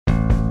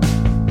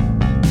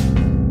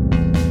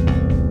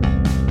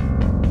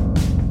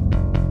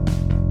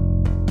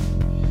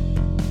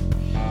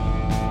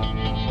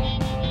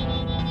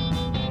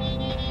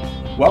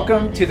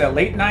Welcome to the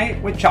Late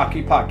Night with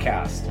Chalky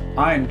podcast.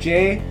 I'm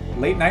Jay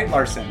Late Night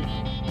Larson.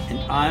 And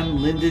I'm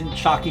Lyndon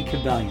Chalky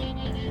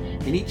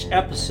Cabellion. In each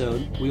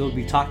episode, we will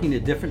be talking to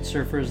different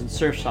surfers and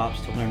surf shops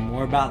to learn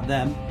more about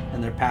them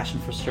and their passion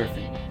for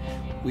surfing.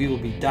 We will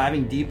be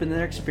diving deep into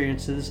their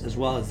experiences as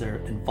well as their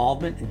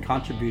involvement and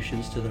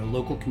contributions to their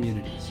local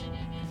communities.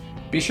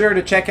 Be sure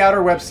to check out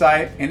our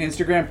website and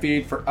Instagram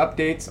feed for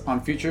updates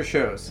on future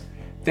shows.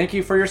 Thank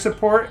you for your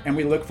support, and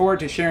we look forward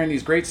to sharing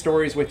these great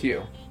stories with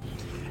you.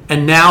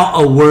 And now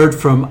a word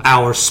from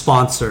our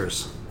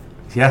sponsors.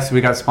 Yes,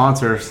 we got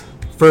sponsors.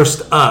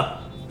 First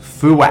up,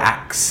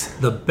 FuWax.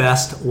 the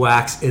best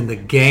wax in the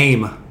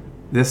game.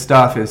 This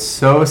stuff is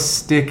so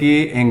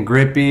sticky and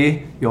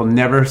grippy, you'll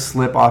never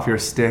slip off your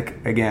stick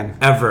again.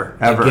 Ever.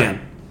 Ever.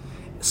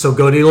 So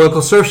go to your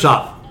local surf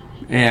shop.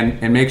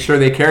 And make sure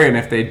they carry it. And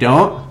if they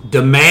don't,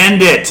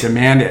 Demand it.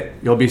 demand it.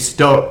 You'll be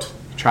stoked.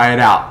 Try it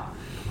out.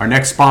 Our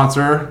next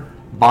sponsor,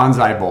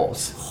 Bonsai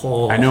Bowls.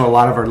 Oh. I know a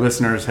lot of our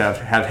listeners have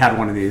had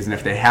one of these, and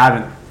if they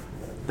haven't,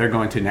 they're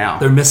going to now.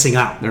 They're missing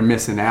out. They're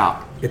missing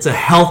out. It's a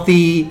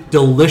healthy,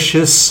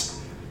 delicious,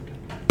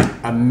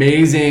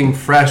 Amazing,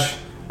 fresh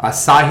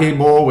acai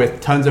bowl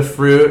with tons of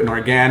fruit and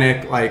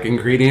organic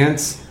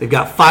ingredients. they've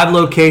got 5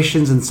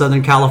 locations in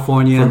Southern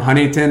California, From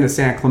Huntington to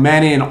San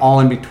Clemente and all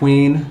in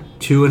between.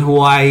 2 in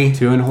Hawaii.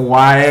 2 in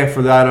Hawaii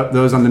for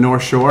those on the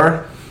North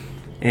Shore.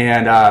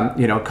 And,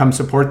 come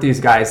support these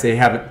guys. They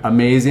have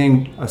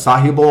amazing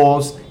acai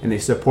bowls, and they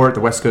support the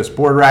West Coast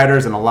board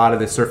riders and a lot of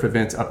the surf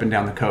events up and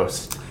down the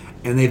coast.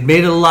 And they've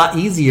made it a lot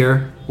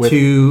easier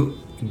to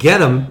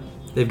get them.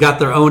 They've got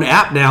their own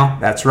app now.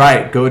 That's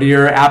right. Go to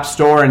your app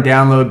store and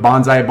download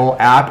Bonsai Bowl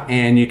app,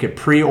 and you could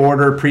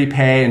pre-order,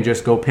 prepay, and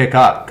just go pick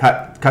up.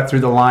 Cut through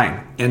the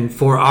line. And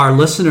for our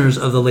listeners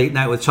of the Late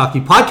Night with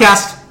Chalky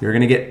podcast, You're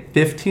going to get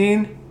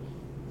 15%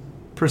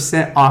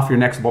 off your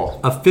next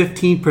bowl. a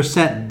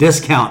 15%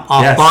 discount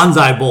off Yes.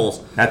 Bonsai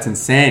Bowls. That's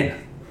insane.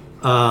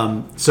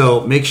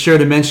 So make sure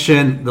to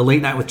mention the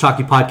Late Night with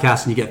Chalky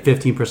podcast, and you get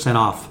 15%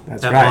 off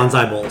That's at right.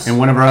 Bonsai Bowls. And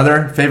one of our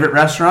other favorite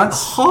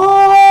restaurants,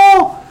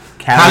 Oh!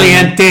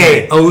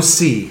 Caliente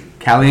OC.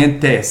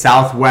 Caliente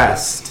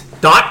Southwest.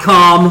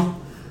 .com.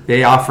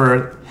 They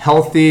offer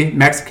healthy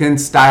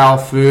Mexican-style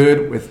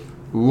food with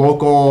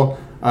local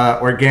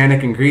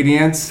organic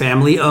ingredients,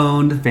 Family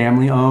owned.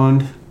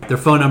 family-owned. Their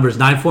phone number is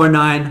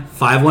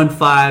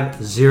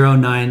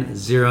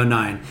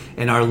 949-515-0909.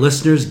 And our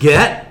listeners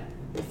get...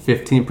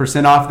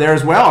 15% off there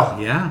as well.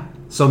 Yeah.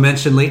 So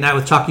mention Late Night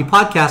with Chalky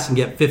podcast and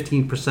get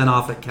 15%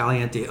 off at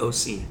Caliente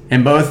OC.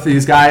 And both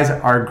these guys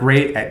are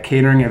great at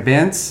catering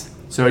events.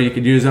 So you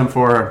could use them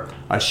for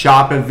a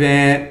shop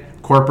event,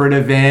 corporate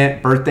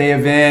event, birthday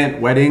event,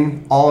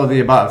 wedding, all of the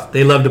above.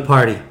 They love to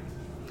party.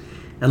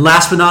 And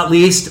last but not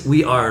least,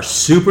 we are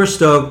super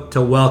stoked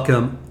to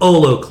welcome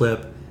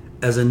Oloclip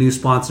as a new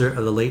sponsor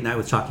of the Late Night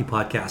with Chalky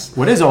podcast.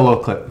 What is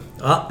Oloclip?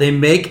 They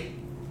make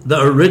the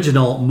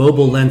original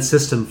mobile lens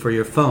system for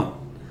your phone.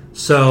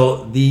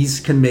 So these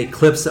can make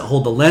clips that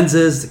hold the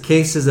lenses, the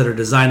cases that are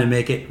designed to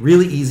make it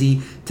really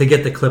easy to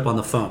get the clip on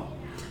the phone.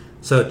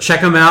 So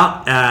check them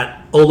out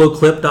at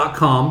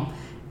oloclip.com.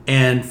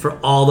 And for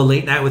all the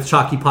Late Night with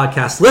Chalky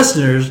podcast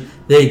listeners,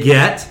 they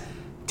get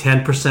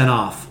 10%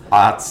 off.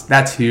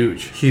 That's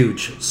huge.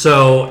 Huge.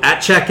 So at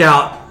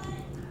checkout,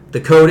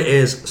 the code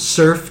is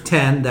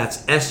SURF10. That's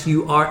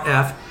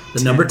SURF,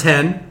 the number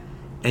 10.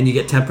 And you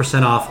get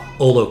 10% off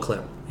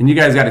Oloclip. And you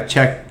guys got to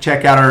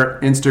check out our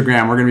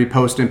Instagram. We're going to be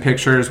posting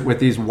pictures with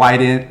these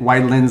wide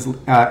lens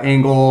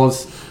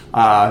angles,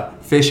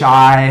 fish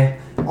eye,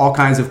 all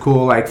kinds of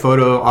cool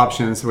photo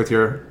options with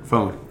your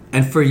phone.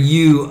 And for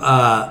you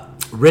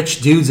rich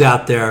dudes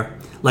out there,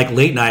 like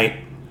Late Night,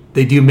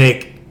 they do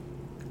make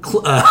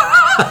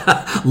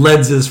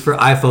lenses for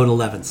iPhone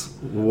 11s.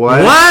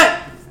 What?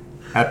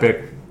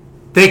 Epic.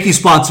 Thank you,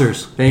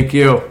 sponsors. Thank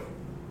you.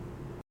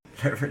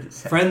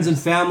 Friends and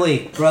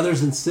family,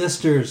 brothers and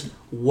sisters,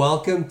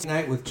 welcome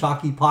tonight with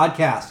Chalky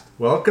Podcast.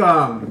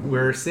 Welcome.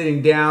 We're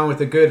sitting down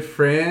with a good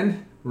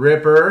friend,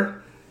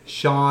 Ripper,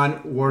 Sean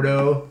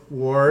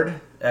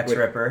Ward.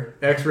 Ex-Ripper.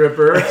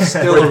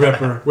 Still a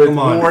ripper. With Come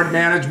on. Ward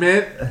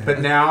Management, but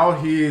now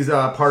he's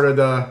part of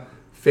the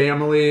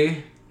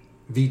family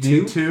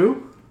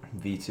V2?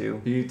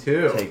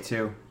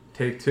 V2.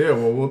 Take two.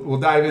 Well, we'll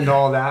dive into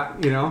all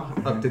that,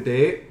 up to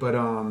date. But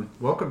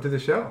welcome to the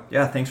show.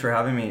 Yeah, thanks for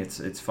having me.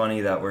 It's funny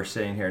that we're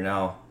sitting here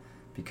now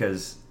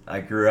because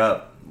I grew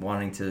up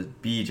wanting to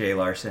be Jay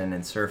Larson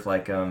and surf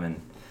like him, and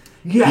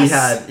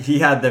Yes. he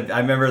had the. I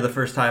remember the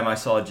first time I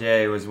saw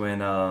Jay was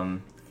when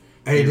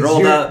Hey, he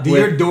rolled up. do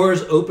your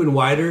doors open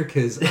wider?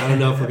 Because I don't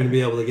know if we're going to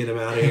be able to get him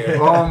out of here.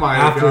 Oh my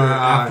god!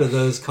 After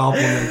those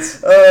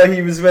compliments.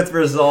 He was with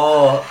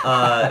Rizal.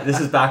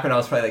 This is back when I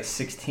was probably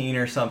 16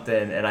 or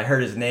something, and I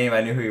heard his name. I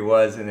knew who he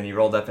was, and then he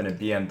rolled up in a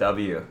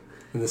BMW.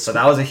 So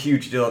that was a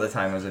huge deal at the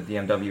time. It was a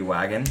BMW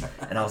wagon,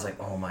 and I was like,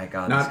 "Oh my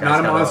god, this Not guy's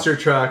a monster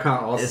truck,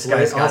 huh? This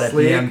guy's got a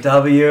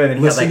BMW." And then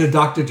he Listen had to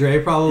Dr.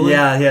 Dre, probably.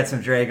 yeah, he had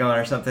some Dre going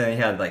or something. And he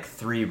had like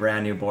 3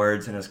 brand new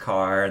boards in his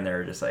car, and they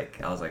were just like,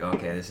 I was like,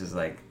 "Okay, this is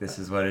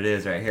what it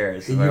is right here."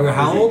 This is And what you I were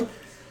wanna how do. old?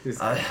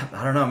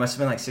 I don't know. It must have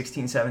been like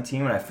 16,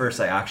 17 when I first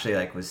like actually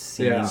like was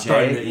seeing Yeah. Jay.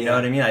 Started, You know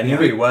what I mean? I knew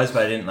who he was,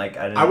 but I didn't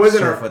I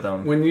wasn't surf with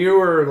him. when you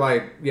were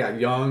like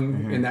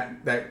young in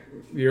that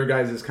your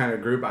guys' kind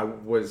of group. I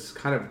was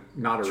kind of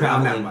not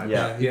around that Traveling, much.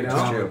 yeah, you that's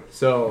know. true.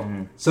 So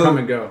So- come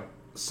and go.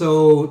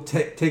 So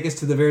take us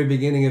to the very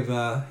beginning of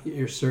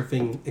your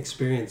surfing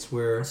experience.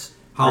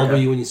 How old were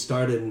you when you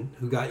started, and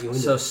who got you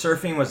into So it?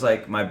 surfing was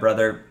like my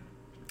brother.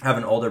 I have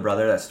an older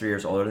brother that's 3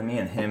 years older than me,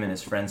 and him and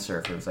his friends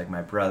surf. It was like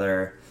my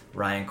brother,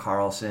 Ryan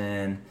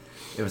Carlson.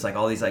 It was like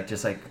all these like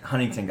just like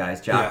Huntington guys.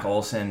 Jack Yeah.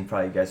 Olson,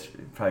 you guys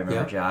probably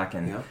remember Yeah. Jack.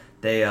 And Yeah.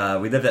 they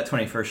we lived at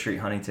 21st Street,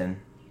 Huntington,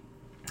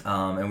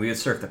 and we would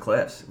surf the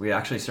cliffs. We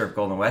actually surfed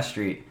Golden West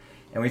Street,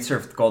 and we'd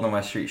surf Golden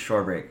West Street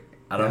shore break.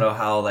 I don't know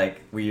how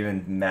like we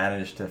even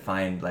managed to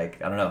find like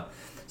I don't know.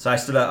 So I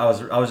stood up.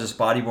 I was just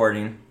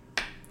bodyboarding,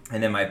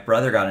 and then my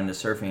brother got into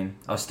surfing.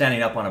 I was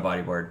standing up on a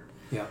bodyboard.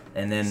 Yeah.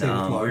 And then Same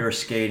with Clark. we were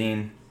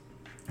skating,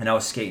 and I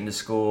was skating to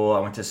school. I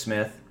went to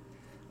Smith,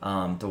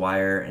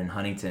 Dwyer, and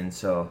Huntington.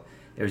 So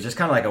it was just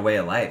kind of like a way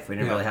of life. We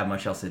didn't Yeah. really have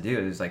much else to do.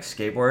 It was like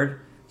skateboard,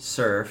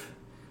 surf,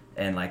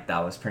 and like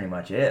that was pretty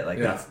much it. Like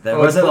Yeah. there Oh,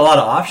 wasn't it's- a lot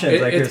of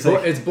options. Like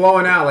It's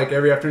blowing out like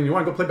every afternoon. You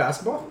want to go play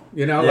basketball?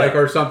 You know, Yeah. like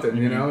or something.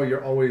 You know,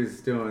 you're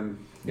always doing.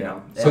 You Yeah.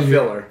 know, So So a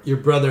filler. your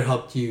brother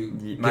helped you.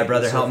 my get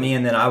brother into helped surfing. me,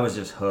 and then I was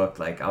just hooked.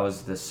 Like I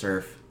was the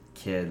surf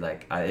kid.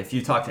 Like if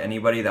you talk to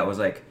anybody that was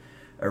like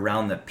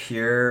around the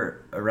pier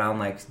around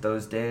like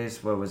those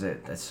days, what was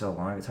it? That's so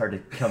long. It's hard to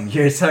come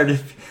years. It's hard to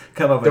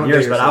come up with Don't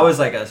years. date But I yourself. was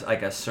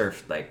like a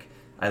surf like.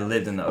 I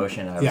lived in the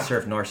ocean. I would Yeah.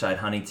 surf Northside,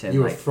 Huntington.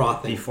 You were like,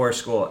 frothing. before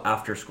school,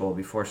 after school,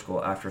 before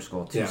school, after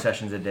school. 2 Yeah.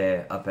 sessions a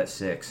day, up at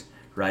 6.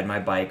 Ride my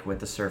bike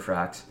with the surf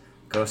racks.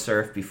 Go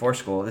surf before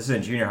school. This is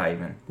in junior high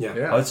even. Yeah.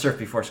 Yeah. I would surf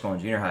before school in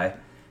junior high.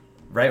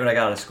 Right when I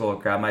got out of school,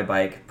 grab my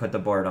bike, put the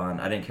board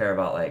on. I didn't care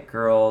about like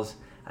girls.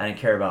 I didn't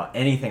care about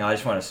anything. I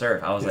just wanted to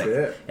surf. I was That's like,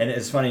 it. and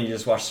it's funny. You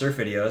just watch surf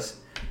videos,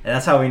 and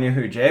that's how we knew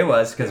who Jay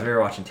was because we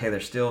were watching Taylor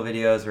Steele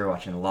videos. We were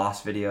watching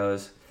Lost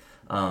videos.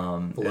 It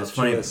was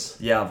funny. Voluptuous.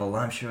 Yeah,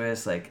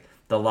 Voluptuous. Like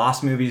the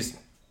Lost movies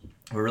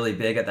were really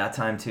big at that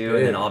time too,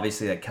 and then Big.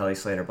 obviously like Kelly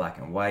Slater, Black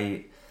and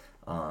White.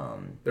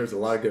 There's a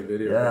lot of good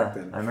videos Yeah, back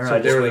then. I remember So I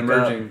just they were wake up-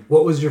 emerging.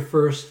 What was your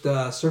first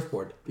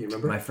surfboard? Do you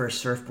remember? My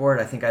first surfboard,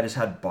 I think I just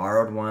had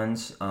borrowed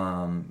ones.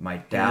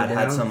 My dad had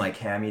Hand-me-downs? some like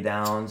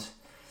hand-me-downs,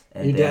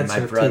 and Your then dad my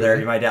surfed too, brother,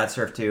 right? my dad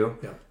surfed too.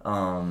 Yeah.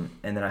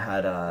 And then I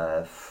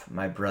had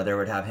my brother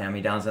would have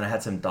hand-me-downs, and I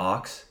had some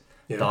Docs.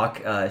 Yeah.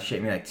 Doc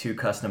shipped me like 2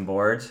 custom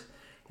boards,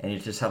 and you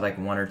just have like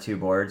 1 or 2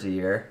 boards a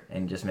year,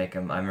 and just make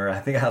them. I remember, I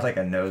think I had like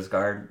a nose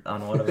guard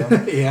on one of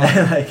them.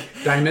 Yeah. like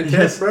Diamond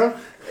test, bro.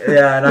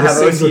 yeah, and I have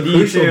Those things were OCD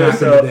crucial too, back in the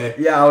so day.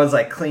 yeah, I was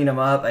like clean them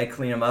up. I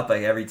clean them up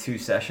like every 2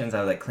 sessions. I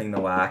would like clean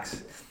the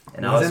wax,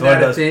 and I was Isn't one of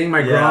that a those. thing? My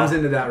yeah. grom's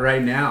into that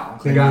right now.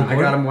 Clean your I board?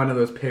 got him one of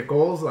those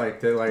pickles, like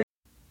to like.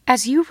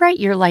 As you write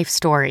your life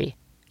story,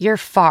 you're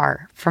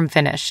far from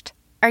finished.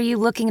 Are you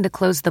looking to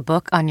close the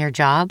book on your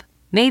job?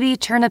 Maybe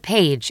turn a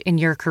page in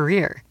your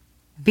career.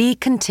 Be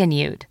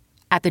continued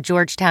at the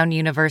Georgetown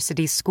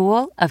University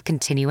School of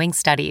Continuing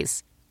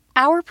Studies.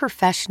 Our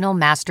professional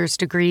master's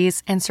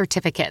degrees and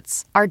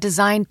certificates are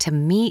designed to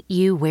meet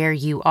you where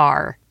you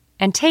are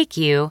and take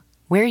you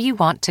where you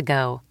want to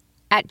go.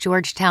 At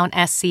Georgetown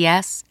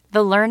SCS,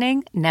 the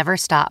learning never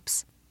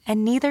stops,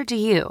 and neither do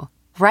you.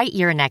 Write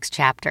your next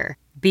chapter.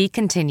 Be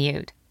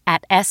continued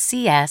at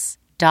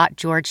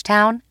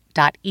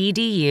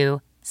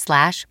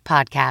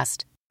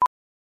scs.georgetown.edu/podcast.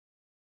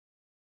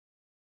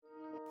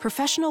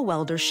 Professional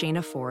welder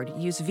Shayna Ford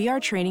used VR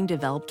training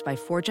developed by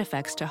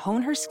ForgeFX to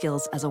hone her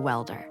skills as a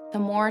welder. The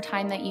more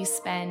time that you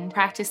spend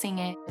practicing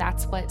it,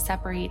 that's what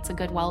separates a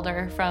good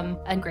welder from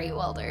a great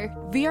welder.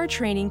 VR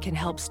training can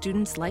help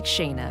students like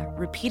Shayna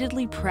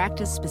repeatedly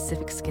practice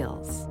specific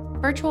skills.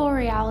 Virtual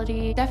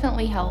reality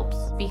definitely helps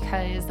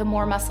because the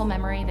more muscle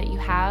memory that you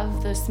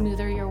have, the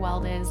smoother your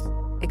weld is.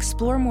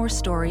 Explore more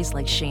stories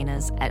like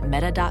Shayna's at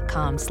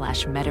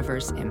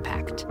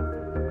meta.com/metaverseimpact.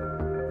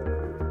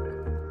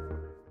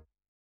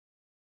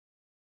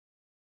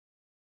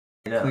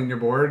 Yeah. Clean your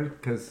board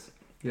because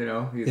he's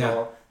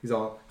Yeah.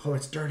 all oh,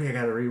 it's dirty, I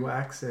gotta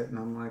re-wax it, and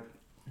I'm like,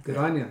 good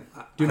on you.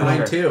 Do I mine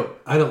don't- too.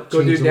 I don't Go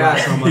change do the that.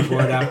 wax on my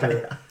board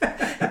after.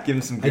 Give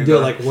him some. I good do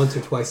it luck. like once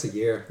or twice a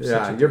year.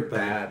 Yeah, Such a you're dirtbag.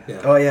 bad.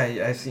 Yeah. Oh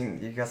yeah, I've seen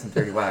you got some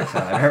dirty wax.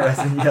 I remember I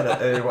seen you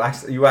got a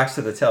wax. You wax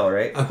to the tail,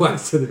 right? I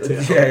wax to the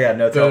tail. Yeah,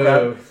 no tail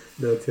Boo. pad.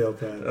 No tail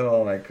pad.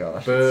 Oh my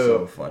gosh, Boo. it's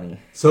so funny.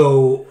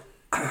 So,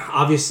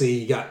 obviously,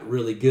 you got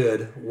really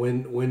good.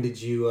 When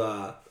did you?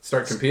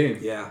 Start competing.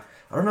 Yeah.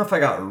 I don't know if I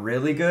got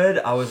really good.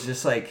 I was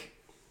just like,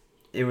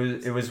 it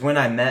was when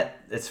I met.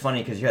 It's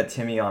funny because you had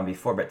Timmy on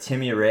before, but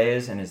Timmy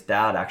Reyes and his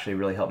dad actually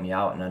really helped me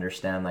out and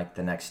understand like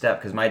the next step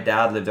because my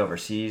dad lived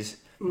overseas.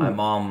 My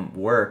mom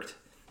worked,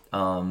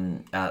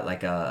 at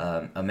like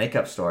a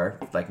makeup store,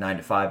 like 9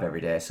 to 5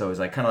 every day. So it was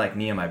like kind of like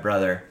me and my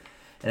brother.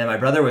 And then my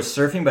brother was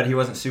surfing, but he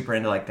wasn't super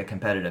into like the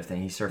competitive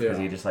thing. He surfed because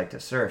he just liked to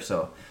surf.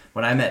 So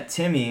when I met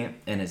Timmy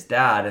and his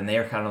dad, and they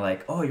were kind of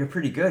like, "Oh, you're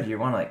pretty good. You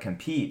want to like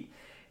compete."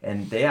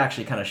 And they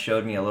actually kind of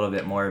showed me a little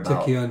bit more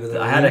about. Took you under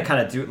the I had to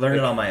kind of learn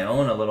it on my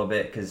own a little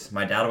bit because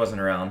my dad wasn't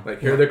around.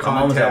 Like here are the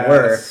contests. At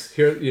work.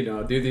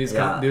 Here, do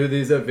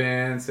these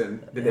events,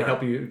 and did they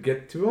help you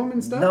get to them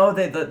and stuff? No,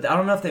 I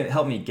don't know if they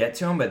helped me get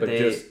to them, but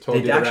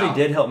they actually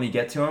did help me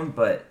get to them.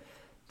 But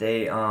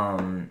they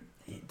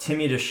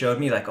Timmy just showed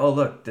me like, oh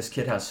look, this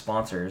kid has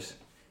sponsors.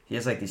 He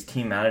has like these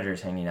team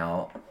managers hanging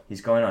out.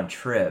 He's going on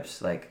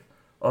trips. Like,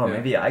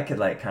 maybe I could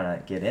like kind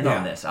of get in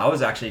on this. I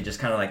was actually just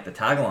kind of like the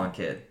tag-along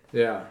kid.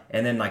 Yeah.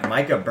 And then like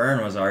Micah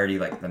Byrne was already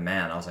like the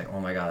man. I was like, oh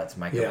my god, that's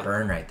Micah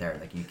Byrne right there.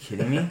 Like, you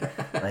kidding me?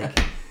 Like,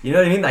 you know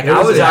what I mean? Like,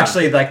 I was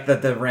actually like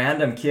the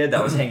random kid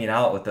that was hanging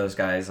out with those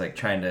guys, like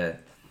trying to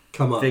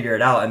figure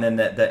it out. And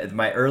then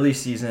my early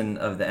season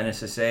of the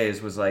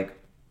NSSAs was like,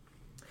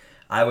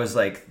 I was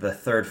like the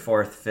 3rd,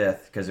 4th,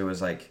 5th, because it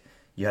was like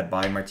you had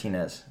Bobby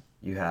Martinez,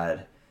 you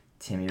had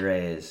Timmy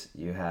Reyes,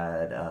 you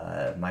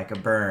had Micah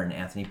Byrne,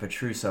 Anthony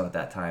Petruso at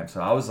that time.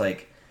 So I was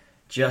like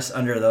just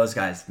under those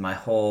guys my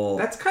whole...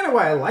 That's kind of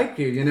why I like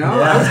you, you know?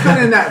 I was kind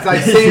of in that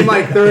like same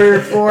like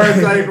 3rd,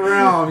 4th like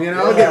realm, you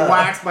know? Get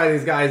waxed by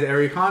these guys at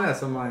every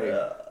contest. I'm like,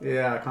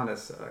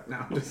 contests suck.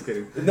 No, I'm just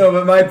kidding. No,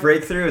 but my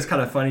breakthrough is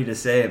kind of funny to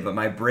say, but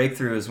my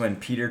breakthrough is when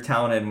Peter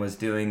Townend was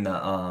doing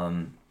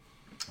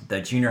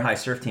the junior high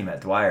surf team at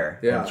Dwyer.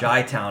 Yeah. And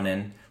Jai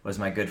Townend was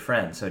my good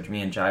friend. So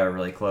me and Jai were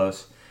really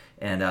close.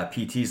 And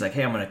PT's like,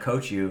 hey, I'm going to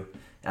coach you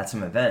at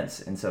some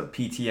events. And so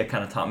PT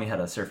kind of taught me how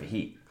to surf a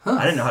heat.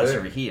 I didn't know how to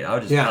surf a heat. I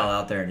would just paddle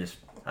out there and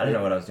I didn't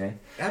know what I was doing.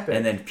 Epic.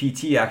 And then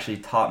PT actually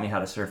taught me how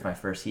to surf my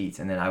first heats.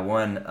 And then I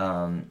won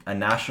a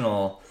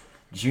national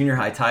junior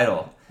high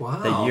title.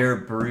 Wow. The year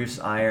Bruce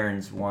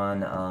Irons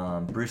won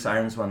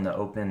the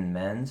Open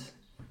Men's.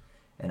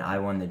 And I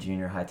won the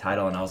junior high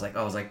title. And I was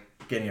like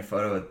getting a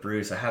photo with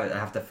Bruce. I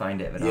have to find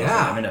it. But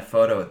I'm in a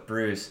photo with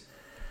Bruce.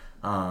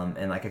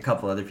 And like a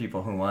couple other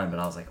people who won, but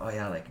I was like, oh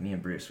yeah, like me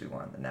and Bruce, we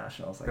won the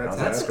nationals. Like I was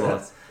at school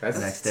the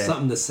next day.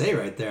 Something to say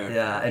right there.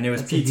 Yeah, and it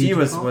was PT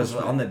was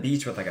on the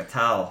beach with like a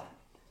towel,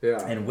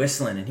 Yeah. And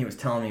whistling, and he was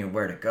telling me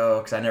where to go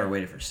because I never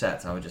waited for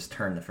sets. I would just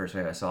turn the first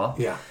wave I saw.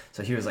 Yeah.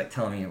 So he was like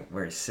telling me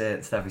where to sit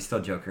and stuff. We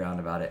still joke around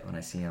about it when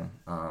I see him.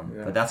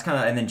 But that's kind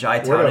of, and then Jai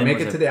Townend.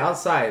 Make it to the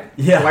outside.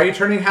 Yeah. Why are you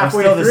turning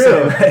halfway I'm still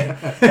through? The same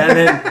way. And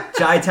then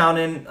Jai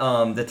Townend,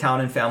 the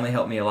Townend family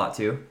helped me a lot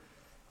too.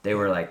 They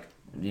were like,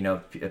 you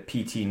know,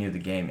 PT knew the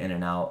game in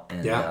and out,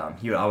 and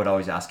I would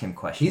always ask him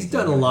questions. He's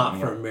done a lot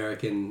for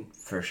American,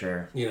 for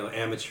sure. You know,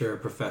 amateur,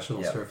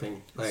 professional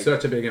surfing. Like,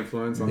 such a big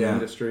influence on the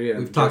industry. And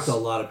we've talked to a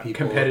lot of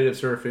people. Competitive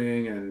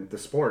surfing and the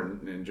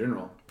sport in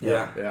general.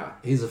 Yeah.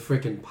 He's a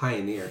freaking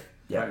pioneer.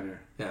 Yeah.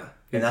 Yeah.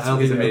 And that's I don't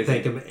think we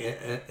amazing. can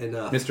thank him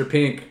enough. Mr.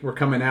 Pink, we're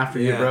coming after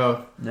you,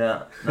 bro.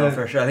 Yeah, no,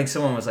 for sure. I think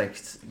someone was like,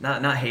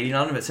 not hating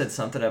on him, but said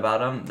something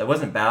about him that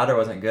wasn't bad or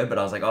wasn't good. But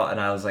I was like,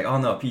 oh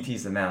no,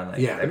 PT's the man. Like,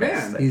 the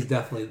man. He's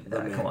definitely the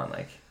man. Come on,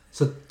 like.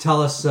 So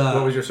tell us.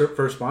 What was your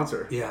first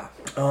sponsor? Yeah.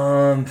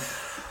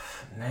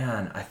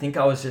 Man, I think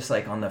I was just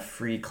like on the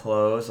free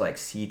clothes like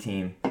C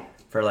team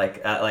for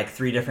like at like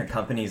 3 different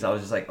companies. I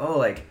was just like,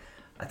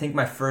 I think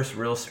my first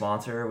real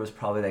sponsor was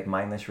probably like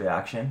Mindless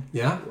Reaction.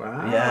 Yeah?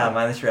 Wow. Yeah,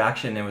 Mindless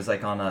Reaction. It was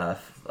like on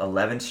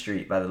 11th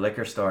Street by the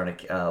liquor store,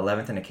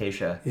 11th and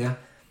Acacia. Yeah.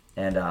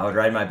 And I would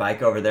ride my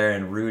bike over there,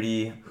 and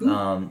Rudy,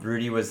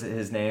 Rudy was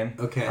his name.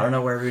 Okay. I don't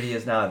know where Rudy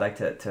is now. I'd like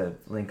to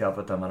link up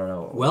with him. I don't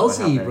know.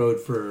 Wellesley rode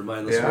for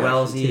Mindless Reaction.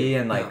 Wellesley,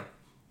 and like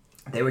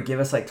they would give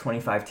us like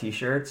 25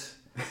 T-shirts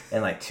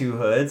and like 2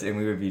 hoods, and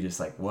we would be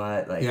just like,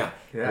 what? Like, I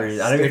don't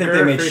even think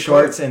they made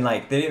shorts, and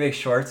like they didn't make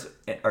shorts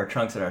or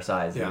trunks at our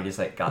size. We just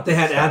like got. But they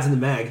had ads in the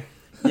mag.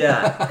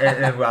 Yeah,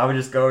 and I would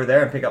just go over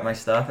there and pick up my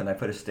stuff, and I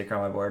put a sticker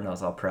on my board, and I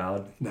was all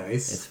proud.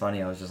 Nice. It's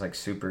funny. I was just like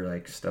super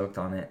like stoked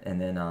on it,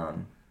 and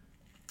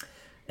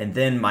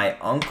then my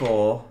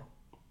uncle.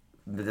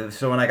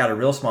 So when I got a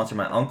real sponsor,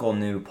 my uncle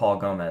knew Paul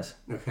Gomez.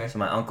 Okay. So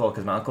my uncle,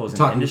 because my uncle was in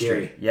the industry.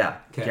 Gary. Yeah,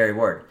 okay. Gary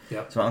Ward.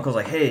 Yep. So my uncle's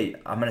like, hey,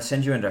 I'm going to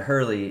send you into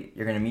Hurley.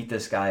 You're going to meet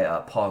this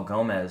guy, Paul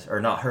Gomez.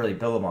 Or not Hurley,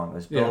 Billabong. It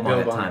was Billabong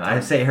at the time. I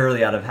say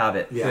Hurley out of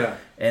habit. Yeah.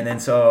 And then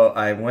so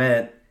I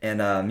went, and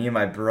me and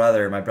my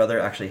brother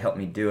actually helped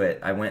me do it.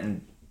 I went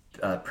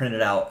and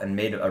printed out and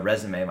made a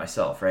resume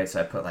myself, right? So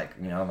I put like,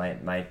 you know,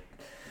 my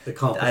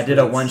I did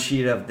a 1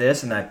 sheet of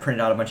this, and I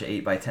printed out a bunch of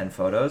 8x10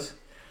 photos.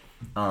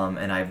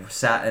 And I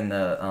sat in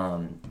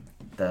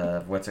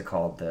the what's it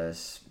called, the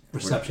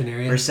reception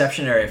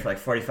area for like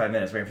 45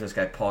 minutes waiting for this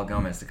guy Paul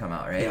Gomez to come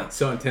out, right? Yeah.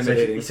 So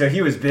intimidating. So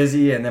he was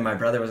busy, and then my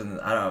brother was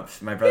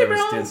my brother was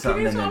doing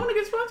something. I want to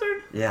get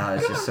sponsored. Yeah,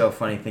 it's just so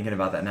funny thinking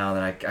about that now.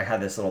 Then I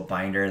had this little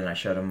binder, and I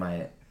showed him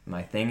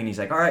my thing, and he's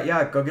like, all right,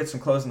 yeah, go get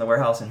some clothes in the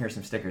warehouse, and here's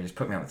some stickers. Just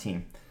put me on the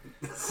team.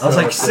 I was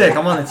like, sick.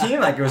 I'm on the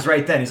team. Like, it was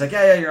right then. He's like,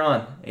 yeah, you're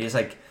on. And he's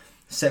like,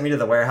 sent me to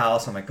the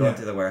warehouse. I'm like going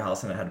through the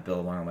warehouse, and I had to build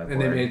along on my board.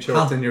 And they made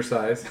shorts in your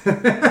size. How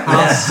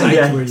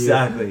psyched were you?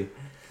 Exactly.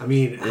 I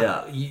mean,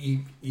 Yeah.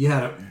 you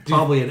had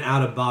probably an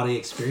out of body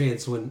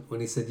experience when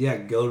he said, "Yeah,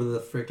 go to the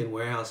freaking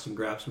warehouse and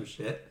grab some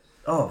shit."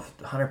 Oh,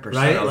 100%.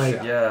 Right?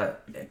 Like, yeah.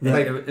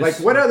 Like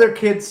what other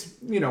kids,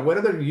 what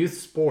other youth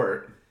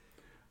sport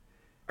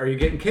are you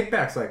getting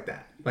kickbacks like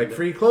that? Like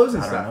free clothes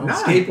and stuff? None.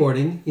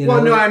 Skateboarding.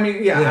 Well, no, I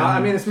mean, I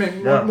mean, it's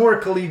meant more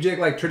collegiate,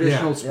 like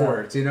traditional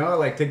sports,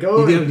 like to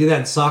go. You don't do that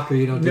in soccer.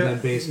 You don't do that in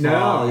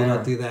baseball. You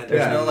don't do that.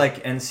 There's no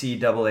like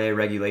NCAA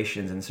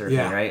regulations in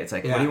surfing, right? It's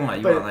like, what do you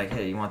want? You want like,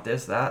 hey, you want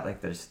this, that?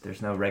 Like,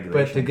 there's no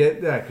regulation. But to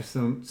get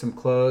some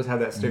clothes, have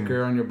that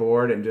sticker on your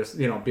board, and just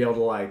be able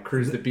to like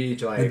cruise the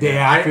beach, like the day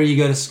after you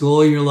go to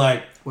school, you're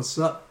like, "What's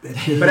up?"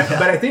 But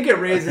I think it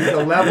raises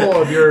the level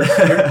of your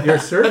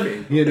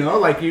surfing.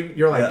 Like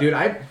you're like, dude,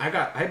 I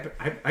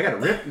got to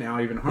rip now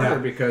even harder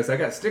because I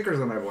got stickers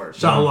on my board.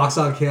 Sean walks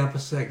on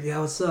campus like, "Yeah,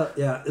 what's up?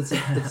 Yeah,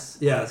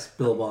 it's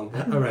Billabong.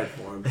 I ride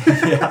for him."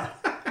 Yeah.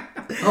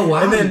 Oh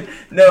wow! And then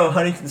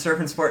Huntington Surf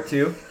and Sport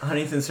too.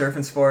 Huntington Surf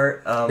and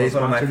Sport was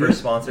one of my first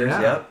sponsors.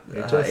 Yeah.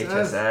 Yep,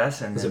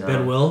 HSS. And was it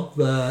Ben Will,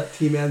 the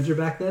team manager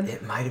back then?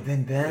 It might have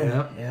been Ben.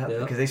 Yeah,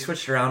 because they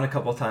switched around a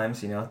couple times,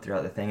 throughout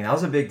the thing, and that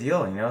was a big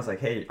deal. I was like,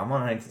 hey, I'm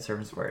on Huntington Surf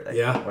and Sport.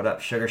 Like, what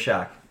up, Sugar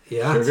Shack?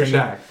 Yeah, Sugar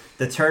Shack.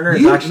 The Turner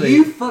is actually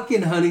you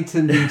fucking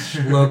Huntington Beach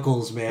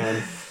locals,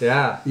 man.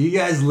 Yeah, you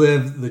guys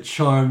live the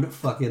charmed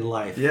fucking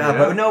life. Yeah,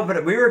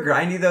 but we were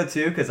grindy though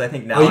too, because I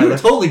think now you were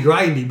totally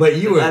grindy, but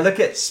you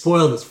were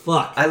spoiled as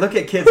fuck. I look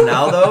at kids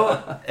now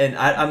though, and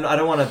I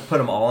don't want to put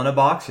them all in a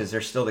box because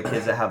there's still the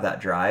kids that have that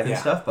drive and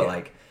stuff. But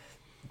like,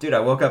 dude,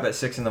 I woke up at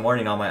 6 a.m.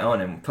 on my own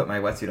and put my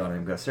wetsuit on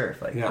and go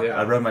surf. Like,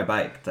 I rode my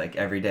bike like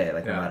every day,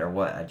 like no matter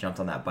what. I jumped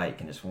on that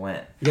bike and just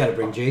went. You got to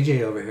bring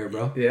JJ over here,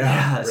 bro.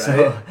 Yeah, right.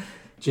 So.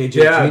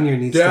 JJ Jr.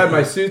 needs to... Dad,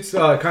 my suit's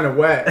kind of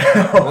wet.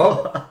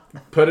 Well,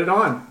 put it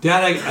on.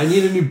 Dad, I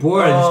need a new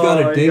board. I just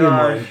got a ding in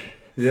mine.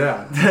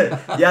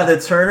 Yeah. Yeah,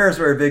 the Turners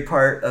were a big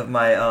part of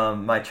my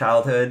my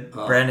childhood.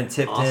 Brandon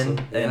Tipton. Awesome.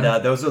 And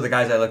those were the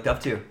guys I looked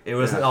up to. It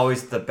wasn't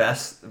always the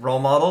best role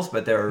models,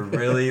 but they were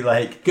really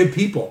like... good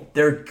people.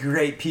 They're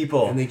great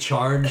people. And they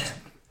charged.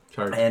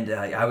 And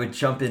I would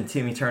jump in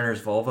Timmy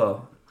Turner's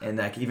Volvo. And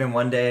like even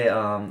one day,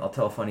 I'll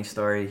tell a funny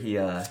story.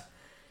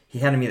 He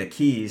handed me the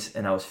keys,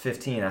 and I was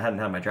 15. I hadn't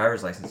had my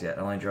driver's license yet.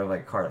 I only drove like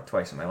a car like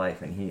twice in my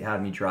life, and he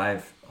had me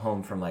drive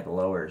home from like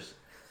Lowers,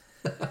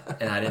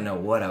 and I didn't know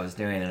what I was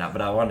doing,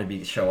 but I wanted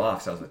to show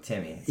off, so I was with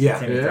Timmy. So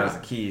Timmy throws the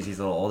keys. He's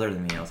a little older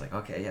than me. I was like,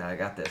 okay, yeah, I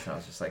got this. And I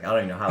was just like, I don't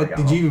even know how I got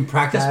home. Did you even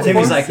practice?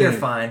 Timmy's like, you're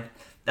fine.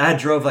 I had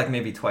drove like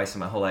maybe twice in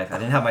my whole life. I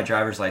didn't have my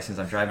driver's license.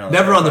 I'm driving on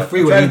never on the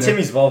freeway. I'm driving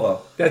Timmy's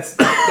Volvo.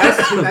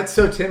 That's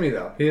so Timmy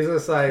though. He's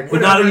just like,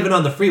 but not even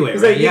on the freeway.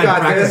 He's right? like, you got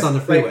practice this. on the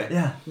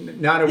freeway.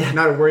 Not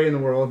a worry in the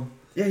world.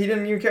 Yeah, he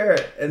didn't even care.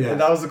 And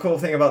that was the cool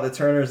thing about the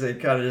Turners. They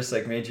kind of just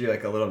like made you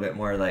like a little bit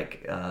more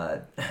like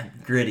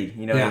gritty.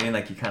 You know what I mean?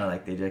 Like you kind of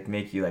like, they like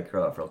make you like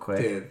grow up real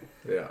quick. Dude.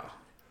 Yeah.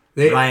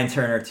 Ryan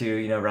Turner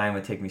too. Ryan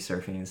would take me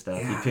surfing and stuff.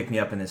 He'd pick me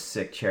up in this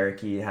sick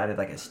Cherokee. He had it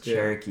like a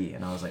Cherokee,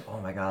 and I was like, oh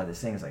my god, this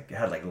thing's like, it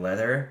had like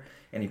leather.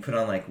 And he put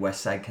on like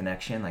West Side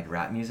Connection, like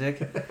rap music.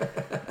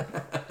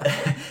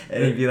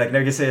 And he'd be like,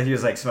 no, say he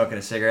was like smoking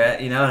a cigarette,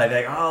 and I'd be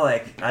like, oh,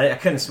 like I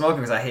couldn't smoke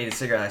because I hated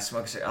cigarettes. I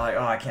smoked a cigarette. I'm like,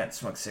 oh, I can't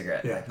smoke a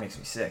cigarette. It like makes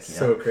me sick.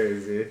 So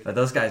crazy. But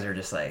those guys are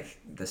just like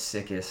the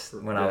sickest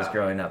when I was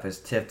growing up. It was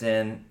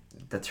Tipton,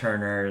 the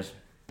Turners,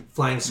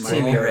 Flying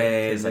Squirrel, Timmy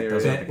Rays, like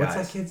those are the guys. What's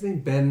that kid's name?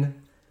 Ben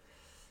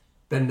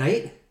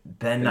Knight?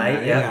 Ben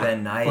Knight,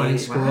 Ben Knight. Flying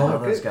Squirrel. All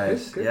those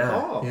guys. Good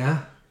call.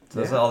 Yeah. So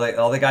those are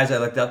all the guys I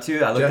looked up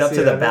to. I looked up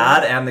to the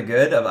bad and the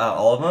good about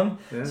all of them.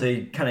 Yeah. So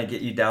you kind of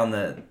get you down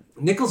the.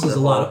 Nichols is a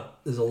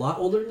lot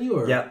older than you,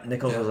 or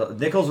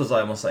Nichols was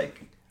almost like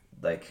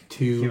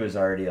two. He was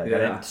already like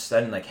I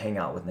didn't like hang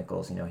out with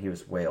Nichols. He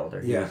was way older.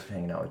 He was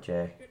hanging out with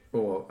Jay.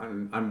 Well,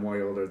 I'm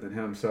way older than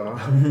him, so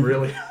I'm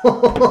really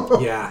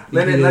old. Yeah.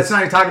 Let's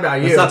not even talk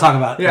about you. Let's not talk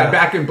about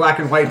back in black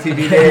and white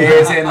TV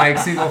days and like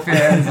single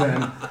fins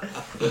and.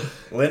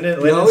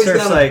 Lyndon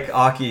surfs like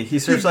Aki. He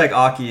surfs like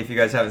Aki. If you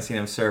guys haven't seen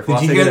him surf,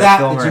 did you hear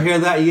that? Did you hear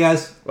that, you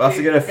guys? We'll have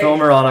to get a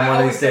filmer on him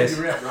one of these days.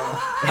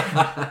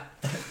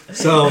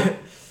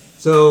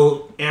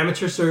 So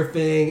amateur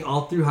surfing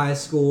all through high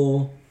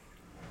school,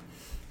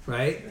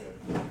 right?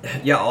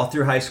 Yeah, all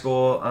through high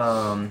school.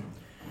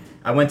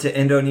 I went to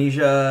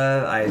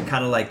Indonesia. I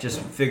kind of like just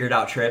figured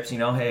out trips.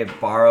 Hey,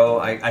 borrow.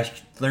 I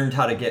learned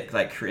how to get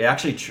like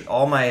actually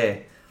all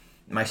my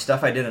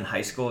stuff I did in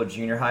high school,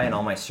 junior high, and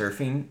all my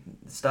surfing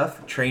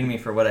stuff trained me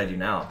for what I do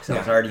now because I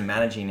was already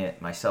managing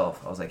it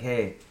myself. I was like,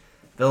 hey,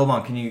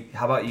 Billabong,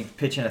 how about you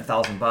pitch in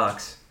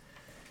 $1,000?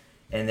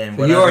 And then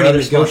you're already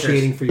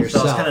negotiating for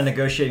yourself. So I was kind of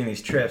negotiating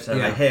these trips. And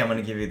I'm like, hey, I'm going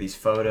to give you these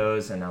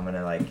photos, and I'm going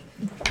to like,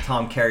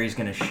 Tom Carey's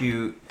going to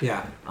shoot.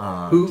 Yeah.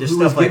 Just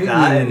stuff like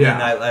that. And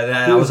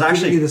I was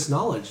actually giving you this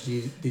knowledge.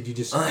 Did you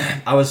just?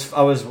 I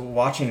was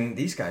watching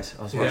these guys.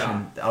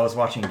 I was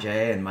watching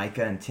Jay and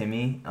Micah and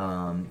Timmy.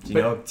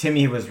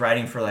 Timmy was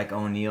writing for like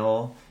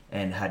O'Neill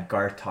and had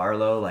Garth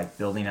Tarlow like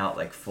building out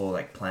like full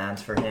like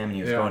plans for him. And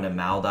he was going to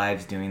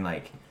Maldives doing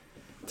like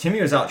Timmy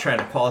was out trying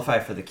to qualify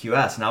for the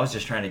QS, and I was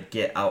just trying to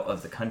get out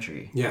of the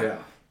country. Yeah.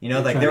 You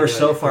know, like they were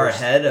so far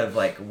ahead of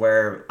like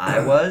where I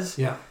was.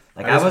 Yeah.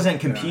 Like I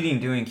wasn't competing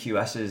doing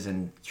QSs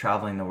and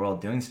traveling the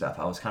world doing stuff.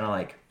 I was kind of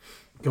like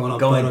going on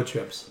photo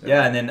trips.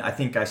 Yeah, and then I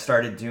think I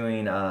started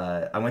doing.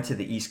 I went to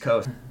the East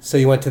Coast. So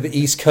you went to the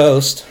East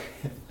Coast.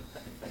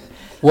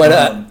 What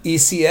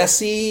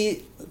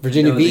ECSC,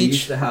 Virginia Beach. They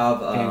used to have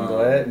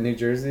Inglet, New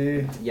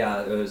Jersey.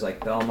 Yeah, it was like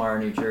Belmar,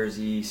 New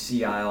Jersey,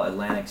 Sea Isle,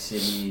 Atlantic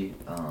City.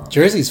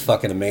 Jersey's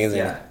fucking amazing.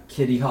 Yeah,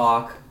 Kitty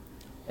Hawk,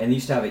 and they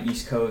used to have an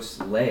East Coast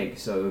leg,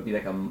 so it would be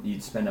like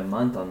you'd spend a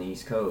month on the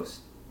East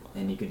Coast,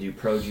 and you could do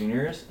pro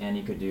juniors and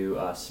you could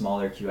do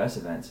smaller QS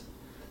events.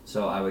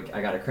 So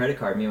I got a credit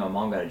card. Me and my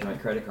mom got a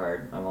joint credit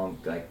card. My mom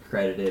like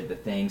credited the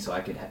thing so I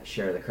could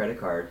share the credit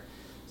card.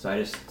 So I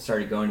just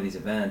started going to these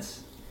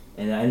events.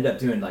 And I ended up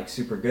doing like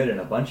super good in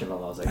a bunch of them.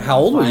 I was like, how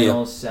old were you?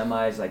 Finals,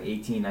 semis, like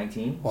 18,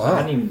 19. Wow. So I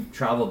hadn't even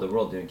traveled the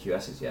world doing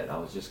QSs yet. I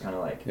was just kind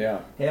of like, hey,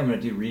 I'm going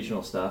to do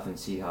regional stuff and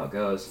see how it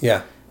goes.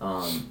 Yeah.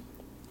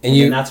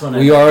 And that's when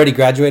you already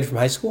graduated from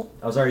high school?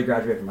 I was already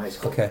graduated from high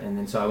school. Okay. And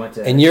then so I went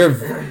to... And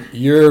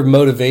your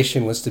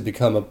motivation was to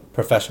become a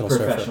professional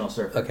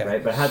surfer. Okay.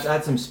 Right? But I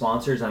had some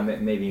sponsors. I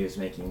maybe was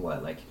making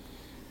what, like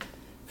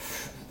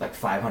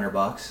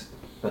 $500.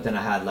 But then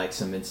I had like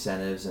some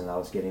incentives and I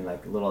was getting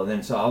like little, and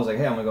then so I was like,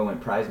 hey, I'm gonna go win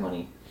prize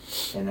money.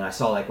 And then I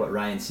saw like what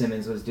Ryan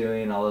Simmons was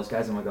doing and all those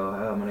guys. I'm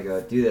gonna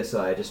go do this.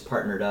 So I just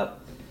partnered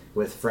up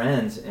with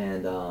friends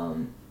and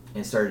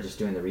started just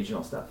doing the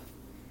regional stuff.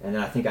 And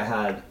then I think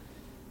I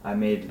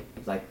made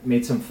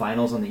some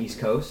finals on the East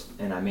Coast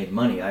and I made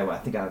money. I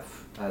think I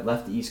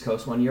left the East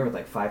Coast one year with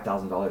like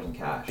 $5,000 in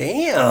cash.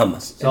 Damn.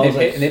 So and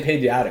they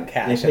paid you out in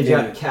cash. They paid you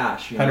out in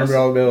cash.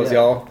 $100 bills,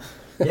 y'all.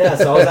 Yeah,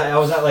 so I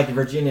was at like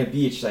Virginia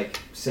Beach, like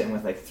sitting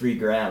with like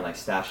 $3,000, like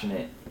stashing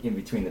it in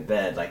between the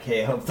bed. Like,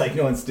 hey, I hope like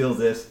no one steals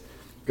this.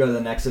 Go to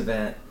the next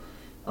event.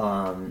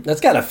 That's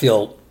gotta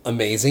feel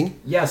amazing.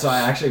 Yeah, so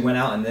I actually went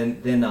out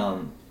and then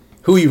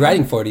who were you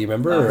riding for? Do you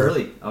remember?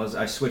 Hurley.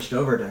 I switched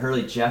over to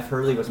Hurley. Jeff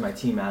Hurley was my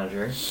team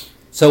manager.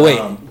 So wait,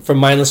 from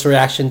Mindless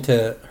Reaction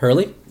to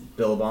Hurley?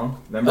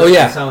 Billabong. Remember? Oh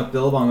yeah. I signed with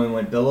Billabong, and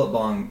when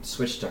Billabong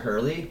switched to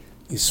Hurley.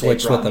 You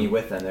switched with them. Me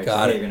with them. They're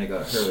like, hey, you're gonna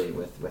go to Hurley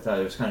with us.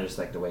 It was kind of just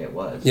like the way it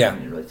was. Yeah. I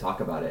didn't really talk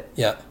about it.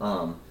 Yeah.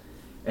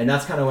 And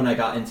that's kind of when I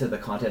got into the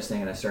contest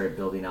thing and I started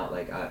building out.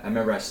 Like I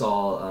remember I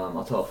saw.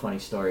 I'll tell a funny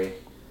story.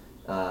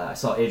 I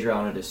saw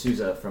Adriano de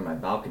Souza from my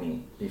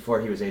balcony before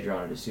he was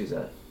Adriano de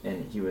Souza,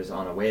 and he was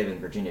on a wave in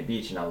Virginia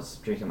Beach, and I was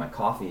drinking my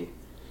coffee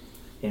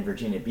in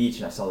Virginia Beach,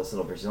 and I saw this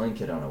little Brazilian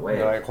kid on a wave.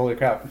 You're like, holy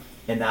crap!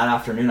 And that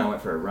afternoon, I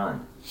went for a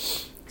run.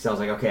 So I was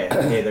like, okay,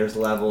 hey, there's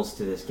levels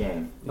to this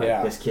game.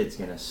 Like, this kid's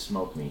gonna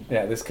smoke me.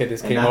 Yeah, this kid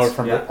just came over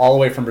from all the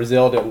way from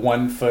Brazil to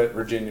 1 foot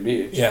Virginia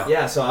Beach. Yeah.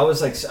 Yeah, so I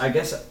was like, I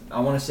guess I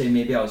want to say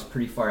maybe I was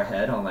pretty far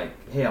ahead on like,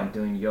 hey, I'm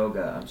doing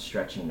yoga, I'm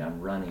stretching, I'm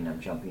running, I'm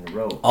jumping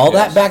rope. All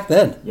that back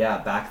then. Yeah,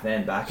 back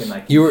then, back in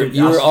like you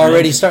were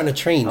already starting to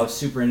train. I was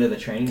super into the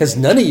training because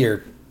none of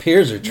your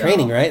peers are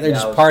training, right? They're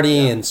just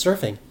partying and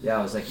surfing. Yeah,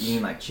 I was like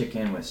eating like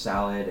chicken with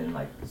salad and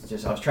like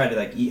just I was trying to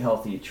like eat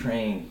healthy,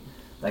 train.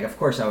 Like, of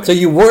course I would... So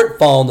you weren't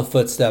following the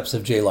footsteps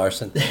of Jay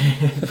Larson. Dude,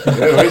 what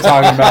are you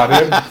talking about,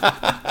 dude?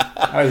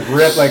 I was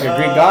ripped like a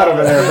Greek god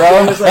over there, bro.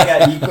 I was like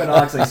at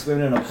Equinox, like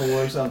swimming in a pool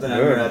or something. I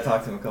remember I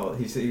talked to him a couple...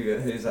 He said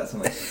he was at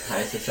some like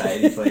high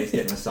society place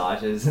getting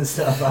massages and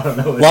stuff. I don't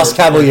know. Los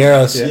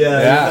Caballeros. Yeah,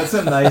 that's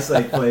some nice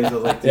like place. I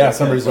was like,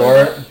 some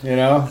resort, you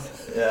know?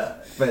 Yeah.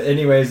 But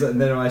anyways, and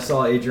then when I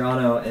saw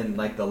Adriano and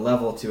like the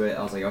level to it,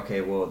 I was like,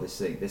 okay, well, this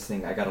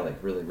thing, I gotta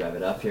like really rev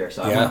it up here.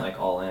 So I went like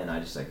all in. I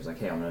just like was like,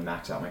 hey, I'm gonna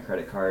max out my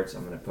credit cards.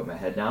 I'm gonna put my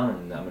head down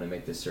and I'm gonna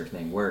make this surf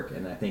thing work.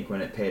 And I think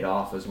when it paid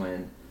off was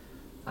when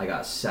I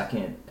got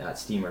second at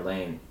Steamer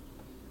Lane.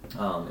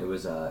 It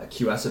was a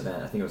QS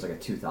event. I think it was like a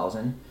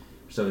 2000.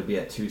 So it would be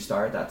a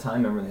 2-star at that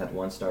time. Remember they had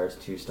 1 stars,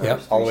 2 stars,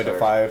 yep, all the way to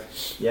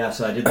 5. Yeah.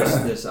 So I did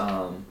this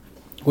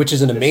which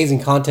is an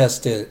amazing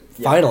contest to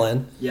final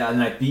in. Yeah,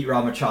 and then I beat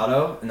Rob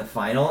Machado in the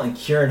final, and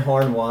Kieran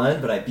Horn won,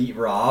 but I beat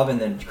Rob,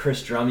 and then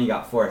Chris Drummy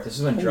got 4th. This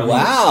is when Drummy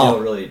was still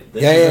really...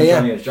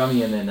 Drummy was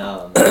Drummy, and then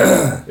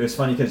it was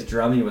funny because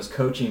Drummy was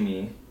coaching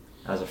me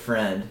as a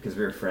friend, because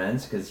we were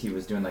friends, because he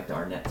was doing like the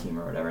Arnett team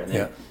or whatever, and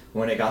then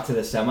when it got to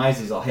the semis,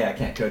 he's like, hey, I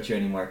can't coach you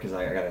anymore because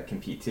I got to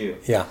compete too.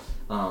 Yeah.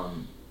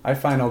 I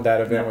finaled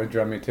that event with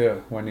Drummy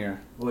too, 1 year.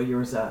 What year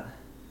was that?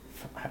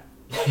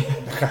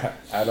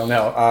 I don't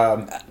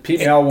know. Pete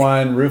Mel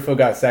won, Rufo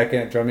got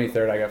 2nd, Drummy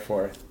 3rd, I got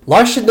 4th.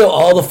 Lars should know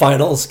all the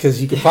finals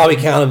because you could probably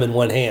count them in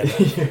one hand.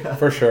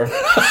 For sure.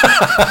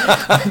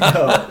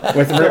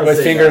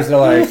 With fingers to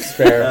like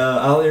spare.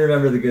 I only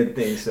remember the good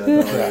things. So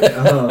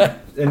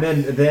and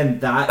then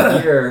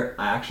that year,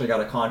 I actually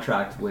got a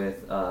contract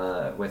with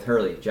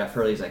Hurley. Jeff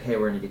Hurley's like, hey,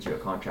 we're going to get you a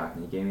contract.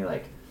 And he gave me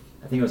like,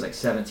 I think it was like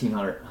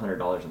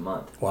 $1,700 a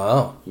month.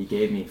 Wow. He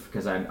gave me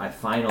because I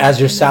finaled. As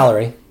your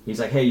salary. He's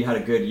like, hey, you had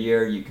a good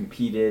year. You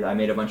competed. I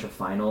made a bunch of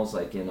finals.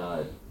 Like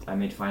I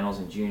made finals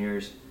in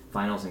juniors,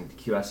 finals in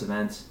QS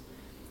events.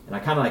 And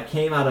I kind of like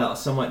came out of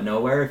somewhat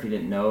nowhere. If you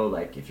didn't know,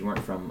 like if you weren't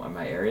from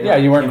my area. Yeah,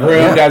 you weren't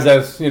groomed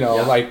as you know,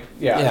 like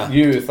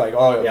youth, like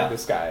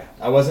this guy.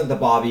 I wasn't the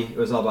Bobby. It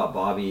was all about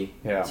Bobby,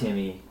 Yeah.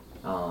 Timmy.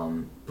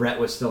 Brett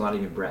was still not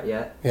even Brett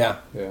yet. Yeah.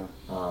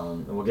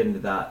 And we'll get into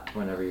that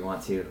whenever you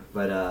want to.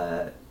 But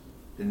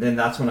and then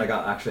that's when I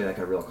got actually like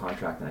a real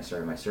contract and I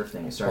started my surf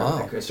thing. I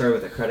started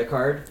with a credit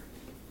card,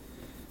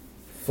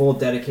 full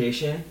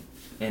dedication,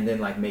 and then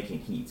like making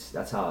heats.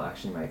 That's how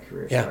actually my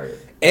career started.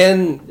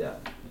 And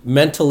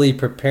mentally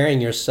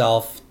preparing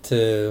yourself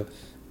to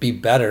be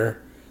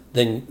better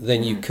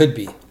than you could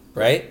be,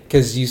 right?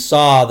 Because you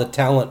saw the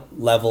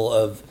talent level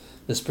of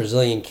this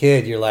Brazilian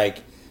kid. You're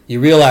like,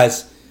 you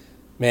realize,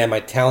 man, my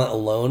talent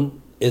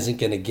alone isn't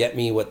going to get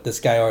me what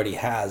this guy already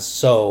has.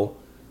 So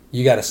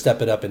you got to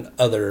step it up in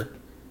other,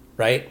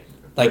 right?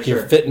 Like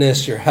your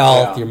fitness, your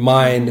health, your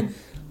mind.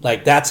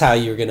 Like that's how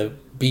you're going to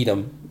beat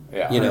him.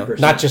 Yeah, you know, 100%.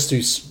 not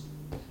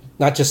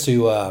just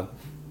through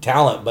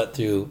talent, but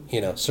through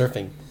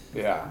surfing.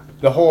 Yeah,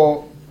 the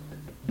whole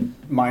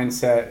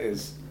mindset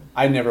is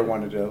I never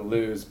wanted to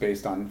lose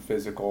based on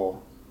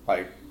physical,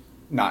 like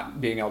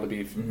not being able to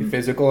be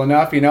physical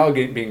enough,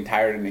 being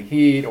tired in the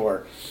heat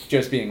or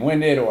just being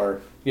winded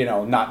or,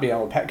 not being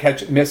able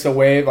to miss a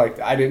wave. Like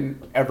I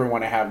didn't ever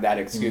want to have that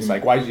excuse.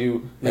 Like, why did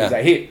you lose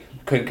that heat?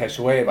 Couldn't catch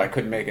the wave. I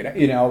couldn't make it,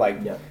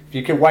 if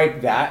you could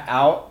wipe that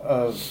out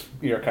of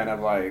your kind of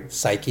like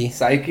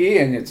psyche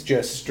and it's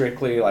just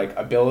strictly like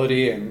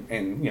ability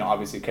and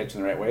obviously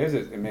catching the right waves,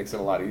 it makes it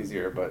a lot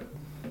easier. But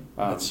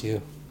that's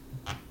you.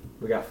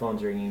 We got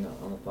phones ringing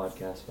on the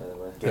podcast, by the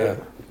way. Yeah,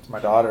 it's my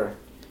daughter.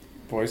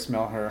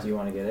 Voicemail her. Do you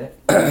want to get it?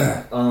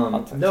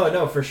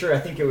 No, for sure. I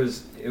think it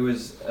was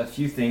a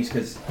few things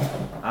because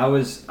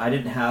I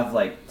didn't have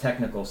like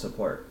technical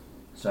support,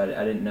 so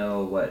I didn't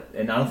know what,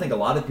 and I don't think a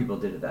lot of people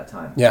did at that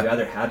time. Yeah. You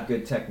either had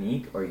good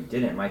technique or you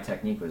didn't. My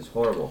technique was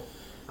horrible.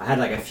 I had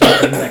like a few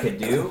things I could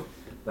do,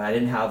 but I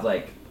didn't have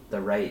like the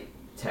right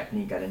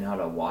technique. I didn't know how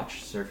to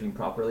watch surfing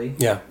properly.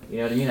 Yeah. You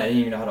know what I mean? I didn't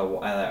even know how to.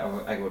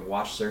 I would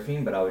watch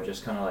surfing, but I would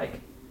just kind of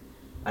like.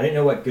 I didn't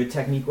know what good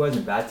technique was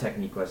and bad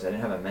technique was. I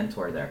didn't have a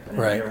mentor there. I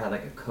never had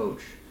like a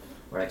coach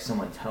or like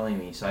someone telling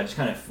me. So I just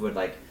kind of would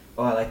like,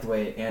 oh, I like the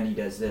way Andy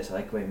does this. I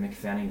like the way Mick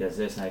Fanning does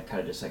this. And I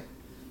kind of just like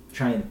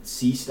try and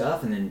see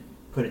stuff and then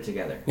put it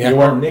together. Yeah.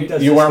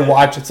 You weren't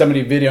watching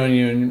somebody videoing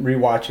you and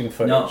rewatching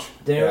footage. No,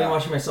 didn't really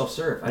watching myself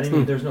surf. I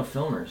didn't. There's no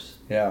filmers.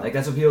 Yeah. Like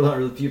that's what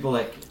people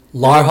like.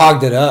 Lar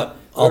hogged it up.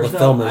 All the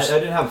filmers. I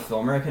didn't have a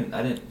filmer. I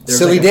didn't.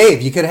 Silly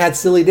Dave. You could have had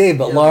Silly Dave,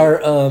 but Lar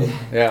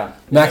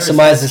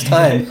maximized his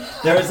time.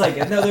 There was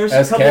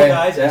a couple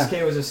guys.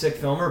 SK was a sick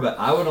filmer, but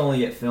I would only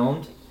get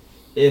filmed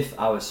if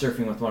I was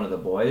surfing with one of the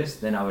boys.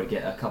 Then I would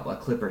get a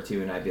clip or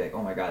two, and I'd be like,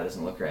 oh my god, it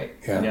doesn't look right.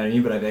 Yeah. You know what I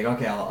mean? But I'd be like,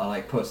 okay, I'll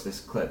like post this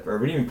clip, or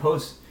we didn't even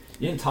post.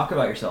 You didn't talk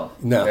about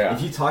yourself. No. Yeah.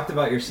 If you talked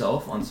about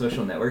yourself on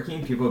social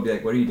networking, people would be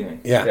like, what are you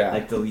doing? Yeah.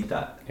 Like delete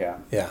that. Yeah.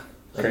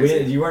 Like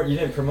you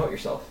didn't promote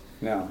yourself.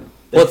 No.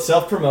 Well,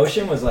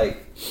 self-promotion was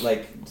like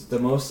the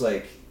most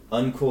like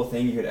uncool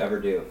thing you could ever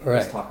do. Right.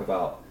 Just talk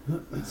about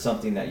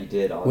something that you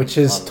did. Which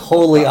is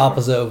totally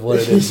opposite of what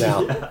it is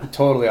now.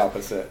 Totally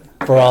opposite.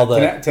 For all the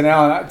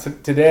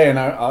today, and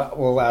I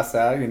will ask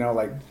that.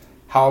 Like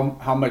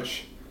how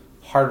much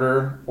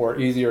harder or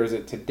easier is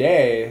it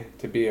today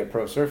to be a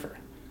pro surfer?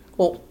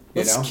 Well,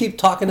 let's keep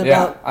talking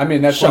about. Yeah, I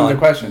mean that's Sean. one of the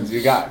questions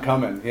you got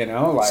coming.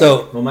 Like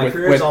so my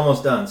career's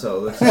almost done,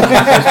 so it's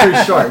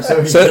pretty short.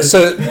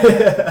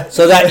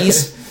 So that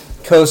East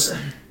Coast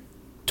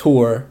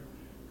tour,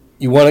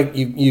 you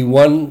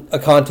won a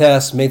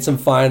contest, made some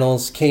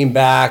finals, came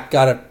back,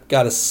 got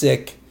a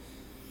sick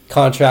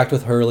contract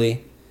with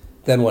Hurley.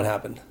 Then what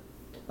happened?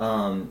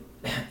 And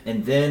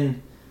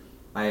then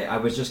I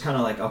was just kind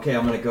of like, okay,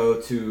 I'm going to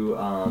go to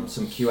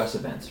some QS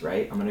events,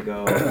 right? I'm going to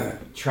go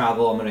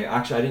travel.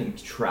 I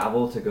didn't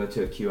travel to go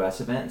to a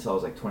QS event until I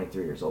was like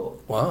 23 years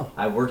old. Wow.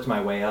 I worked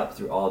my way up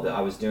through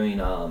I was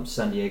doing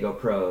San Diego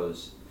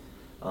Pros,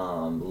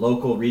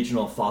 local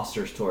regional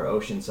Foster's Tour,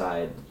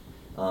 Oceanside,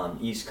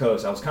 East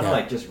Coast. I was kind of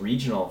like just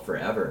regional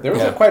forever. There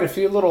was quite a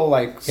few little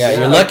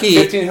you're lucky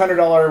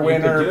 $1,500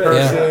 winner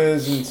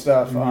purses and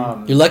stuff.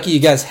 Mm-hmm. You're lucky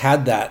you guys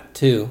had that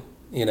too.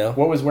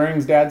 What was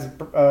Waring's dad's?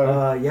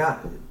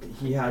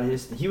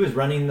 He was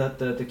running the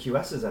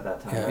QSs at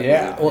that time.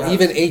 Well,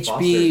 even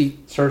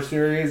HB Surf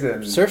Series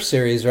and Surf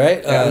Series,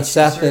 right? Yeah,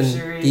 Seth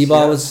and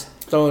D-Ball was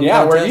throwing.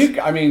 Contests.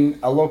 Where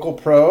a local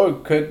pro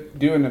could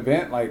do an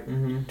event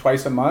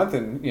twice a month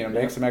and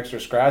make some extra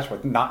scratch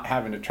with not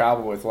having to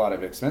travel with a lot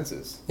of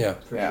expenses. Yeah,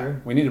 for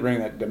sure. We need to bring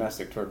that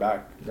domestic tour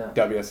back. Yeah.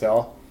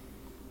 WSL.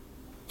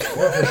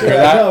 For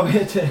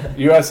sure.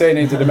 USA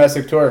needs a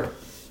domestic tour.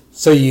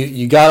 So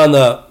you got on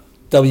the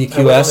WQS.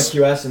 I went on the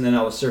QS, and then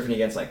I was surfing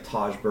against like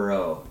Taj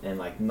Burrow and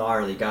like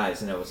gnarly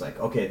guys, and it was like,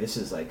 okay, this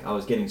is like I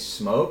was getting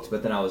smoked,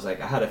 but then I was like,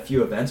 I had a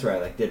few events where I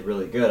like did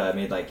really good. I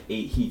made like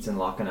 8 heats in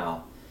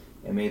Lacanau,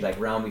 and made like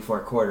round before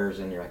quarters,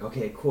 and you're like,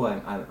 okay, cool,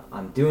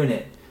 I'm doing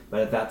it.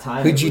 But at that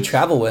time, who'd you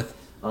travel with?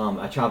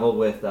 I traveled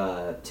with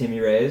Timmy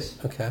Reyes,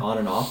 okay, on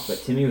and off, but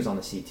Timmy was on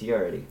the CT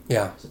already.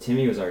 Yeah, so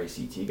Timmy was already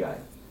CT guy.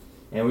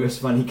 And it was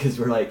funny because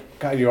we're like,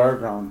 God, you are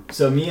grown.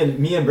 so me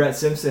and Brett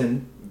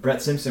Simpson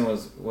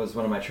was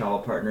one of my travel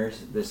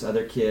partners. This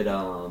other kid,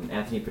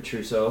 Anthony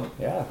Petruso.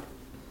 Yeah.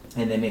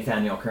 And then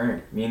Nathaniel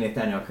Kern. Me and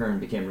Nathaniel Kern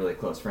became really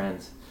close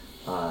friends.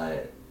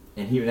 And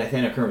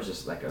Nathaniel Kern was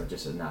just like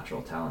just a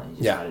natural talent.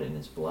 He just had it in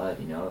his blood,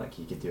 you know. Like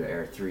he could do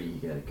Air 3,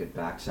 he got a good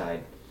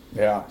backside.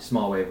 Yeah.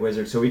 Small wave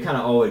wizard. So we kind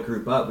of all would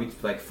group up. We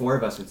like 4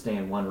 of us would stay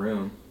in one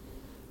room.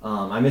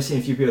 I'm missing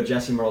a few people: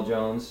 Jesse Merle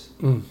Jones,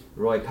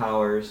 Roy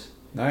Powers.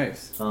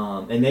 Nice.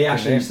 And they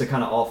actually used to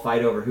kind of all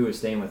fight over who was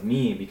staying with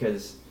me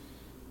because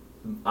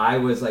I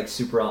was like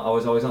I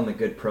was always on the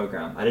good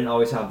program. I didn't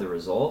always have the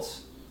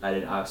results.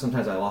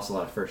 Sometimes I lost a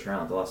lot of first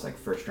rounds. I lost like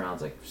first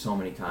rounds like so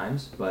many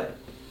times, but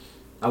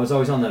I was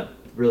always on the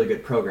really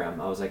good program.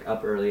 I was like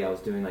up early. I was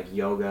doing like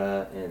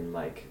yoga and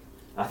like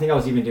I think I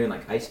was even doing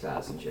like ice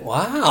baths and shit.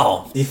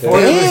 Wow. Before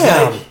it was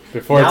like,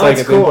 before now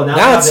it's cool.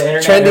 Now it's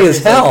trendy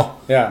as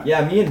hell. Yeah.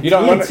 Yeah. Me and you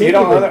don't Timmy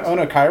own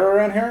a Cairo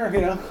around here,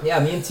 you know? Yeah.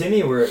 Me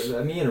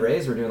and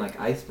Ray's were doing like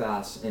ice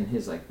baths in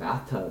his like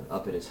bathtub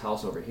up at his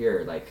house over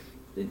here, like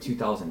in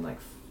 2000, like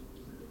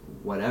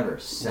whatever,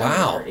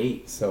 7 or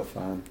 8. So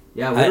fun.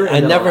 Yeah, we were I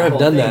never have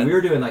done that. We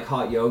were doing like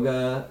hot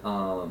yoga.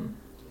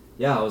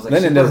 Yeah, I was like.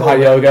 Lyndon does hot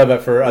yoga,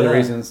 but for other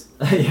reasons.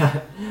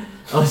 Yeah,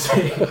 I was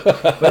like,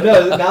 but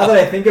no. Now that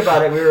I think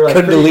about it, we were like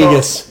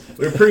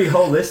we were pretty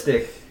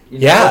holistic. You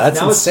know,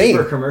 that's now insane. It's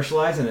super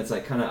commercialized, and it's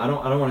like kind of I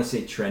don't want to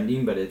say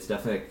trending, but it's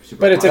definitely like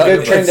super. But it's a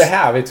good trend to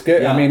have. It's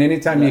good. Yeah. I mean,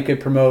 anytime you could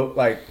promote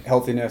like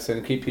healthiness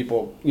and keep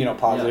people, you know,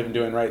 positive and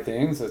doing right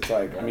things, it's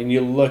like I mean, you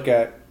look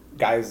at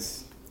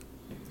guys.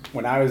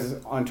 When I was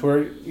on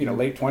tour, you know,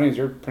 late 20s,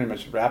 you're pretty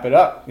much wrap it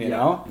up, you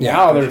know? Yeah,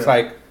 now there's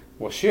like,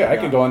 well, shit, I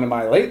could go into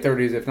my late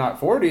 30s, if not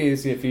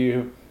 40s, if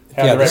you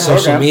have the right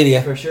social program.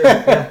 media. For sure.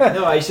 Yeah.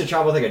 No, I used to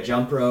travel with like a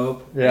jump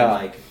rope and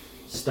like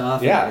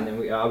stuff. Yeah. And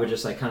then I would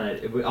just like kind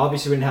of,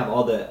 obviously we didn't have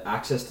all the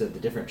access to the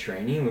different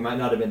training. We might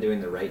not have been doing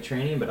the right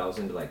training, but I was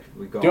into like,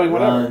 we'd go on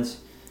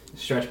runs,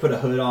 stretch, put a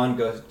hood on,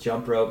 go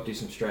jump rope, do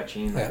some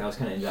stretching. Like I was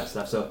kind of into that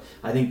stuff. So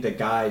I think the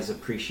guys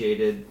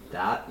appreciated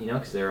that, you know,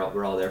 because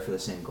we're all there for the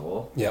same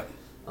goal. Yep.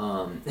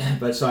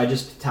 But so I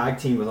just tag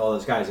teamed with all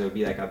those guys. It would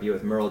be like I'd be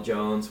with Merle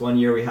Jones. One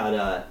year we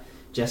had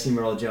Jesse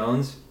Merle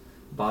Jones,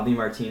 Bobby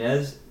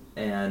Martinez,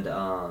 and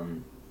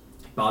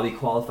Bobby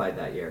qualified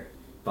that year.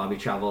 Bobby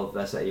traveled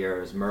with us that year.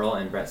 It was Merle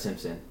and Brett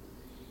Simpson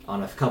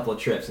on a couple of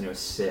trips, and it was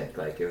sick.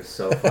 Like it was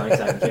so fun because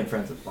I became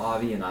friends with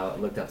Bobby, and I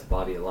looked up to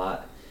Bobby a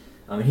lot.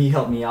 He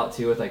helped me out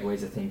too with like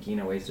ways of thinking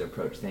and ways to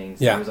approach things.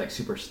 Yeah. He was like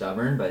super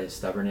stubborn, but his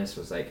stubbornness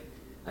was like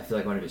I feel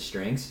like one of his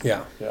strengths.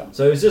 Yeah.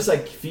 So it was just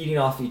like feeding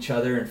off each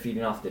other and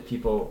feeding off the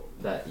people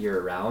that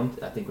you're around,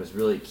 I think was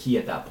really key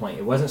at that point.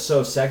 It wasn't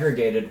so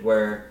segregated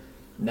where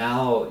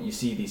now you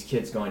see these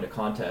kids going to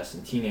contests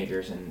and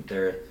teenagers and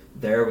they're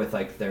there with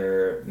like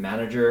their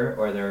manager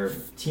or their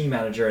team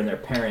manager and their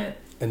parent.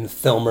 And the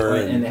filmer.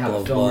 And they have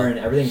a filmer and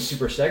everything's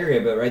super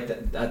segregated.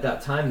 But at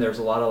that time, there was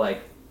a lot of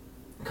like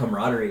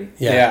camaraderie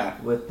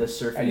with the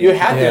surfing. You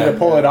had to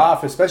pull it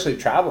off, especially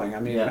traveling. I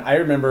mean, I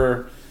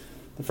remember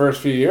the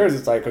first few years,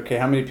 it's like, okay,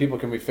 how many people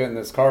can we fit in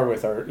this car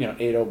with our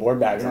 8.0 board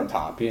bags on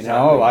top? You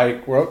know,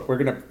 like we're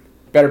gonna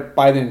better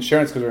buy the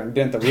insurance because we're gonna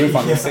dent the roof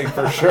on this thing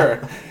for sure.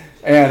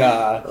 And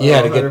you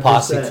had a good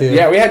posse too.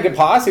 Yeah, we had good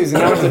posses,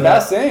 and that was the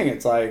best thing.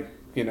 It's like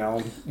you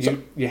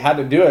had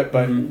to do it.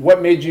 But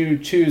what made you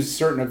choose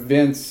certain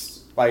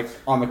events like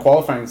on the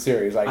qualifying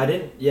series? Like I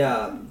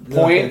didn't,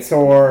 points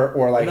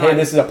or like, hey,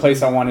 this is a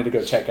place I wanted to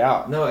go check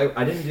out. No,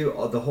 I didn't do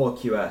the whole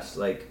QS.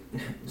 Like,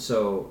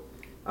 so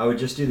I would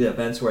just do the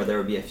events where there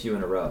would be a few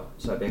in a row.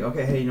 So I'd be like,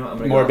 okay, hey, you know what, I'm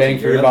going to go more bang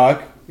for your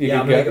buck. You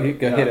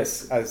could hit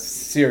a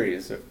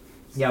series.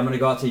 Yeah, I'm going to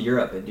go out to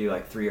Europe and do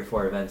like 3 or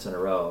 4 events in a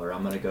row. Or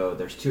I'm going to go,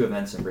 there's 2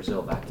 events in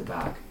Brazil back to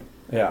back.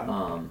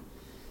 Yeah.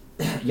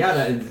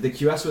 The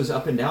QS was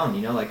up and down,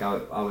 you know, like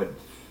I would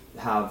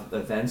have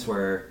events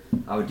where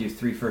I would do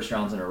 3 first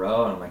rounds in a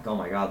row and I'm like, oh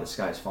my god, the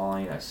sky's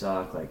falling, I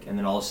suck, like, and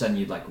then all of a sudden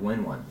you'd like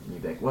win one and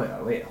you'd be like,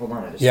 wait, hold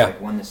on, I just like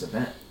won this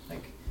event,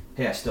 like,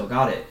 hey, I still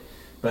got it.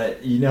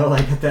 But you know,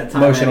 like at that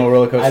time, emotional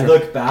roller coaster. I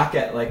look back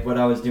at like what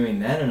I was doing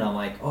then and I'm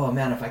like, oh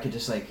man, if I could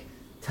just like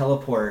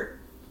teleport,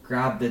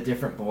 grab the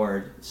different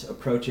board,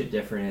 approach it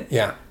different,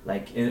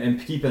 like,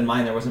 and keep in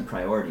mind there wasn't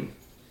priority.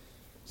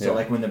 So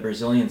like when the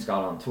Brazilians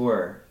got on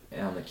tour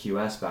on the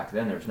QS back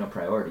then, there was no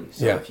priority.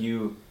 So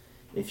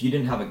if you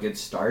didn't have a good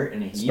start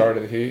in a heat,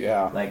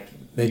 like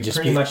they just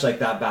pretty much like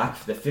that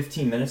back the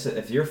 15 minutes.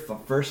 If your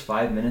first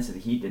 5 minutes of the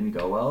heat didn't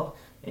go well,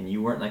 and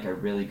you weren't like a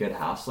really good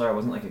hassler, I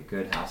wasn't like a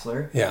good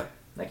hassler. Yeah.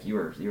 Like you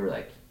were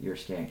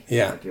skank.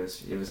 Yeah. Like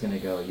it was gonna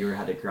go. You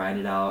had to grind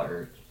it out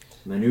or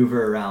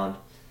maneuver around.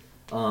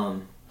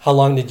 How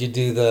long did you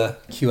do the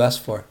QS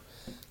for?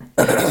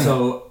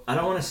 So I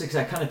don't want to say because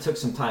I kind of took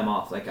some time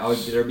off. Like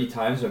there'd be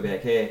times where I'd be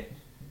like, hey,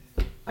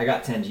 I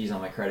got 10 G's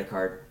on my credit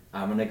card.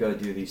 I'm gonna go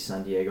do these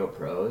San Diego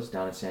Pros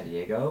down in San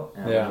Diego,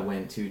 and I'm gonna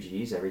win 2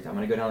 G's every time. I'm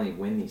gonna go down and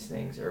win these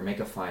things or make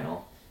a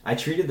final. I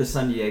treated the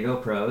San Diego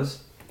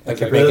Pros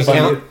like your bank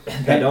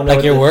account,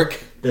 like your work.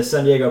 The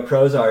San Diego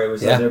Pros are. It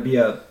was there'd be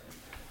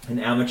an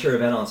amateur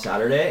event on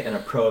Saturday and a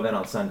pro event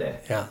on Sunday.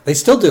 Yeah, they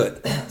still do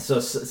it. So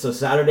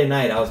Saturday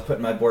night, I was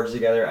putting my boards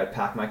together. I'd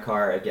pack my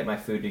car. I'd get my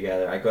food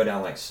together. I'd go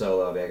down like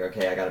solo. I'd be like,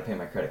 okay, I got to pay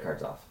my credit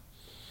cards off.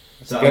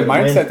 So good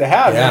mindset to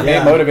have.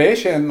 Yeah.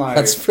 Motivation. Like,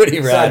 that's pretty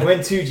rad. So I'd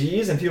win 2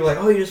 Gs, and people are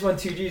like, oh, you just won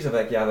 2 Gs. I'm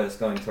like, yeah, but it's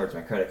going towards my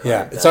credit card.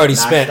 Yeah, it's already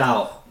spent.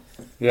 Out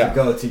to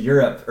go to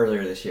Europe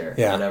earlier this year.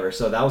 Yeah. Whatever.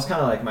 So that was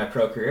kind of like my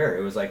pro career.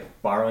 It was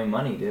like borrowing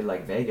money, dude,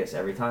 like Vegas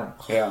every time.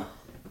 Yeah.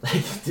 Like,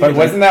 dude, but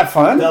wasn't that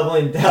fun?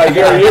 Doubling down. Like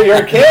you're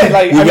a kid.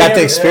 Like you got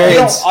the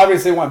experience. You don't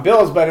obviously want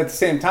bills, but at the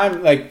same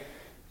time, like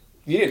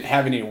you didn't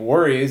have any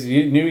worries.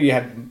 You knew you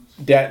had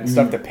debt and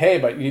stuff to pay,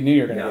 but you knew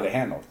you were going to get it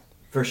handled.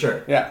 For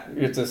sure. Yeah,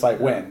 it's just like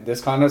when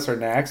this contest or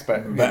next,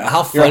 but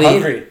how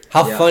funny?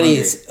 How funny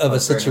of a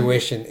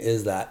situation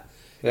is that?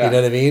 Yeah. You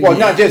know what I mean? Well,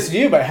 not just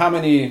you, but how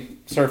many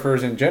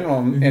surfers in general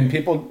and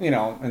people, you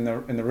know, in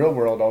the real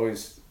world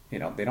always, you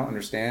know, they don't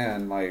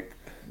understand like,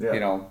 you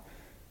know,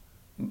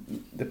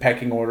 the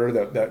pecking order,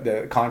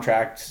 the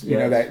contracts, you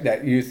know,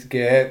 that youth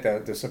get,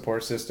 the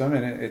support system,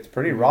 and it's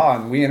pretty raw.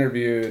 And we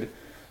interviewed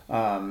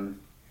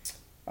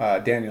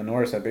Daniel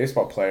Norris, a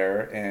baseball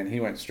player, and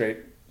he went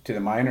straight to the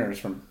minors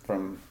from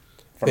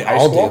high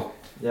school.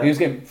 He was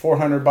getting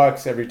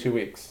 $400 every 2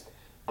 weeks.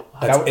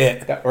 That's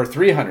or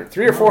 $300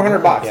 or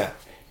 $400. Yeah.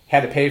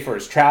 Had to pay for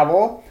his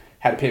travel,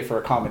 had to pay for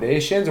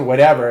accommodations or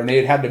whatever, and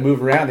they had to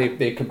move around.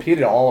 They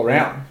competed all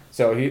around. Yeah.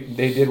 So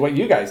they did what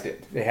you guys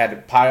did. They had to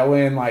pile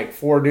in like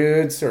 4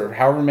 dudes or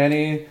however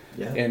many,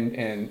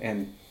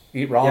 and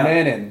eat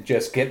ramen and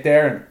just get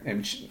there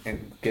and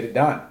get it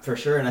done. For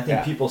sure, and I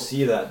think people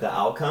see the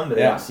outcome, but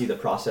they don't see the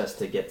process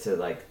to get to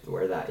like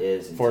where that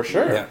is. And for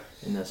sure,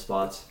 in those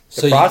spots.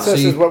 The process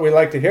is what we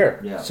like to hear.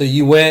 Yeah. So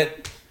you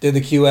went, did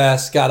the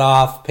QS, got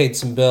off, paid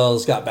some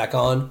bills, got back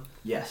on.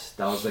 Yes,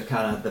 that was the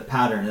kind of the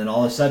pattern. And then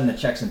all of a sudden, the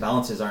checks and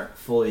balances aren't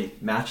fully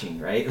matching,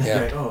 right? Like,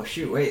 you're like, oh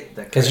shoot, wait,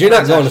 because you're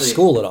not going to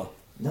school at all.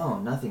 No,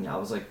 nothing. I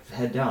was like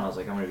head down. I was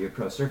like, I'm going to be a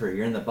pro surfer.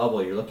 You're in the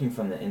bubble. You're looking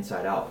from the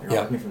inside out. You're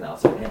not looking from the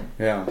outside in.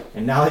 Yeah.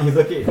 And now you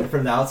look at it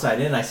from the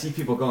outside in. I see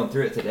people going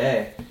through it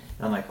today.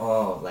 And I'm like,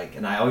 oh, like,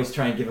 and I always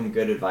try and give them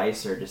good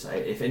advice or just,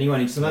 if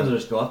anyone, sometimes I'll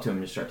just go up to them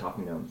and just start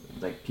talking to them.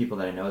 Like people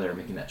that I know that are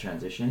making that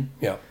transition.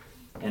 Yeah.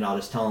 And I'll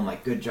just tell them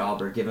like, good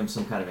job, or give them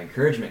some kind of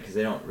encouragement because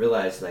they don't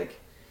realize like,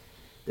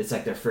 it's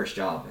like their first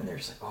job. And they're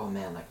just like, oh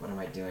man, like, what am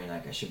I doing?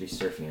 Like, I should be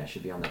surfing. I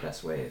should be on the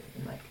best wave.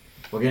 And like,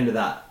 we'll get into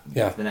that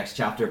the next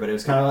chapter, but it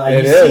was kind of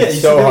like, you see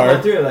so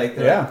hard. Through, like,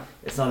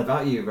 it's not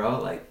about you,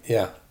 bro. Like,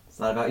 it's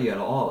not about you at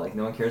all. Like,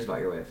 no one cares about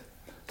your wave.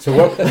 So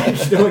what?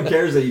 No one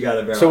cares that you got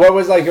a barrel. So what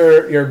was like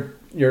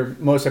your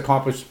most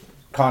accomplished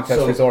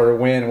contest result or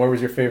win? What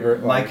was your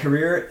favorite? My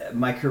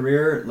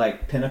career,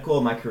 like pinnacle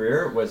of my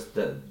career was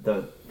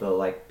the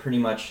like pretty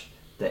much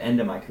the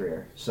end of my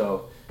career.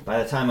 So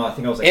by the time I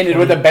think I was like ended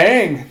with a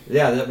bang.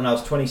 Yeah, when I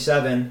was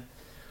 27,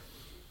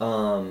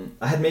 I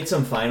had made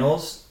some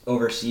finals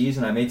overseas,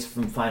 and I made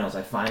some finals.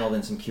 I finaled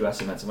in some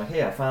QS events. I'm like,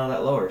 hey, I finaled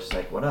at Lowers.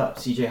 Like, what up?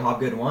 CJ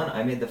Hobgood won.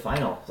 I made the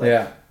final.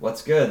 Like,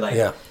 what's good?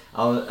 Like,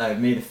 I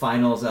made the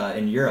finals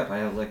in Europe.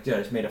 I was like, dude, I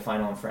just made a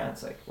final in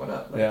France. Like, what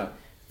up? Like,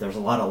 there's a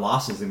lot of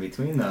losses in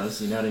between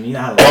those. You know what I mean?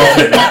 I had a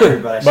lot of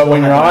record, but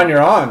when you're on,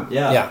 you're on.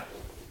 Yeah.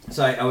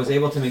 So I was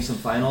able to make some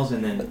finals,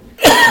 and then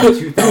in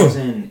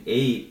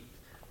 2008.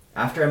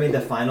 After I made the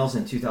finals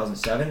in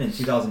 2007, in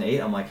 2008,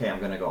 I'm like, hey, I'm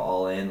going to go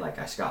all in. Like,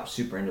 I got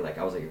super into, like,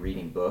 I was, like,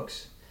 reading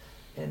books.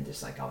 And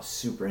just, like, I was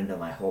super into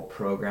my whole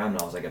program.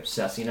 And I was, like,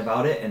 obsessing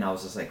about it. And I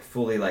was just, like,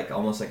 fully, like,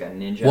 almost like a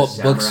ninja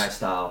samurai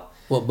style.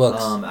 What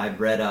books? I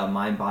read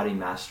Mind Body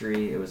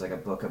Mastery. It was, like, a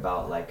book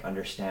about, like,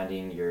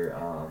 understanding your,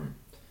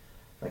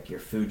 like, your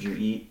food you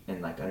eat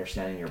and, like,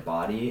 understanding your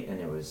body. And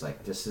it was,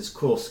 like, this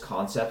cool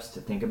concepts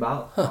to think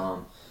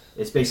about.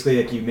 It's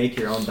basically, like, you make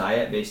your own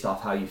diet based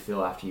off how you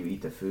feel after you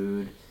eat the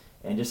food.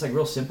 And just like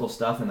real simple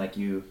stuff, and like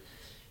you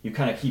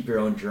kind of keep your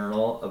own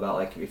journal about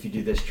like if you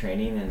do this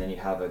training and then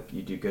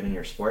you do good in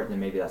your sport, then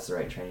maybe that's the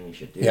right training you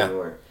should do,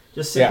 or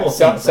just simple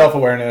things,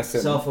 self-awareness,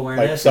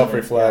 like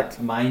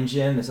self-reflect. Mind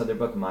Gym, this other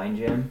book, Mind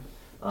Gym,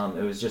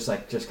 it was just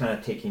kind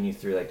of taking you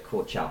through like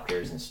cool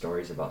chapters and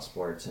stories about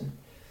sports and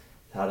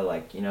how to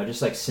like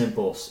just like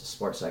simple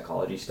sports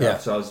psychology stuff. Yeah.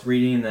 So I was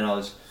reading, and then I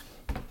was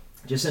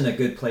just in a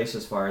good place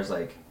as far as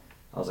like.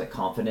 I was like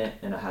confident,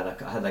 and I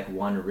had like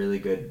one really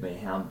good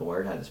Mayhem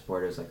board. I had this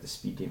board, it was like the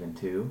Speed Demon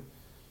 2,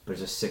 but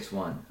it was just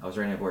 6'1". I was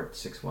riding a board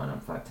 6'1",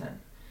 I'm 5'10".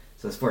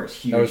 So this board is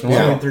huge.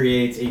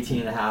 2.38,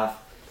 18.5.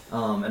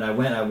 And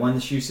I won the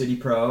Shoe City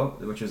Pro,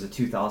 which was a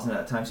 2000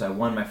 at the time, so I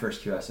won my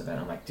first QS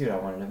event. I'm like, dude, I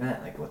won an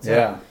event. Like, what's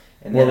up?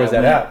 And where was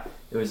that at?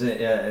 It was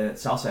at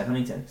Southside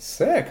Huntington.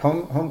 Sick.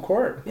 Home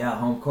court. Yeah,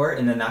 home court.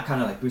 And then that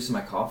kind of like boosted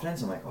my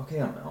confidence. I'm like, okay,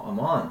 I'm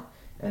on.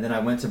 And then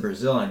I went to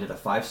Brazil and I did a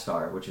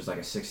 5-star, which is like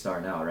a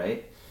 6-star now,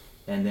 right?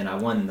 And then I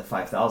won the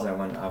 5,000.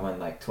 I won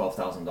like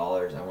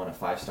 $12,000. I won a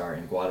 5-star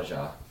in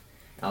Guadalajara.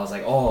 I was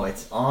like, oh,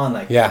 it's on.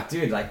 Like,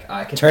 dude, like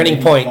I could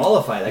turning point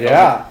qualify. Like,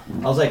 I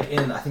was like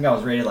I think I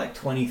was rated like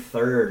 23rd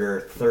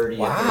or 30th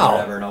or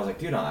whatever. And I was like,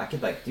 dude, I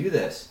could like do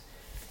this.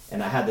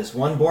 And I had this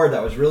one board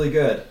that was really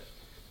good.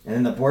 and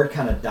then the board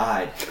kind of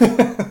died.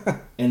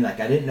 And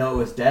like I didn't know it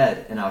was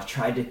dead, and I was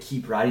trying to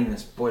keep riding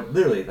this board.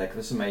 Literally, like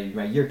this is my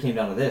year came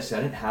down to this. So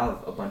I didn't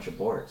have a bunch of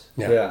boards.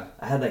 Yeah.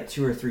 I had like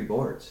 2 or 3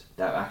 boards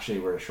that actually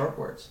were short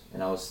boards,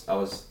 and I was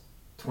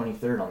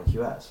 23rd on the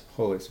QS.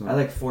 Holy I smokes. had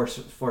like four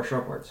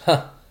short boards.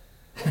 Huh.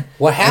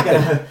 What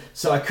happened?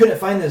 So I couldn't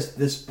find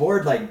this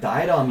board like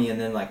died on me, and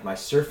then like my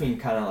surfing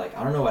kind of like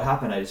I don't know what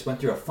happened. I just went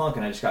through a funk,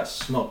 and I just got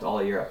smoked all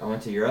of Europe. I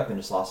went to Europe and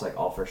just lost like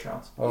all first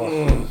rounds.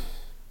 Oh.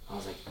 I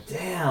was like,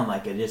 damn,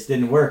 like it just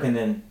didn't work. And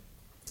then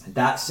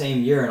that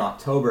same year in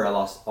October, I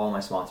lost all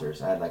my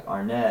sponsors. I had like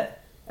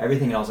Arnett,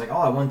 everything, and I was like, oh,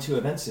 I won 2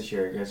 events this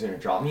year. You guys are gonna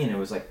drop me? And it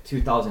was like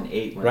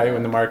 2008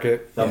 when the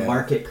market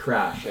market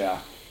crashed. Yeah.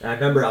 And I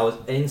remember I was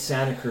in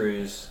Santa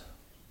Cruz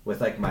with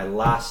like my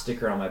last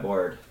sticker on my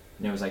board,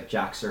 and it was like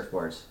Jack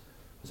Surfboards.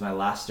 It was my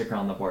last sticker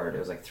on the board. It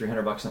was like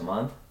 $300 a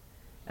month,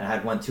 and I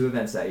had won 2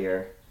 events that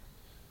year.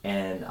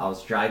 And I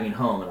was driving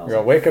home, and I was You're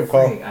like, a wake-up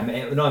call.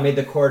 I made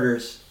the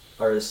quarters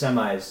or the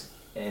semis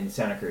in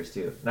Santa Cruz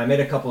too, and I made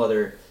a couple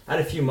other. I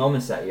had a few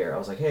moments that year. I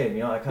was like, hey,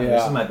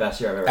 this is my best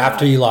year I've ever had.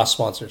 After you lost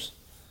sponsors.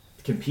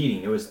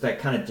 Competing, it was like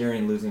kind of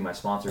during losing my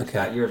sponsors. Okay.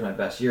 That year was my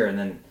best year, and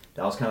then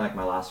that was kind of like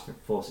my last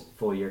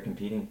full year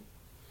competing.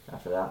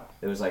 After that,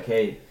 it was like,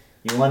 hey,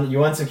 you won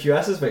some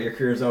QSs, but your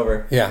career's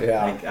over. Yeah.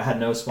 Like I had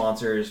no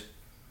sponsors,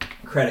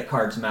 credit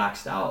cards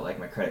maxed out. Like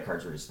my credit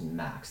cards were just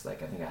maxed.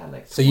 Like I think I had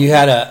like So you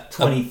had a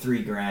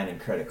 23 grand in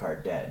credit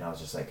card debt, and I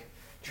was just like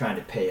trying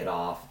to pay it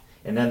off.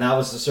 And then that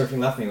was the surfing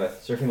left me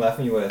with. Surfing left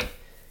me with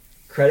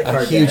credit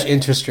card a huge debt,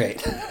 interest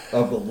rate. a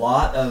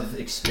lot of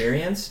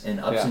experience and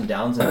ups and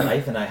downs in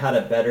life, and I had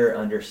a better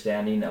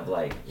understanding of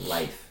like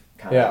life,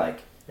 kind of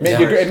like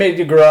it made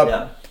you grow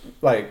up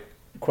like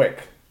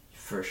quick.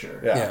 For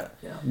sure. Yeah.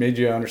 Made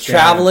you understand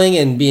traveling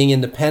and being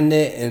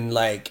independent and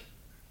like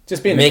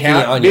just being making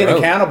it on your own.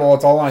 accountable.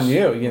 It's all on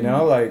you. You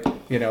know, like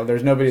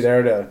there's nobody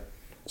there to.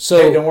 So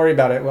hey, don't worry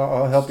about it. Well,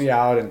 I'll help you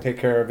out and take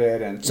care of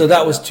it. And so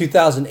that was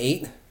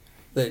 2008.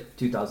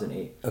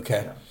 2008.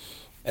 Okay. Yeah.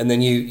 And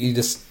then you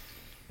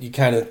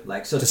kind of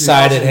like so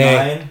decided,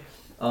 hey.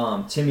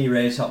 Timmy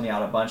Reyes helped me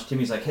out a bunch.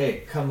 Timmy's like,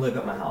 hey, come live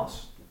at my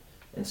house.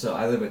 And so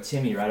I live with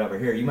Timmy right over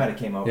here. You might have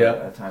came over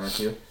a time or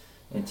two.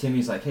 And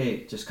Timmy's like,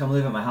 hey, just come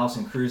live at my house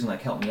and cruise and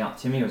like help me out.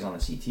 Timmy was on the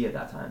CT at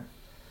that time.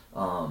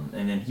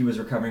 And then he was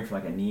recovering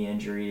from like a knee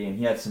injury, and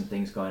he had some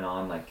things going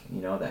on like,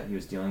 that he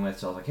was dealing with.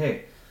 So I was like,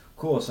 hey,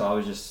 cool. So I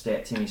would just stay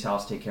at Timmy's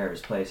house, take care of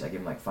his place. I give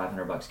him like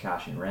 $500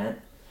 cash in rent.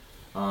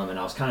 And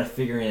I was kind of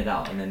figuring it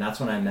out. And then that's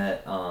when I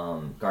met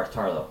Garth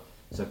Tarlow.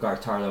 So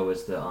Garth Tarlow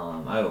was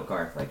I owe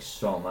Garth like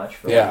so much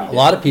for a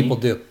lot of people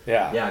do.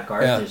 Yeah,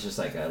 Garth is just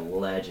like a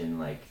legend.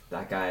 Like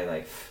that guy,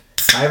 like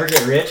if I ever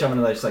get rich, I'm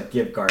gonna just like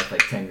give Garth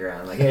like 10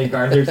 grand. Like, hey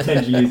Garth, here's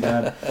 10 G's,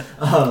 man.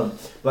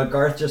 But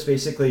Garth just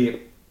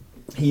basically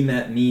he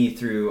met me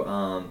through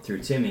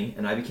Timmy,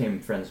 and I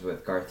became friends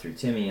with Garth through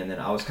Timmy, and then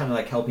I was kind of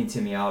like helping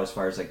Timmy out as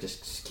far as like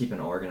just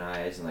keeping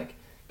organized and like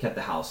kept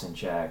the house in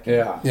check.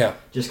 Yeah.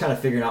 Just kind of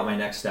figuring out my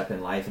next step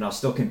in life, and I was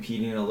still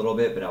competing a little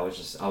bit, but I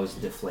was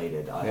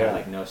deflated. I had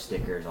like no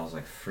stickers. I was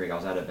like freak. I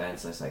was at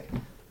events. I was like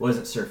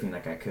wasn't surfing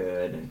like I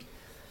could, and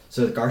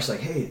so Garth's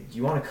like, hey, do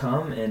you want to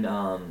come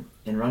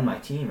and run my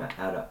team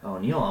at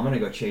O'Neill? I'm gonna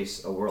go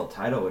chase a world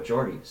title with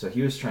Jordy. So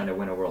he was trying to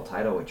win a world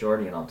title with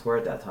Jordy and on tour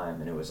at that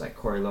time, and it was like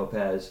Corey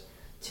Lopez,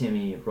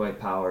 Timmy, Roy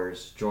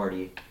Powers,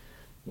 Jordy.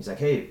 He's like,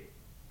 hey,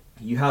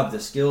 you have the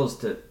skills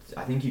to.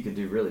 I think you could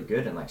do really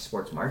good in like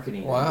sports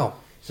marketing. Wow.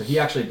 So he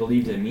actually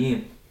believed in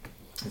me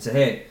and said,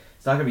 hey,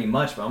 it's not gonna be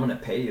much, but I'm gonna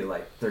pay you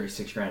like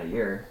 36 grand a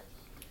year.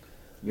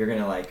 You're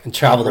gonna like and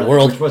travel the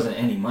world, which wasn't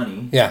any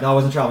money. Yeah. No, I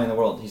wasn't traveling the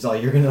world. He's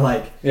like, you're gonna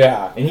like.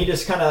 Yeah. And he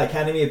just kind of like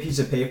handed me a piece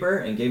of paper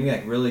and gave me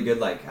like really good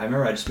like. I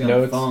remember I'd just be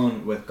on the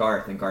phone with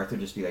Garth, and Garth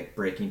would just be like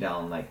breaking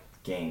down like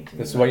games.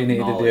 This is what you need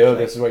to do. Like,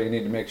 this is what you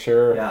need to make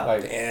sure. Yeah.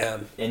 Like,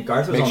 damn. And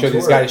Garth was make on sure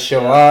tour. these guys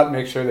show up.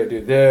 Make sure they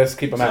do this.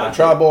 Keep them out of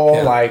trouble.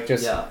 Yeah. Like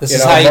just. Yeah. This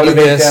is how you do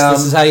this.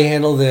 This is how you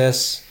handle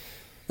this.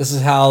 This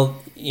is how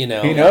He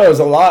knows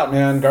a lot,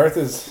 man. Garth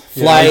is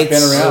flights,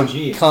 been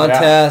around.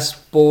 contests,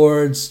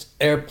 boards,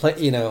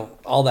 airplane,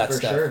 all that for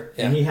stuff. Sure.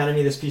 Yeah. And he handed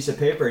me this piece of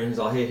paper, and he's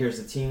like, hey,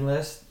 here's the team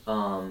list.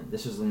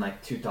 This was in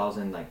like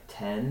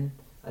 2010,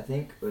 I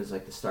think. It was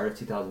like the start of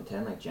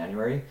 2010, like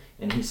January.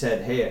 And he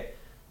said, hey,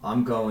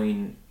 I'm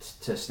going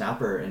to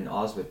Snapper in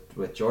Oz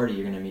with Jordy.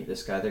 You're going to meet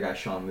this guy, other guy,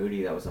 Sean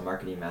Moody, that was the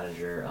marketing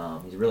manager.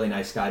 He's a really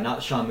nice guy.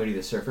 Not Sean Moody,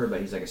 the surfer, but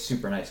he's like a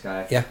super nice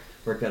guy. Yeah.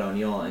 Worked at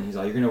O'Neill, and he's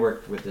like, you're going to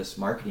work with this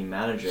marketing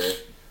manager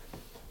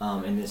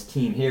and this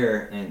team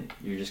here, and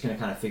you're just going to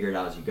kind of figure it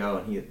out as you go.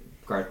 And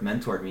Garth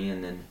mentored me,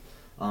 and then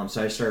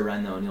so I started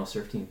running the O'Neill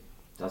surf team.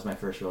 That was my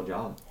first real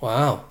job.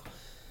 Wow.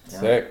 Yeah.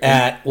 Sick.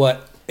 At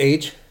what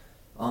age?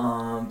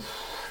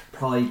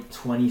 Probably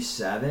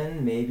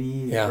 27,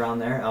 maybe around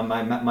there.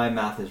 My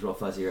math is real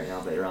fuzzy right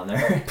now, but around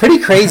there. Pretty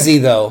crazy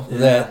though.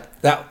 Yeah.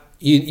 that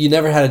you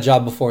never had a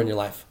job before in your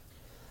life.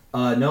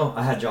 No,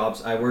 I had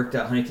jobs. I worked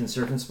at Huntington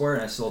Surf and Sport,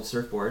 and I sold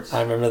surfboards.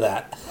 I remember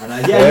that.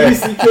 And you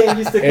used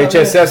to come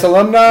HSS in.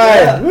 alumni.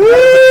 Yeah, Woo!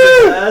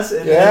 HSS,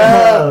 and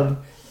then,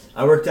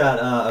 I worked at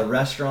a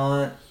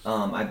restaurant.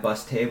 I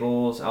bussed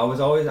tables. I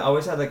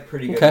always had like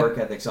pretty good work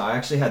ethic. So I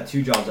actually had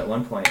 2 jobs at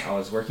one point. I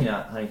was working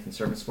at Huntington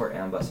Surf and Sport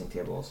and bussing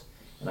tables,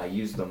 and I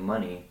used the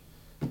money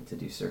to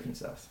do surfing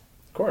stuff.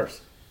 Of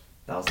course.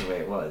 That was the way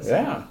it was.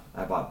 Yeah.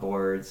 I bought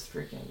boards,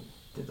 freaking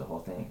did the whole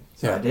thing.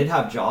 So I did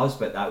have jobs,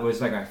 but that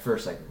was like my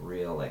first like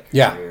real like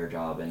career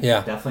job, and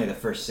definitely the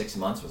first 6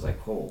 months was like,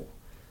 whoa,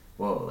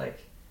 like.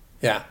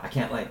 Yeah, I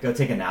can't like go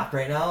take a nap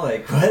right now.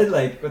 Like what?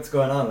 Like what's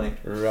going on? Like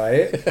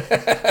right.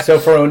 So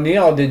for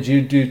O'Neill, did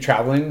you do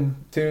traveling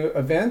to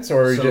events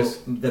or just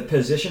the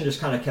position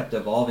just kind of kept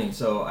evolving?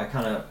 So I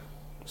kind of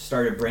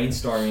started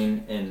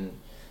brainstorming, and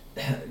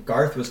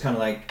Garth was kind of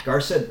like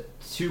Garth said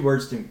 2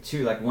 words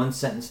to like 1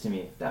 sentence to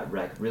me that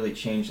like really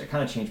changed. It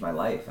kind of changed my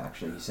life.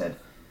 Actually, he said,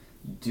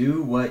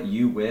 "Do what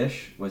you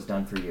wish was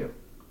done for you."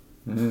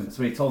 Mm-hmm. That's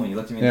what he told me. He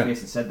looked at me in the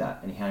face and said that,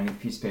 and he handed me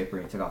a piece of paper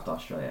and he took off to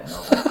Australia. And I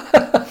was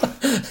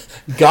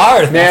like,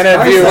 Garth, man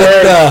of your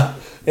word.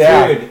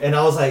 Dude, and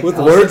I was like, with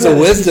words of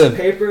wisdom. Piece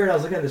of paper, and I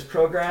was looking at this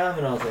program,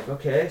 and I was like,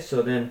 okay.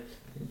 So then,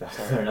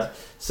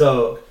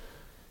 so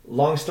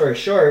long story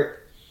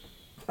short,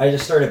 I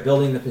just started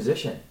building the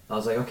position. I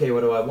was like, okay,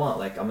 what do I want?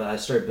 Like, I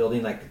started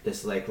building like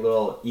this like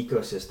little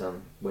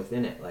ecosystem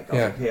within it. Like, I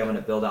was like, okay, I'm gonna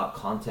build out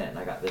content, and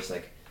I got this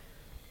like.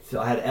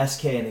 I had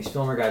SK and these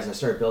filmer guys, and I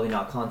started building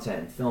out content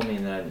and filming,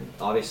 and then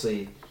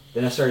obviously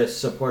then I started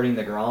supporting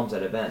the Groms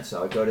at events. So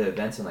I would go to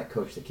events and like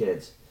coach the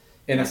kids.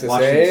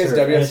 NSSAs,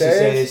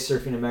 WSAs,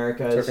 Surfing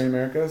Americas. Surfing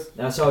Americas.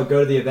 And so I would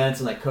go to the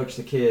events and like coach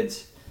the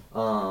kids.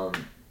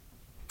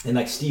 And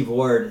like Steve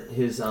Ward,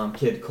 his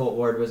kid Colt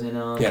Ward was in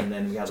on. And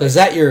then we had. So is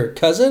that your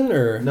cousin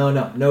or?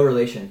 No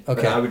relation.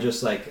 Okay. But I would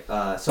just like so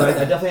I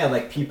definitely had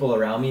like people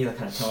around me that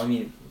kind of telling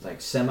me like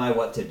semi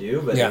what to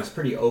do, but it was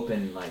pretty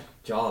open like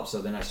job.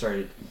 So then I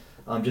started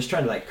just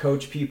trying to like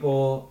coach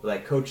people,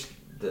 like coach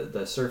the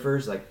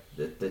surfers, like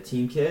the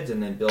team kids,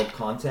 and then build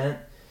content,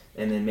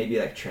 and then maybe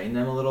like train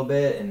them a little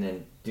bit, and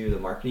then do the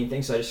marketing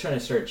thing. So I just kind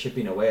of started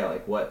chipping away at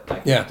like what I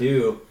could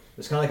do. It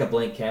was kind of like a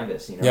blank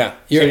canvas, you know. Yeah,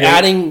 you're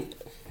adding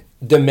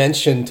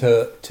dimension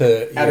to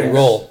your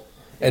role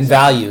and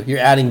value. You're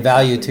adding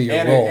value to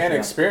your role and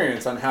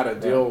experience on how to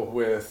deal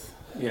with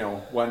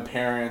one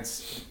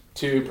parent's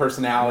 2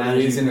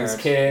 personalities and his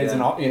kids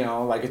and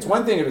all. Like it's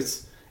one thing if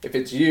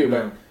it's you,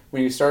 but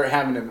when you start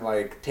having to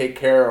like take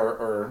care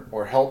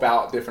or help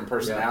out different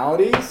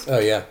personalities,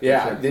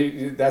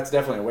 that's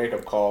definitely a wake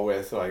up call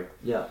with like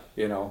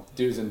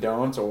do's and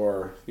don'ts,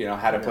 or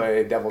how to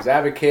play devil's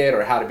advocate,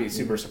 or how to be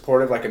super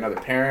supportive like another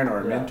parent or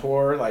a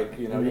mentor. Like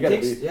you got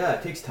to be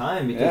it takes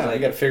time because like,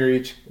 you got to figure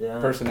each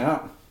person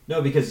out.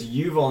 No, because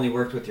you've only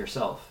worked with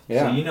yourself,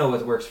 so you know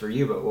what works for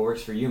you, but what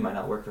works for you might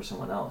not work for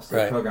someone else.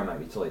 The program might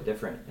be totally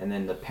different, and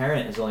then the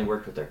parent has only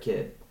worked with their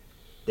kid;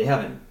 they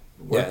haven't.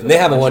 And they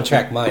have a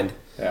one-track mind.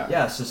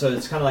 Yeah, so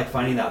it's kind of like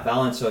finding that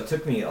balance. So it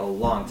took me a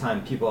long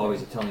time. People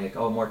always tell me like,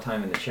 "Oh, more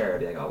time in the chair."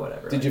 I'd be like, "Oh,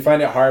 whatever." Did you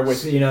find it hard with?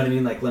 So, you know what I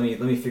mean? Like, let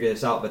me figure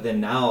this out. But then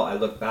now I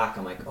look back,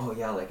 I'm like, "Oh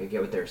yeah, like I get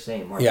what they're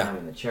saying. More time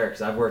in the chair,"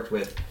 because I've worked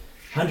with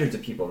hundreds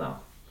of people now.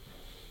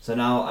 So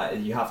now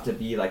you have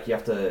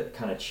to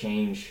kind of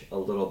change a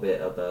little bit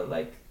of the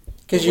like.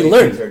 Because you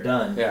learned. They're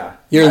done. Yeah.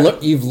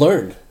 You've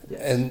learned,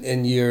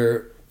 and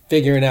you're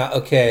figuring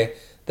out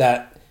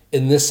that.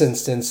 In this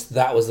instance,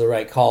 that was the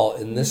right call.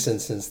 In this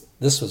instance,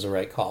 this was the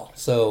right call.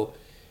 So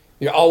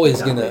you're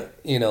always gonna,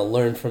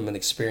 learn from an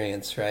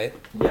experience, right?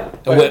 Yeah.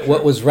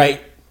 What was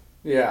right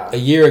a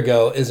year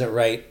ago isn't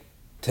right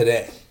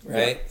today,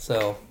 right? Yeah.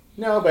 So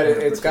no, but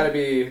it's got to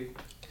be.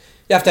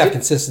 You have to have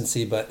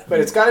consistency, but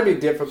it's got to be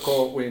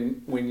difficult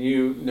when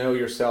you know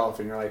yourself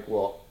and you're like,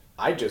 well,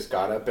 I just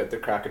got up at the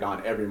crack of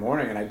dawn every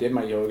morning and I did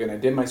my yoga and I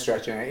did my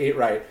stretching, I ate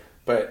right.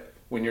 But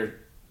when you're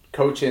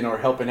coaching or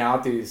helping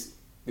out these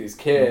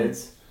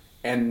kids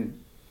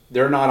and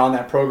they're not on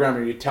that program,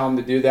 or you tell them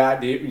to do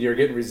that, you're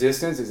getting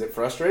resistance. Is it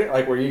frustrating?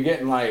 Like, were you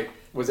getting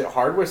was it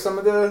hard with some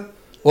of the?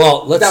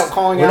 Well,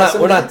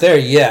 we're not there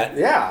yet.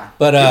 Yeah,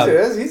 but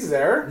he's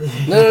there.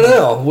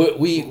 No.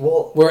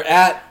 We're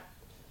at.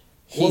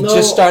 He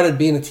just started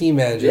being a team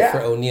manager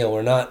for O'Neill.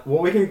 We're not.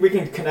 Well, we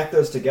can connect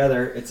those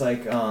together. It's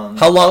like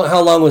how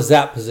long was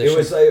that position? It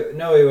was it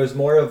was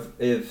more of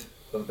if.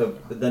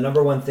 The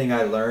number one thing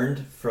I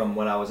learned from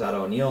when I was at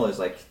O'Neill is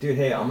like, dude,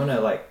 hey, I'm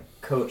gonna like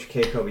coach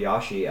Kei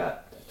Kobayashi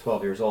at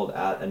 12 years old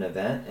at an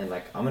event, and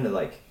like I'm gonna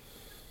like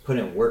put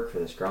in work for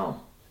this Grom,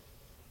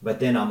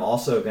 but then I'm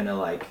also gonna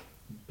like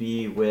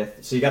be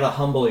with. So you gotta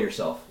humble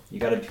yourself.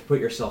 You gotta put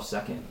yourself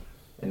second,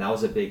 and that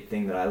was a big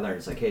thing that I learned.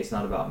 It's like, hey, it's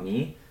not about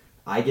me.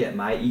 I get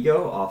my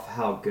ego off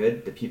how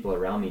good the people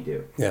around me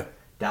do. Yeah,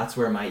 that's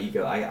where my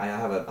ego. I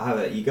have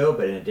an ego,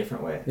 but in a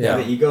different way. Yeah, I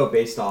have an ego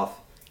based off.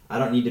 I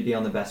don't need to be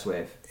on the best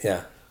wave.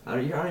 Yeah. I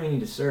don't even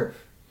need to surf.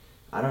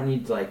 I don't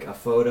need like a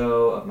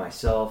photo of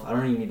myself. I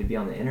don't even need to be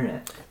on the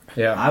internet.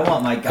 Yeah. I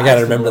want my guys. I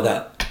gotta remember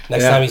that.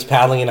 Next time he's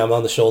paddling and I'm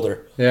on the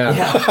shoulder. Yeah,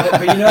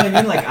 but you know what I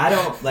mean? Like, I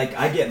don't, like,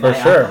 I get my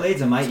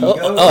accolades and my ego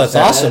it's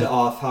awesome.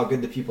 off how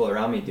good the people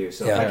around me do.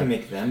 So if I can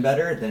make them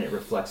better, then it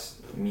reflects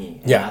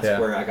me. And that's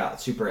where I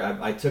got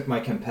I took my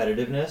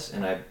competitiveness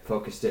and I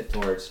focused it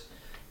towards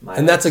my...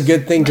 And that's a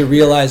good thing to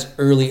realize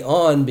early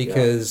on,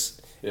 because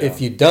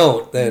if you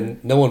don't, then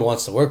no one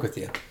wants to work with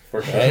you.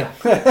 For sure.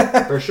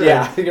 Right? For sure.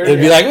 Yeah. It'd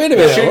be like, wait a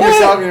minute. Shoot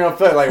yourself in your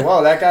foot. Like,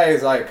 well, that guy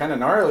is like kind of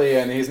gnarly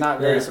and he's not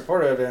very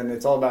supportive and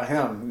it's all about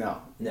him.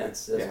 No. Yeah, it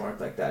doesn't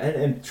work like that.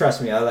 And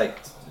trust me, I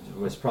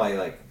was probably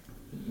like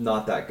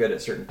not that good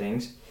at certain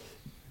things.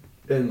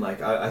 And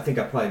like, I think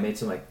I probably made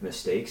some like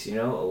mistakes, you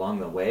know, along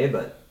the way,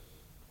 but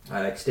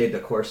I like stayed the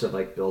course of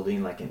like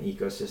building like an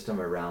ecosystem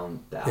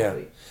around the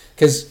athlete.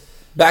 Because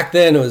back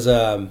then it was,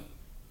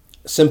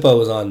 Simpo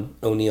was on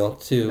O'Neill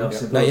too. No,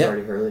 Simpo Not was yet?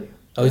 already Hurley.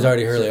 Oh, he's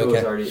already Hurley. Simpo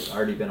Okay. was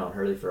already been on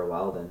Hurley for a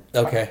while then.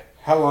 Okay.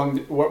 How long,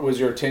 what was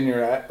your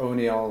tenure at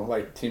O'Neill,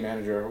 like team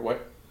manager?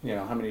 What, you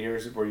know, how many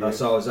years were you?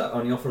 So I was at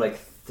O'Neill for like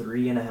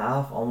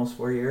 3.5, almost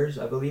 4 years,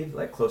 I believe,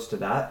 like close to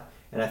that.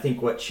 And I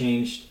think what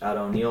changed at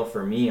O'Neill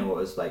for me and what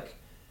was like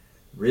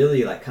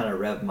really like kind of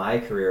revved my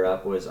career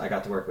up was I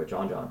got to work with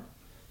John.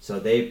 So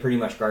they pretty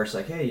much Garth's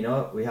like, hey, you know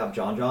what? We have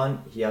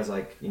John. He has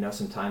like, you know,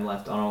 some time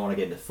left. I don't want to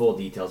get into full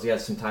details. He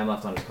has some time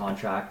left on his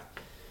contract.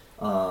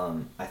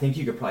 I think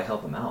you could probably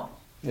help him out.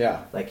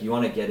 Yeah. Like, you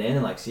want to get in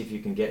and like see if you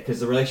can get,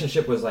 because the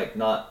relationship was like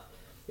not,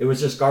 it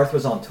was just Garth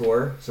was on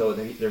tour, so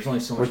there's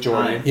only so much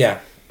time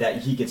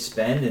that he could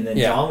spend, and then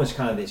John was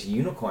kind of this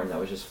unicorn that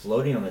was just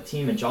floating on the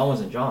team, and John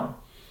wasn't John.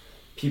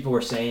 People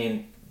were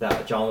saying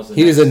that John was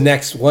was a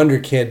next wonder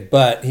kid,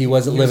 but he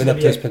wasn't living up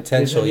to his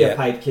potential yet. He was yet.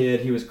 A pipe kid.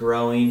 He was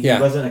growing. Yeah.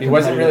 He wasn't a He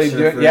wasn't really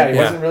surfer. doing. He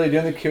wasn't really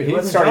doing the Q.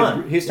 He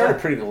started Yeah.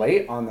 pretty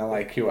late on the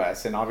like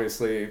QS, and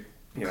obviously,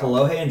 you know,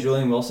 Kolohe and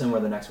Julian Wilson were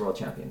the next world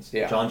champions.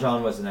 Yeah.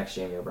 John was the next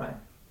Jamie O'Brien.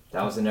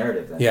 That was the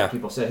narrative then. Yeah.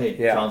 People said, hey,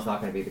 John's not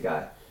going to be the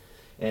guy.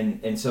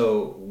 And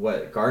so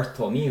what Garth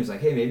told me, he was like,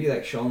 hey, maybe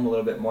like show him a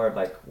little bit more of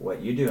like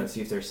what you do and see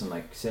if there's some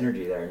like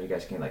synergy there and you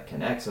guys can like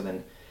connect. So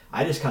then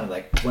I just kind of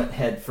like went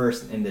head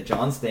first into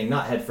John's thing,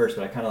 not head first,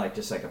 but I kind of like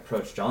just like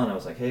approached John. I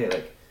was like, hey,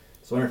 like,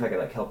 I was wondering if I could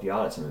like help you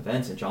out at some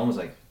events. And John was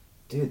like,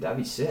 dude, that'd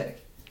be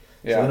sick.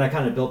 Yeah. So then I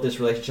kind of built this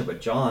relationship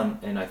with John,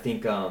 and I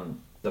think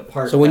the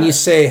part. So when you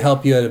say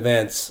help you at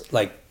events,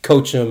 like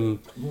coach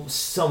him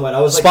somewhat, I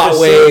was like spot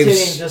facilitating,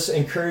 waves, just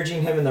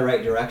encouraging him in the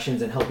right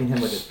directions and helping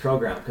him with his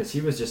program, because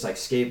he was just like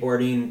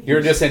skateboarding.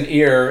 You're just an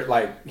ear,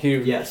 like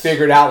he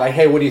figured out, like,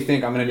 hey, what do you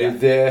think? I'm gonna do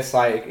this,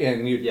 like,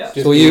 and you. Yeah.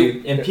 Just so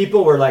and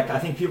people were like, I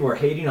think people were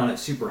hating on it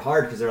super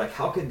hard because they're like,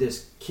 how could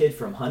this kid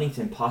from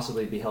Huntington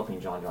possibly be helping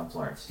John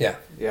Florence? Yeah.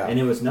 And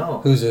it was no.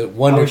 Who's a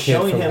wonder I was kid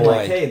showing from him Hawaii.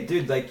 like, hey,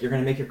 dude, like you're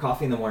gonna make your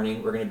coffee in the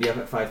morning. We're gonna be up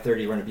at 5:30.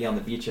 We're gonna be on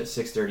the beach at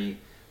 6:30.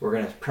 We're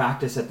gonna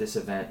practice at this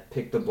event.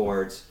 Pick the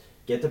boards.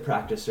 Get the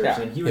practicers. Yeah.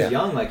 And he was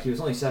young, like he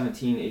was only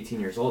 17, 18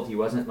 years old. He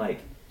wasn't like.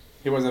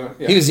 He wasn't.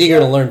 He was eager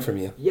to learn from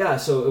you. Yeah,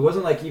 so it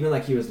wasn't like even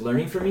like he was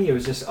learning from me. It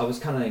was just I was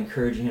kind of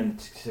encouraging him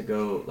to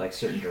go like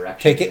certain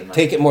directions.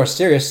 Take it more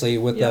seriously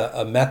with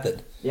a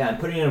method. Yeah, and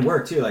putting in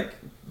work too, like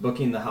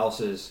booking the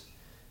houses,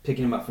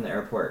 picking him up from the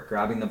airport,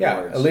 grabbing the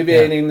boards,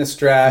 alleviating the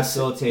stress,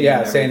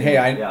 facilitating, saying,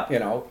 hey, you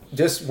know,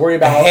 just worry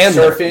about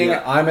surfing.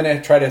 Yeah. I'm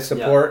gonna try to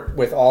support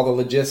with all the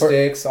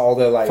logistics, all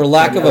the like. For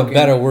lack of a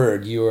better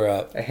word, you were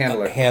a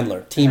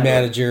handler, team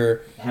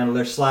manager,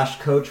 handler /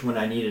 coach when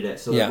I needed it.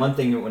 So the one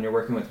thing when you're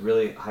working with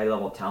really high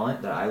level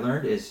talent that I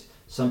learned is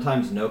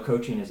sometimes no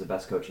coaching is the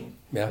best coaching.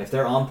 Yeah. If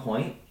they're on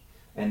point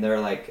and they're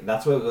like,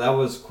 that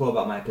was cool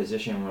about my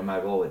position when my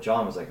role with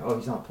John was like, oh,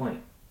 he's on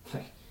point.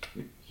 Like,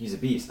 he's a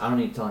beast. I don't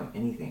need to tell him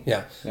anything.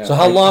 Yeah. So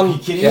how long?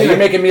 You're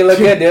making me look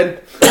good,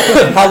 dude.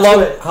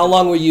 How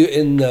long were you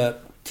in the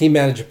team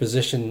manager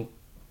position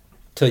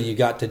till you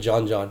got to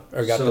John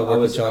or got to work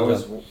with John? I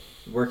was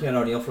working at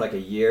O'Neill for like a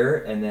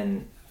year, and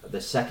then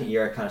the second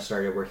year I kind of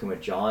started working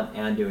with John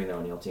and doing the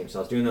O'Neill team. So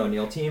I was doing the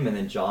O'Neill team, and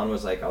then John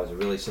was like, I was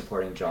really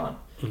supporting John.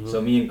 Mm-hmm.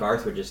 So me and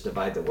Garth would just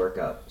divide the work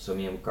up. So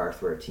me and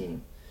Garth were a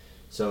team.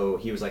 So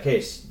he was like,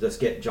 hey, let's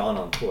get John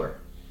on tour.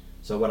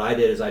 So what I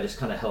did is I just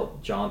kind of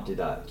helped John do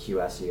that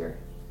QS year.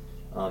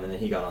 And then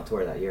he got on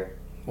tour that year.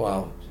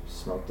 Wow.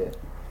 Smoked it.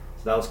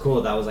 So that was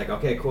cool. That was like,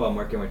 okay, cool, I'm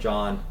working with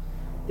John.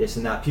 This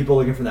and that. People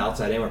looking from the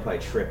outside in were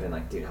probably tripping.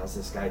 Like, dude, how's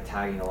this guy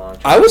tagging along?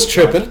 I was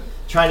tripping.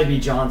 Trying to be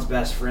John's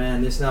best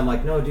friend. This and that. I'm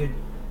like, no, dude.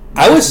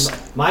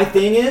 My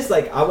thing is,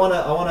 like, I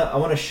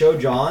wanna show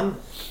John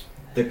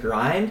the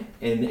grind,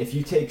 and if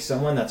you take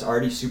someone that's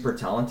already super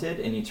talented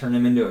and you turn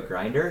him into a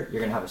grinder, you're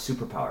gonna have a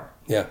superpower.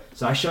 Yeah.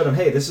 So I showed him,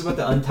 hey, this is what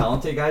the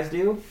untalented guys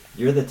do.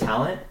 You're the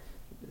talent.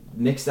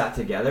 Mix that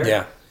together.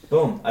 Yeah.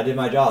 Boom. I did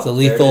my job.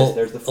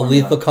 It's a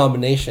lethal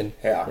combination.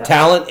 Yeah.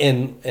 Talent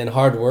and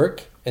hard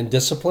work and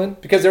discipline.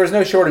 Because there was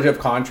no shortage of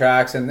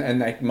contracts and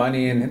like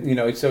money, and you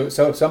know, so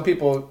some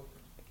people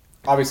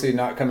obviously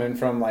not coming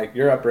from like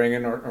your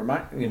upbringing or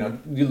my, you know,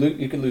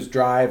 you could lose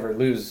drive or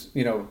lose,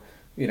 you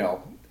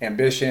know,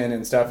 ambition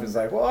and stuff. Is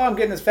like, well, I'm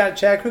getting this fat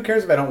check. Who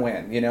cares if I don't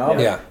win? You know.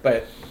 Yeah.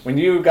 But when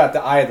you got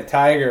the eye of the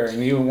tiger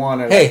and you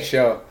want to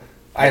show,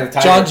 I had a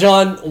tiger.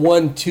 John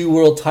won 2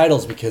 world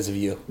titles because of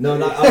you. No,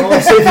 not, I don't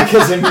want to say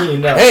because of me.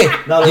 No. Hey,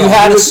 you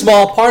had a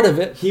small part of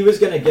it. He was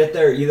going to get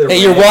there either way.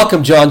 Hey, you're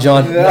welcome, John. No,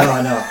 John,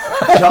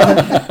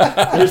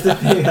 here's the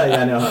thing.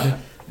 Yeah, no.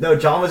 No,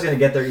 John was going to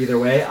get there either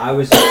way. I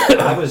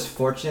was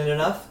fortunate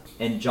enough,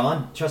 and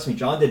John, trust me,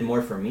 John did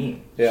more for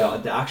me. Yeah.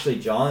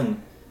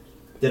 John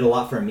did a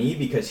lot for me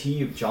because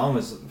John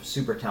was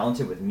super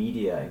talented with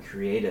media and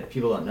creative.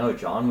 People don't know,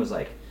 John was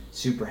like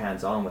super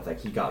hands-on with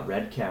he got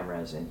Red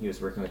cameras, and he was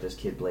working with this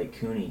kid Blake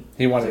Cooney.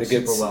 He wanted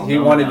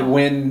to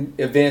win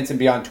events and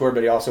be on tour,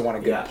 but he also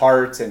wanted good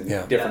parts and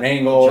different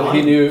angles. John,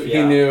 he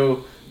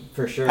knew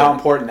for sure how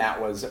important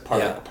that was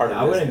part of the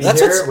I wouldn't be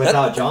here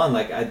without John.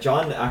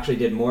 John actually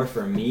did more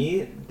for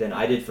me than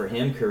I did for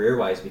him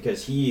career-wise,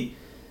 because he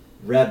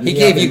revved me. He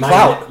gave you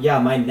clout.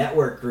 My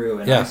network grew,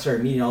 and I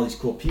started meeting all these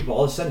cool people.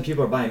 All of a sudden,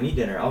 people are buying me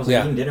dinner. I was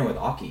eating dinner with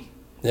Aki.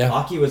 Yeah.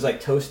 Aki was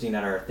toasting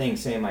at our thing,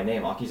 saying my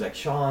name. Aki's like,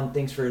 Sean,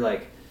 thanks for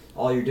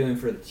all you're doing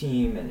for the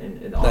team.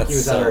 And Aki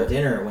was at our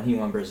dinner when he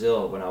won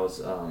Brazil, when I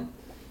was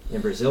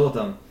in Brazil with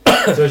him.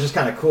 So it was just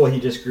kind of cool. He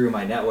just grew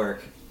my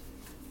network.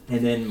 And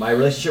then my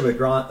relationship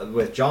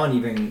with John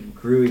even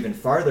grew even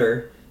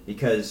farther,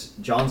 because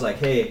John's like,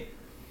 hey,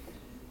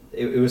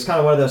 it was kind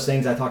of one of those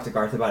things. I talked to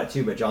Garth about it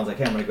too, but John's like,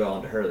 hey, I'm going to go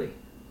on to Hurley.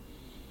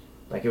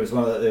 It was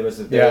one of the, there was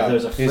a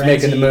frenzy. He's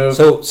making the move.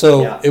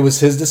 So it was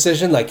his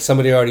decision.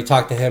 Somebody already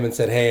talked to him and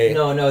said, "Hey."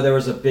 No, there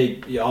was a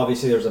big.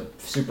 Obviously, there was a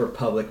super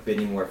public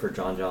bidding war for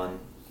John.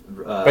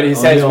 But he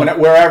says,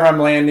 wherever I'm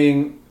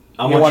landing,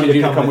 I want you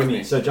to come with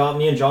me. So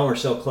me and John were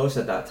so close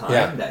at that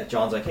time that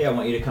John's like, "Hey, I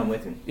want you to come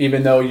with me."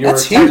 Even though you're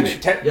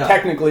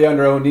technically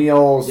under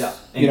O'Neill's,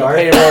 payroll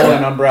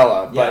and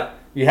umbrella, but.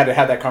 You had to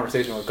have that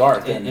conversation with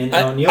Garth. And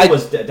O'Neill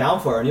was down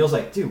for it. O'Neill's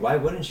like, dude, why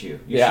wouldn't you?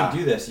 You should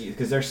do this.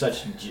 Because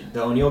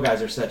the O'Neill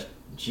guys are such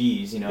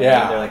G's,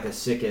 They're the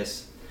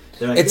sickest.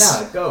 They're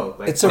like, go.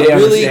 It's a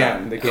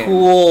really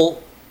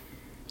cool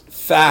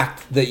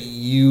fact that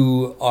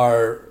you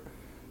are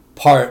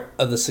part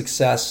of the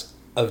success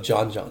of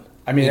John.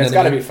 I mean, it's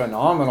got to be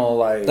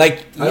phenomenal. I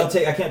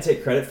can't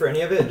take credit for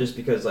any of it, just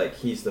because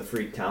he's the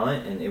freak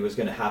talent, and it was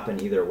going to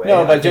happen either way.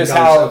 No, but just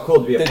how so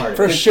cool to be a part of it.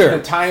 For sure,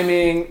 the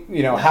timing,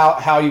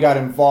 how you got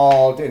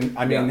involved, and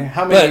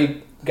how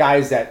many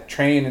guys that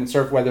train and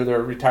surf, whether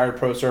they're retired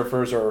pro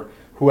surfers or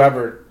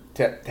whoever,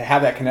 to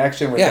have that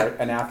connection with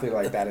an athlete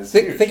like that is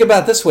huge. Think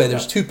about it this way: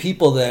 there's 2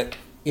 people that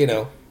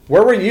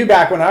Where were you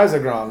back when I was a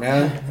grown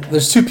man?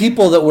 There's 2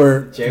 people that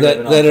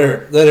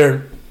that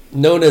are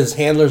known as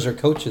handlers or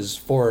coaches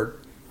for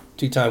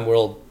 2-time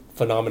world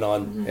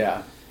phenomenon. Mm-hmm.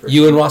 Yeah,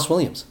 you and Ross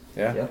Williams.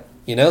 Yeah.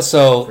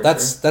 So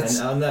that's.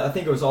 And I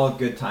think it was all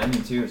good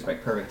timing too. It was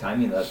perfect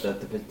timing. The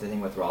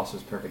thing with Ross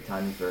was perfect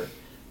timing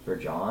for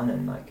John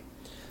and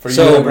for you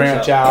to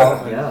branch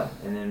out.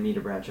 And then me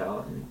to branch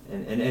out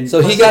and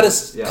so he got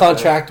his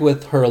contract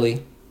with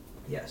Hurley.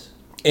 Yes.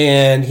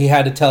 And he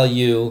had to tell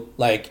you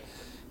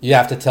you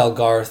have to tell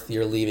Garth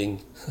you're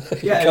leaving.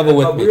 But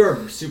we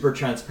were super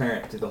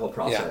transparent through the whole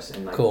process,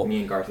 and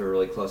me and Garth were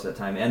really close at that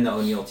time, and the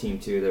O'Neill team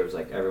too. There was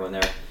everyone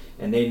there,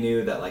 and they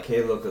knew that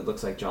hey, look, it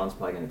looks like John's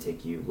probably going to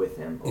take you with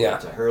him over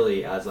to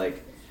Hurley as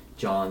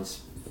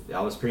John's. I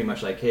was pretty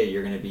much hey,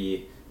 you're going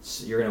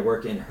to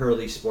work in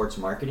Hurley sports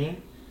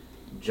marketing,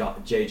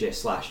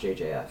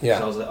 JJ/JJF. Yeah.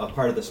 So I was a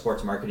part of the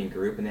sports marketing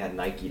group, and they had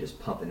Nike just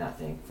pumping that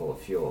thing full of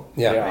fuel.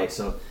 Yeah. Right.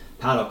 So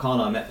I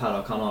met Pat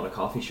O'Connell at a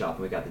coffee shop,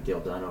 and we got the deal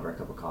done over a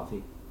cup of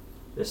coffee.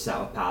 Just sat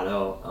with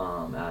Pato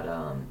at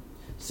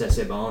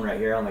Cesebon right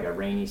here on a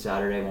rainy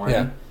Saturday morning.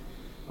 Yeah.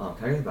 Can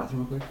I go to the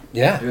bathroom real quick?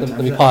 Yeah. Let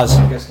me pause.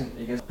 You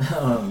guys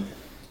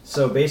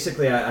so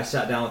basically, I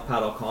sat down with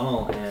Pat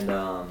O'Connell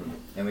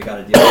and we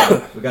got a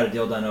deal. We got a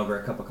deal done over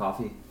a cup of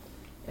coffee.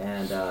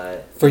 And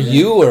for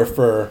you or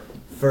for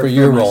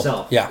your role?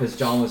 Myself, yeah. Because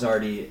John was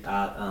already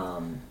at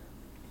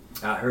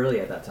Hurley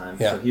at that time.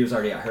 Yeah. So he was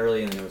already at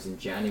Hurley, and it was in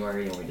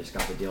January, and we just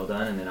got the deal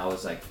done. And then I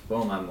was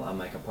boom,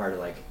 I'm a part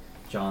of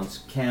John's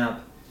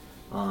camp,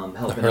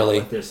 helping out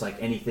with this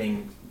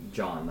anything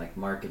John,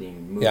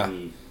 marketing, movie. Yeah.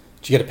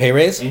 Did you get a pay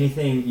raise?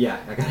 Anything, yeah,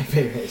 I got a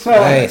pay raise.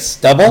 Nice.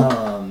 Double?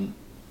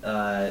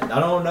 I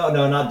don't know,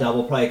 no, not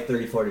double, probably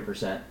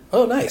 30-40%.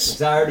 Oh, nice.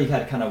 Because I already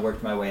had kind of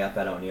worked my way up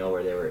at O'Neill,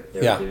 where they were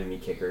giving me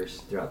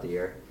kickers throughout the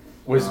year.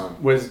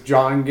 Was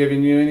John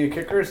giving you any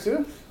kickers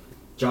too?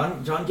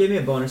 John gave me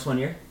a bonus one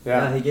year.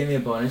 Yeah, he gave me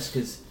a bonus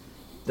because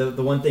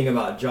the one thing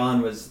about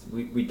John was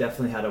we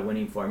definitely had a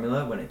winning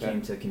formula when it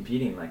came to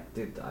competing.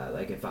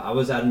 If I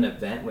was at an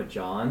event with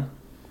John,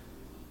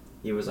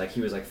 he was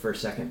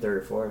first, second, third,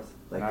 or fourth,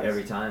 nice.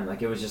 Every time.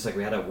 It was just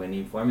we had a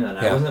winning formula, and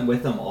I wasn't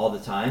with him all the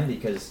time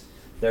because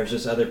there's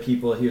just other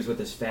people. He was with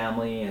his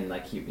family, and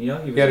he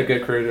had a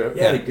good crew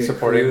to had a good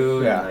supporting.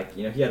 Crew, and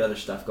he had other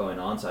stuff going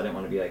on, so I didn't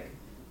want to be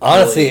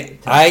honestly,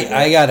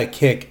 I got a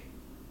kick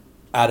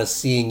out of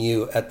seeing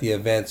you at the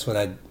events when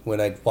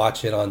I'd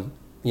watch it on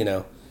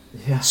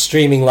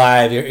streaming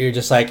live. You're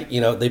just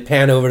they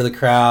pan over to the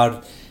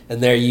crowd,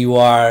 and there you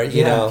are.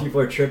 You know,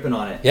 people are tripping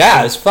on it.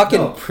 Yeah, it's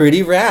fucking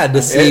pretty rad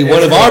to see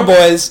one of our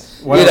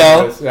boys.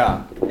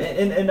 Yeah,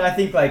 and I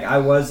think I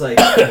was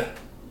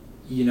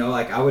you know,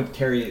 like I would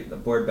carry the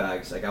board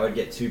bags. Like I would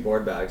get 2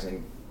 board bags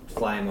and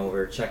fly them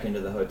over, check into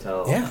the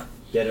hotel,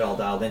 get it all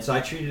dialed in. So I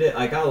treated it.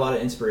 I got a lot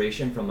of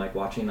inspiration from like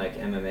watching like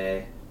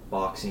MMA,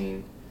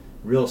 boxing,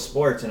 real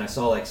sports, and I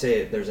saw like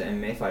say there's an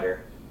MMA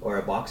fighter or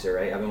a boxer,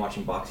 right? I've been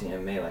watching boxing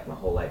and MMA like my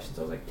whole life since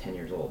I was like 10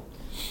 years old.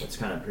 That's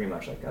kind of pretty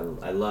much like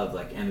I love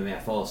like MMA. I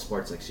follow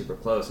sports like super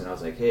close, and I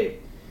was like, hey,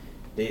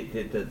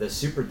 the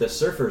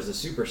surfer is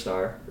the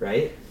superstar,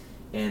 right?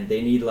 And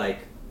they need like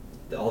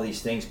all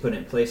these things put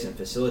in place and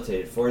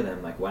facilitated for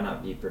them. Like, why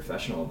not be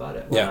professional about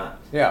it? Why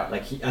not? Yeah.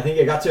 Like, I think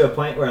it got to a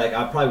point where like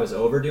I probably was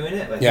overdoing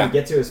it. Like, he'd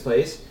get to his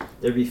place,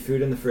 there'd be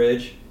food in the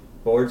fridge,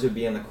 boards would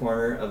be in the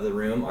corner of the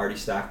room, already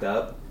stacked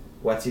up,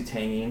 wetsuits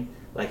hanging.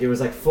 Like, it was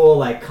like full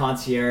like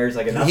concierge.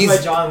 Like, and that's why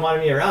John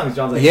wanted me around. Because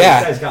John's like, this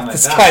guy's got my back.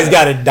 This guy's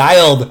got it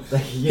dialed.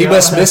 Like, he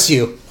must miss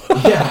you.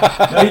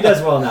 Yeah. No, he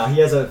does well now. He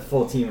has a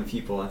full team of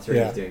people. I'm sure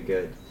he's doing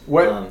good.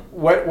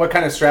 What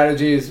kind of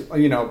strategies?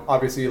 You know,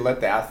 obviously you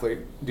let the athlete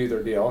do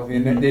their deal. They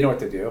know what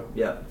to do.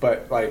 Yeah.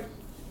 But like,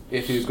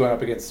 if he was going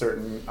up against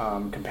certain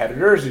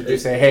competitors, did you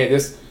say, hey,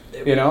 this?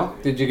 You know,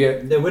 did you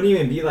get? There wouldn't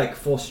even be like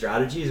full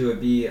strategies. It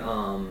would be,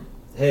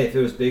 hey, if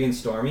it was big and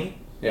stormy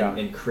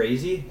and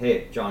crazy,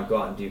 hey, John, go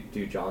out and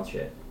do John's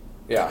shit.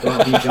 Yeah. Go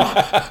out and be John.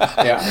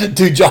 Yeah.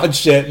 Do John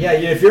shit. Yeah,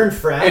 if you're in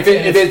France.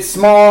 If it's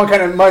small and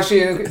kind of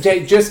mushy,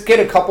 just get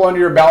a couple under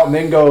your belt and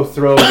then go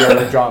throw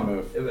your John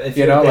move.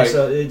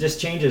 So it just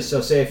changes. So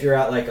say if you're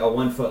at like a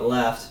 1 foot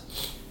left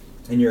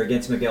and you're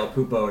against Miguel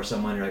Pupo or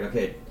someone, you're like,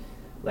 okay,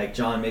 like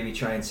John, maybe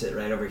try and sit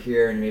right over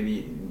here, and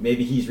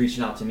maybe he's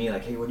reaching out to me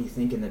like, hey, what do you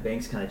think? And the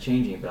bank's kind of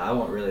changing, but I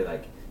won't really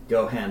like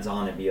go hands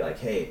on and be like,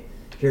 hey,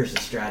 here's the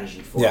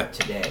strategy for it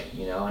today,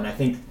 you know. And I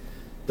think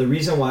the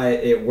reason why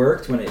it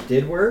worked when it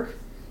did work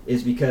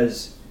is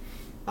because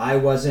I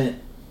wasn't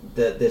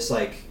this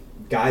like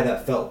guy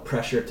that felt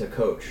pressure to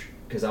coach,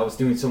 because I was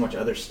doing so much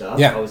other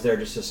stuff. I was there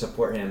just to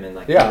support him and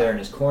like be there in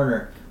his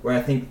corner. Where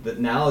I think that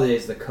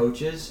nowadays the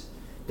coaches,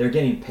 they're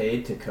getting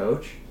paid to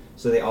coach,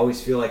 so they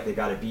always feel like they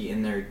got to be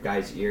in their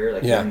guy's ear,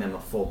 like giving them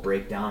a full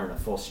breakdown and a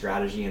full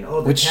strategy. And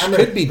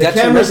the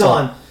camera's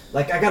on.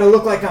 Like, I got to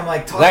look like I'm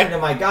like talking to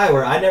my guy,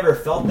 where I never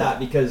felt that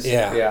because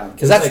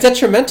because that's like,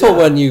 detrimental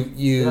when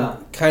you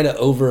kind of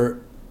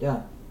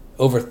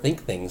overthink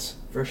things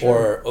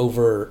or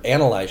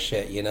overanalyze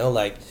shit. You know,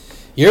 like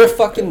you're a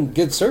fucking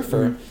good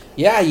surfer.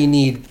 Yeah, you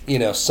need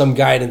some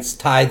guidance.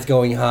 Tide's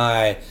going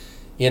high.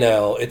 You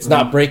know, it's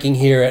not breaking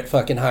here at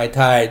fucking high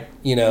tide.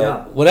 You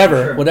know,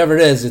 whatever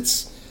it is,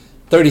 it's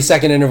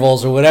 30-second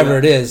intervals or whatever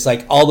it is.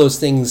 Like all those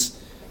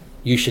things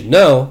you should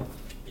know,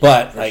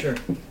 but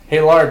hey,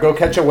 Laura, go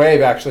catch a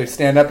wave, actually.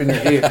 Stand up in your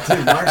heat.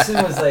 Dude,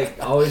 Larson was like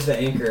always the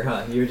anchor,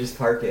 huh? He would just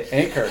park it.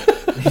 Anchor.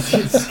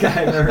 This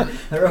guy, remember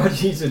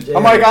watching some Jay.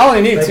 I'm like, I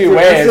only need 2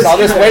 waves. I'll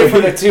just wait for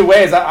the 2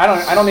 waves.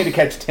 I don't need to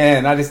catch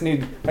 10. I just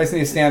need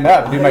to stand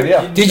up and do my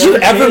deal. Did you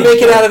ever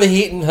make it out of the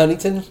heat in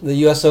Huntington, the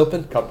U.S.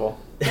 Open? Couple.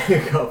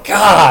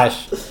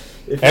 Gosh.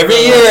 Every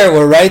year,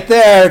 we're right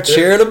there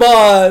cheering them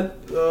on.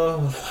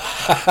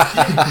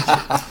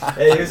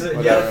 Hey, you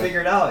got to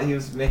figure it out. He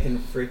was making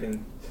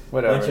freaking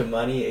bunch of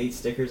money, 8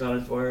 stickers on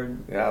his board.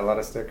 Yeah, a lot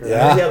of stickers.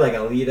 Yeah. He had like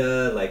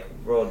Alita, like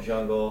World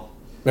Jungle.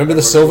 Remember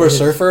the Silver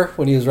Surfer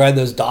when he was riding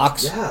those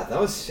docks? Yeah, that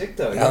was sick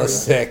though. That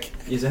was sick.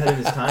 He's ahead of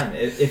his time.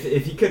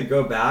 If he could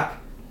go back.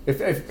 If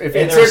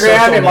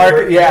Instagram and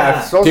market,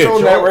 if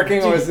social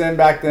networking was then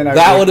back then,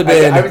 that would have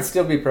been. I would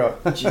still be pro.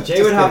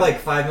 Jay would have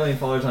like 5 million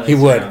followers on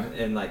Instagram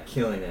and like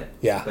killing it.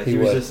 Yeah, but he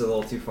was just a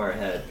little too far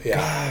ahead.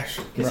 Yeah, gosh,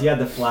 because he had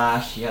the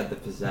flash, he had the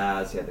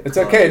pizzazz, he had the. It's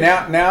okay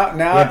now. He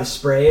had the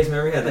sprays.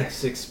 Remember, he had like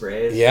 6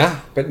 sprays. Yeah,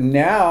 but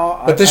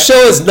now. But the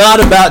show is not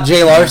about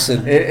Jay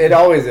Larson. It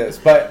always is,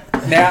 but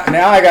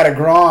now I got a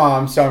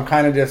Grom, so I'm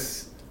kind of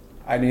just.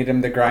 I need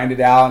him to grind it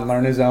out and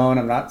learn his own.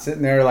 I'm not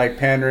sitting there like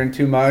pandering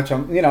too much.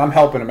 I'm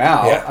helping him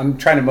out. Yeah. I'm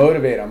trying to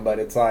motivate him, but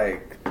it's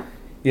like,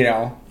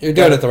 you're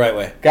doing it the right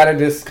way. Got to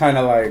just kind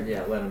of like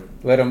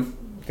let him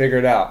figure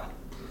it out.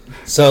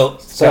 So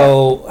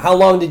how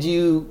long did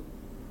you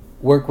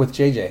work with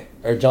JJ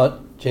or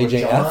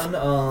JJF?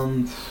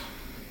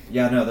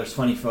 John, there's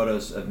funny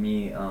photos of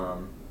me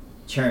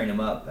cheering him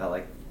up at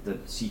like the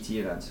CT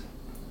events.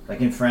 Like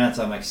in France,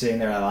 I'm like sitting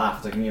there, I laugh.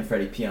 It's like me and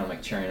Freddie P. I'm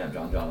like cheering up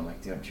John. I'm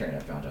like, dude, I'm cheering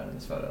up John in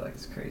this photo. Like,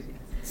 it's crazy.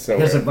 So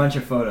there's a bunch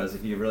of photos.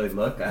 If you really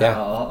look,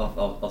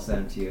 I'll send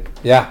them to you.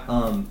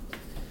 Yeah.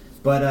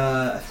 But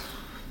I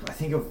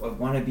think I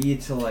want to be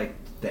till like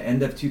the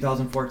end of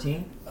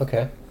 2014.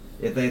 Okay.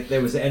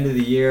 It was the end of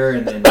the year,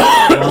 and then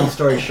long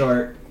story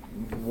short,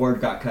 Ward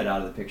got cut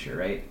out of the picture,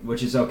 right?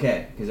 Which is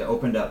okay because it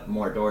opened up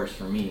more doors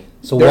for me.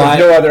 So there was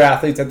no other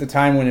athletes at the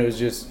time when it was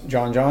just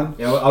John.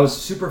 I was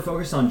super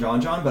focused on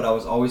John, but I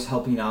was always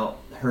helping out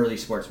Hurley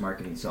Sports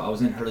Marketing. So I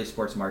was in Hurley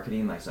Sports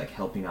Marketing, like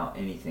helping out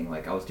anything.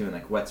 Like I was doing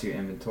like wetsuit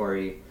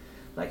inventory,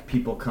 like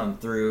people come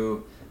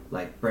through,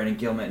 like Brandon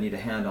Gilmet need a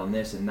hand on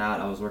this and that.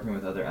 I was working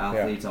with other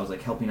athletes. I was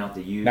like helping out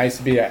the youth. Nice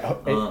to be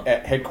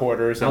at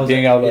headquarters and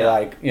being able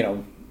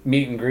to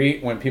meet and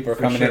greet when people are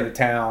For coming sure. into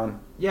town.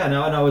 Yeah,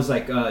 no, and I was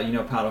like,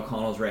 Pat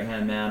O'Connell's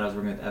right-hand man. I was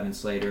working with Evan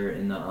Slater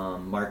in the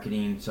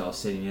marketing, so I was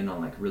sitting in on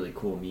like really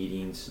cool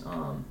meetings.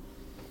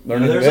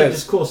 Learning there's the like biz.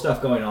 just cool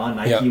stuff going on.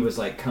 Nike Yeah. was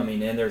like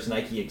coming in. There's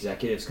Nike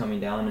executives coming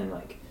down, and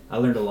like I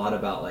learned a lot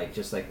about like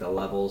just like the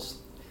levels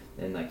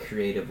and like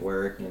creative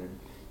work, and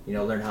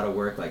learn how to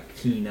work like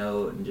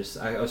Keynote, and just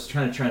I was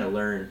trying to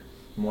learn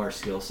more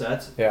skill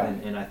sets. Yeah.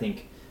 And I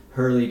think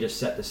Hurley just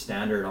set the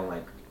standard on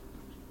like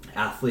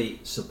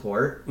athlete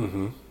support,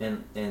 and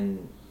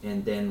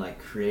then like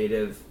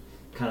creative,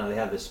 kind of they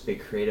have this big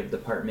creative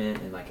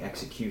department and like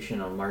execution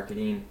on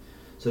marketing.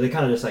 So they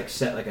kind of just like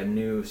set like a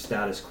new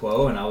status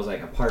quo, and I was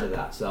like a part of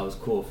that. So that was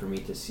cool for me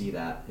to see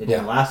that. It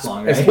didn't last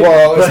long, right?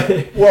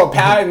 Well,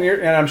 Pat,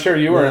 and I'm sure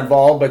you were Yeah.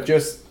 involved, but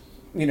just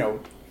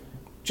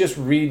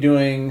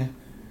redoing,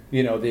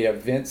 the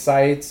event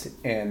sites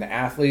and the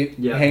athlete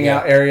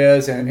hangout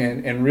areas,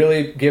 and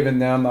really giving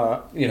them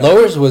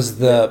Lowers was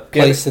the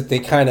place that they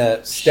kind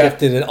of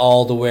shifted it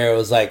all to where it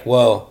was like,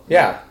 whoa.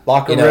 Yeah,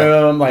 locker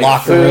room, like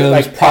locker food, rooms,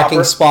 like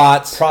parking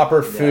spots,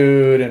 proper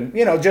food, and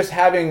just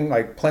having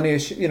like plenty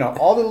of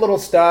all the little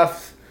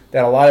stuff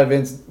that a lot of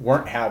events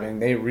weren't having.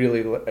 They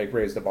really like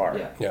raised the bar.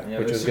 Yeah,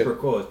 it was super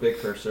cool. It was big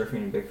for surfing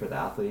and big for the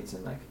athletes,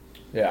 and like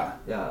I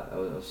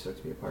was stoked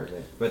to be a part of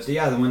it. But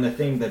when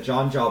the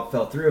John job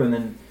fell through, and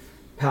then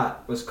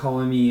Pat was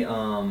calling me.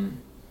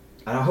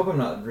 I hope I'm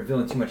not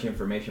revealing too much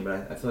information,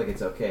 but I feel like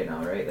it's okay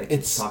now, right? Like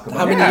it's talk about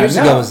how many years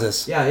ago was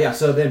this? Yeah.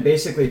 So then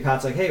basically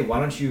Pat's like, hey, why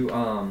don't you?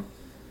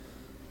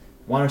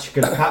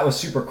 Because Pat was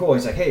super cool.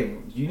 He's like, hey,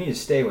 you need to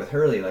stay with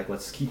Hurley. Like,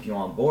 let's keep you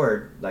on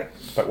board. Like,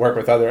 but work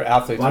with other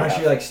athletes. Why don't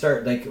you like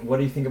start like? What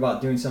do you think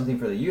about doing something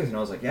for the youth? And I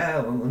was like, yeah,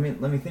 well,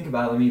 let me think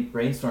about it. Let me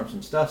brainstorm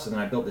some stuff. So then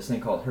I built this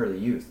thing called Hurley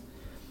Youth.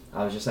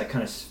 I was just like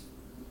kind of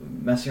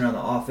messing around the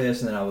office,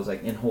 and then I was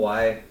like in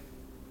Hawaii,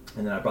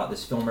 and then I brought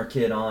this filmer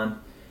kid on.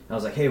 And I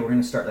was like, hey, we're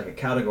gonna start like a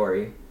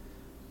category,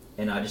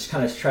 and I just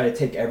kind of try to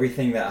take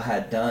everything that I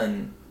had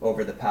done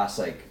over the past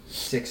like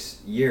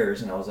 6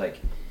 years, and I was like,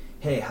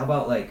 hey, how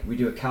about like we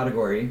do a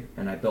category?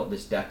 And I built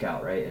this deck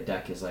out, right? A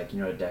deck is like,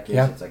 what a deck is?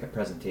 Yeah. It's like a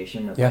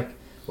presentation of Yeah. like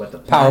what the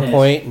plan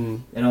PowerPoint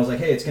is. And I was like,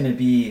 hey, it's gonna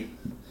be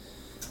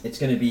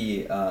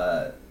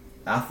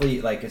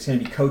athlete, like it's gonna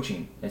be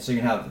coaching, and so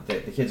you're gonna have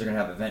the kids are gonna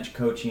have event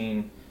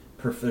coaching.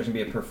 There's gonna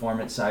be a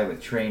performance side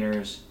with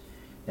trainers,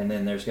 and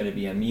then there's gonna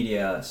be a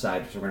media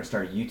side. So we're gonna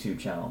start a YouTube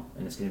channel,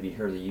 and it's gonna be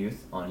Hurley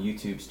Youth on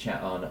YouTube's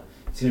channel.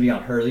 It's gonna be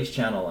on Hurley's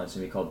channel, and it's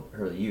gonna be called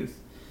Hurley Youth,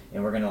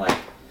 and we're gonna like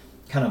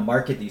kind of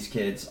market these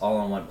kids all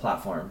on one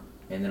platform,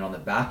 and then on the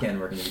back end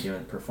we're gonna be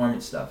doing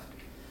performance stuff.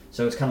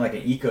 So it's kind of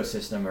like an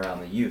ecosystem around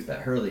the youth at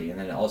Hurley, and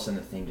then all of a sudden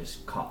the thing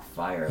just caught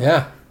fire.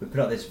 Yeah. We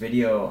put out this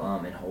video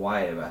in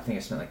Hawaii, but I think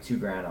I spent like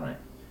 $2,000 on it.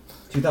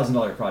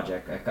 $2,000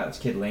 project. I got this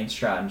kid Lane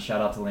Stratton.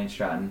 Shout out to Lane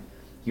Stratton.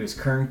 He was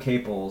Kern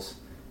Capel's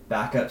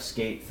backup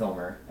skate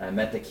filmer. And I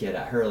met the kid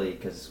at Hurley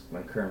because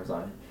when Kern was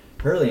on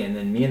Hurley, and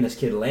then me and this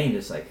kid Lane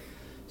just like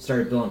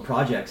started building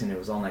projects, and it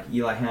was on like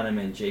Eli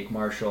Hanneman, Jake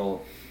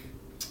Marshall,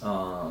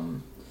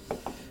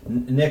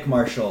 Nick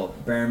Marshall,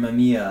 Baron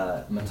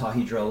Mamiya,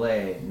 Matahi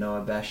Drole,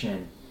 Noah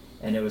Beshin,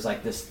 and it was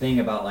like this thing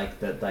about like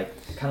the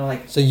kind of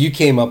like. So you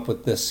came up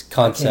with this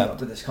concept. I came up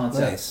with this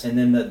concept, Nice. and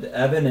then the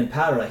Evan and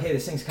Pat are like, "Hey,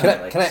 this thing's kind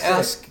of like." Can I sick.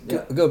 ask?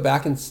 Yeah. Go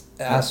back and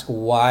ask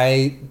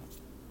why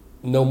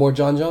no more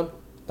John John?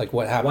 Like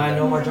what happened? Why there?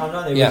 no more John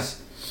John? It Yeah.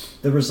 was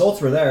the results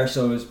were there,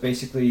 so it was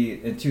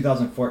basically in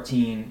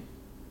 2014.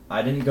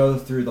 I didn't go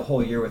through the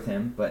whole year with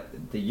him,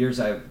 but the years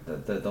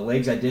the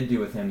legs I did do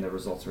with him, the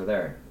results were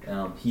there.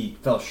 He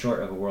fell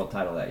short of a world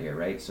title that year,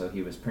 right? So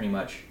he was pretty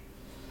much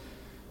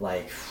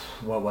like,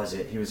 what was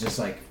it? He was just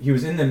like, he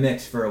was in the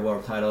mix for a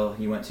world title.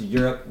 He went to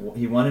Europe.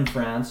 He won in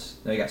France.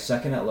 Then he got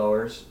second at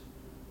lowers,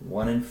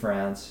 won in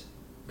France,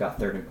 got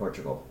third in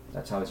Portugal.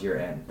 That's how his year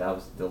ended. That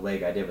was the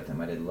leg I did with him.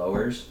 I did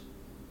lowers,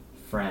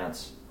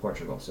 France,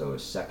 Portugal. So it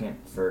was second,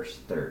 first,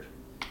 third.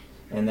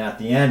 And at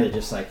the end, it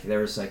just like, there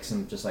was like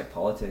some just like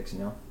politics,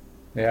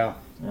 Yeah.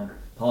 Yeah.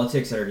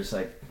 Politics that are just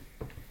like,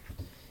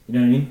 you know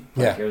what I mean?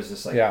 Like, Yeah. It was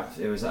just like, Yeah.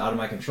 it was out of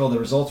my control. The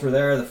results were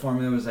there, the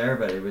formula was there,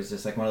 but it was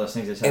just like one of those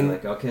things that said And-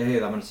 like,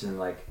 okay, I'm just gonna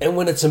like. And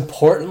when it's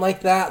important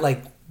like that,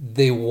 like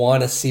they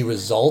want to see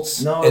results.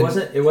 No, and-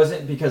 it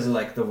wasn't because of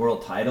like the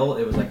world title.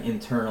 It was like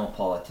internal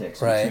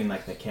politics Right. between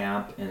like the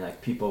camp and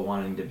like people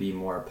wanting to be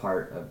more a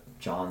part of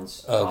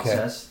John's Okay.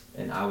 process,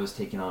 and I was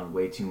taking on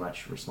way too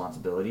much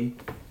responsibility.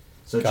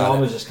 So Got John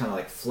it. was just kind of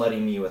like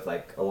flooding me with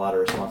like a lot of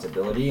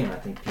responsibility, and I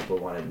think people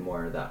wanted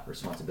more of that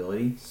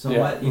responsibility.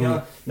 Somewhat,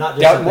 not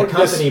just at the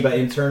company, but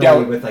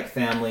internally with like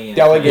family and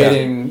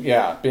delegating, being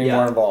Yeah.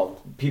 more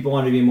involved. people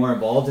wanted to be more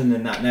involved, and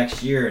then that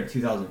next year in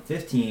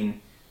 2015,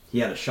 he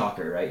had a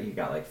shocker, right? He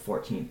got like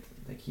 14th.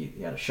 Like he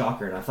had a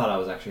shocker, and I thought I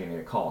was actually going to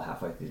get a call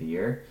halfway through the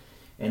year.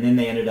 And then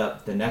they ended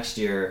up the next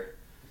year,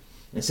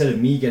 instead of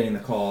me getting the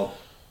call,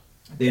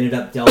 they ended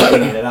up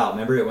delegating it out.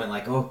 Remember, it went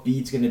like, oh,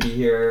 Bede's going to be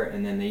here,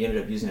 and then they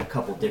ended up using a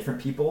couple different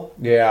people.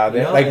 Yeah,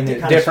 And they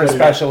different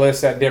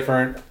specialists at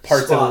different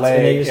parts spots, of the leg.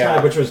 and they just kind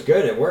of, which was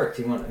good. It worked.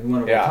 He won a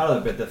world Yeah. title.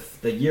 But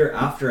the year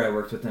after I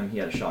worked with him, he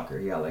had a shocker.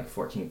 He got like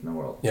 14th in the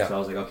world. Yeah. So I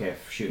was like, okay,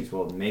 shoot.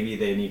 Well, maybe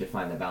they need to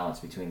find the balance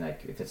between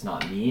like, if it's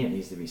not me, it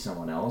needs to be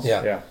someone else.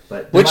 Yeah. Yeah.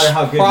 But no Which matter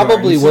how good probably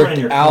you are, you need someone worked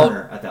in your out-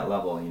 corner at that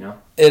level, you know?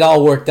 It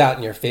all worked out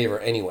in your favor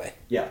anyway,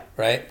 Yeah.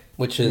 right?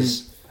 Which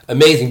is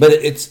amazing. But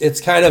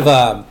it's kind of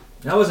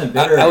I wasn't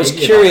bitter. I or was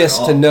angry curious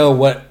about it to at all.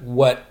 know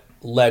what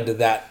led to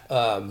that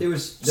There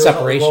was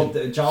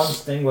separation. John's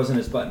thing wasn't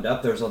as buttoned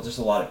up. There was just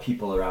a lot of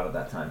people around at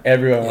that time.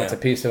 Everyone wants Yeah.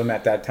 a piece of him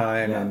at that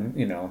time, Yeah.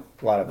 and a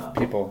lot of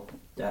people.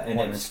 Yeah, and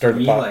wanted it's to stir for the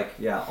me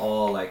pot.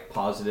 all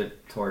positive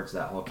towards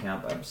that whole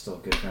camp. I'm still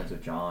good friends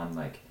with John.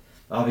 Like,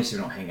 obviously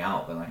we don't hang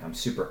out, but like I'm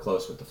super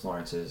close with the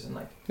Florences, and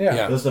like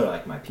Yeah. those are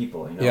like my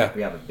people. Yeah. Like,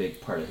 we have a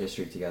big part of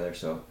history together.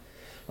 So,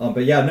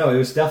 but yeah, no, it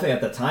was definitely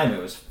at the time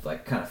it was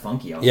like kind of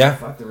funky. I was Yeah. like,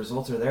 fuck, the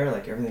results are there.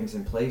 Like everything's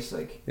in place.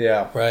 Like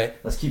Yeah. right.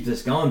 let's keep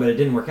this going. But it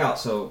didn't work out.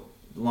 So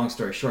long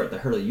story short, the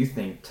Hurley Youth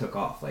thing took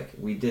off. Like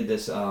we did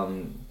this.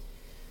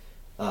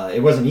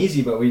 It wasn't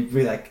easy, but we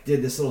like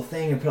did this little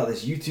thing and put out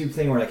this YouTube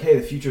thing. We're like, hey,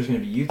 the future is going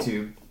to be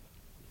YouTube.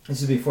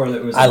 This is before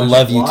it was. I bunch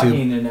love of YouTube.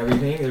 vlogging and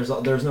everything. There's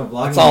no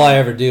vlogging. That's all I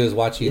ever do is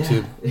watch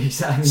YouTube. Yeah,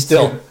 exactly.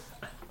 Still. Too.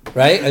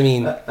 Right? I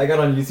mean, I got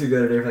on YouTube the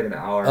other day for like an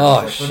hour. Oh,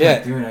 I was like, shit. What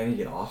am I doing? I need to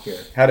get off here.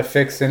 How to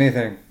fix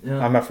anything. Yeah.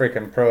 I'm a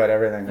freaking pro at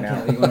everything I now.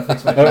 can't. You want to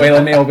fix my? Oh, wait,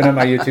 let me open up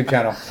my YouTube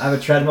channel. I have a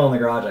treadmill in the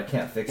garage. I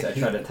can't fix it. I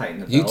tried to tighten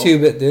the belt.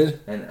 YouTube it,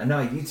 dude. And no,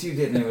 I YouTubed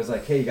it, and it was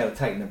like, hey, you got to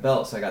tighten the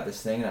belt. So I got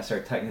this thing, and I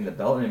started tightening the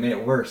belt, and it made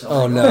it worse. I was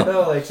Oh, like,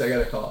 no. Like, so I got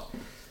to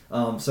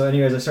call. So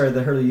anyways, I started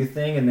the Hurley Youth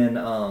thing, and then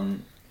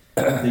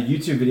the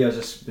YouTube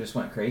videos just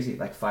went crazy.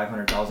 Like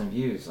 500,000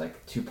 views,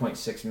 like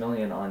 2.6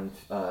 million on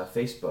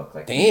Facebook.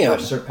 Like Damn. we're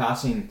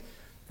surpassing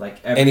like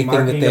every Anything that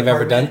marketing they've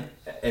ever department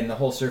in the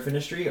whole surf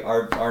industry.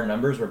 Our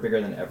numbers were bigger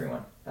than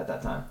everyone at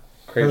that time.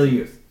 Crazy. Hurley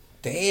Youth.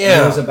 And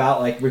it was Damn.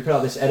 about like we put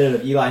out this edit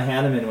of Eli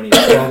Hanneman when he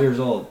was 12 years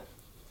old,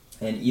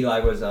 and Eli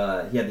was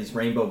he had these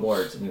rainbow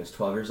boards and he was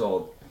 12 years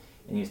old,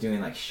 and he was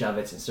doing like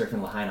shove-its and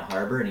surfing Lahaina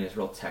Harbor, and he was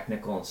real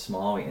technical and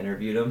small. We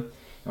interviewed him, and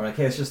we're like,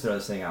 hey, let's just throw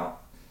this thing out.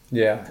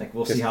 Yeah. Like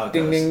we'll Just see how it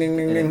ding, goes. ding, ding,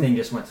 ding, and the ding. thing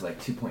just went to like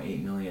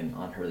 2.8 million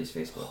on Hurley's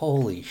Facebook.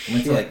 Holy It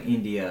went shit. to like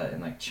India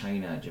and like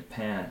China,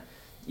 Japan.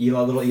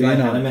 Little Eli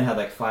Phenom. Hanneman had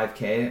like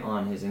 5K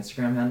on his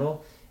Instagram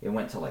handle. It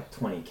went to like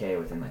 20K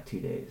within like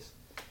 2 days.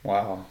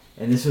 Wow.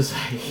 And this was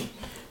like,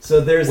 so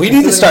there's. We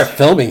need to start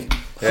filming.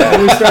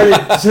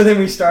 So then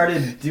we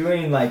started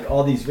doing like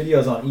all these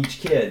videos on each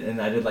kid,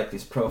 and I did like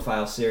this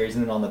profile series,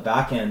 and then on the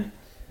back end,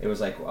 it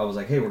was like I was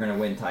like, hey, we're gonna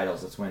win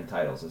titles. Let's win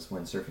titles. Let's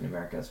win Surfing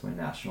America. Let's win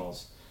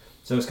nationals.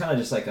 So it was kind of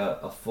just like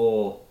a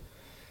full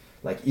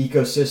like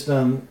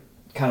ecosystem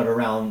kind of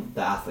around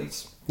the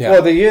athletes. Yeah.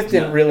 Well, the youth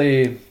didn't Yeah.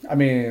 really. I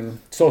mean,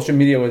 social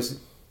media was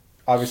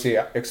obviously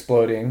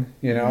exploding,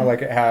 Mm-hmm.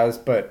 like it has,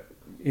 but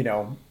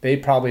they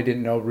probably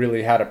didn't know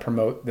really how to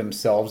promote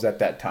themselves at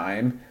that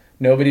time.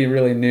 Nobody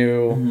really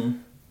knew Mm-hmm.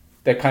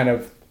 the kind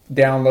of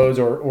downloads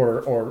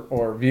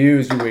or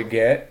views you would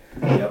get.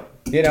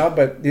 Yep.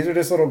 But these are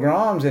just little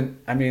groms, and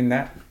I mean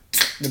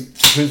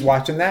who's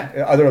watching that?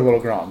 Other little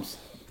groms.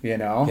 Yeah.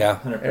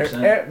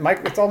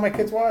 100%. It's all my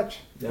kids watch.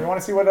 Yeah. They want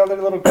to see what other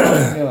little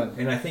groms are doing.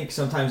 And I think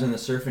sometimes in the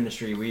surf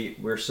industry,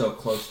 we're so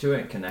close to it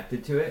and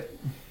connected to it,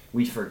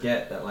 we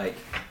forget that like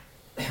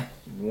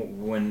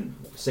when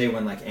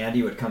like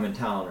Andy would come in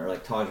town, or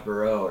like Taj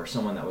Burrow, or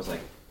someone that was like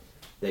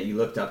that you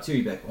looked up to,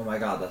 you'd be like, oh my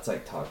god, that's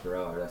like Taj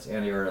Burrow, or that's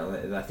Andy,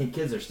 or I think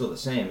kids are still the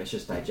same. It's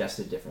just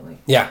digested differently.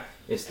 Yeah.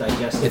 It's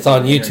digested. It's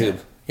on through the YouTube.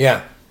 internet.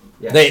 Yeah.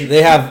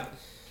 Yeah.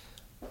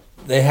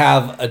 They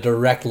have a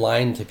direct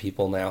line to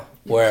people now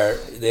where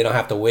they don't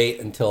have to wait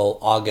until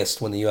August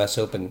when the US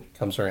Open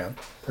comes around.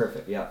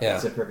 Perfect. Yeah. Yeah.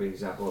 That's a perfect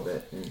example of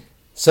it. And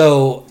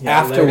So Yeah,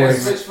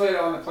 afterwards, Fish plate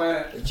on the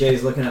planet.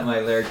 Jay's looking at my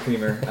Laird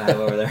creamer I have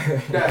over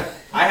there.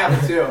 I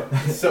have it too.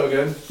 It's so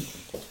good.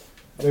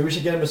 Maybe we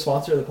should get him to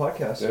sponsor the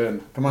podcast.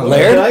 Dude, come on,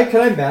 Laird?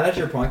 Can I manage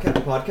your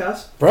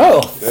podcast? bro,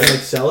 And like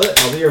sell it?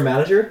 I'll be your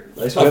manager.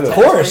 I just want Of 10,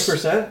 course.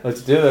 20%.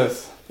 Let's do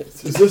this.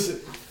 Is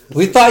this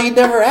we thought you'd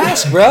never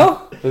ask,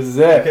 bro. This is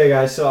it. okay,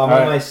 guys? So I'm All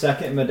on right. my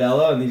second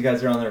Modelo, and these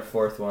guys are on their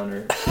fourth one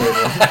or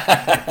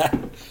third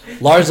one.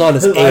 Lars on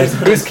his Lars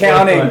eighth. on- Who's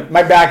counting?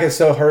 My back is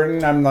so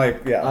hurting. I'm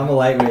like, yeah. I'm a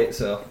lightweight,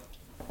 so.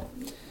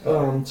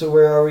 So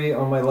where are we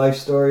on my life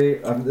story?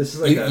 This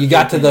is like You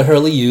got to the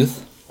Hurley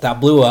Youth. That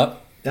blew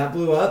up. that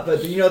blew up,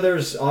 but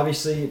there's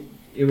obviously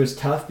it was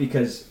tough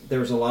because there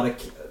was a lot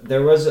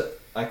of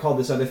I called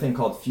this other thing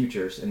called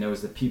futures, and there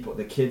was the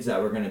kids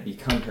that were going to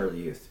become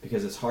Hurley Youth,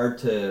 because it's hard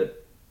to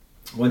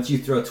once you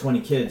throw 20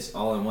 kids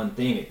all in one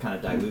thing, it kind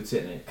of dilutes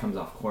it and it comes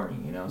off corny,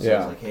 So Yeah.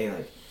 it's like, hey,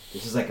 like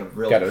this is like a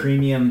real Gotta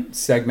premium.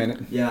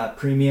 segment. Yeah,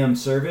 premium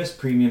service,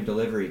 premium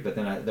delivery. But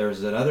then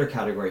there's another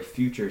category,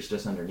 futures,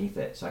 just underneath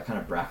it. So I kind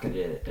of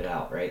bracketed it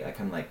out, right? I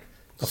kind of like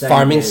A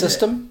farming segmented it.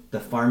 system? The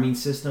farming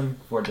system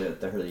for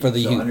the Hurley For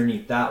the so youth.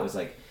 underneath that was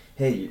like,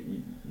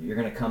 you're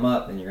going to come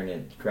up and you're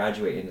going to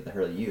graduate into the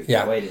Hurley Youth. Yeah.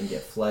 That way it didn't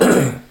get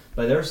flooded.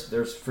 But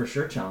there's for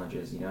sure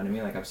challenges, you know what I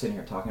mean? Like I'm sitting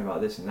here talking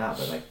about this and that,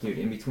 but like, dude,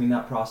 in between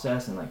that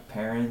process and like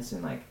parents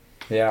and like,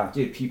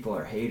 dude, people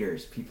are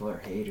haters.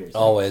 Like,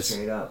 always.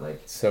 Straight up,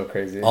 like So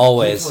crazy.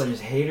 Always. people are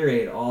just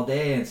haterade all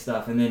day and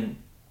stuff. And then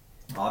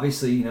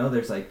obviously, you know,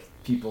 there's like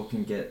people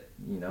can get,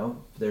 you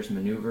know, there's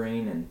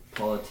maneuvering and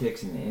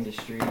politics in the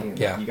industry, and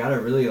Yeah. you got to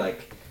really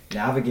like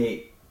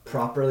navigate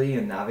properly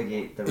and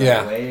navigate the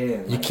right way.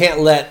 And you like,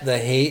 can't let the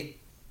hate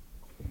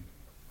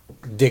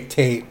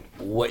dictate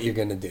what you're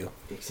gonna do.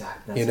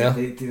 exactly. That's You know?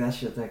 dude, that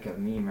shit's like a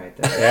meme right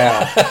there.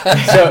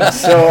 Yeah.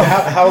 So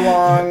how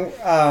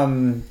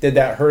long did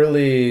that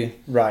Hurley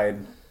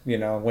ride?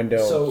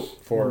 Window So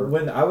for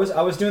when I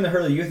was doing the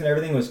Hurley Youth and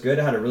everything was good,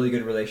 I had a really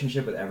good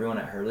relationship with everyone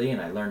at Hurley, and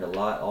I learned a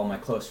lot, all my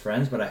close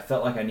friends, but I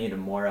felt like I needed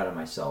more out of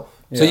myself.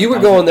 So you were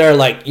going there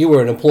like you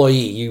were an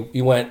employee.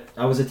 You went.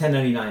 I was a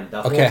 1099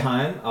 the Okay. whole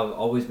time. I've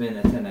always been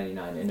a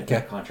 1099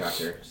 independent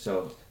contractor.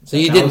 So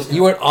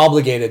You weren't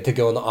obligated to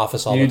go in the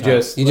office all the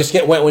time. You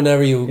just went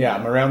whenever you. Yeah,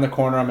 I'm around the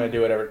corner. I'm gonna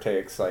do whatever it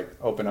takes. Like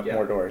open up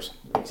more doors.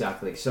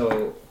 Exactly.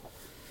 So,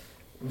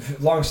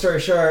 long story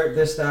short,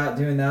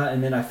 doing that,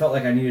 and then I felt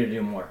like I needed to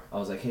do more. I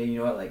was like, hey, you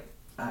know what? Like,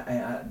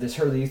 I this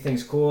Hurley Youth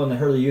thing's cool, and the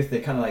Hurley Youth, they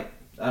kind of like,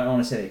 I don't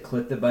want to say they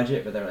clipped the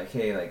budget, but they're like,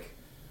 hey, like,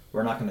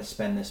 we're not going to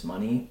spend this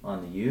money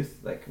on the youth.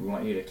 Like, we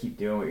want you to keep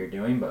doing what you're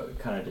doing, but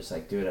kind of just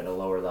like do it at a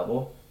lower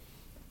level.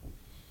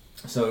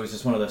 So it was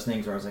just one of those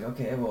things where I was like,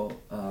 okay, well,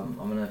 I'm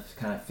going to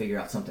kind of figure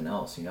out something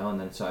else, you know? And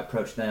then so I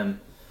approached them.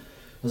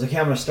 I was like, hey,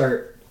 I want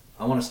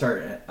to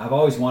start. I've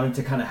always wanted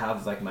to kind of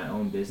have like my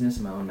own business,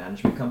 my own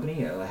management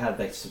company. I had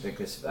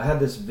I had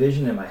this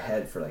vision in my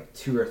head for like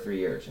 2 or 3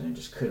 years, and it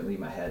just couldn't leave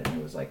my head. And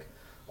it was like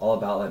all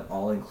about an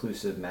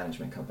all-inclusive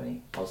management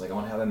company. I was like, I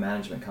want to have a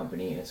management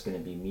company, and it's going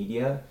to be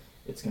media,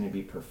 it's going to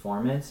be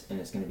performance, and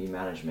it's going to be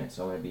management.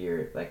 So I want to be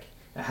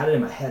I had it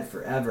in my head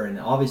forever, and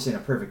obviously in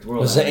a perfect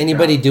world. Was there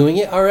anybody doing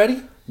it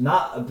already?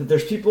 Not, but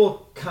there's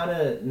people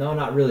no,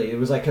 not really. It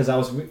was like, because I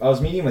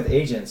was meeting with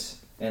agents,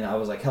 and I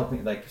was like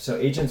helping, like, so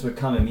agents would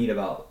come and meet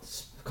about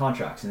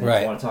contracts, and they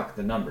just want to talk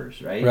the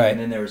numbers, right? And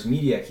then there was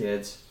media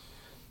kids,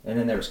 and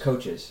then there was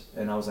coaches,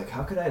 and I was like,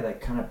 how could I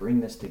like kind of bring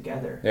this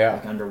together,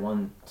 like under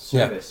one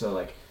service? So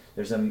like,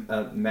 there's a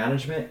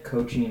management,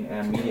 coaching,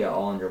 and media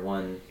all under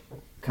one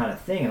kind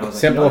of thing, and I was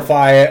like,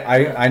 simplify it.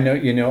 I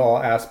know all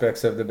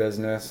aspects of the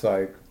business.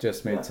 Like,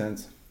 just made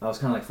sense. I was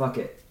kind of like, fuck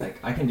it, like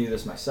I can do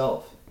this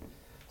myself.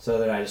 So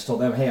then I just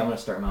told them, hey, I'm going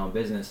to start my own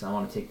business, and I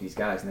want to take these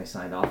guys, and they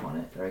signed off on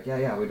it. They're like,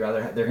 yeah, we'd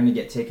rather they're going to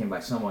get taken by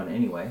someone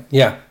anyway.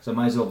 Yeah. So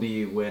might as well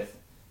be with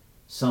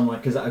someone,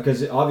 because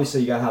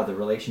obviously you got to have the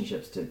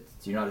relationships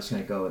you're not just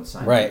going to go and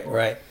sign people.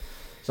 Right.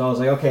 So I was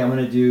like, okay, I'm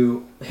going to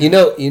do.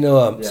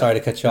 Sorry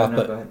to cut you off, go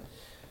but ahead.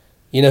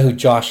 you know who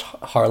Josh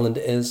Harland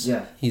is?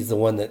 Yeah. He's the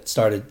one that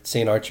started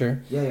St.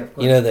 Archer. Yeah, of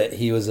course. You know that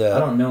he was I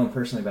don't know him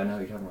personally, but I know who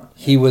you're talking about.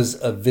 He was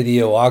a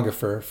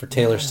videographer for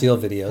Taylor Steele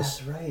videos.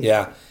 That's right.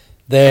 Yeah.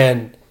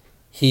 Then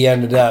he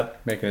ended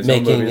up making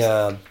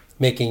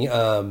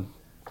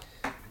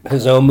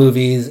his own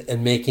movies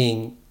and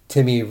making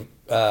Timmy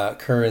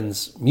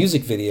Curran's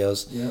music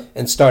videos. Yeah.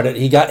 And started.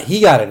 He got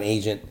an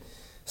agent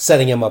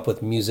setting him up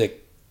with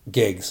music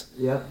gigs.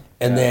 Yeah.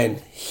 And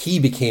then he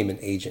became an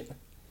agent.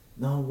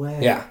 No way.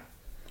 Yeah.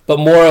 But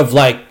more of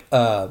like.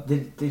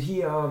 Did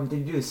he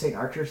do the St.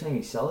 Archer thing?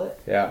 He sell it?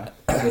 Yeah.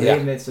 So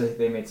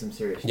they made some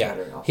serious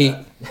cheddar off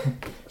that.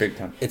 Big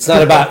time. It's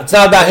not about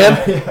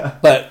him,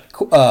 but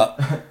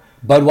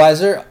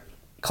Budweiser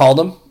called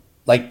him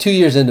like 2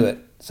 years into it.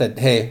 Said,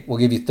 "Hey, we'll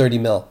give you $30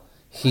 million."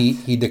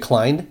 He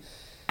declined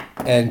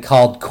and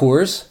called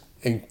Coors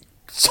and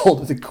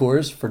sold it to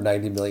Coors for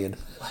 $90 million.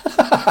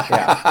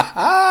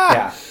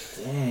 Yeah.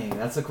 Dang,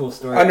 that's a cool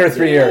story. Under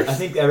 3 years. I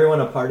think everyone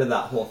a part of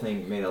that whole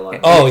thing made a lot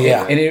of Oh,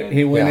 yeah. And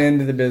he went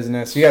into the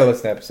business. You gotta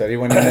listen to the episode. He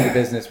went into the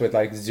business with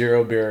like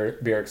zero beer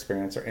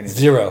experience or anything.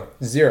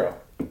 Zero.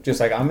 Just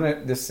like, I'm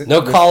gonna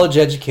no college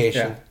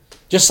education. Yeah.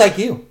 Just like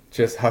you.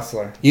 Just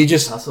hustler. You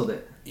just hustled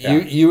it.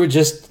 You were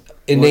just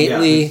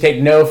innately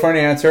take no for an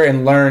answer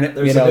and learn.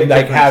 There's a big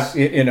like difference.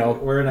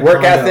 have We're in a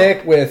work condo.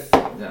 ethic with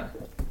Yeah.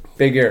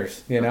 big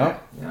ears. You know, Okay,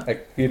 yeah.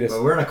 like you just.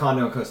 But we're in a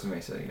condo in Costa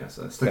Mesa,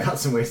 so it's still got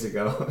some ways to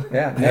go.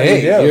 Yeah.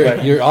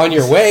 Hey, you're on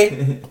your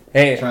way.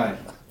 Hey, Trying.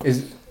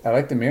 I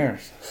like the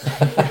mirrors.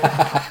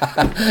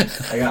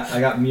 I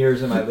got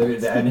mirrors in my living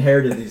room. I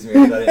inherited these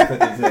mirrors. I didn't put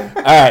these in.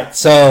 All right,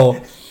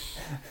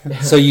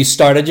 so you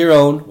started your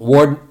own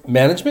ward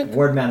management?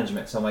 Ward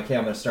management. So I'm like, hey,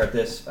 I'm going to start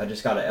this. I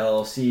just got an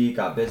LLC,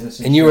 got business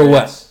insurance. And you were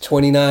what,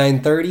 29,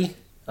 30?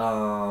 28? I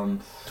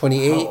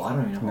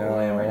don't even know how old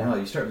I am right now.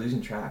 You start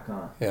losing track,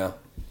 huh? Yeah.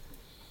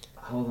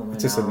 How old am I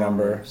It's just now? a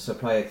number. So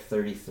probably like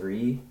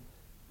 33.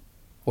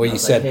 Well, you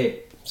said, like,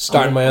 hey,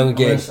 starting my own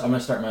gig. I'm going to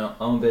start my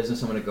own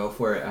business. I'm going to go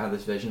for it. I have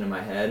this vision in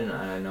my head, and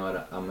I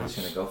know I'm just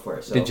going to go for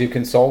it. So, did you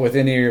consult with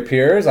any of your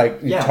peers, like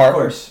yeah, of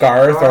course.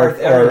 Garth or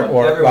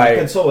everyone. like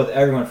consult with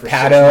everyone for 6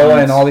 Pato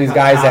months. and all these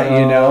guys that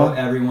you know?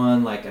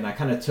 Everyone, like, and I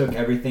kind of took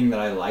everything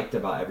that I liked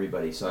about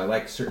everybody. So I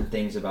liked certain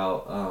things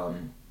about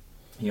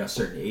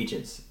certain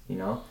agents,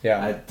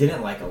 Yeah. I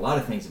didn't like a lot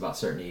of things about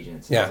certain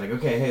agents. And Yeah. I was like,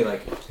 okay, hey,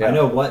 like, I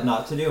know what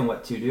not to do and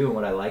what to do and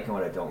what I like and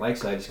what I don't like.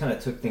 So I just kind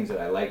of took things that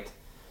I liked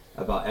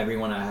about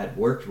everyone I had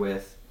worked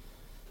with,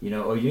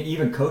 or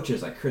even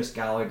coaches like Chris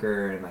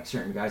Gallagher and like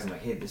certain guys. I'm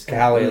like, hey, this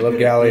guy's really love good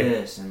Gally. at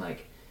this, and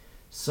like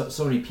so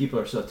many people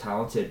are so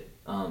talented.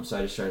 So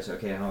I just started to say,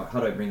 okay, how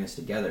do I bring this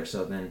together?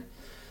 So then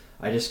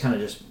I just kind of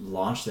just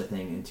launched the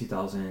thing in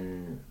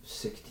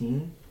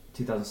 2016.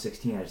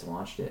 2016, I just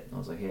launched it. I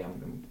was like, hey,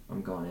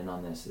 I'm going in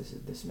on this.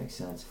 This makes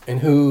sense. And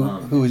who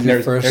was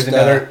your first?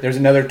 There's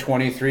another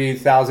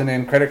 23,000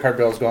 in credit card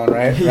bills going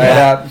right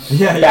Yeah. up.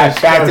 Yeah,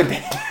 back to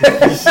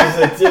She's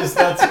like, just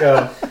let's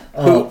go.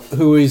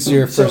 Who was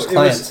your first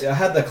client? I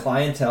had the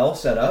clientele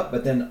set up,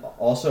 but then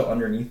also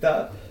underneath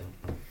that,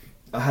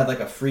 I had like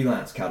a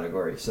freelance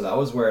category. So that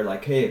was where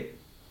like, hey,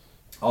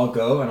 I'll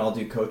go and I'll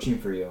do coaching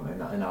for you.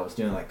 And I was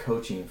doing like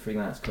coaching,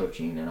 freelance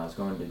coaching, and I was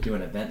going to do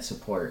an event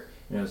support,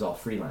 and it was all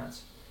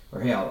freelance. Or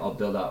hey, I'll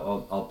build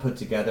out, I'll put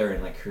together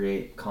and like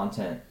create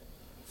content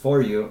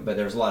for you, but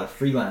there's a lot of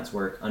freelance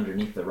work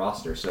underneath the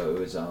roster. So it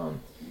was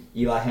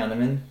Eli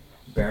Hanneman,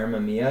 Baron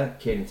Mamiya,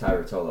 Caden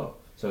Tyrotolo.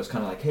 So it's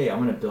kind of like, hey,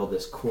 I'm going to build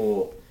this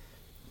cool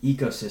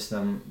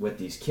ecosystem with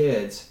these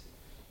kids,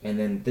 and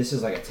then this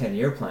is like a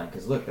 10-year plan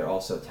because look, they're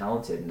all so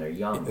talented and they're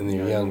young. And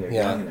they're young,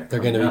 and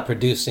they're going to be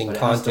producing but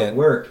content. It has to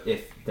work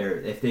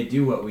if they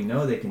do what we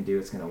know they can do.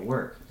 It's going to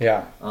work.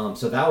 Yeah.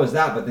 So that was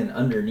that, but then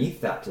underneath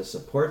that to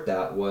support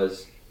that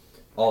was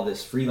all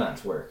this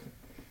freelance work.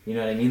 You know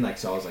what I mean? Like,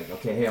 so I was like,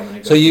 okay, hey, I'm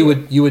going to go. So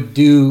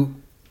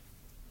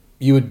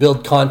you would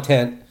build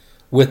content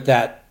with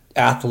that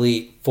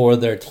athlete for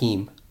their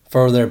team,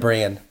 for their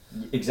brand.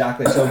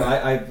 Exactly. So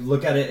I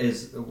look at it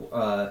as,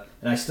 and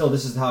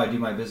this is how I do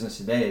my business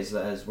today, is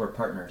as we're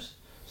partners.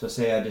 So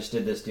say I just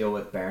did this deal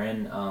with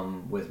Baron,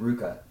 with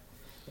Ruka,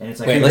 and it's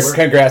like, Wait, hey, let's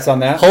congrats on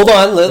that. Hold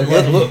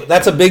on,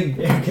 that's a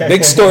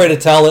big story to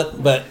tell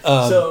it. But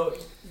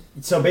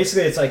so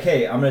basically, it's like,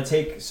 hey, I'm gonna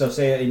take, so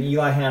say an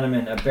Eli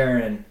Hanneman, a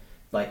Baron,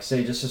 like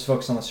say just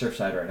focus on the surf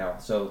side right now.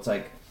 So it's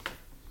like,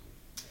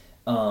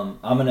 I'm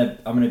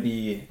gonna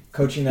be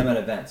coaching them at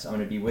events. I'm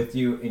gonna be with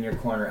you in your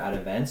corner at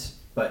events.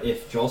 But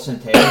if Joel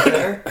Centeio's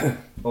there,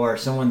 or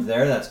someone's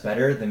there that's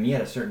better than me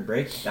at a certain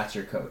break, that's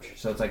your coach.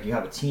 So it's like you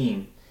have a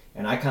team,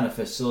 and I kind of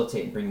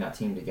facilitate and bring that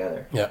team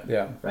together.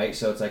 Yeah. Right.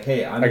 So it's like,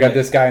 hey, I got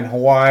this guy in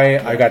Hawaii.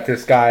 Yeah. I got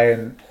this guy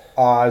in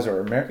Oz,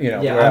 or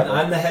wherever.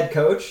 I'm the head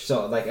coach,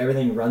 so like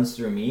everything runs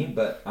through me.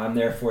 But I'm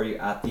there for you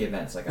at the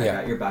events. Like I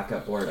got your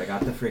backup board. I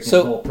got the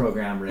freaking whole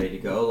program ready to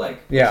go.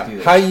 Like, let's do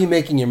this. How are you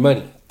making your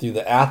money? Through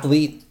the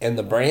athlete and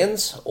the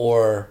brands,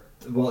 or?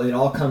 Well, it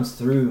all comes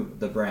through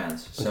the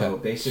brands. So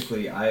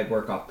basically, I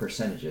work off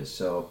percentages.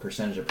 So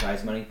percentage of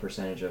prize money,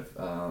 percentage of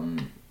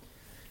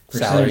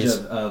salaries,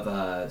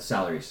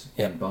 salaries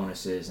and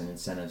bonuses and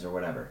incentives or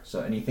whatever.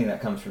 So anything that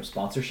comes from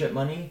sponsorship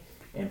money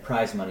and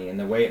prize money, and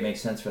the way it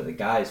makes sense for the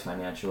guys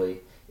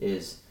financially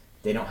is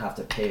they don't have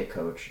to pay a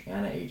coach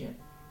and an agent.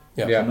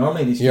 Yeah. So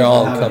normally these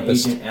people have an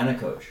agent and a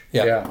coach.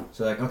 Yeah.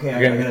 So like, okay,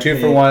 I got 2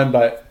 for 1,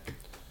 but.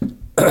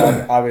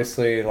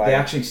 Obviously, like they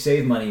actually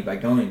save money by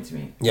going to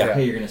me. Yeah. Like,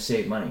 hey, you're going to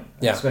save money.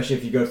 Yeah. Especially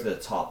if you go to the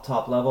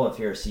top level. If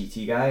you're a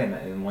CT guy,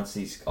 and once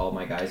all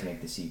my guys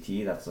make the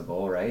CT, that's the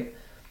goal, right?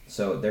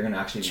 So they're going to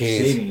actually be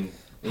saving.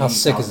 How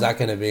sick is that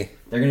going to be?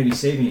 They're going to be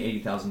saving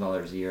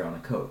 $80,000 a year on a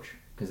coach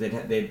because they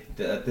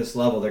at this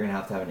level they're going to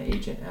have an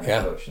agent and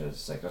a coach. And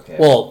it's like, okay.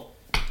 Well,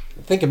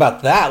 think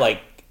about that.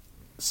 Like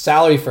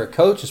salary for a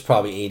coach is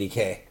probably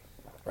 $80K.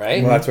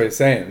 Right? Well, that's what he's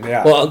saying.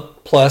 Yeah. Well,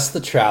 plus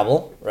the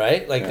travel,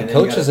 right? Like the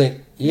coach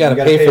isn't. You got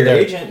to pay for your their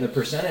agent and the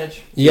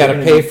percentage. You got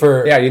to pay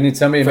for. Yeah, you need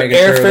somebody to make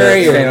airfare, sure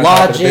that your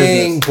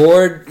lodging,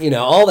 board,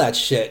 all that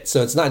shit.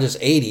 So it's not just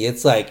 80.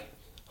 It's like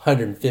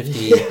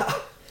 150,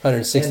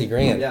 160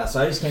 grand. Yeah.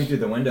 So I just came through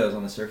the windows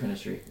on the surf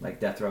industry,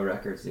 like Death Row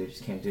Records. Dude,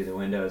 just came through the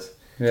windows.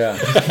 Yeah.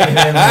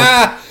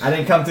 I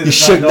didn't come through the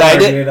front door,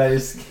 dude. I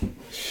just.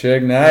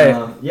 Suge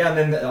Knight. Yeah,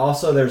 and then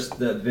also there's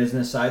the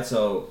business side.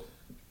 So.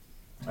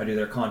 I do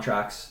their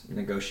contracts,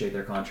 negotiate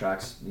their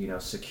contracts,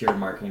 secure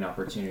marketing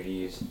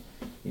opportunities,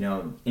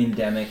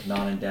 endemic,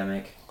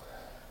 non-endemic,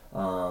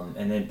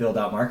 and then build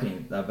out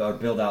marketing,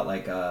 build out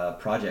like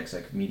projects,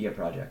 like media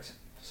projects.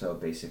 So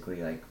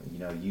basically like,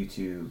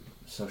 YouTube,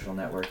 social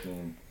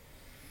networking,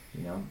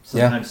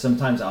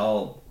 sometimes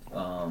I'll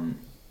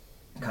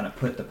kind of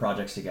put the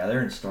projects together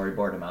and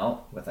storyboard them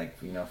out with like,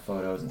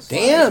 photos and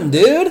slides. Damn,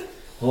 dude.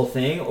 Whole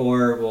thing, but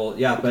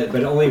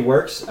it only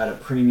works at a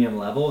premium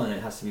level, and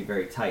it has to be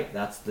very tight.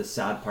 That's the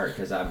sad part,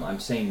 because I'm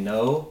saying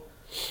no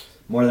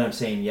more than I'm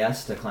saying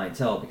yes to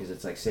clientele, because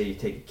it's like, say you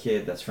take a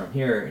kid that's from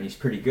here and he's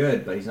pretty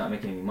good, but he's not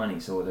making any money,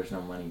 so there's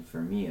no money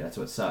for me. That's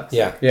what sucks.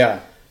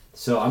 Yeah.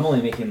 So I'm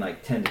only making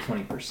like 10 to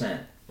 20%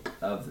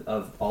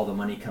 of all the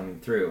money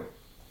coming through,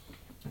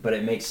 but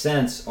it makes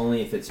sense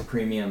only if it's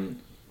premium.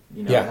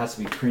 It has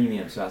to be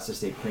premium, so it has to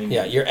stay premium.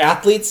 Yeah, your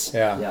athletes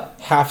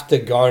have to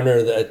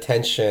garner the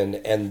attention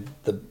and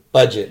the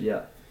budget.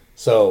 Yeah.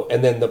 So,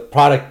 and then the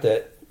product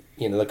that,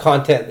 the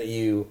content that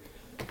you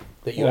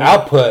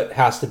output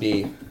has to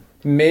be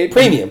Maybe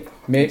premium.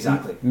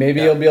 Exactly. Maybe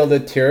Yeah. you'll be able to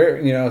tier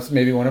it. You know, so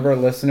maybe one of our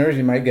listeners,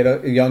 you might get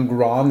a young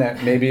Grom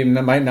that maybe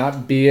might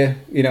not be,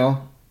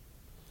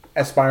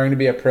 aspiring to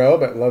be a pro,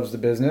 but loves the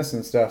business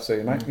and stuff. So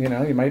you might,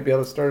 you might be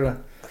able to start a.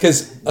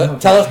 Because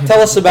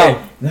tell us about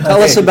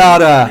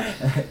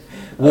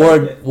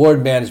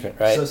ward management,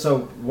 right?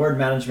 So ward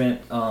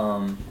management.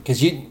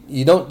 Because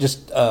you don't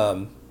just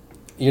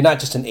you're not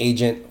just an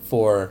agent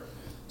for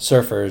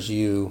surfers.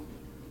 You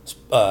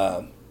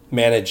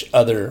manage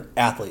other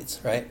athletes,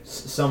 right?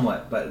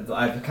 Somewhat, but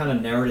I've kind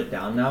of narrowed it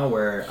down now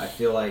where I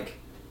feel like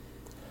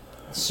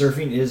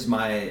surfing is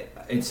my,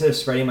 instead of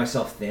spreading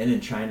myself thin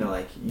and trying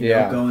to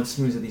go and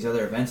snooze at these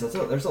other events,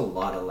 there's a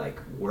lot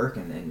of work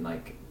and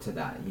to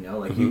that, you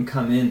Mm-hmm. you can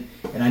come in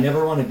and I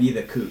never want to be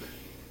the kook.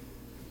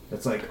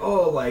 It's how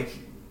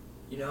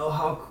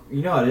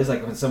how it is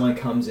when someone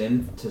comes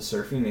in to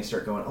surfing, they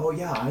start going, oh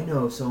yeah, I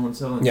know so and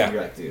so, and Yeah.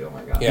 you're like, dude, oh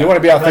my god. You want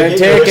to be authentic,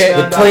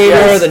 The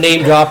cleaner, the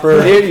name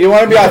dropper. You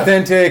want to be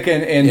authentic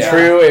and Yeah.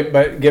 true,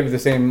 but give the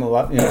same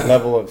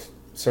level of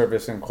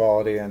service and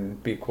quality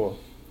and be cool.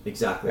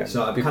 Exactly. Yeah,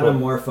 So I'm be kind of cool.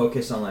 more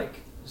focused on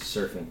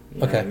surfing.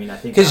 You know what I mean, I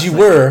think Because you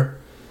that's, were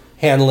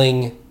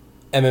handling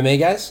MMA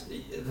guys.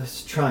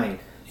 was trying.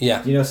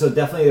 Yeah. So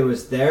definitely it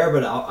was there,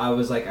 but I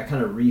was I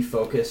kind of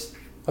refocused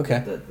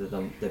Okay.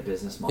 the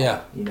business model.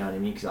 Yeah. You know what I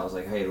mean? Because I was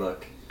like, hey,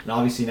 look, and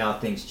obviously now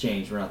things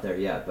change. We're not there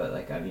yet, but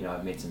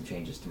I've made some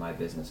changes to my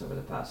business over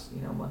the past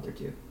month or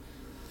two.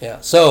 Yeah.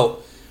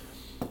 So,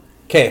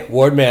 okay,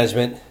 ward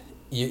management.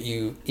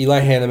 You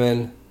Eli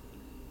Hanneman,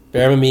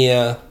 Bear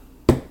Mamiya.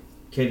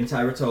 Caden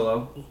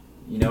Tyrotolo,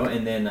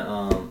 and then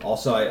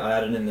also I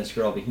added in this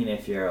girl,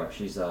 Bahine Fierro.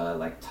 She's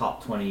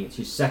top 20.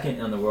 She's second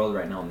in the world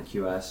right now in the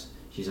QS.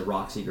 She's a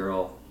Roxy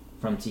girl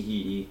from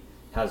Tahiti,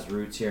 has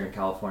roots here in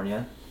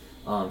California.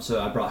 So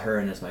I brought her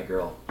in as my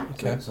girl.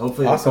 Okay. So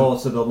hopefully Awesome. the goal,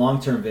 so the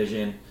long-term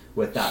vision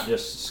with that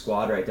just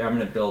squad right there, I'm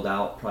going to build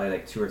out probably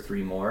 2 or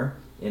 3 more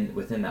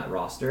within that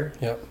roster.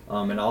 Yep.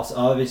 And also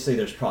obviously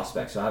there's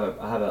prospects. So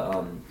I have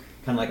a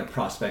kind of a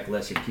prospect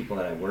list of people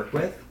that I work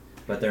with,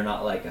 but they're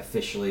not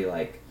officially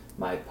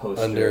my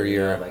poster Under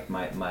your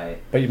my.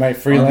 But you might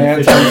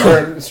freelance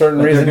Unofficial. for certain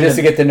But they're reason just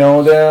to gonna- get to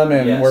know them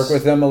and Yes. work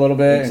with them a little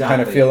bit and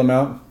kind of Exactly. feel them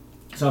out.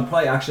 So I'm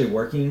probably actually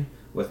working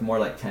with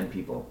more 10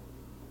 people.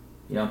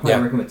 I'm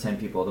probably working with 10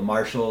 people. The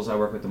Marshalls, I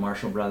work with the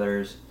Marshall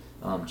brothers.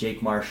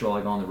 Jake Marshall,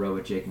 I go on the road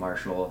with Jake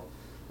Marshall.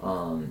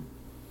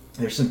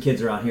 There's some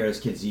kids around here. This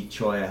kid Zeke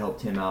Choi, I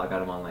helped him out. I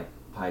got him on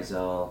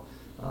Paizel,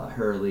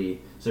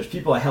 Hurley. So there's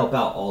people I help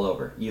out all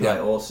over. Eli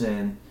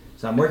Olson.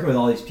 So I'm working with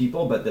all these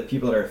people, but the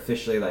people that are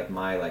officially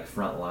my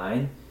front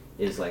line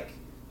is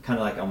kind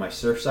of on my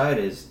surf side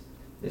is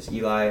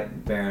Eli,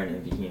 Baron,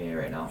 and Bahine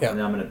right now. Yeah. And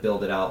then I'm going to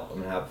build it out.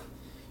 I'm going to have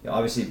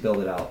obviously build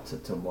it out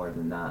to more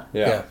than that.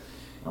 Yeah.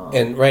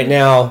 And right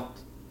now,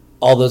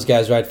 all those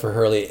guys ride for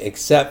Hurley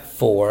except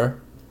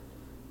for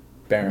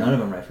Baron. None of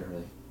them ride for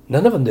Hurley.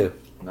 none of them do.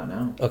 Not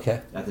now.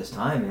 Okay. At this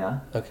time, yeah.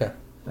 Okay.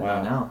 But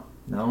Wow. not now.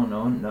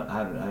 No.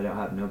 I don't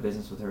have no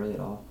business with Hurley at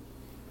all.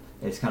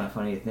 It's kind of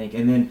funny to think.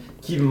 And then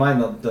keep in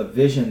mind the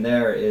vision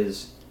there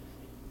is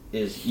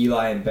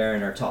Eli and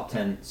Baron are top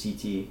 10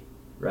 CT,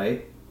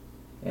 right?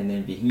 And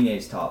then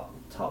Bahine's top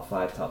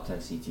 5, top 10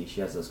 CT. She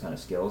has those kind of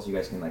skills. You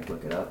guys can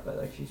look it up,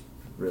 but she's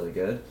really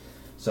good.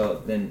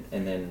 So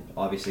then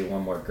obviously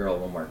one more girl,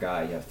 one more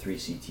guy. You have 3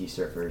 CT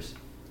surfers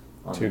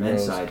on 2 the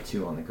men's girls. side,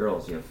 2 on the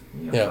girls. You have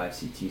 5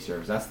 CT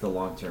surfers. That's the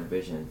long term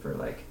vision for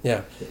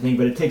the thing.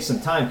 But it takes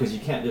some time because you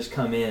can't just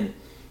come in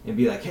and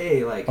be like,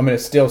 hey, I'm going to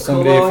steal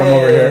somebody Chloe, from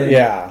over here.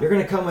 Yeah. you're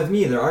gonna come with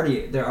me. They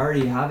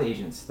already have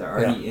agents. They're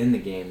already in the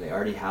game. They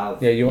already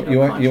have Yeah, you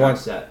want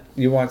contracts set.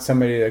 you want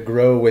somebody to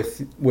grow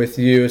with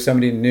you,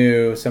 somebody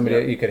new, somebody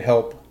that you could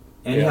help.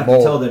 And you have mold.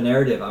 to tell the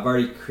narrative. I've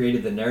already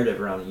created the narrative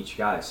around each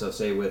guy. So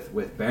say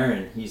with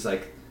Baron, he's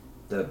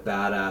the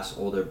badass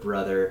older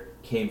brother,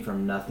 came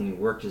from nothing,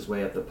 worked his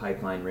way up the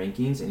pipeline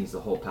rankings, and he's the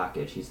whole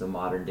package. He's the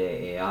modern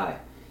day AI.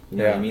 You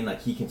know what I mean?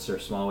 He can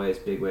surf small waves,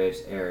 big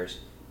waves, airs,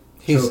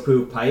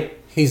 Chopu,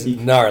 pipe. He's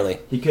gnarly.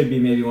 He could be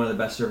maybe one of the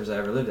best surfers I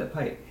ever lived at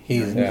pipe.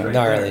 He's right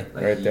gnarly.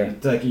 there.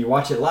 Right there. You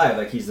watch it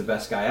live, he's the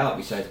best guy out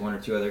besides 1 or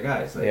 2 other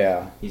guys.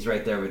 He's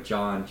right there with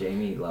John,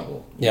 Jamie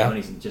level. You know, and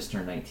he's just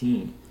turned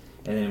 19.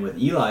 And then with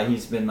Eli,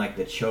 he's been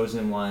the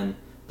chosen one,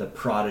 the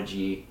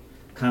prodigy,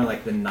 kind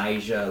of the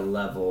Nyjah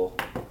level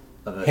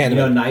of a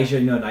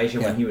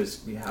Nyjah when he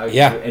was how he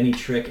could do any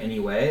trick any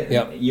way.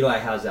 And Eli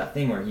has that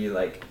thing where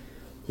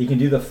he can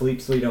do the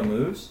Felipe Toledo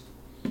moves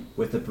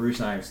with the Bruce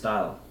Iron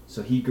style.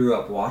 So he grew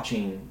up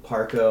watching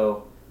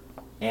Parco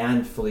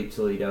and Felipe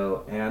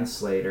Toledo and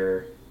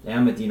Slater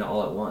and Medina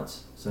all at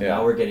once. So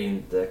now we're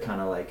getting the kind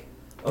of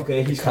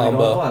okay, he's kind of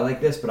going, I like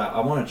this, but I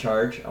want to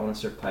charge. I want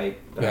to surf pipe,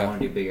 but I want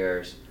to do big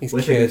airs with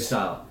a good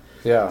style.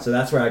 Yeah. So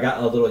that's where I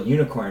got a little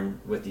unicorn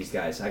with these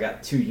guys. I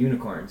got 2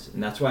 unicorns,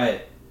 and that's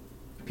why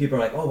people are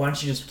like, oh, why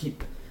don't you just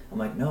keep... I'm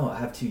like, no, I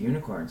have 2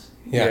 unicorns.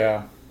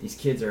 Yeah. These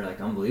kids are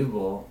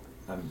unbelievable.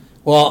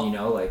 Well,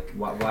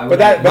 why would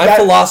my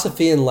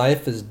philosophy in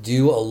life is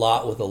do a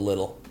lot with a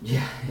little.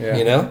 Yeah.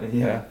 You know?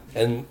 Yeah.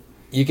 And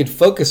you can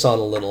focus on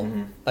a little.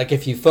 Like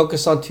if you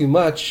focus on too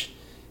much,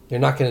 you're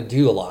not going to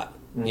do a lot.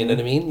 You know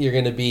what I mean? You're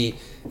going to be,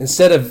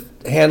 instead of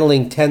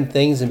handling 10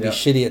 things and be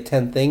shitty at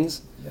 10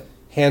 things,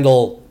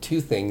 handle 2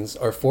 things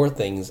or 4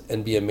 things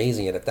and be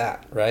amazing at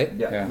that, right?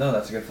 Yeah. No,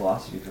 that's a good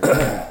philosophy for sure.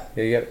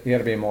 Yeah, you got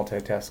to be a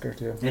multitasker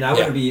too. And I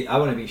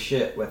wouldn't be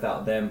shit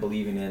without them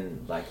believing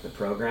in like the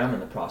program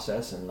and the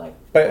process and like.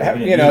 But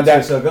you know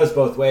that, so it goes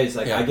both ways.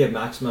 Like I give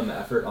maximum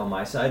effort on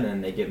my side, and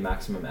then they give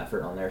maximum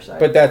effort on their side.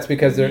 But that's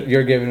because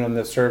you're giving them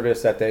the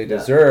service that they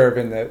deserve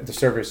and the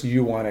service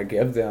you want to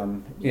give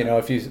them. You know,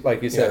 if you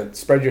like you said,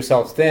 spread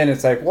yourself thin.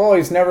 It's like, well,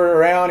 he's never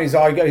around. He's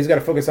got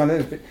to focus on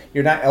this. But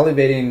you're not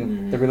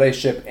elevating the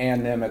relationship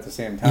and them at the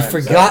same time. You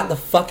forgot the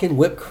fucking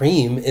whipped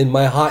cream in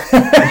my hot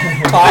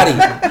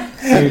toddy.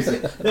 Seriously.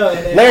 No,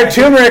 layer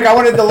turmeric. I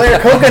wanted the layer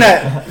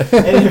coconut.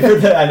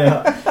 I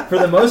know. For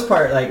the most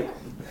part, like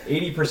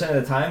 80% of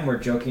the time, we're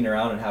joking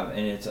around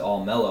and it's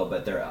all mellow.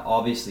 But there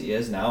obviously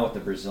is now with the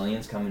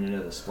Brazilians coming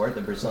into the sport.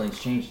 The Brazilians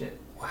changed it.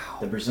 Wow.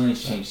 The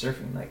Brazilians changed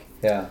surfing. Like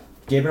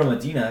Gabriel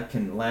Medina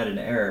can land an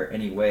error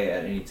any way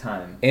at any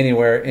time.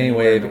 Anywhere, any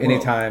wave,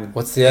 anytime.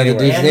 What's the other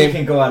dude's name? And he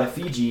can go out of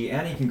Fiji,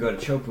 and he can go to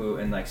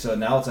Chopu, and like so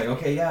now it's like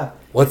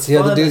What's the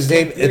other dude's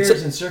name? It's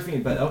and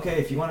surfing, but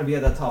if you want to be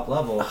at that top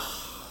level.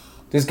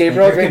 Does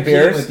Gabriel drink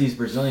beers? With these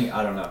Brazilian,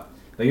 I don't know,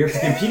 but you're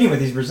competing with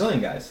these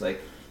Brazilian guys,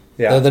 like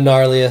they're the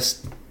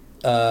gnarliest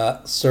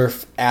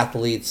surf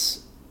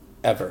athletes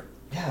ever.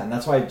 Yeah, and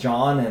that's why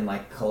John and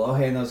like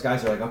Kolohe and those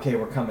guys are like, okay,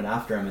 we're coming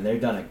after him, and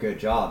they've done a good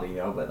job,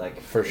 but like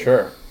for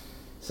sure.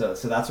 So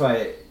that's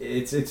why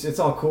it's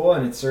all cool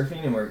and it's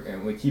surfing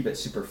and we keep it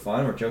super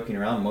fun. We're joking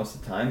around most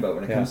of the time, but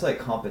when it comes to like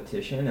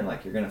competition and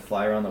like you're gonna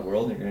fly around the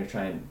world and you're gonna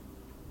try and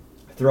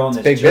throw on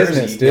this big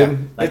jersey, business,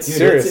 dude. Like, it's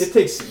serious. It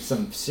takes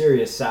some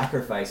serious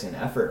sacrifice and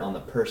effort on the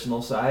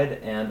personal side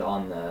and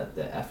on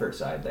the effort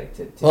side, like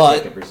to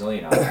take a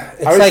Brazilian out.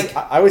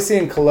 I was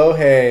seeing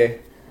Kolohe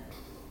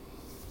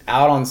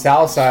out on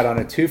Southside on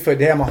a 2-foot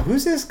dam.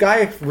 Who's this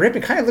guy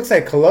ripping? Kind of looks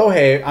like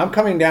Kolohe. I'm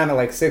coming down at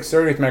like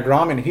 6:30 with my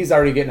Grommet, and he's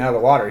already getting out of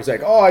the water. He's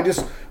like, I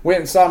just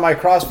went and saw my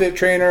CrossFit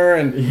trainer,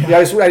 and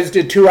I just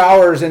did 2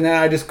 hours, and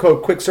then I just go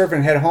quick surf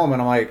and head home.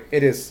 And I'm like,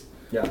 it's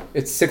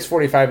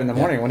 6:45 in the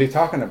morning. What are you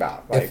talking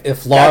about? Like,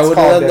 if Laura would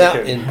have done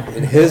that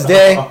in his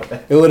day,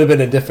 it would have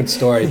been a different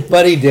story.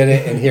 But he did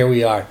it, and here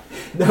we are.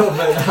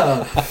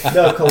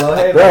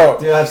 Kolohe, bro.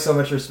 Dude, I have so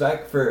much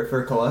respect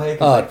for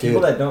Kolohe.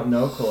 People that don't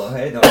know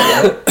Kolohe don't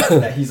know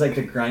that he's like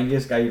the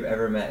grindiest guy you've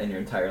ever met in your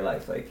entire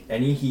life. Like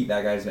any heat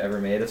that guy's ever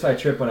made. That's why I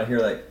trip when I hear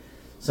like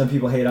some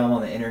people hate on him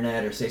on the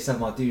internet or say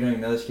something like, dude, you don't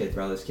even know this kid,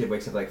 bro. This kid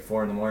wakes up like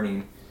 4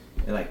 a.m.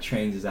 and like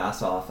trains his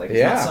ass off. Like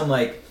it's not some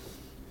like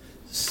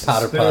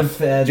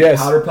spoon-fed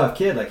powder puff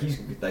kid. Like he's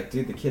like,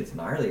 dude, the kid's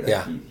gnarly.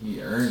 Like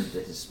he earned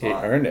his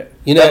spot. He earned it.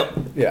 You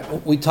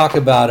know, we talk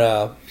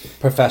about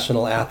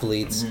professional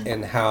athletes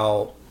and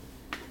how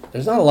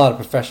there's not a lot of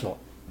professional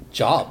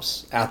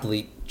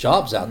athlete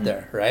jobs out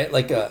there, right?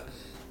 Like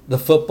the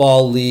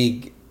football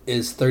league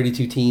is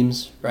 32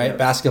 teams, right? Yep.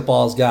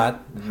 Basketball's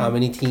got how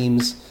many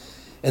teams?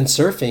 And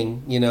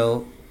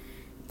surfing,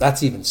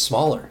 that's even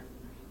smaller.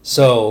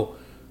 So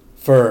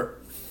for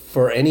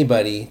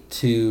anybody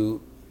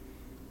to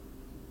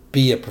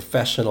be a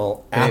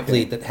professional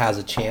athlete that has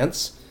a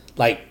chance,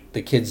 like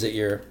the kids that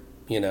you're,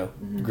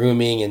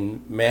 grooming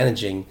and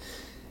managing,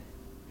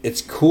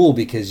 it's cool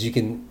because you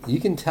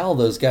can tell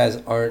those guys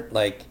aren't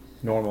like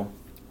normal.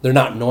 They're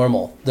not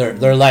normal.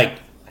 They're like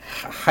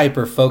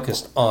hyper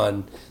focused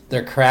on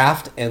their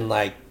craft and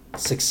like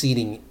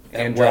succeeding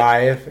and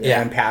drive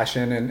and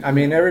passion, and I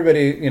mean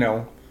everybody,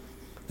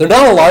 They're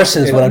not a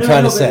Larson is what I'm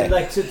trying to say.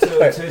 Like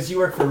to you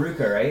work for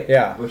Ruka, right?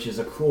 Yeah. Which is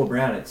a cool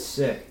brand. It's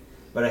sick.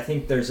 But I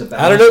think there's a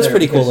balance. Outer Known's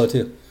pretty cool though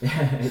too.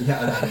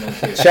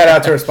 Shout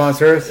out to our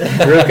sponsors,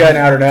 Ruka and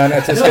Outer Known.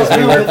 That's just because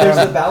we work. There's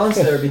a balance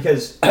there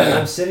because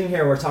I'm sitting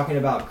here. We're talking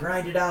about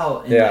grind it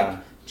out and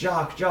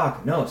like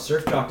jock. No,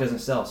 Surf Jock doesn't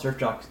sell. Surf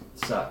Jock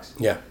sucks.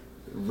 Yeah.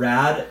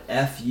 Rad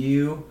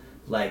FU,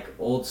 like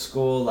old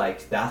school,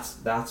 like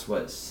that's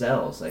what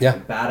sells. Like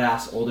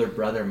badass older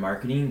brother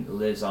marketing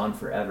lives on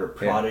forever.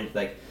 Prodigy,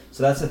 like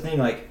so that's the thing.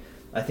 Like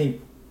I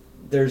think.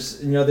 There's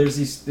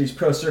these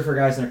pro surfer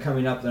guys that are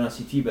coming up on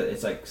CT, but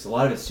it's like a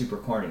lot of it's super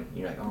corny.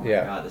 You're like, oh my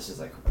god, this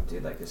is like,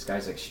 dude, like this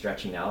guy's like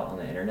stretching out on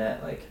the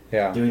internet, like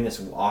doing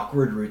this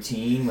awkward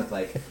routine with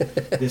like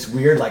this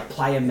weird like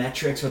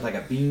plyometrics with like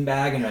a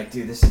beanbag, and you're like,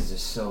 dude, this is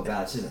just so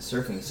bad. This isn't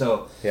surfing.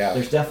 So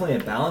there's definitely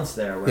a balance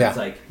there where it's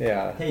like,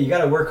 hey, you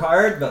got to work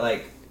hard, but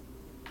like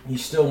you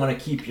still want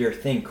to keep your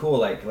thing cool,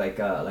 like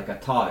a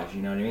Taj,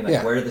 you know what I mean?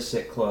 Like wear the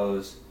sick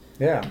clothes.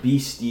 Yeah. Be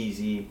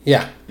steezy.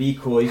 Yeah. Be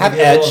cool. You have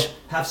edge.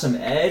 Have some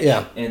edge.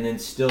 Yeah. And then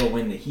still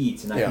win the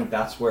heats. And I think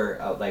that's where,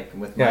 like,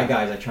 with my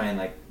guys, I try and,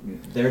 like,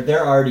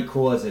 they're already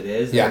cool as it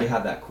is. They already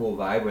have that cool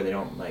vibe where they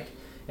don't, like,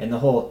 and the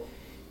whole,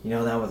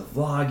 now with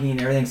vlogging and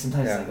everything,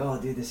 sometimes it's like,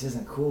 oh, dude, this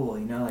isn't cool.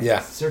 Like,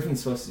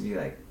 surfing's supposed to be,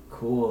 like,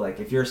 cool. Like,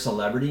 if you're a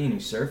celebrity and you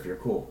surf, you're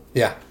cool.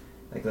 Yeah.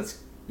 Like, let's,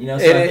 so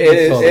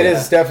it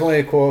is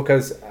definitely cool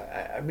because,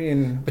 I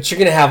mean. But you're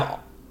going to have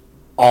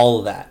all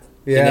of that.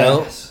 Yeah. You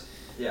know? Yes.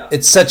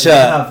 it's such you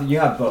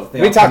have both.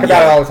 We talk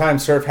about it all the time.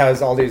 Surf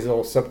has all these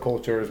little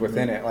subcultures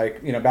within it.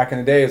 Like, back in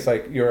the day, it's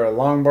like you're a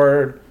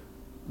longboarder,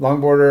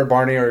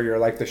 Barney, or you're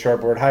like the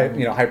shortboard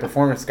high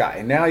performance guy.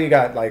 And now you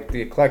got like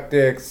the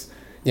eclectics.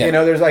 Yeah.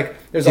 there's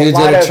dudes a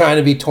lot that are of trying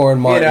to be Torren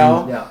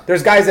Martin.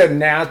 There's guys that have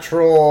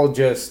natural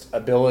just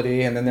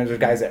ability, and then there's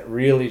guys that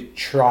really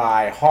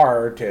try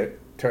hard to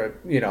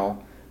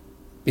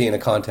be in a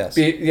contest.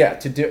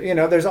 To do,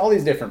 there's all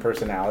these different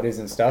personalities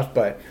and stuff,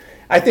 but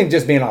I think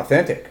just being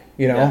authentic,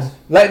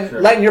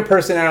 letting your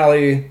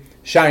personality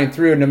shine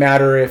through, no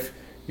matter if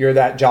you're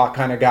that jock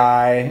kind of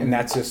guy and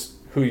that's just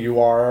who you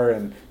are,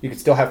 and you can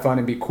still have fun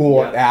and be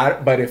cool at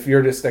that. But if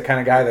you're just the kind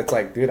of guy that's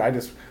like, dude, I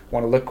just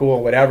want to look cool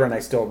and whatever, and I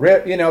still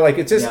rip,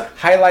 it's just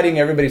highlighting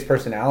everybody's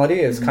personality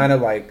is kind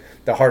of like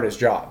the hardest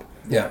job.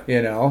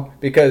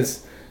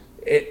 Because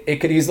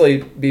it could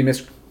easily be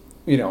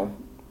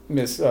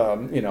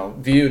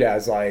viewed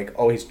as like,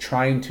 oh, he's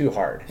trying too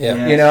hard.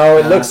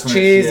 It looks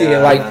cheesy.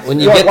 Like when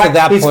you get to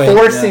that he's point,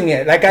 forcing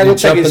it. That guy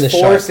looks like he's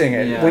forcing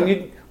it. Yeah.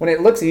 When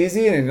it looks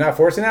easy and you're not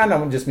forcing it, I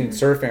don't just mean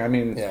surfing. I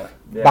mean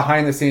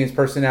behind the scenes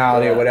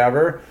personality or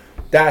whatever.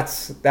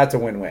 That's a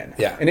win-win.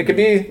 Yeah. And it could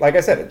be, like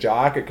I said, a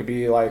jock. It could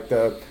be like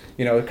the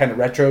kind of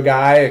retro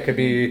guy. It could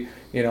be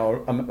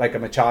like a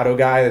Machado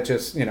guy that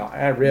just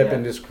I rip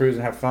and just cruise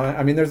and have fun.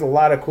 I mean, there's a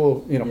lot of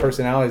cool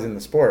personalities in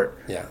the sport.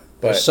 Yeah.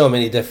 But there's so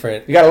many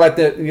different. You gotta let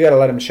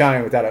them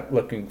shine without it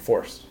looking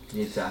forced.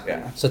 Exactly.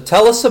 Yeah. So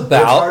tell us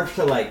about. It's hard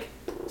to like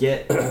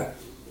get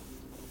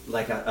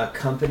like a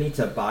company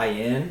to buy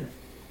in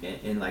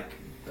and like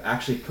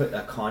actually put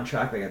a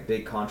contract, like a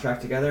big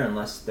contract together,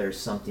 unless there's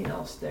something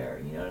else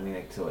there. You know what I mean?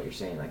 Like to what you're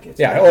saying, like it's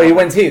he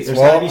wins heats. There's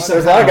gotta be some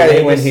there's a lot of guys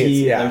who win heats.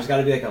 Yeah. There's got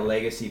to be like a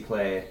legacy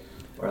play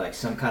or like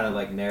some kind of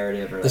like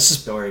narrative or like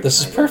story. This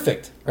is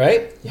perfect,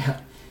 right? Yeah.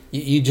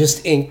 You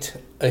just inked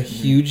a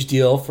huge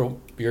deal for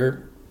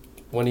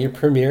one of your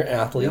premier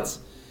athletes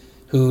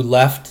who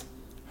left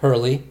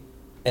Hurley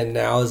and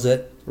now is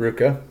at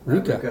Ruka.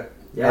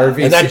 Yeah.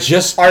 And that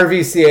just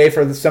RVCA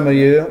for some of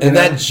you. And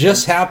that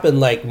just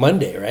happened like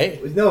Monday,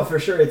 right? No, for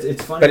sure.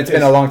 It's funny. But it's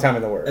been a long time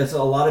in the works. It's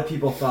a lot of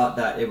people thought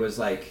that it was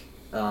like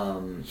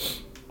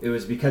it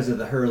was because of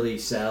the Hurley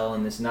sell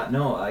and this not.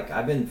 No, like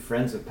I've been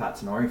friends with Pat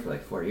Tenori for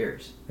like 4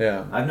 years.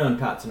 Yeah. I've known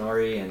Pat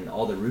Tenori and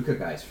all the Ruka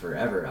guys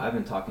forever. I've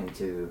been talking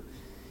to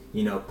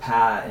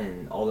Pat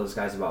and all those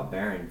guys about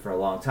Barron for a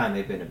long time.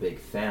 They've been a big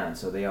fan,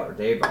 so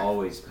they've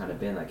always kind of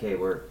been like, hey,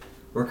 we're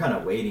kind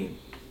of waiting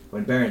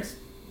when Barron's,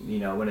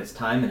 when it's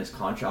time and his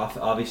contract.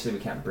 Obviously, we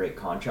can't break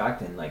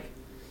contract and like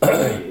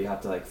you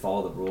have to like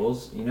follow the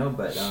rules,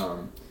 But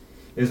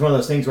it was one of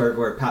those things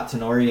where Pat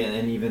Tenori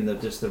and even the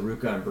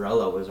Ruka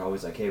umbrella was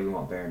always like, hey, we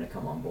want Barron to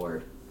come on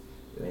board,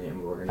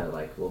 and we're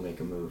gonna we'll make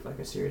a move, like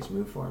a serious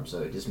move for him.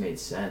 So it just made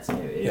sense, and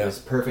it was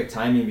perfect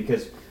timing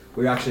because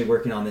we were actually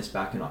working on this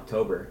back in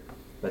October,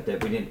 but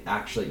that we didn't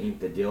actually ink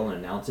the deal and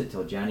announce it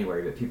till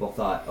January. But people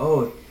thought,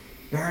 oh,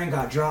 Barron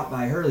got dropped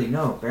by Hurley.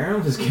 No,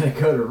 Barron was going to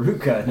go to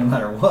Ruka no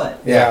matter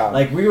what. Yeah.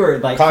 Like we were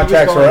like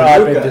contracts were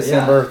up in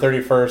December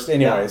 31st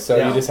anyway, so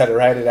you just had to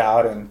write it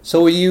out. And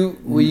so were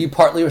you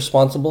partly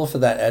responsible for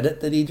that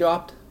edit that he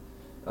dropped?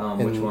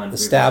 Which one? The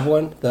stab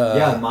one?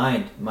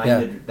 Mine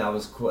did. That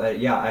was cool.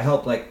 I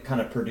helped like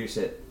kind of produce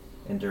it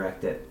and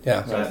direct it.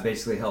 Yeah. So I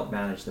basically helped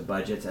manage the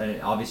budgets,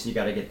 and obviously you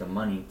got to get the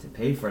money to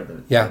pay for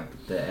the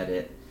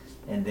edit,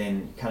 and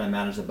then kind of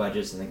manage the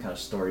budgets, and then kind of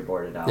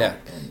storyboard it out. Yeah.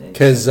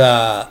 Because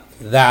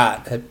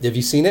have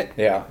you seen it?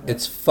 Yeah.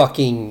 It's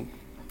fucking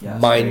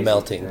mind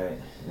melting. Right.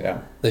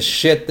 Yeah. The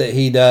shit that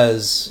he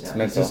does.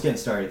 Yeah, he's just getting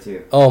started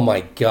too. Oh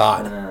my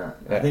god.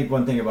 I think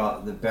one thing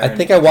about the Barron. I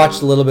think I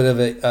watched a little bit of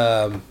it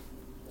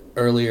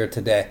earlier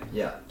today.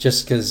 Yeah.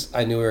 Just because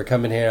I knew we were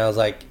coming here, and I was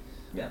like.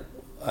 Yeah.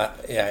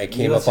 It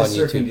came up on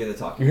YouTube. Do the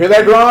talking. You hear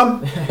that,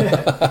 Grom?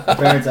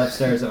 Barron's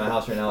upstairs at my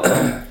house right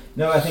now.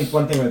 No, I think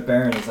one thing with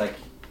Barron is like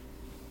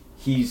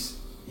he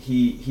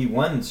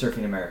won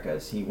Surfing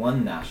Americas. He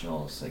won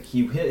nationals. Like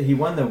he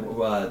won the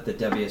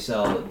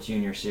WSL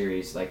Junior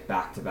Series like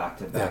back to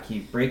back. Yeah. He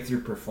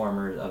breakthrough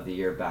performer of the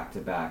year back to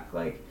back.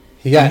 Like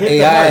he got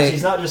AI.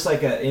 He's not just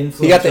like an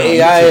influencer. He got the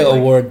AI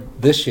award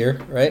this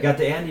year, right? He got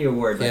the Andy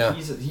Award. Like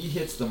he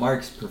hits the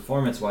marks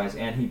performance wise,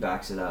 and he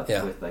backs it up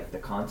with like the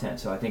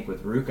content. So I think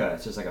with Ruka,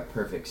 it's just like a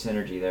perfect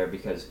synergy there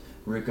because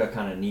Ruka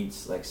kind of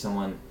needs like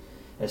someone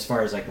as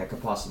far as like that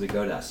could possibly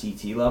go to that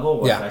CT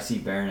level. I see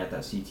Barron at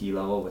that CT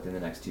level within the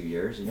next 2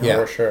 years. Yeah,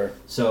 for sure.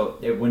 So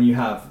when you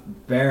have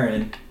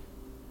Barron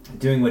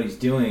doing what he's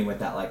doing with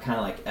that like kind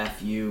of like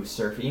FU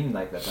surfing,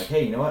 like that's like,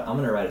 hey, you know what? I'm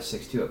gonna ride a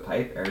 6.2 at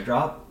pipe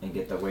airdrop and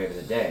get the wave of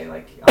the day.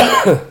 Like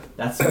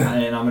that's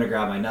and I'm gonna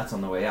grab my nuts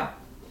on the way out.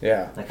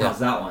 Yeah. Like how's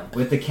that one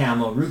with the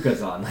camo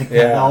Ruka's on? Like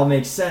that all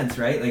makes sense,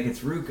 right? Like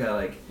it's Ruka.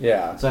 Like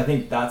So I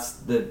think that's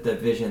the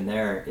vision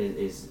there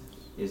is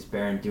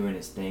Barron doing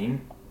his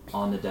thing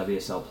on the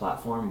WSL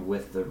platform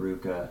with the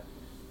Ruka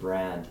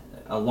brand,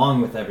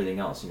 along with everything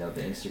else, the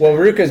Instagram. Well,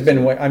 Ruka's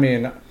been. I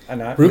mean,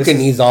 Ruka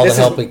needs all the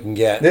help he can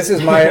get. This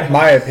is my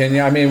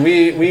opinion. I mean,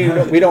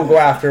 we don't go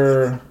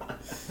after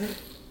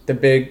the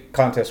big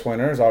contest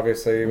winners,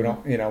 obviously, we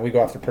don't, we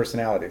go after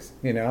personalities,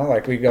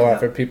 like we go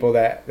after people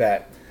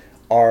that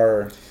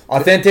are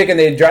authentic and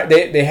they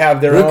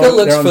have their Ruka own.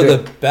 looks their own for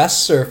the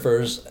best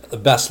surfers, the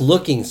best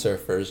looking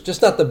surfers,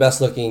 just not the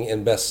best looking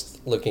and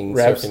best looking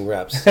Reps. surfing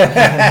reps.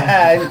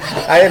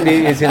 I didn't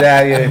beat you to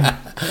that, you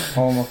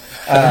homo.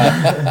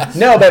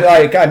 No, but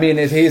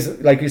he's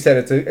like you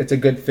said, it's a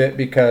good fit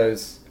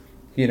because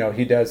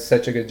he does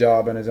such a good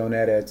job on his own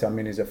edits. I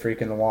mean, he's a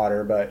freak in the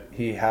water, but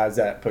he has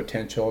that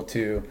potential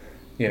to,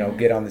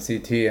 get on the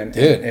CT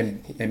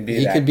and be.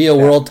 He could be a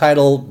world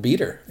title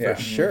beater for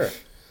sure.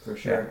 For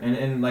sure. Yeah.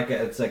 And like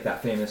it's like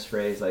that famous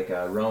phrase, like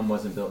Rome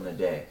wasn't built in a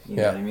day. You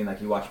know what I mean?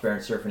 Like you watch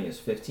Barron surf when he was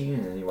 15,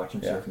 and then you watch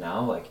him surf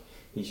now. Like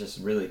he's just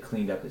really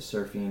cleaned up his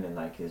surfing and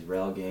like his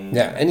rail game.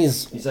 Yeah, and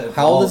he's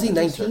how old is he?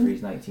 19.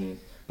 He's 19.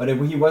 But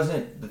he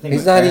wasn't the thing.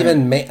 He's not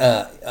even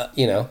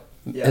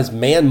his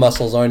man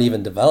muscles aren't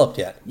even developed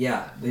yet.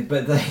 Yeah,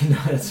 but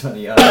it's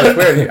funny. It's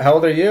weird. How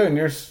old are you? And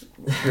you're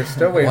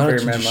still waiting for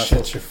your man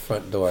muscles. Shut your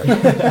front door.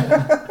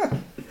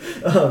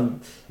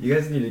 You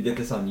guys need to get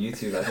this on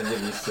YouTube. I think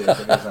it'd be sick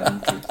if it was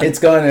on YouTube. It's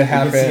going to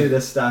happen. You can see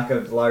the stack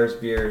of Lars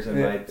beers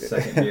and my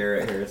second beer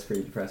right here. It's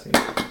pretty depressing.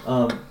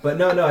 But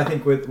no, I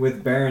think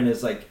with Barron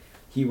is like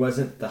he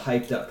wasn't the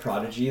hyped up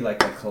prodigy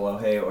like a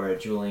Kolohe or a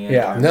Julian.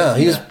 Yeah, no,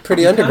 he's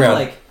pretty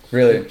underground.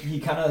 Really, he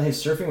kind of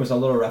his surfing was a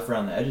little rough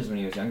around the edges when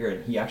he was younger,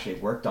 and he actually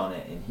worked on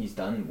it, and he's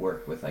done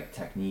work with like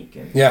technique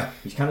and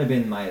he's kind of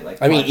been my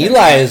like. I mean,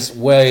 Eli is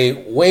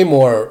way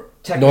more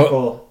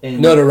technical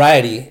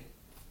notoriety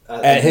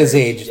at his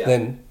age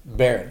than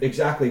Barron.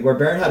 Exactly, where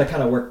Barron had to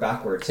kind of work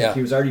backwards. Yeah. Like,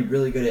 he was already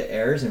really good at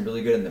airs and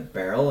really good in the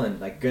barrel, and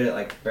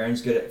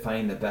Barron's good at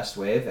finding the best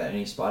wave at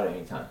any spot at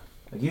any time.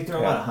 Like you throw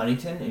him out of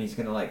Huntington, and he's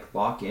gonna like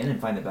lock in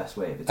and find the best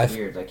wave. It's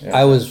weird. Like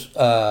I was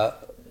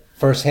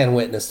first-hand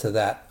witness to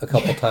that a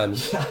couple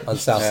times on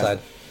Southside.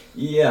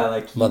 Yeah,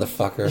 like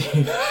motherfucker.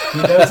 He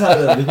knows how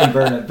to. We can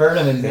burn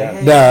him and say, "Hey,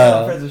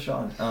 I'm friends with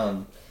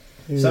Sean."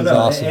 So no,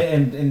 awesome.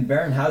 and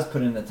Barron has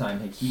put in the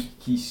time. Like he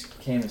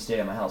came and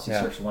stayed at my house. He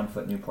surfs 1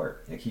 foot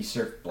Newport. Like he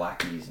surfed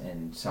Blackies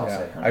and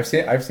Southside. I've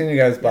seen you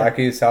guys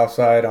Blackies,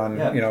 Southside on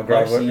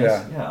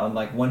Gravelwood. On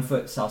like 1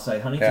 foot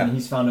Southside Huntington.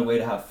 He's found a way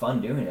to have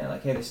fun doing it.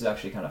 Like, hey, this is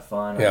actually kind of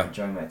fun. I'm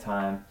enjoying my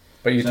time.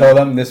 But you told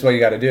him this is what you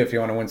got to do if you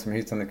want to win some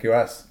heats on the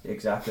QS.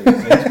 Exactly. So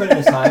he's put in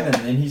his time,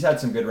 and he's had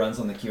some good runs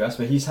on the QS.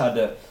 But he's had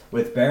to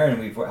with Barron.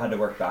 We've had to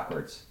work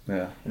backwards.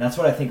 Yeah. And that's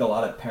what I think a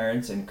lot of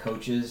parents and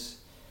coaches.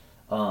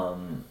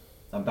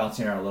 I'm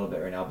bouncing around a little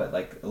bit right now, but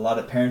like a lot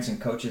of parents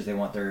and coaches, they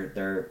want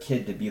their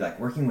kid to be like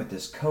working with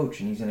this coach,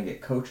 and he's going to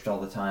get coached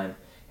all the time.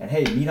 And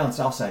hey, meet on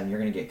Southside, and you're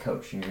going to get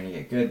coached, and you're going to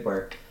get good.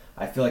 Where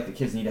I feel like the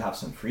kids need to have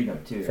some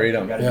freedom too.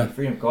 Freedom, like, you got to be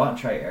freedom. Go out and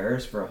try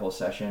errors for a whole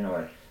session,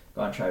 or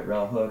go out and try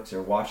rail hooks,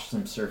 or watch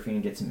some surfing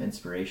and get some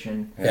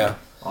inspiration.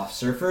 Off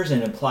surfers,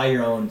 and apply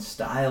your own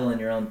style and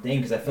your own thing.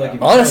 Because I feel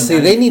like honestly,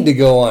 they need to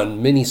go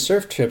on mini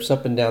surf trips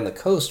up and down the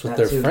coast with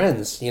their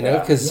friends.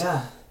 Because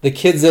the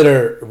kids that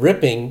are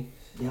ripping.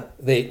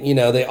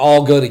 They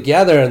all go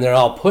together and they're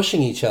all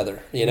pushing each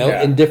other,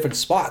 in different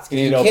spots.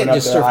 You can't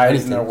just surf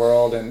eyes in their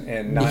world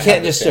and you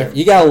can't just surf.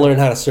 You got to learn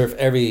how to surf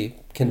every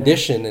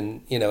condition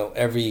and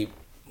every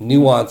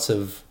nuance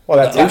of. Well,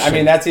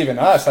 that's even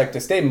us. Like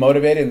to stay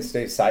motivated and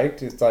stay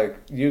psyched. It's like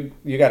you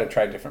got to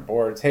try different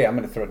boards. Hey, I'm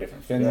going to throw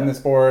different fins in this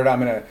board.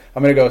 I'm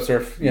gonna go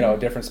surf a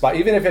different spot,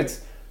 even if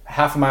it's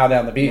half a mile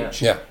down the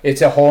beach.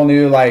 It's a whole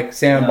new like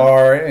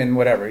sandbar and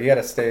whatever. You got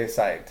to stay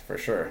psyched for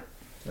sure.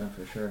 Yeah,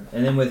 for sure.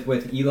 And then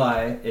with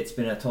Eli, it's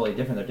been a totally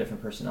different. They're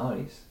different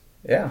personalities.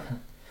 Yeah.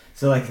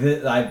 So like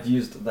I've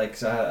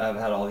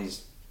had all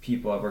these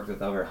people. I've worked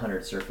with over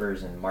 100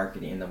 surfers and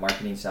marketing, the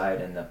marketing side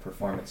and the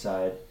performance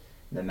side,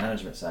 and the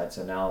management side.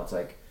 So now it's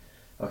like,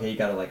 okay, you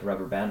got to like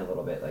rubber band a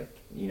little bit. Like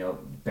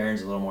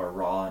Barron's a little more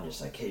raw and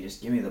just like, hey,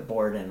 just give me the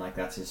board, and like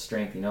that's his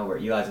strength. Where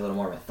Eli's a little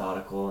more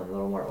methodical and a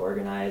little more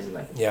organized, and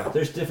like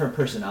there's different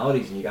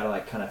personalities, and you got to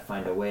like kind of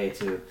find a way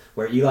to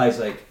where Eli's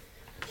like,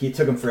 he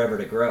took him forever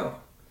to grow.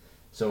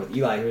 So with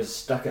Eli, he was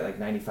stuck at like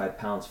 95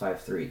 pounds,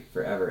 5'3",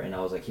 forever. And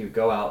I was like, he would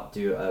go out,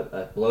 do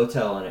a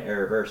blowtail and an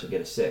air reverse and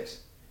get a 6.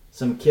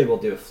 Some kid will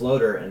do a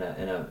floater and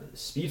a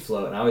speed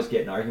float, and I was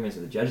getting arguments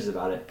with the judges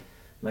about it.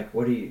 I'm like,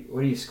 what are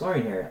you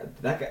scoring here?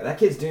 That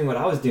kid's doing what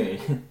I was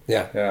doing.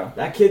 Yeah.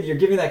 That kid, you're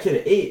giving that kid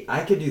an 8.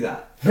 I could do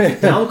that.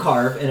 Down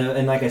carve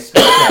and like a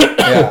speed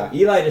float.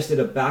 Eli just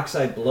did a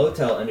backside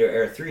blowtail under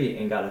air 3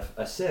 and got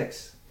a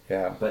 6.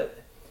 Yeah.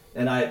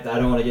 And I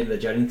don't want to get into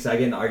the judging because I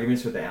get in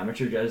arguments with the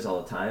amateur judges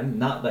all the time.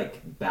 Not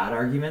like bad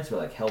arguments, but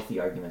like healthy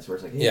arguments where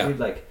it's like, hey, dude,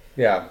 like,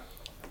 are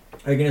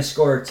you gonna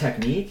score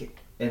technique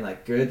and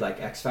like good like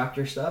X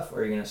Factor stuff, or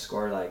are you gonna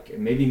score like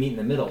maybe meet in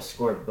the middle,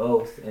 score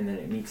both, and then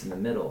it meets in the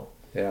middle?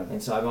 Yeah.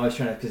 And so I'm always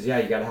trying to, because you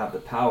got to have the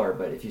power,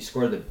 but if you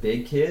score the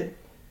big kid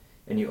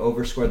and you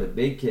overscore the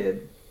big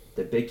kid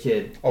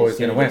always is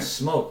going to win. Get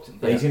smoked.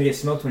 But he's going to get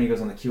smoked when he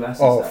goes on the QS. And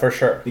stuff. Stuff. For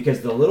sure.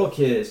 Because the little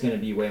kid is going to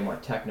be way more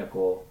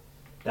technical.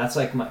 That's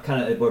like my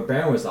kind of where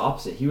Barron was the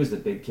opposite. He was the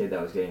big kid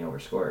that was getting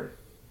overscored.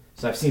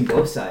 So I've seen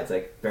both sides.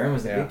 Like Barron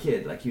was the big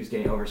kid, like he was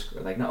getting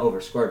overscored, like not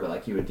overscored, but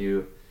like he would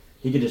do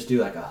he could just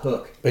do like a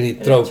hook. But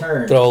he'd and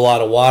throw a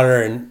lot of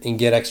water and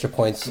get extra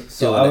points.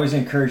 So I always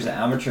encourage the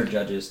amateur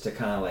judges to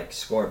kind of like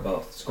score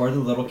both. Score the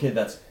little kid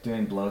that's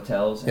doing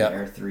blowtails and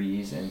air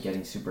threes and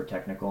getting super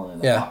technical and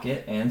in the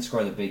pocket, and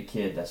score the big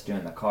kid that's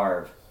doing the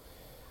carve.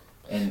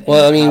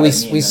 Well, I mean, we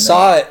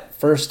saw it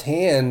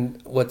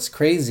firsthand. What's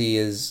crazy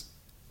is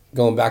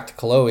going back to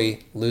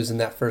Chloe losing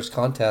that first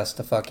contest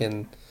to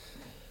fucking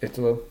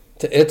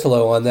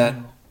Italo on that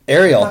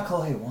aerial. I thought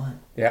Chloe won.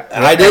 Yeah,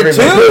 I did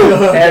too.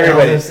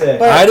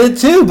 Everybody. I did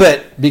too,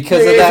 but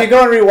because of that, if you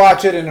go and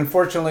rewatch it, and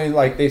unfortunately,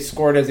 like they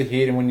scored as a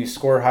heat, and when you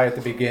score high at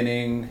the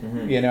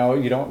beginning, you know,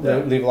 you don't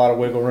leave a lot of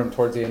wiggle room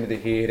towards the end of the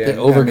heat. And, they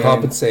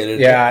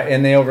overcompensated.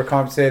 And they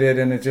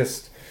overcompensated, and it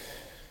just.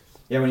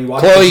 Yeah, when you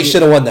watch Chloe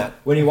should have won that.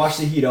 When you watch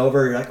the heat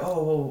over, you're like,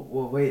 oh,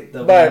 well wait,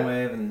 the wind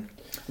wave and.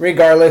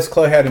 Regardless,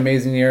 Chloe had an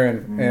amazing year,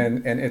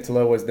 and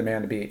Italo was the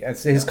man to beat.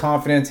 It's his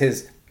confidence,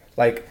 his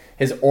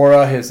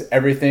aura, his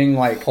everything.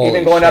 Like Holy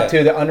even going shit. up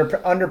to the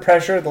under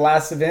pressure, the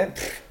last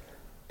event.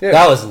 Dude,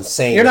 That was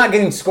insane. You're not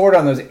getting scored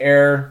on those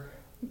air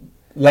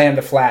land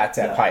to flats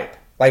at pipe.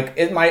 Like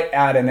it might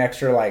add an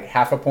extra like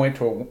half a point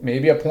to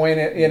maybe a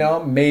point. You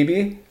know,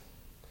 maybe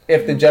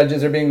if the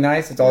judges are being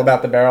nice. It's all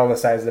about the barrel, the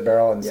size of the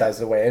barrel, and the size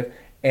of the wave.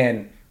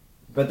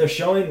 But they're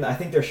showing. I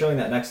think they're showing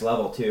that next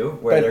level too,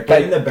 where they're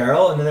getting the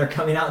barrel and then they're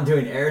coming out and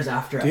doing airs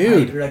after.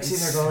 Dude, you're like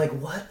sitting there going like,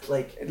 what?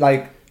 Like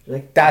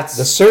that's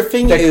the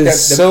surfing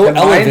is so the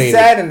elevated.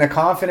 mindset and the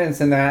confidence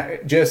in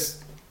that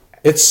just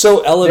it's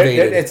so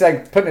elevated. It's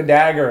like putting a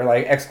dagger,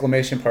 like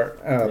exclamation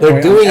part.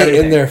 They're doing it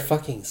in their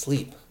fucking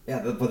sleep.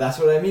 Yeah, but that's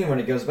what I mean when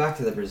it goes back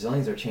to the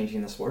Brazilians are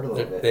changing the sport a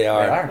little bit. They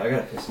are. I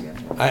gotta piss again.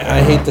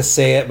 I hate to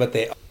say it, but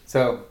they.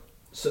 So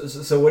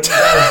what do you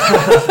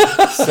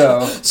guys?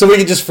 So we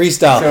can just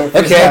freestyle.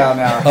 Freestyle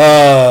now.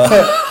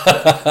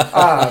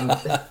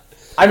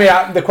 I mean,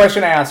 the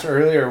question I asked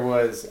earlier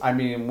was, I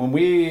mean, when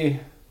we're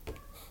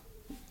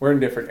in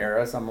different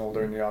eras. I'm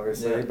older than you,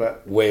 obviously,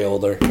 but way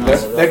older.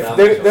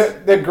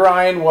 The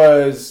grind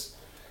was,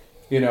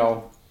 you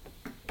know,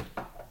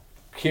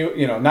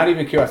 not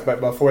even QS, but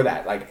before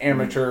that, like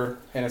amateur,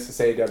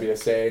 NSSA,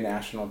 WSA,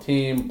 national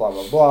team, blah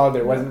blah blah.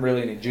 There wasn't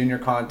really any junior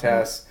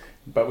contests,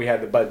 but we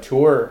had the Bud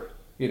Tour,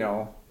 you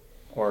know,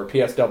 or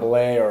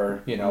PSAA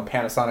or, you know,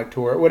 Panasonic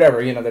Tour,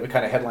 whatever, you know, they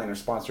kind of headliner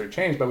sponsor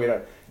change, but we had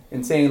an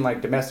insane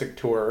like domestic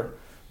tour,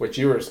 which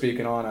you were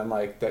speaking on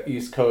like the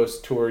East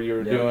Coast tour you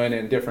were doing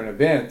in different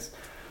events.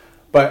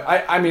 But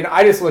I mean,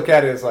 I just look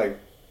at it as like,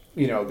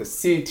 you know, the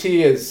CT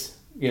is,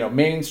 you know,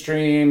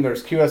 mainstream,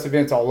 there's QS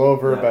events all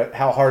over, but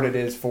how hard it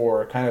is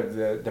for kind of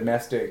the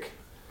domestic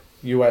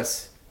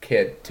US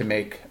kid to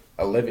make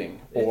a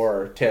living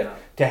or to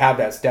have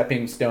that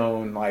stepping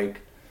stone,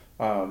 like,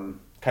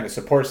 kind of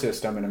support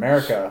system in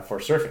America for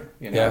surfing.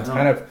 You know, it's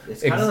kind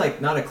of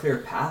like not a clear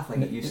path like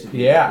it used to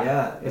be.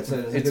 It's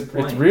a good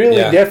point. It's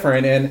really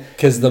different, and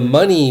because the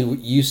money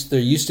there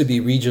used to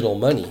be regional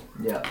money.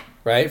 Yeah.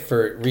 Right,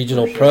 for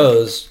regional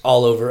pros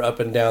all over,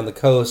 up and down the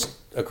coast,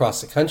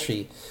 across the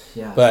country.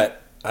 Yeah.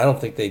 But I don't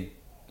think they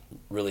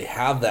really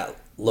have that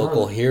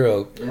local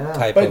hero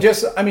type. But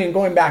just, I mean,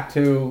 going back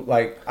to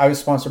like, I was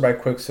sponsored by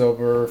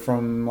Quicksilver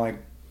from like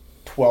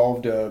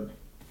 12 to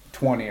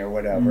 20 or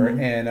whatever,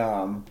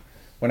 and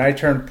when I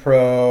turned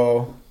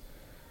pro,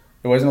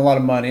 it wasn't a lot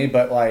of money,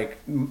 but like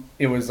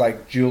it was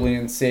like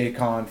Julian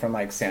Sakon from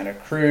like Santa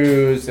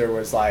Cruz. There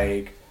was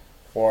like,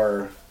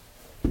 or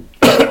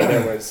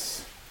there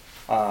was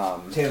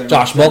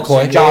Josh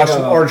Mulcoy. Josh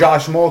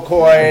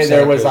Mulcoy.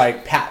 There was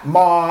like Pat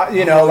Ma.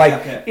 You know,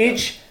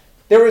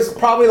 there was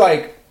probably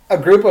like a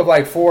group of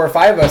like 4 or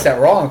 5 of us that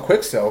were all in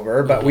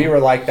Quicksilver, but we were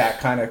like that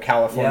kind of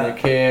California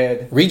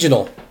kid.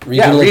 Regional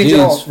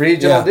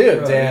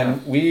dudes.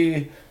 And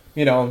we,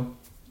 you know,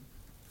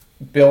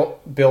 built,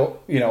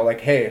 you know,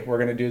 like, hey, we're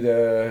going to do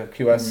the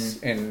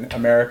QS in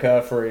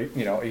America for,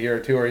 you know, a year or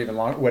 2 or even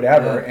longer,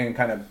 whatever, and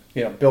kind of,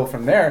 you know, build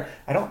from there.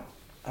 I don't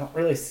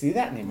really see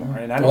that anymore.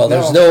 And I don't know.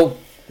 There's no,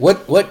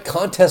 what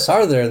contests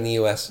are there in the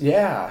U.S.?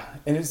 Yeah.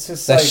 And it's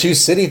just that Shoe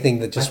City thing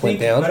that just went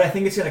down. But I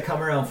think it's going to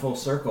come around full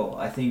circle.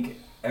 I think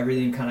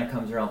everything kind of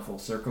comes around full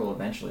circle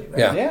eventually.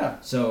 Right? Yeah.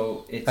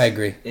 So I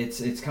agree.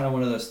 It's kind of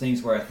one of those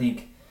things where I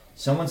think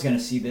someone's going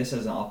to see this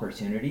as an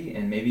opportunity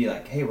and maybe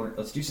like, hey,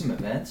 let's do some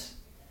events.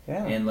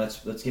 Yeah. And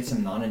let's get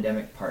some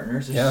non-endemic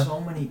partners. There's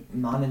so many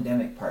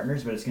non-endemic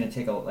partners, but it's going to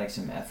take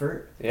some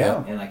effort.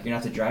 Yeah. And like you're going to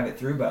have to drive it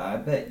through, but I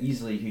bet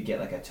easily you could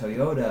get like a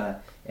Toyota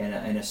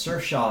and a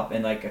surf shop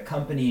and like a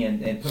company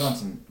and put on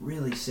some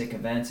really sick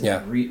events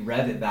and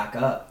rev it back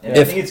up. And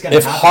I think it's going to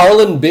happen. If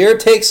Harlan Beer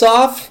takes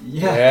off,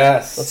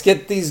 yes, let's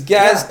get these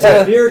guys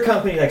to a beer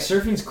company. Like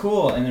surfing's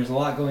cool and there's a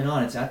lot going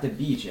on. It's at the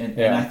beach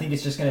and I think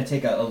it's just going to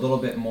take a little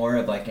bit more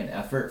of like an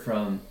effort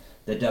from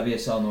the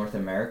WSL North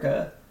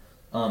America.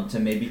 To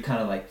maybe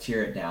kind of like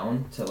tear it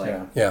down to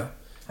like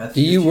do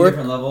you work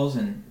different levels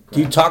and do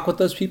you talk with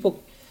those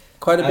people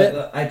quite a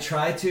bit? I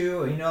try to,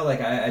 you know,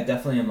 like I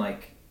definitely am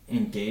like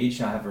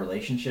engaged. I have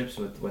relationships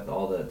with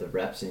all the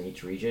reps in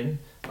each region,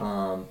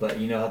 but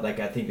you know, like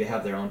I think they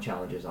have their own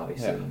challenges,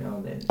 obviously. You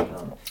know, and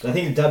I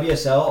think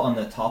WSL on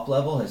the top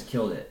level has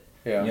killed it.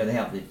 Yeah. You know, they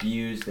have the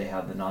views, they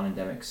have the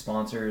non-endemic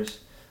sponsors.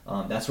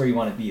 That's where you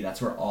want to be.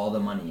 That's where all the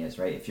money is,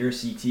 right? If you're a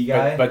CT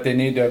guy, but they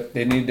need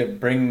to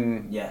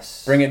bring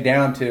it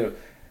down to,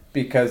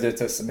 because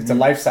it's a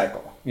life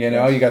cycle. You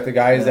know, you got the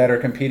guys that are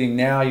competing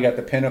now. You got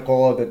the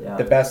pinnacle of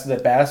the best of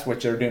the best,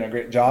 which are doing a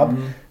great job.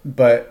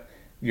 But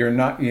you're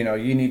not, you know,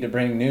 you need to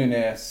bring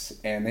newness,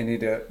 and they need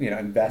to, you know,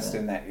 invest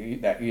in that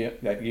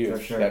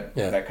youth, sure.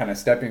 that kind of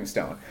stepping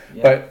stone.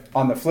 But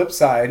on the flip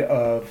side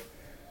of,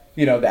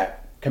 you know,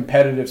 that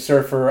competitive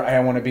surfer, I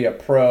want to be a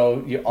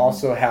pro. You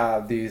also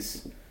have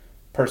these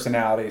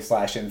personalities /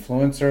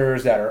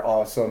 influencers that are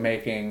also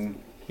making,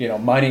 you know,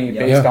 money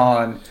based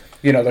on,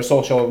 you know, their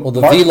social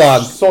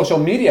social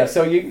media.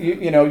 So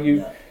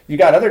you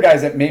got other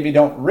guys that maybe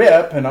don't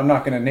rip, and I'm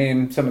not going to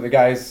name some of the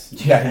guys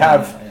that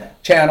have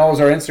channels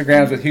or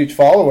Instagrams with huge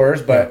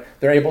followers, but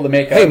they're able to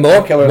make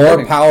more killer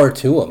living. power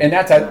to them. And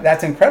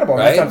that's incredible.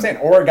 Right? That's what I'm saying.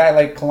 Or a guy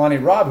like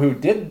Kalani Robb, who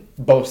did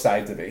both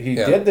sides of it. He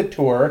did the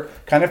tour,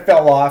 kind of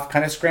fell off,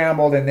 kind of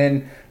scrambled, and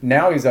then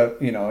now he's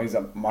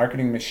a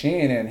marketing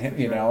machine, and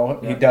he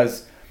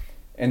does,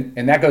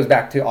 and that goes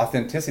back to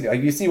authenticity.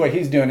 Like, you see what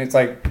he's doing, it's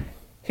like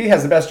he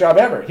has the best job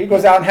ever. He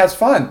goes out and has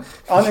fun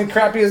on the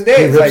crappiest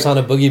days. He rips on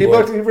a boogie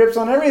board. He rips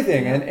on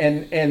everything,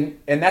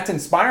 and that's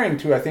inspiring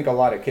to, I think, a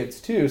lot of kids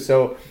too.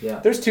 So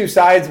there's two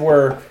sides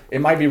where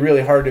it might be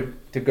really hard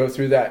to go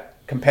through that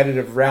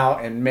competitive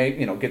route and make,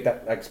 you know, get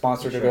that like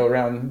sponsor to go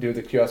around and do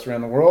the QS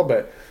around the world,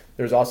 but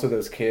there's also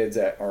those kids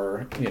that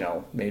are, you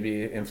know,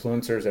 maybe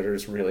influencers that are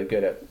just really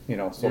good at, you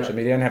know, social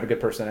media and have a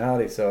good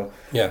personality. So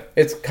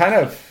it's kind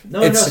of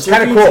it's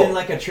kind of cool. In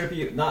like a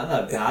trippy, not in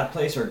a bad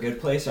place or a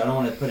good place. I don't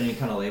want to put any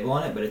kind of label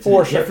on it, but it's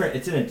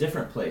It's in a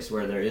different place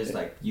where there is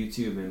like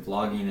YouTube and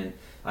vlogging, and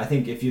I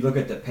think if you look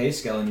at the pay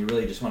scale and you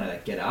really just want to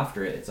like get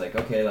after it, it's like,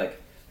 okay, like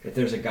if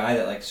there's a guy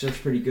that like surfs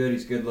pretty good,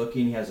 he's good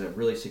looking, he has a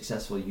really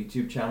successful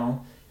YouTube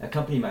channel. A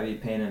company might be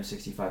paying him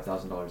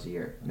 $65,000 a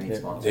year. Main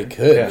sponsor. They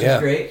could, which is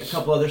great. A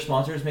couple other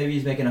sponsors, maybe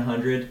he's making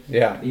 $100.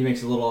 Yeah. He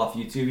makes a little off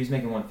YouTube. He's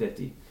making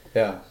 $150.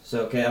 Yeah.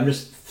 So I'm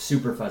just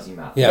super fuzzy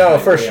math. Yeah. No,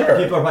 for sure.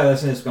 People are probably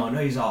listening to this going,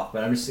 no, he's off.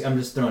 But I'm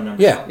just throwing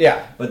numbers out.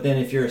 Yeah. But then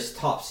if you're a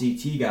top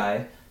CT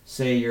guy,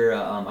 say you're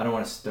I don't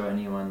want to throw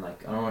anyone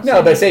like I don't want to.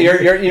 No, but say you're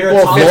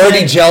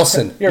Lordy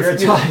Jelson. You're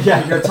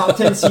a top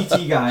 10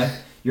 CT guy.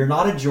 You're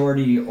not a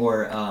Jordy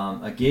or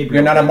a Gabriel.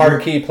 You're not a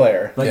marquee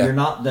player. But you're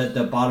not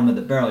the bottom of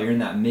the barrel. You're in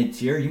that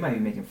mid-tier. You might be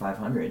making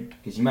 $500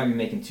 because you might be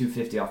making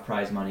 $250 off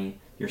prize money.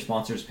 Your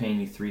sponsor's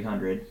paying you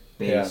 $300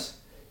 base.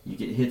 You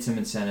hit some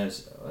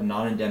incentives. A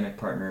non-endemic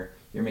partner,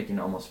 you're making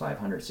almost $500,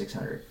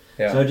 $600.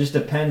 So it just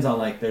depends on,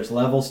 like, there's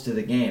levels to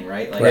the game,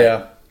 right?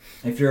 Like,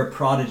 if you're a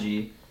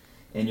prodigy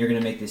and you're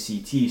going to make the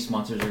CT,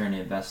 sponsors are going to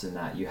invest in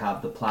that. You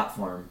have the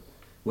platform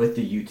with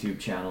the YouTube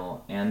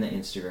channel and the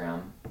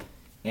Instagram,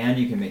 and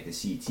you can make the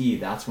CT.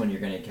 That's when you're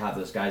going to have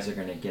those guys that are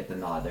going to get the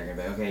nod. They're going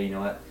to be like, okay, you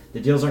know what? The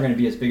deals aren't going to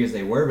be as big as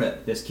they were,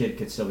 but this kid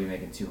could still be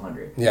making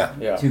 $200. Yeah.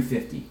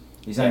 $250.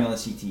 He's not even on the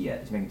CT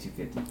yet. He's making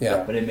 $250.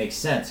 Yeah. But it makes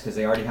sense because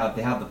they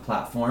have the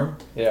platform.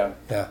 Yeah.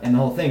 And the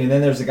whole thing. And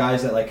then there's the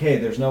guys that like, hey,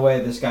 there's no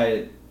way this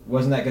guy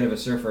wasn't that good of a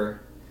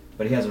surfer,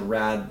 but he has a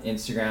rad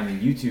Instagram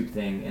and YouTube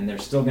thing, and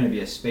there's still going to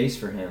be a space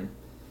for him,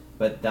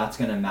 but that's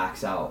going to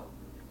max out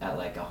at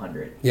like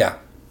 100. Yeah.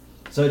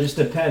 So it just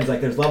depends. Like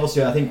there's levels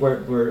to it. I think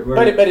we're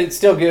but it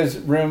still gives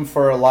room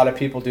for a lot of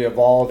people to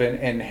evolve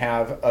and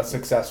have a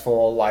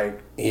successful whether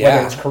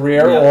it's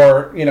career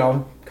or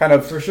kind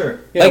of for sure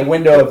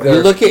window of their.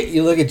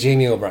 You look at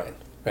Jamie O'Brien,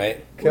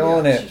 right?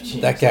 Killing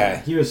it. That guy.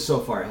 He was so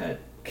far ahead.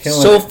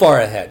 Far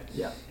ahead.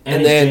 Yeah.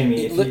 And then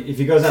Jamie, if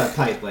he goes out of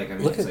pipe, like I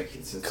mean,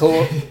 it's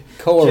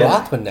Koa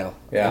Rothman now.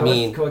 Yeah. I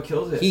mean, Koa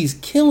kills it. He's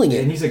killing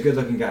it, and he's a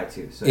good-looking guy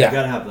too. So you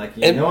gotta have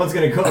no one's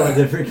gonna go on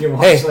the freaking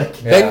watch.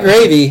 Hey, Ben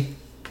Gravy,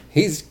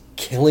 he's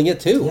killing it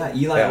too. Yeah,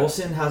 Eli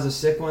Olsen has a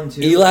sick one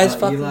too. Eli's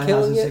fucking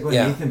killing it.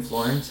 Yeah. Nathan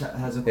Florence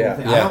has a cool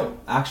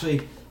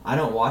thing. I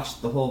don't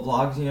watch the whole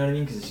vlogs, you know what I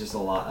mean? Because it's just a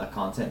lot of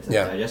content to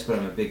digest, but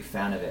I'm a big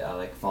fan of it.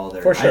 I follow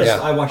their... For sure.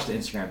 I watched the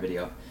Instagram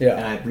video,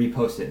 and I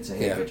repost it and say,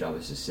 hey, good job,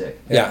 this is sick.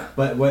 Yeah.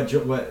 But what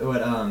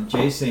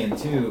Jay's saying,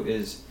 too,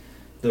 is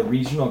the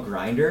regional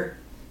grinder,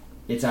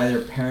 it's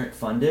either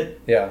parent-funded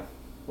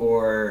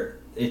or...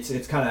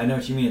 It's kind of, I know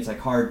what you mean. It's like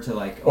hard to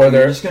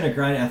they're just gonna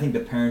grind it. I think the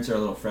parents are a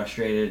little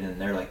frustrated and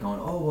they're like going,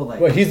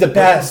 well, he's the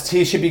best.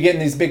 He should be getting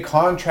these big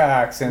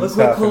contracts and look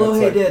stuff. Look what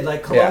Kolohe did.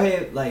 Like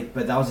Kolohe,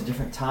 but that was a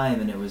different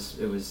time and it was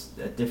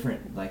a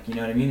different, you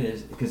know what I mean?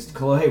 Because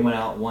Kolohe went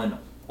out, won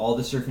all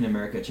the Surfing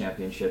America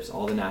championships,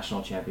 all the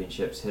national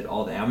championships, hit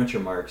all the amateur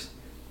marks.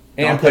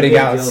 And putting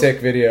out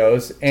sick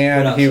videos,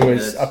 and he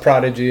was a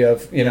prodigy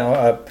of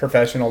a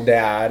professional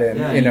dad,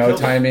 and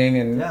timing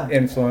and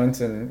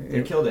influence, and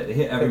he killed it. They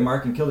hit every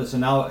mark and killed it. So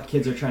now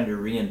kids are trying to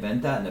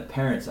reinvent that, and the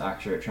parents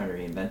actually are trying to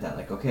reinvent that.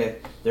 Like, okay,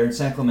 they're in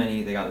San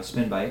Clemente, they got the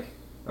spin bike,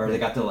 or they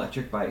got the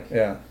electric bike.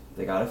 Yeah.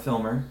 They got a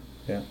filmer.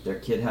 Yeah. Their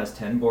kid has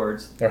 10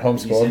 boards. They're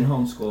homeschooled. He's in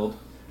homeschooled.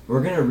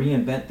 We're gonna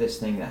reinvent this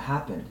thing that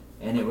happened,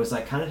 and it was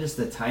like kind of just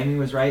the timing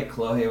was right.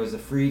 Kolohe was a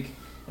freak,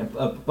 and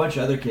a bunch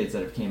of other kids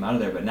that have came out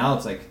of there. But now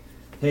it's like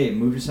hey,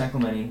 move to San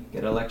Clemente,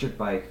 get an electric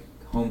bike,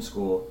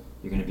 homeschool,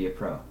 you're going to be a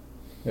pro.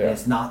 Yeah. And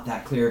it's not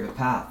that clear of a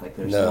path. Like,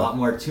 there's No. a lot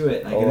more to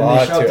it. Like, A and then they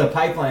lot show up to to it.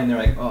 Pipeline, they're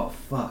like, oh,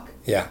 fuck.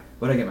 Yeah.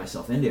 What did I get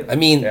myself into? I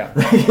mean, Yeah.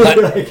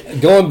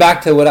 but going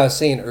back to what I was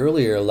saying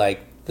earlier, like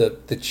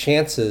the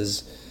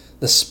chances,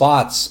 the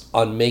spots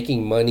on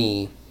making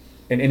money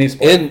In any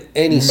sport. in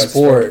any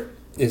sport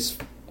is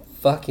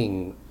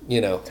fucking,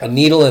 a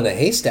needle in a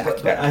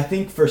haystack. But I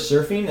think for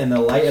surfing and the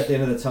light at the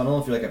end of the tunnel,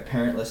 if you're like a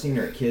parent listening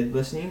or a kid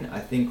listening, I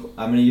think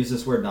I'm going to use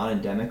this word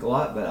non-endemic a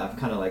lot, but I've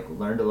kind of like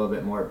learned a little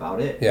bit more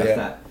about it. Yeah. Is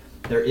that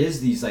there is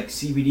these like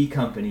CBD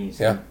companies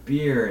Yeah. and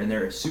beer, and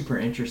they're super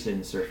interested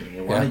in surfing.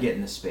 They want to get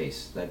in the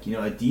space. Like,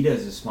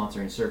 Adidas is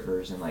sponsoring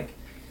surfers, and like,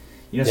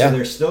 Yeah. so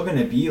there's still going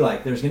to be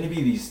like, there's going to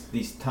be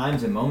these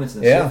times and moments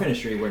in the Yeah. surf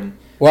industry when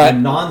What?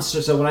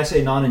 so when I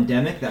say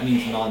non-endemic, that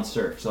means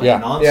non-surf. So like Yeah.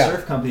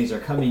 non-surf companies are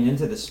coming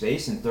into the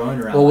space and throwing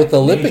around. Well, with like, the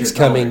Olympics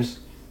major coming- dollars.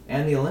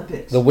 And the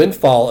Olympics. The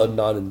windfall of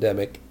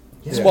non-endemic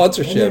Yeah.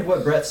 sponsorship. And then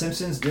what Brett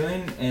Simpson's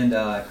doing and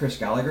Chris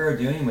Gallagher are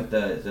doing with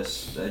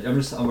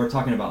we're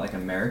talking about like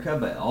America,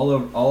 but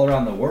all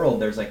around the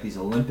world, there's like these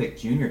Olympic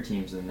junior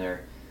teams, and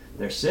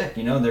they're sick.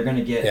 They're going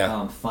to get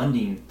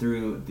funding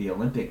through the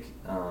Olympic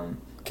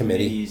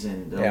committees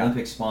and the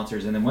Olympic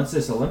sponsors. And then once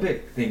this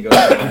Olympic thing goes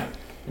on,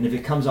 and if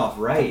it comes off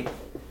right,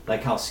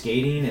 like how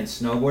skating and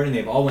snowboarding,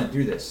 they've all went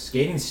through this.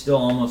 Skating's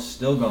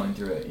still going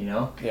through it,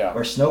 Yeah.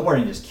 Or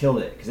snowboarding just killed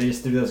it because they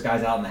just threw those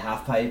guys out in the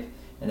half pipe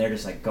and they're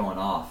just like going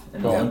off.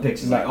 And the Yeah.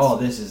 Olympics is Nuts. like, oh,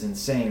 this is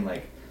insane.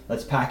 Like,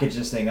 let's package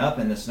this thing up.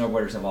 And the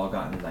snowboarders have all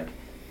gotten like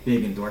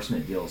big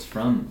endorsement deals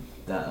from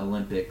that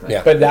Olympic. Like,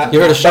 Yeah. But that, You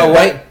heard of Shaun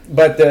White?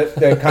 But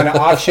the kind of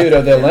offshoot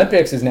of the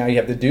Olympics is now you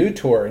have the Dew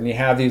Tour, and you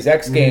have these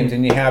X Games,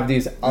 and you have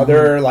these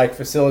other like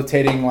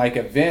facilitating like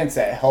events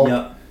that help,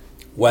 Yep.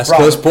 West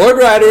Coast board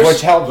riders.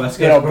 which help West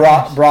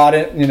Coast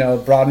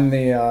broaden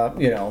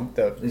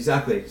the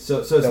Exactly. So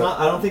it's not.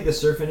 I don't think the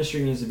surf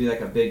industry needs to be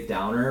like a big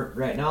downer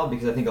right now,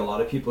 because I think a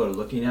lot of people are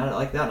looking at it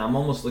like that, and I'm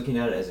almost looking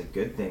at it as a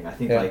good thing. I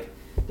think like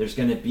there's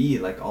going to be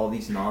like all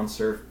these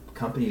non-surf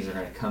companies are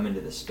going to come into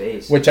the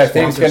space, Which I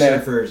think is sponsor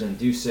gonna- surfers and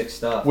do sick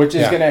stuff. which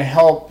is Yeah. going to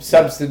help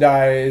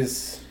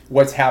subsidize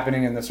what's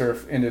happening in the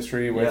surf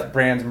industry with Yeah.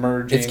 brands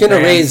merging. It's gonna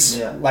brands raise-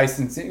 Yeah.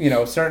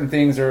 licensing. Certain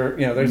things are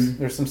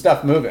there's some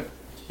stuff moving.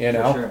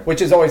 sure. Which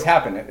has always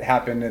happened. It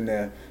happened in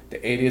the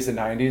 80s and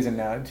 90s, and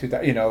now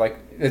 2000. Like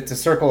it's a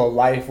circle of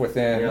life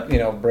within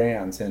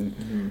brands, and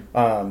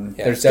Yeah,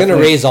 there's it's going to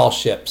definitely- raise all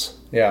ships.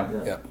 yeah,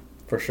 Yeah.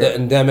 for sure.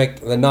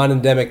 The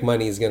non-endemic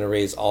money is going to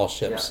raise all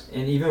ships. Yeah.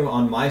 And even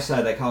on my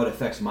side, like how it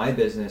affects my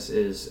business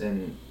is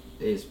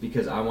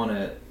because I want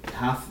to,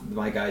 half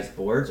my guys'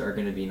 boards are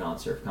going to be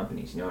non-surf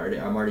companies.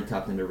 I'm already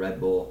tapped into Red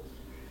Bull,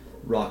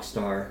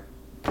 Rockstar.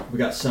 We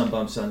got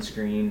Sunbump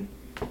Sunscreen.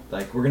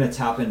 Like, we're going to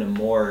tap into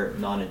more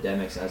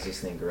non-endemics as this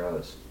thing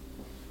grows.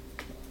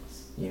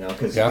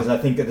 Because I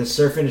think that the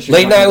surf industry...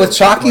 Late Night with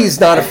Chalky's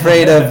not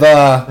afraid of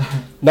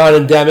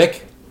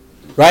non-endemic,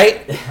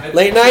 right?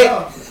 Late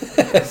night?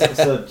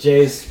 So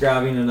Jay's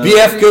grabbing another...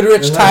 BF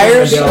Goodrich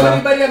tires?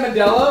 Anybody at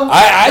Modelo?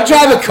 I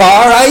drive a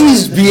car. I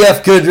use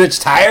BF Goodrich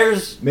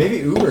tires. Maybe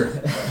Uber.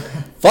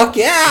 Fuck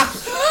yeah.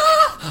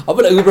 I'm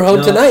going to Uber home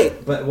No,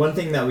 tonight. But one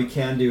thing that we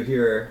can do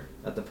here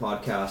at the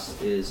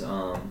podcast is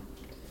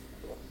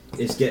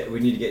we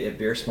need to get a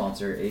beer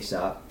sponsor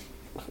ASAP.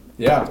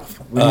 Yeah,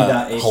 We need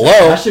that ASAP.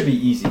 hello? That should be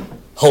easy.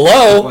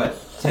 Hello? What?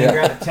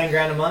 10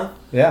 grand a month?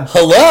 yeah.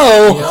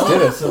 Hello? do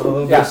this. So a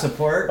little bit Yeah. of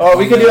support. Oh,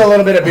 we could do a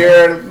little bit of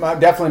beer,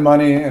 definitely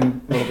money,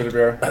 and a little bit of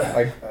beer,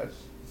 like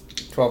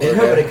 12 No, or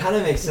but beer. it kind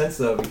of makes sense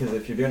though, because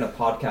if you're doing a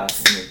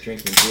podcast and you're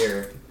drinking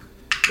beer,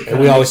 it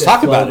kinda we always makes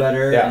talk flow about it.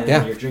 better, Yeah. and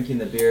Yeah. you're drinking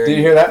the beer. Did you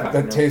and hear that?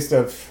 cracking The up. taste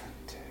of.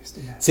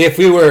 See, if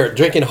we were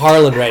drinking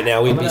Harlan right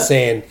now, we'd I'm be gonna-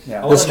 saying,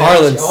 Yeah. I this wanna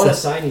Harlan... match- I want to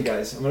sign you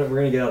guys. We're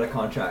gonna get out of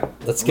contract.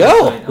 Let's I'm gonna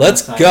go. sign- I'm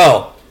Let's gonna sign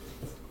go.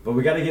 But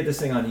we got to get this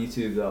thing on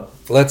YouTube though.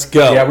 Let's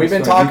go. Yeah, we've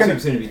been talking.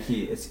 YouTube's gonna be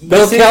key. It's easy.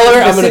 Bill See,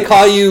 Keller, I'm see- going to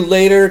call you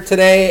later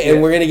today, and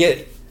Yeah. we're going to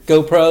get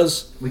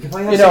GoPros. We can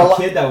probably have You know, some a lot-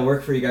 kid that will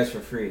work for you guys for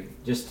free.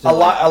 Just to, A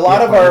lot be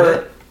of part our,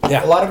 it.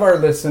 Yeah. a lot of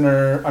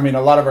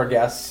our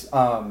guests,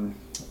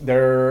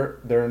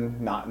 they're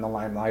not in the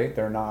limelight.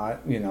 They're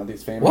not,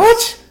 these famous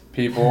What?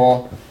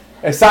 people.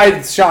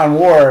 Aside Sean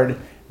Ward,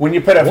 when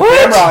you put a What?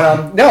 camera on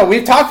them, no,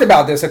 we've talked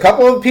about this. A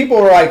couple of people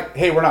were like,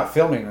 "Hey, we're not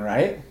filming,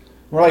 right?"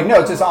 We're like,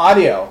 "No, it's just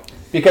audio,"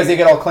 because they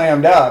get all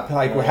clammed up,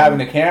 like we're having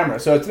a camera.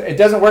 So it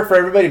doesn't work for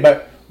everybody,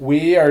 but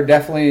we are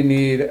definitely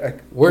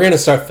We're going to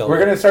start filming.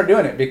 we're going to start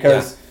doing it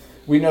because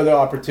we know the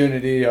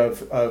opportunity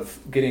of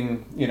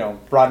getting,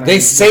 broadening. They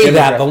the say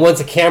that, demographic. but once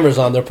the camera's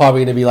on, they're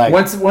probably going to be like,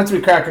 once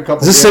we crack a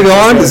couple. is this beers, thing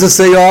on? we're Is good. this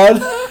thing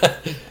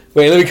on?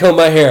 Wait, let me comb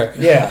my hair.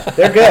 Yeah,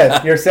 they're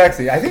good. You're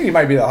sexy. I think you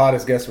might be the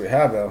hottest guest we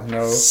have, though.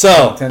 No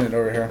So- intended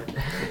over here.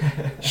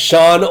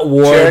 Sean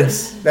Ward.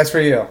 Cheers. That's for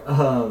you.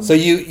 So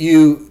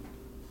you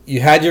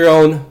had your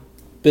own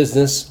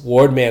business,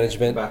 Ward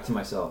Management. Back to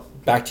myself.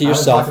 Back to I haven't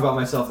yourself. talked about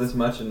myself this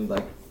much in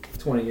like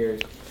 20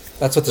 years.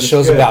 That's what the It's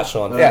show's good. about,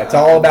 Sean. Yeah, it's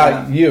all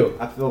about you.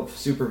 I feel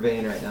super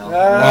vain right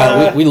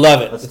now. We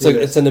love it. Let's It's do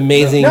this. it's an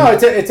amazing. No,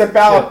 it's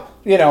about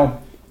you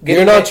know,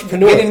 You're an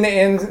entrepreneur. Getting the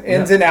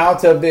ins and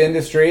outs of the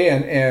industry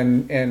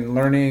and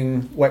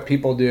learning what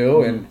people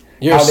do and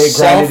You're how they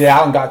grinded it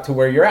out and got to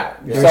where you're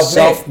at. You're a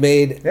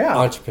self-made Yeah.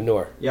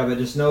 entrepreneur. Yeah, but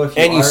just know if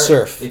you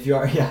surf. If you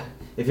are, yeah.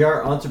 If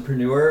you're an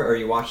entrepreneur or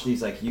you watch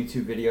these like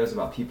YouTube videos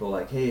about people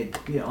like, hey,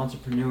 be an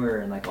entrepreneur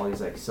and like all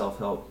these like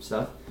self-help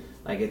stuff,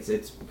 like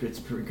it's pretty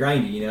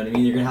grindy, you know what I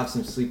mean? You're gonna have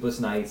some sleepless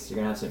nights. You're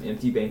gonna have some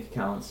empty bank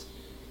accounts.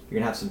 You're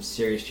gonna have some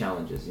serious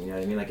challenges. You know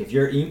what I mean? Like if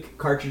your ink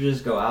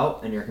cartridges go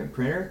out and your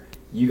printer,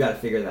 you got to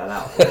figure that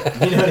out.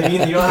 You know what I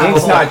mean? You don't have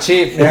Ink's not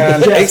cheap, man.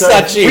 Yeah, Ink's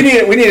not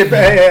cheap. We need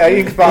a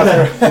ink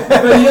sponsor.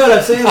 But you know what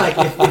I'm saying? Like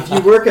if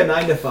you work a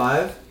 9 to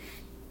 5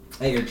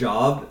 at your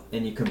job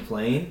and you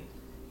complain,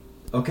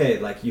 okay,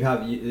 like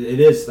it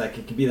is like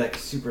it could be like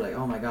super like,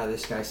 oh my god,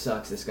 this guy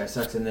sucks,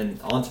 and then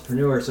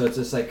entrepreneur. So it's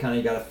just like kind of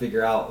you got to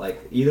figure out like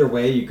either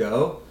way you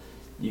go,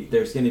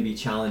 there's going to be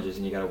challenges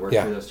and you got to work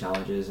through those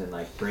challenges and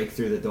like break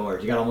through the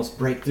doors. You got to almost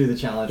break through the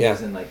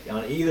challenges and like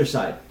on either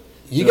side.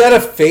 You got to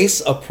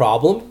face a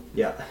problem.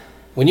 Yeah.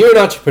 When you're an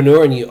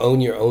entrepreneur and you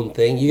own your own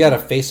thing, you got to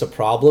face a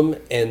problem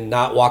and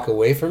not walk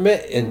away from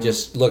it and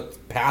just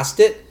look past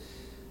it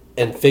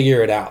and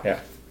figure it out. Yeah.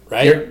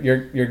 Right?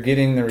 You're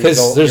getting the result.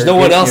 Because there's no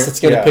one else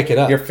that's going to pick it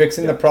up. You're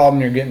fixing the problem.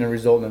 You're getting the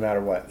result no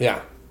matter what. Yeah.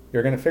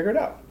 You're going to figure it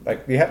out.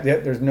 Like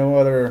there's no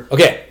other.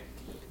 Okay.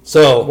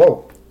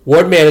 So,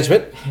 Ward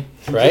Management,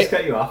 right? Just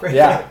cut you off right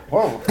Yeah.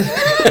 Whoa.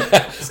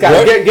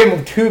 Scott, give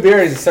him 2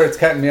 beers. He starts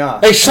cutting me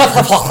off. Hey, shut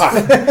the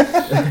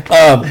fuck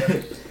up.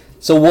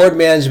 So Ward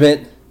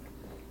Management,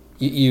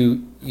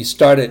 you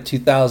started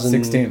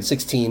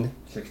 2016,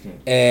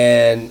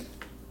 and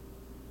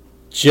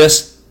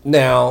just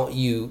now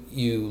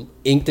you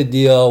inked a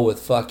deal with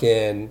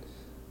fucking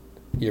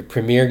your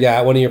premier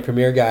guy, one of your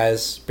premier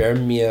guys, Bear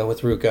Mia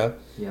with Ruka.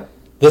 Yep.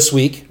 This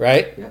week,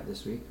 right? Yeah,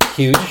 this week.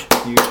 Huge.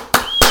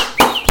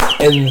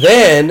 And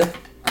then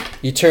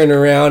you turn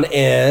around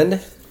and...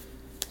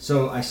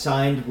 So I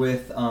signed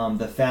with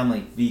the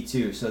Family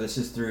V2. So this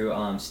is through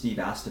Steve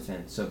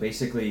Astafin. So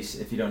basically,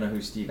 if you don't know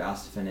who Steve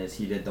Astafin is,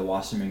 he did the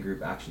Wasserman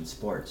Group Action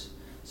Sports.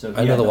 So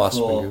I know the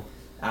Wasserman Group.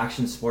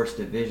 Action Sports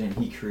division.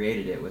 He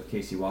created it with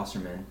Casey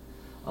Wasserman.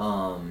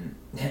 And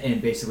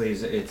basically,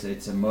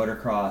 it's a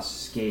motocross,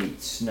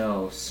 skate,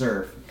 snow,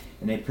 surf,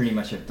 and they pretty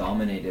much have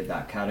dominated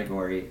that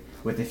category.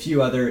 With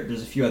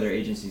there's a few other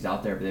agencies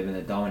out there, but they've been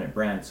the dominant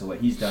brand. So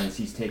what he's done is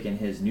he's taken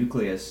his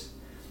nucleus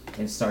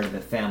and started the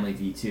Family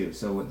V2.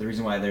 So the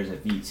reason why there's a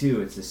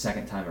V2, it's the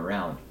second time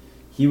around.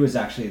 He was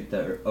actually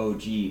the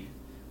OG,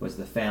 was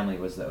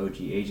the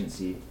OG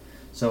agency.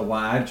 So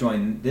why I've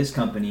joined this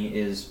company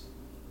is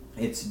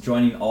it's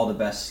joining all the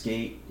best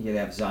skate. They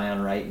have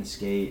Zion Wright in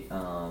skate,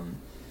 Ryan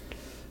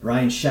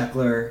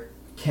Sheckler,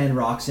 Ken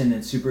Roxon,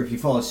 and if you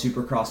follow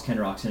Supercross, Ken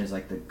Roxon is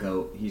like the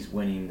GOAT. He's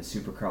winning the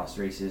Supercross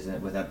races,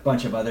 and with a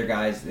bunch of other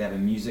guys. They have a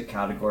music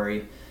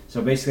category.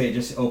 So basically, it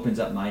just opens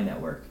up my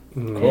network.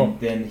 Cool. And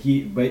then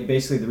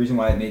basically the reason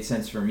why it made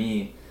sense for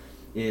me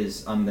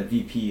is I'm the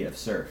VP of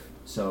surf.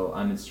 So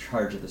I'm in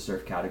charge of the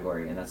surf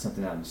category, and that's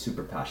something that I'm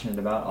super passionate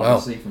about.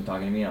 Obviously, from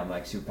talking to me, I'm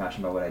like super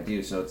passionate about what I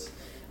do. So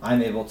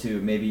I'm able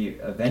to maybe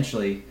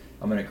eventually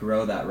I'm going to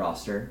grow that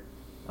roster.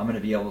 I'm going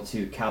to be able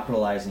to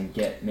capitalize and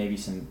get maybe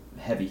some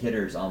heavy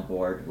hitters on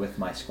board with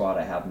my squad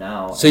I have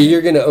now. So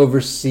you're going to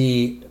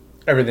oversee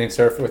everything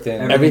surf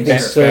within everything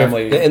surf,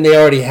 family, and they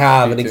already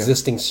have an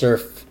existing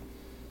surf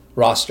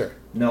roster.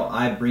 No,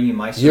 I'm bringing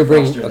my surf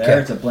roster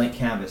there. It's a blank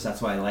canvas.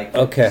 That's why I like it.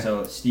 Okay.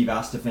 So Steve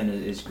Astafin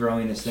is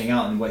growing this thing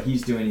out, and what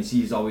he's doing is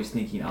he's always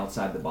thinking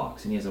outside the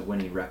box, and he has a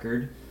winning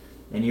record.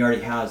 And he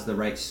already has the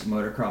right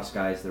motocross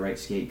guys, the right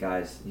skate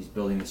guys. He's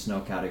building the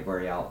snow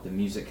category out. The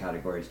music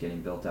category is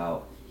getting built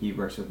out. He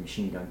works with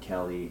Machine Gun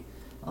Kelly.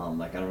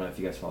 Like, I don't know if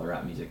you guys follow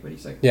rap music, but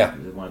he's like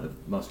one of the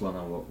most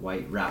well-known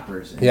white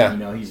rappers. And, you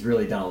know, he's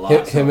really done a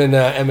lot. Him and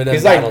Eminem.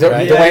 He's like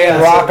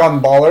Dwayne Rock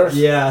on Ballers.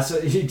 Yeah, so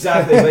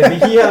exactly.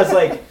 But he has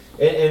like,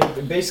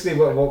 and basically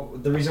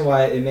what the reason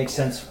why it makes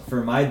sense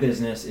for my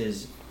business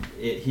is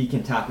he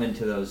can tap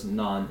into those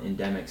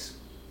non-endemics.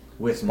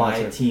 With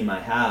my team I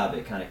have,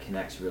 it kind of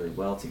connects really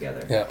well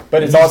together. Yeah,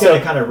 but it's also going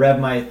to kind of rev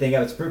my thing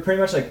up. It's pretty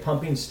much like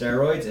pumping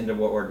steroids into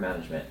Ward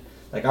Management.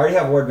 Like I already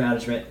have Ward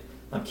Management.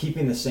 I'm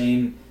keeping the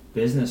same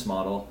business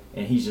model,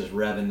 and he's just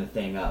revving the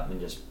thing up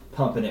and just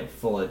pumping it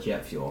full of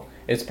jet fuel.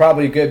 It's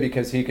probably good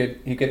because he could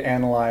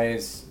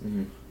analyze,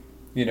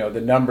 you know,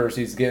 the numbers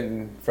he's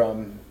getting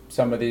from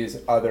some of these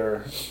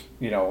other,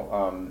 you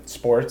know,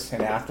 sports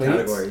and athletes.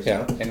 Categories,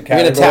 yeah. And you're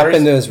going to tap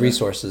into those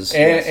resources.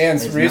 And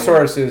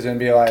resources and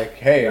be like,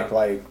 hey,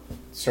 like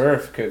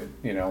surf could,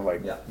 you know,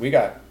 like we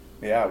got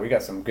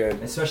some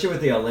good. Especially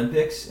with the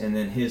Olympics and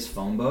then his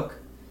phone book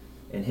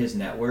and his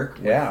network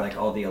with like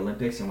all the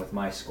Olympics and with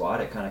my squad,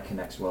 it kind of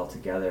connects well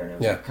together. And it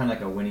was kind of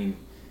like a winning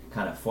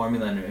kind of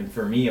formula. And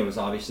for me, it was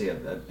obviously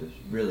a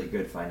really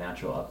good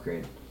financial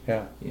upgrade.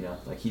 Yeah. You know,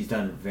 like he's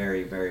done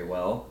very, very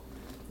well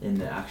in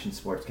the action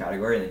sports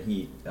category, and then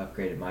he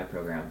upgraded my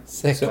program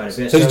quite a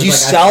bit. So did you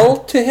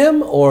sell to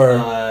him, or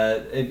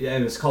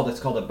it's called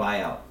a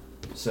buyout.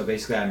 So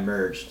basically, I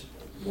merged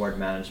Ward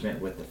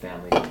Management with the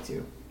Family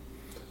V2.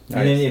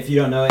 And then if you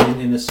don't know,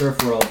 in the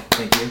surf world,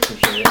 thank you,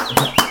 appreciate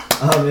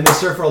it. In the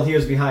surf world, he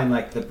was behind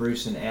like the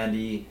Bruce and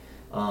Andy,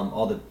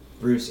 all the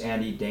Bruce,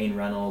 Andy, Dane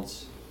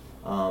Reynolds.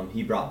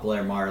 He brought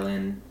Blair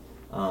Marlin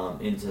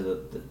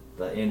into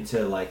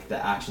into like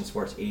the action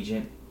sports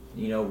agent,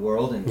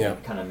 world, and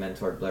kind of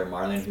mentored Blair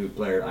Marlin, who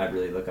Blair I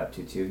really look up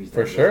to too. He's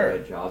done a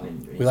good job.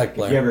 And we like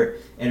Blair. If you ever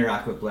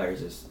interact with Blair,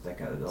 he's just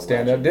like a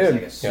stand-up dude. He's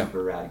like a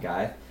super rad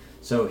guy.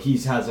 So he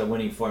has a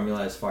winning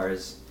formula as far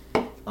as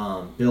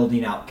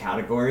building out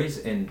categories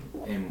and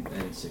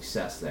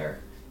success there.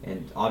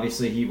 And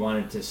obviously he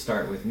wanted to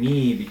start with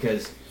me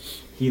because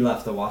he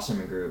left the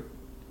Wasserman Group,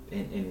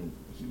 and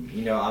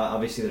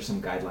obviously there's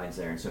some guidelines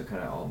there, and so it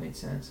kind of all made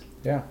sense.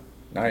 Yeah,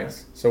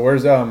 nice. So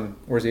where's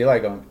Eli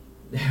going?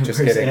 Just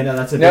kidding. I know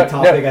that's a big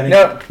topic. I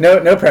think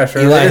no pressure.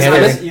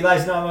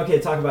 Eli's no, I'm okay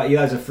to talk about.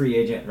 Eli's a free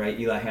agent, right?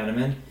 Eli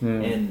Hanneman,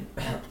 and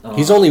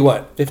he's only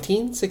what,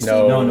 15, 16?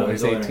 No,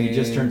 he's 18. He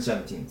just turned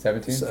 17.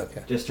 17.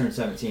 Okay. Just turned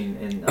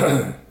 17,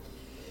 and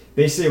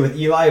basically with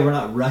Eli, we're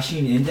not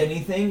rushing into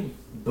anything,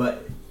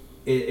 but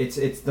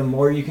it's the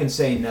more you can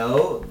say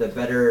no, the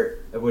better.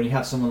 When you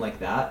have someone like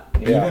that,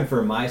 and even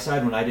for my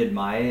side, when I did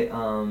my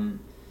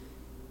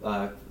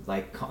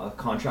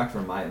contract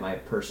for my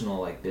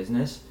personal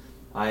business,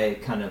 I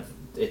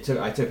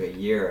took a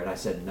year, and I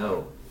said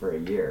no for a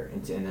year,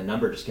 and the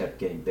number just kept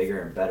getting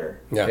bigger and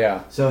better.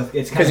 Yeah. So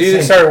it's kind of because you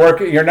just started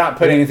working. You're not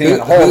putting anything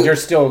on hold. You're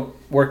still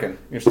working.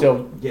 You're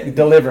still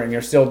delivering.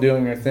 You're still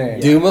doing your thing.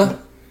 Duma,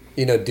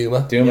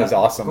 Duma. Duma's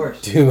awesome. Of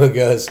course. Duma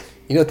goes.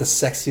 You know what the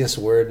sexiest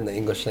word in the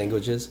English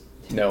language is?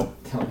 No.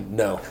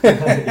 No.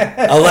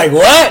 I'm like,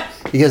 what?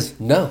 He goes,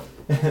 no.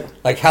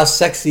 Like, how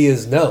sexy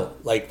is no?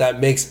 Like, that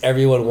makes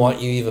everyone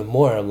want you even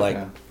more. I'm like,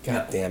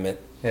 God damn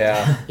it.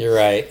 Yeah. You're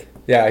right.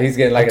 Yeah, he's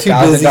getting like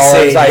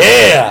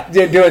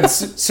 $1,000 doing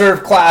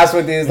surf class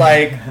with these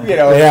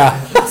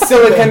Yeah.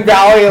 Silicon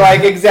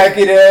Valley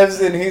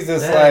executives, and he's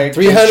just like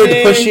 300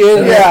 to push you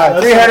in. Yeah,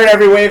 300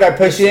 every wave I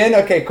push you in.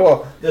 Okay,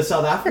 cool. The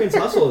South Africans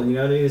hustle.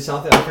 The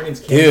South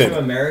Africans came to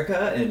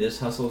America and just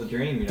hustle the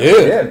dream. Dude.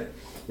 It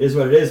is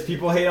what it is.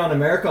 People hate on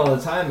America all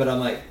the time, but I'm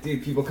like,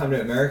 dude, people come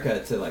to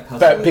America to hustle.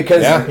 But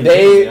because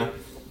they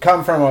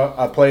come from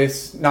a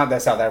place, not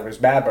that South Africa's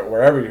bad, but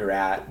wherever you're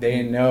at,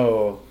 they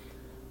know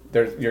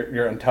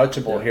you're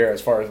untouchable here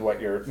as far as what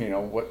your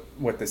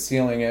what the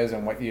ceiling is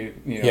and what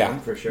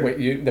for sure,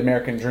 the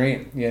American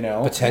dream,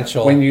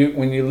 potential. When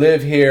you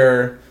live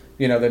here,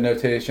 the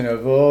notation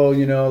of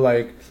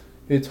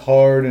it's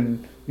hard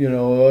and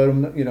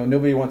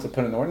nobody wants to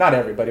put in the work. Not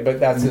everybody, but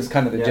that's just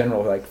kind of the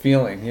general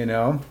feeling.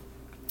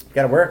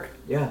 Gotta work.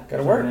 Yeah,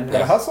 gotta work.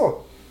 Gotta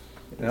hustle.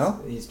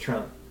 He's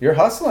Trump. You're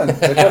hustling.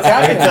 Look what's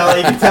happening.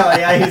 You can tell.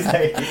 Yeah,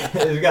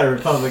 he's got a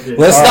Republican.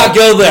 Let's not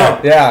go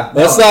there.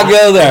 Let's not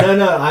go there.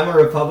 No. I'm a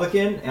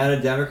Republican and a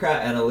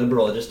Democrat and a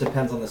liberal. It just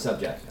depends on the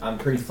subject. I'm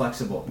pretty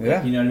flexible.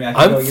 Yeah. You know what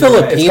I mean? I'm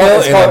Filipino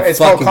and I'm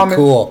fucking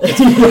cool.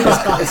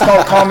 It's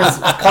called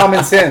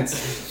common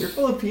sense. You're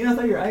Filipino? I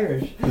thought you were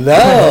Irish.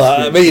 No,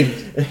 I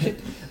mean...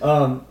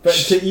 but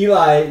to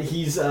Eli,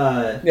 he's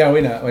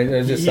we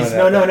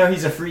know.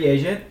 He's a free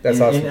agent. That's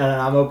awesome. And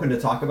I'm open to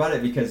talk about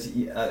it because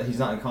he's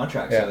not in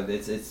contract, so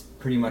it's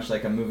pretty much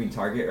like a moving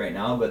target right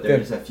now. But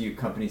there's a few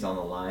companies on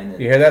the line.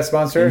 And, you hear that,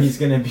 sponsor? He's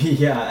gonna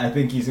be I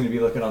think he's gonna be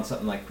looking on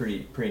something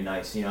pretty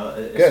nice.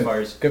 As far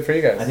as good for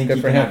you guys. I think good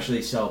he for can him.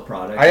 actually sell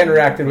product. I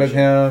interacted with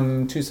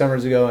him 2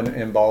 summers ago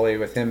in Bali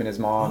with him and his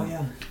mom.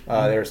 Oh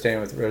yeah. They were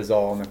staying with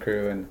Rizal and the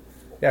crew, and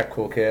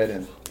cool kid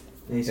and.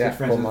 He's good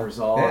friends with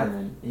Rizal,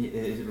 and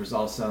then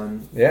Rizal's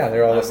son. Yeah,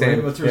 they're all the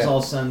same. What's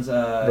Rizal's sons?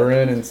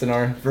 Varun and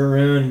Sinar.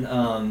 Varun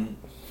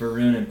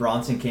and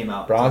Bronson came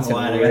out. Bronson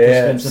I got to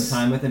spend some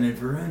time with him, and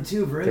Varun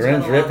too. Varun's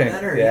got a lot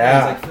better.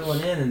 Yeah, he's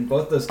filling in, and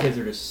both those kids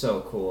are just so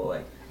cool.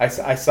 I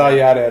saw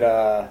you out at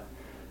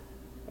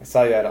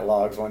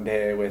Logs one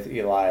day with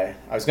Eli.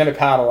 I was gonna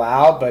paddle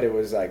out, but it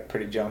was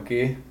pretty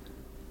junky,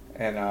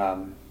 and I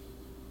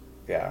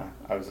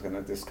was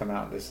gonna just come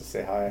out just to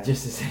say hi.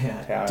 Just to say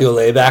hi. Do a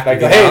layback.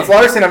 Hey, it's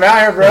Larson. I'm out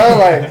here,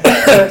 bro.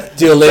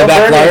 Do a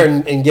layback,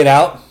 Larson, and get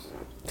out.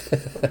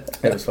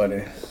 It was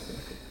funny.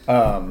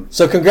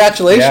 So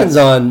congratulations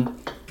on.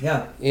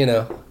 Yeah.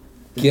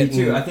 Me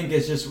too. I think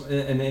it's just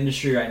in the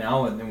industry right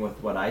now, and with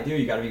what I do,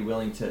 you got to be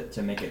willing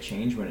to make a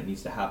change when it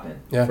needs to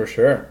happen. Yeah, for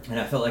sure. And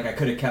I felt like I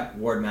could have kept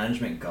ward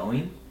management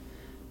going,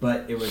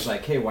 but it was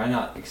like, hey, why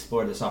not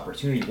explore this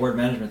opportunity? Ward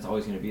management's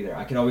always going to be there.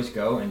 I could always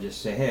go and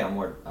just say, hey,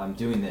 I'm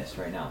doing this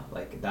right now.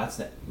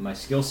 My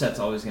skill set's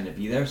always going to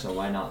be there. So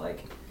why not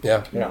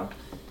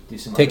do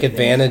some take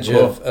advantage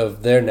things.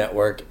 of their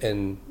network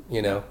and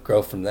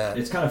grow from that.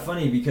 It's kind of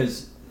funny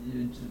because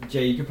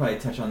Jay, you could probably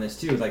touch on this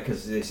too,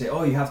 because they say,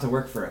 oh, you have to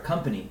work for a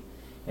company,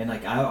 and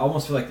I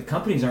almost feel like the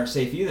companies aren't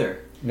safe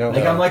either.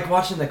 I'm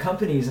watching the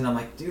companies, and I'm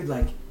like, dude,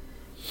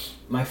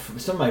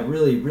 some of my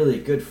really, really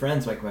good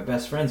friends, my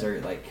best friends,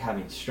 are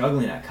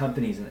struggling at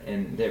companies,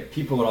 and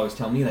people would always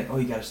tell me oh,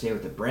 you got to stay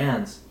with the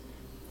brands.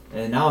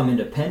 And now I'm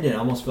independent. I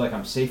almost feel like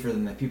I'm safer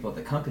than the people at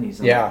the companies.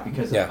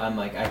 Because I'm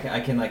I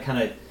can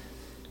kind of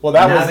Well,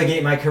 that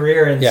navigate my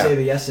career and Yeah. say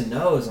the yes and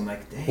no's. I'm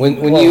like, dang.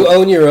 When you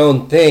own your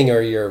own thing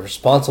or you're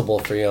responsible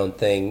for your own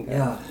thing,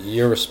 Yeah.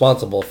 you're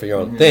responsible for your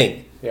own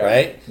thing, Yeah.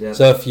 right? Yeah.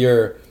 So if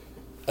you're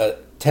a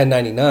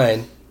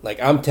 1099,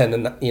 like I'm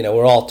 10,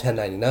 we're all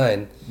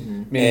 1099.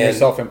 meaning you're and-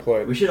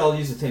 self-employed. We should all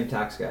use the same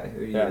tax guy. Who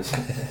do you Yeah. use?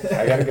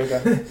 I got a good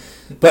guy.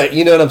 But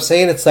you know what I'm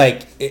saying? It's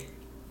like,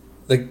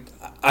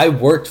 I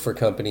worked for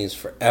companies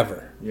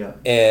forever. Yeah.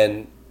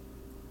 And,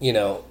 you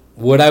know,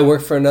 would I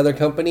work for another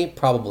company?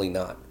 Probably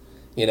not.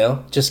 You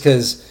know, just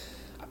because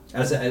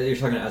You're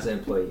talking as an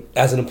employee.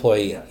 as an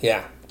employee,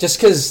 yeah. Just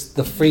because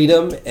the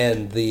freedom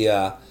and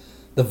the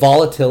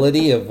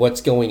volatility of what's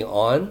going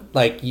on,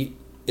 like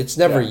it's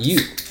never you.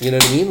 You know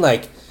what I mean?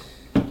 Like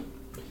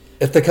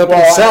if the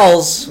company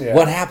sells,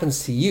 what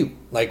happens to you?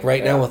 Like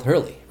right now with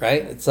Hurley,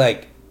 right? It's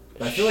like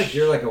I feel like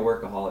you're like a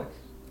workaholic.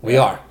 we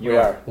are. We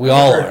are. We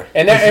all are.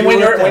 And when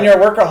you're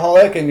a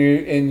workaholic and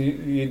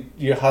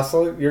you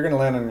hustle, you're going to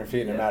land on your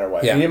feet no matter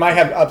what. Yeah. You might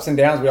have ups and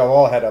downs. We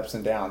all had ups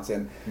and downs,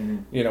 and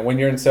you know when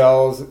you're in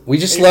sales, We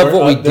just love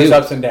what we There's do.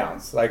 ups and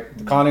downs. Like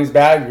the economy's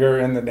bad, you're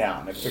in the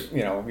down. If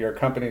your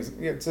company's,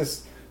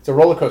 it's a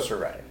roller coaster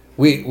ride.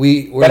 We're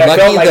But I lucky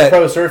felt like that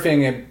pro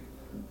surfing had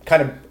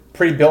kind of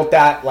pre-built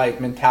that like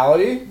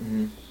mentality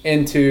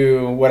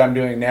into what I'm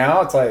doing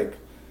now. It's like,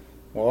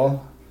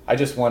 well, I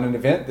just won an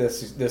event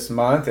this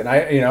month, and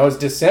it's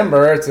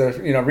December. It's a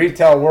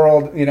retail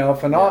world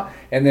phenomenon,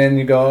 and then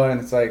you go and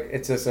it's like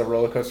it's just a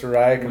roller coaster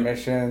ride,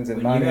 commissions and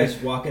When money. you guys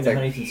walk into It's like-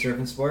 Huntington Surf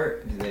and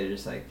Sport, they're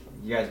just like,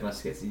 you guys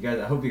must get.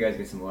 I hope you guys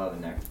get some love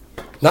in there.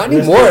 not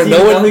There's anymore. this No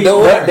team, one, we no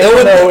are. one, They no don't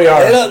one. know who we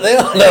are. They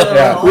don't know.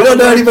 Yeah. We don't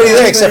know anybody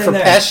there except for in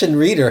there. Passion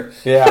Reader.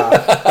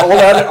 Yeah, all the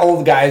other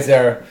old guys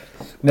there.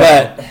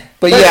 No.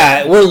 But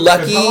yeah, we're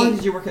lucky. How long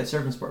did you work at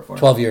Surf and Sport for?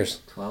 12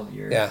 years. 12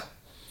 years. Yeah.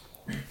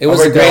 It was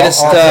I the worked there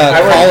greatest all-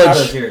 I worked All college.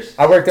 those years.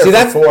 I worked there See, for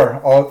that's-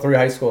 4, all through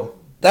high school,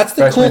 That's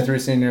the freshman cool. through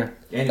senior,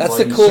 And, That's well,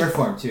 the you cool- surf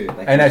for him too.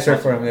 Like, and you I surfed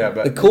for surf him. Yeah,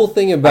 but The cool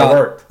thing I about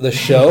worked. the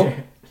show,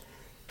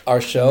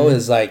 our show,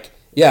 is like,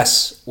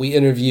 yes, we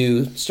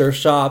interview surf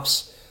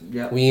shops,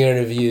 Yeah. we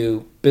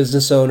interview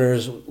business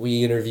owners,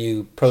 we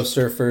interview pro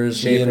surfers, we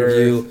Shapers.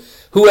 interview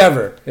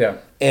whoever, yeah.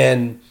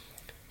 and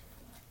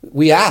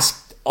we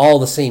asked all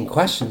the same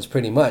questions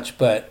pretty much,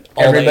 but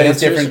all Everybody's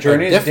the answers different are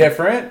journey is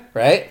different.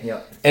 right? Yeah.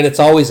 And it's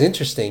always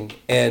interesting,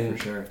 and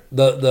For sure.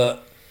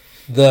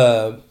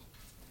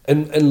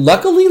 and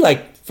luckily,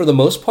 like for the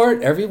most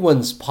part,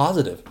 everyone's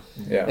positive.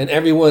 Yeah. And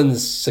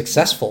everyone's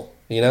successful,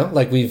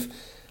 like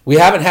we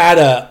haven't had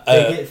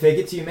Fake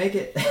it till you make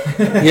it.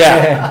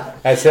 yeah.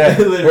 That's it.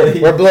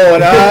 Literally. We're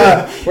blowing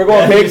up. We're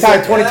going big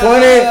time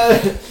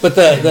 2020. But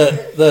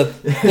the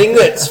thing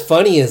that's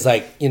funny is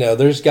like,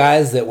 there's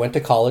guys that went to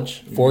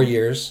college 4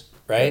 years,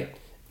 right?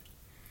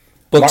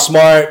 Book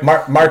smart.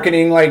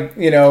 Marketing,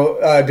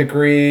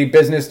 degree,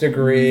 business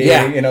degree,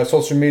 Yeah.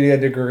 social media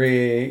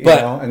degree,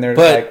 and they're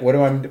but- like, what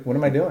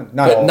am I doing?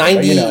 Not But all,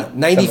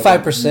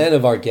 95%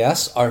 of our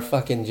guests are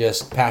fucking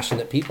just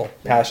passionate people.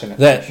 passionate.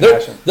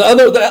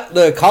 The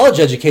the college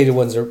educated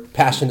ones are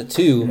passionate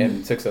too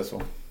and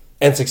successful.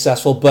 and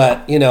successful,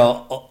 but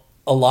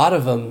a lot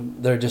of them,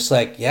 they're just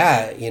like,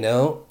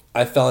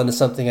 I fell into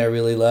something I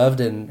really loved,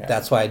 and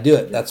that's why I do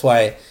it. That's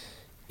why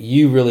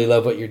you really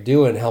love what you're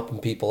doing, helping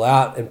people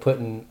out and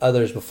putting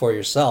others before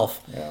yourself.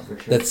 Yeah, for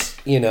sure. That's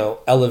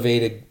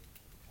elevated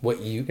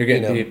what you. You're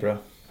getting deep, bro.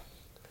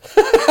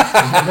 No,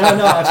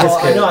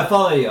 I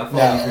follow you. I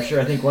follow you for sure.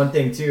 I think one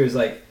thing too is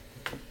like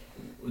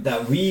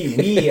that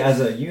we as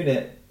a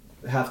unit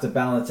have to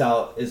balance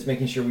out is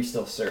making sure we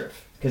still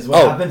surf. Because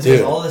what happens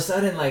is all of a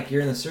sudden, like,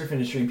 you're in the surf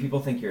industry and people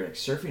think you're like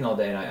surfing all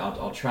day, and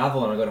I'll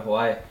travel and I'll go to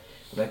Hawaii.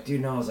 I'm like,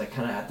 dude, no, I was like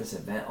kind of at this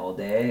event all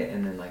day,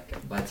 and then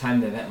like by the time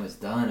the event was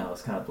done, I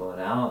was kind of blown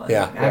out.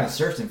 Yeah. Like, I haven't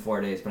surfed in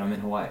 4 days, but I'm in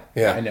Hawaii.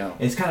 Yeah, I know.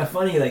 It's kind of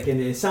funny, like, and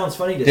it sounds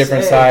funny to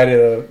Different say. side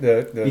of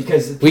the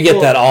Because we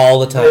get that all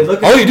the time.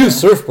 look All at- you do is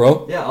surf,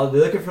 bro. Yeah,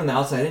 they're looking from the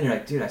outside in. You're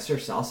like, dude, I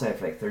surfed Southside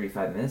for like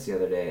 35 minutes the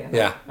other day. And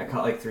Yeah. I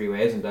caught like 3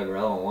 waves and dug a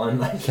rail on one.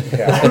 Like,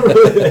 Yeah.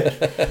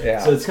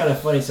 Yeah. So it's kind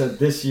of funny. So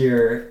this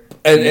year,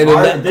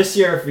 And this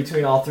year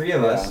between all three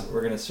of us,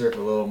 we're gonna surf a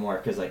little more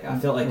because like I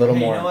felt like, Little hey,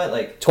 more. you know what,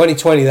 like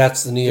 2020,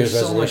 that's the New Year's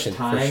there's so much resolution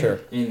time for sure.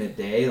 in the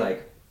day.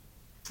 Like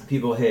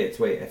people, hey,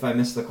 if I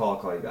miss the call, I'll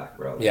call you back,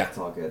 bro. Like, Yeah. it's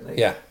all good. Like,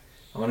 Yeah,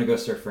 I want to go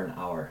surf for an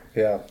hour.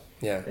 Yeah.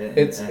 yeah. And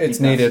It's I think it's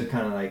needed.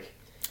 Kind of like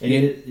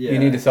You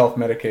need to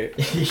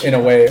self-medicate in a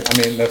way. I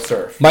mean, the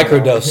surf.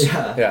 Microdose.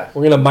 Yeah. Yeah.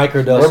 We're gonna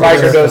microdose. We're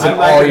microdosing I'm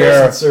all microdosing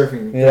year.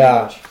 surfing. pretty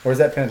Yeah. much. Where's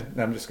that pen?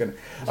 No, I'm just kidding.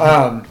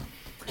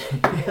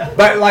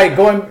 But like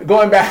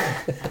going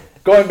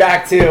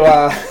back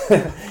to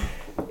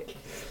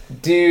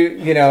do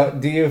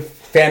you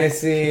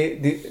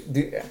fantasy?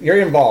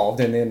 You're involved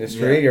in the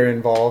industry. Yeah. You're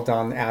involved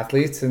on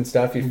athletes and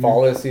stuff. You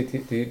follow. Do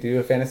you do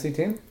a fantasy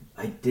team?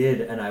 I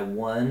did, and I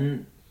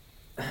won.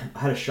 I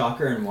had a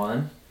shocker and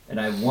won. and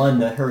I won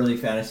the Hurley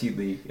Fantasy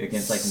League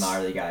against like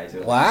gnarly guys. It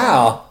was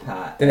Wow.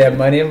 Pat. Did they have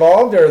money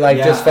involved or like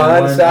just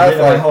fun I stuff? did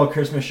my Like, whole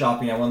Christmas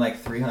shopping. I won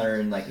like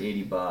 $380.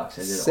 I did all my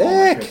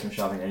Sick. Christmas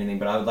shopping and anything.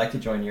 But I would like to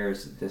join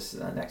yours this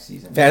next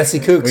season. Fantasy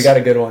Kooks. we got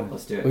a good one.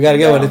 Let's do it. We got to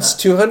go. And on it's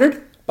that.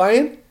 200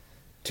 buy-in.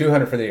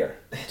 200 for the year.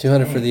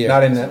 200 for the year.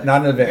 Not in You the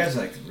guys event. are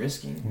like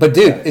risking. But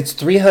dude, it's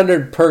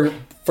 300 per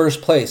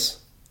first place.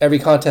 Every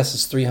contest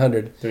is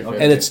 300,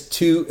 350. and it's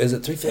two. Is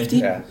it 350?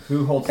 Yeah.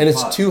 Who holds And the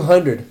it's pot?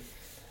 200.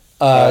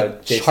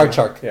 Jason. Hard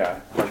Shark. Yeah,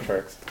 Hard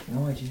Sharks.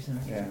 No, I Jason.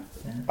 Yeah.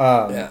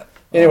 Yeah.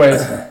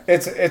 Anyways,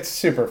 it's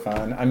super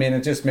fun. I mean,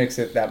 it just makes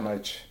it that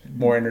much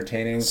more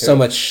entertaining. To So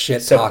much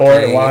shit support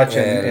talking and watch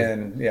and-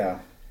 and yeah.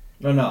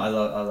 No, I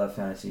love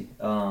fantasy.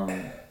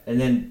 And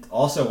then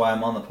also while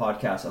I'm on the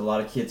podcast, a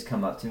lot of kids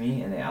come up to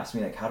me and they ask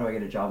me like, how do I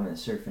get a job in the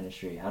surf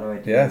industry? How do I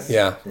do Yes.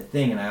 Yeah. the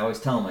thing? And I always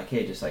tell them like,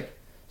 hey, just like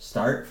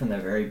start from the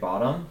very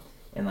bottom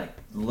and like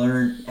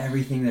learn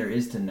everything there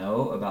is to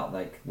know about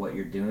like what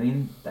you're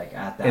doing like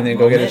at that And then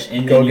moment. go get a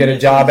And go then get you a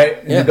job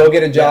at Yeah. go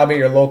get a job at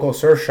your local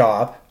surf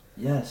shop.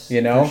 Yes,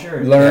 You know, for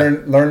sure.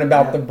 learn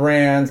about Yeah. the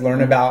brands,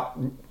 learn about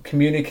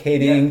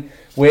communicating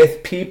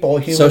with people,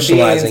 human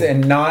Socializing. beings,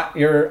 and not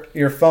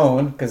your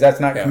phone because that's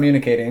not Yeah.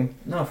 communicating.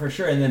 No, for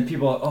sure. And then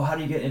people, oh, how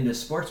do you get into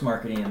sports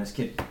marketing? And this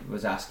kid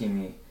was asking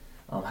me,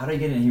 how do you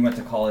get in? He went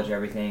to college,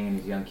 everything, and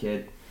he's a young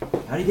kid.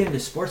 How do you get into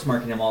sports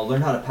marketing? I'm all,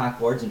 learn how to pack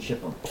boards and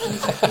ship them. And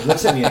he's like, he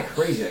looks at me like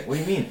crazy. Like, what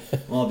do you mean?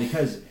 Well,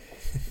 because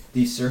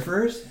these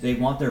surfers, they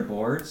want their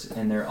boards,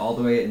 and they're all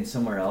the way in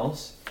somewhere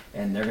else,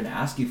 and they're going to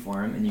ask you for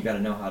them, and you got to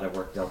know how to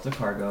work Delta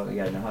Cargo. You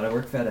got to know how to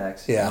work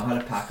FedEx. Yeah. Know how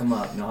to pack them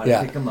up. Know how to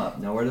Yeah. pick them up.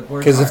 Know where the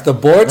boards are. Because if the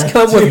boards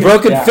come with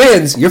broken Yeah.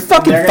 fins, you're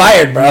fucking They're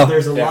fired, gonna- bro.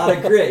 There's a lot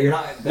of grit. You're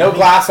not No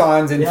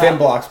glass-ons and Yeah. fin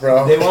blocks,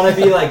 bro. They want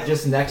to be like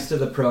just next to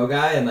the pro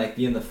guy and like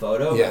be in the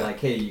photo, Yeah. but like,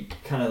 hey, you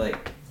kind of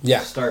like Yeah.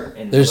 start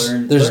and There's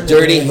learn. there's learn the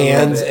dirty game a little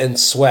hands bit. and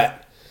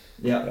sweat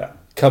yeah.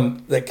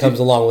 that comes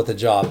along with the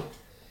job.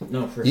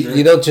 No, for You, sure.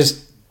 you don't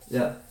just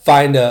Yeah,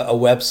 find a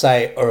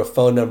website or a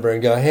phone number and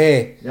go,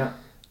 hey, yeah,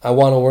 I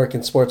want to work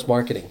in sports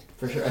marketing.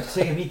 for sure. It's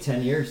taken me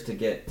 10 years to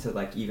get to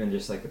like even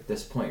just like at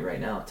this point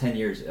right now. 10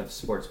 years of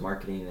sports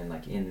marketing and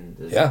like in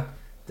the Yeah.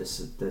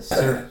 this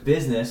surf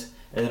business,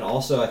 and then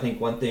also I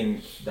think one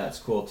thing that's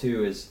cool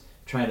too is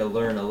trying to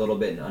learn a little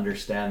bit and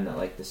understand that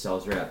like the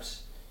sales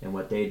reps and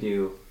what they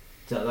do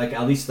to like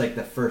at least like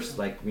the first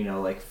like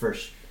like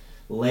first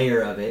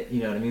layer of it,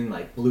 you know what I mean,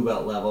 like blue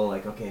belt level,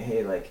 like okay,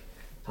 hey, like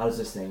how does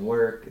this thing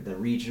work, the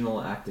regional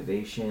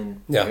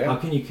activation, Yeah. how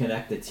can you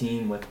connect the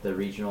team with the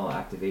regional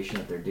activation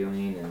that they're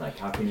doing, and like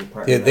how can you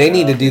partner Yeah, that they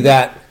need to up? do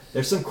that.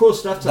 There's some cool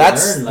stuff to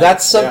That's learn. Like,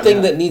 that's something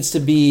yeah. that needs to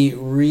be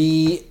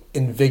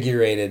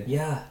reinvigorated.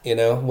 Yeah,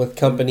 With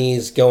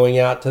companies going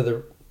out to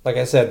the, like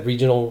I said,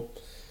 regional,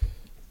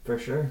 for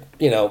sure.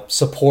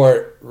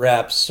 support,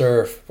 reps,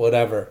 surf,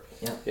 whatever.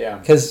 Yeah.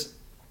 Because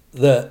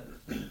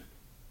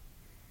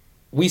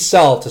we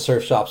sell to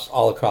surf shops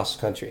all across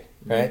the country,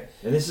 right?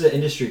 And this is an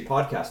industry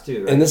podcast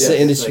too, right? And this is an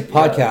Yes, industry like,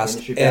 yeah, podcast,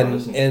 industry people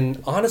listening.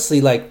 and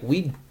honestly, like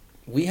we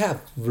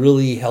have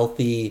really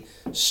healthy,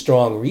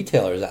 strong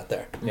retailers out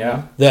there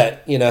Yeah.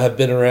 that have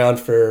been around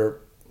for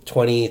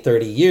 20,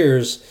 30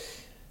 years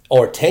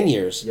or 10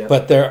 years, Yeah.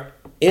 but they're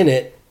in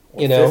it,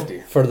 Or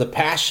 50. for the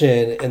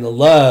passion and the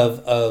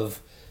love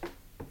of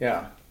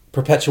Yeah.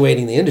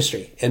 perpetuating the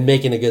industry and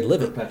making a good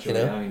living. Perpetuate,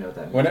 I don't even know what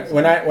that When means.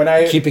 when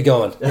I Keep it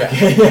going.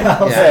 yeah,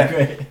 I was Yeah. like,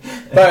 great.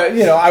 But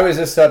I was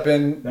just up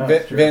in No,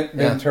 it's true.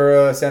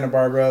 Ventura, Santa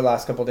Barbara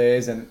last couple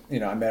days, and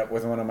I met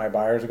with one of my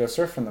buyers to go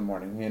surf in the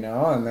morning.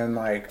 And then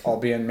like I'll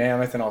be in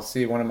Mammoth and I'll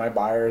see one of my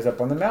buyers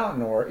up on the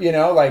mountain, or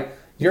like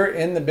you're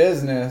in the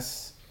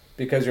business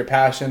because you're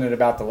passionate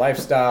about the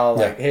lifestyle.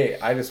 Like, hey,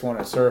 I just want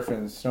to surf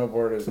and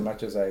snowboard as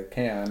much as I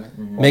can.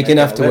 while Make making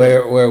enough a to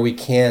living. where we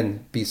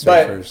can be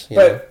But surfers. you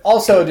know? but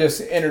also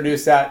just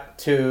introduce that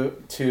to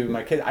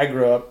my kids. I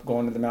grew up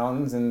going to the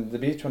mountains and the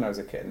beach when I was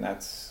a kid, and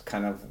that's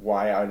kind of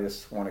why I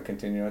just want to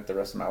continue it the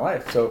rest of my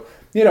life. So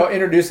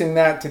introducing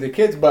that to the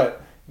kids.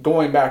 But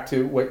going back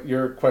to what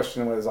your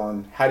question was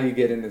on, how do you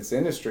get into this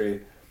industry?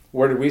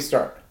 Where did we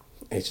start?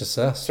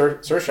 HSS.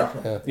 Surf shop.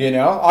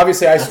 Yeah.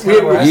 Obviously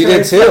kinda where I You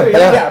did too.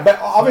 yeah, but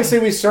obviously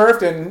we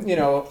surfed, and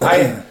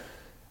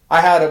I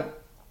had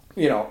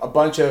a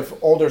bunch of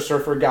older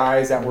surfer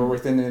guys that were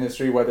within the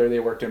industry, whether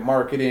they worked in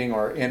marketing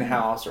or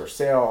in-house or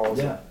sales.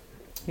 Yeah.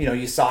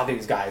 You saw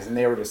these guys and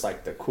they were just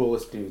like the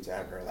coolest dudes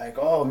ever. Like,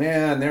 oh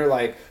man, they're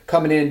like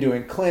coming in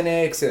doing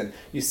clinics, and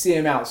you see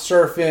them out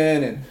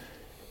surfing, and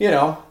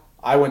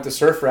I went to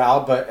Surf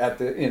Route, but at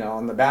the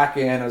on the back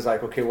end I was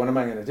like, okay, what am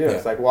I going to do? Yeah.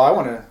 It's like, well, I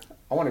want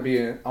to be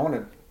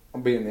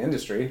in the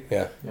industry.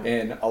 Yeah.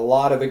 And a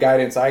lot of the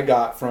guidance I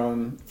got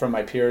from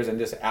my peers and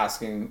just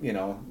asking,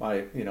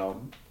 my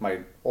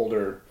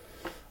older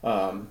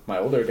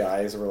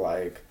guys were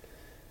like,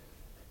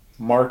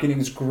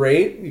 marketing's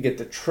great. You get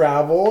to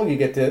travel, you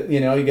get to, you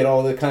get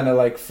all the kind of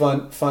like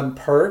fun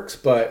perks,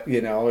 but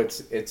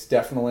it's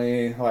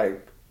definitely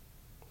like,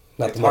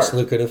 Not it's the most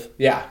hard. lucrative.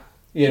 Yeah.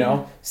 You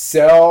know,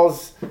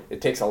 sales,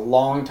 it takes a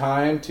long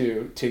time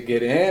to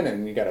get in,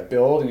 and you got to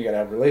build, and you got to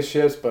have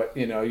relationships. But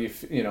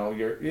there's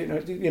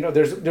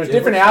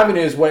different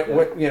avenues.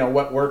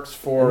 What works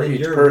for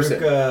each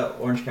person. You're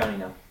Orange County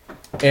now.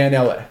 And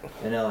LA.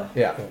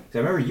 Yeah. I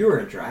remember you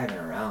were driving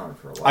around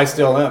for a while. I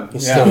still am.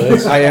 Still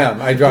is. I am.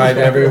 I drive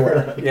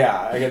everywhere.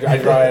 Yeah, I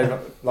drive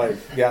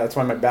that's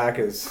why my back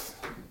is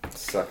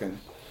sucking.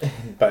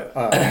 But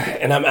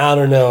and I'm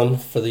outer known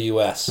for the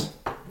U.S.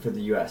 For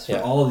the U.S. For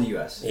all of the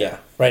U.S. Yeah.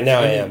 Right now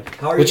I am.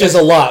 How are which you is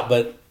a lot,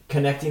 but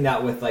connecting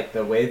that with like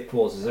the wave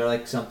pools. Is there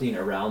like something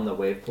around the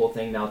wave pool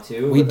thing now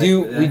too? We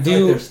do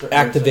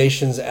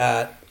activations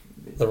at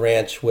the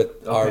ranch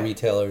with our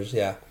retailers.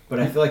 Yeah. But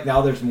I feel like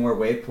now there's more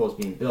wave pools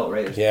being built,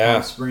 right? There's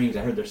Palm Springs.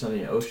 I heard there's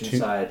something in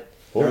Oceanside.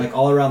 They're like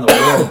all around the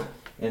world,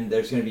 and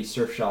there's going to be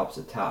surf shops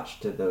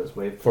attached to those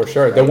wave pools. For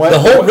sure. Right? The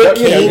whole Rick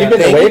Kane you've been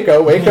to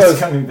Waco. Waco's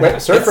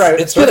Surf Ride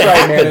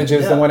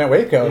manages the one at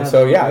Waco. Yeah,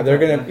 so they're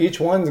gonna each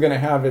one's gonna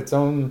have its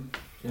own.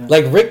 Yeah.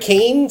 Like Rick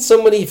Kane,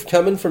 somebody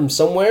coming from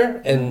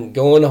somewhere and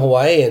going to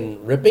Hawaii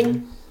and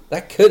ripping,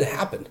 that could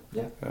happen.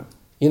 Yeah.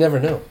 You never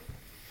know.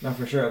 No,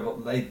 for sure.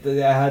 Like,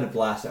 I had a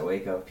blast at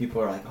Waco.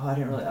 People are like, "Oh, I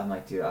didn't really." I'm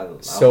like, "Dude, I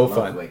so love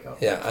fun." Waco.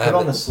 Yeah, put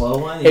on the slow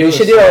one. Hey, we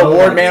should do an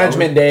award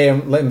management day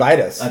and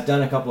invite us. I've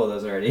done a couple of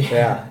those already.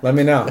 Yeah, let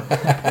me know.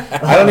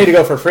 I don't need to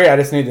go for free. I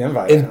just need to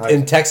invite.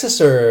 In Texas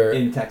or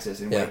in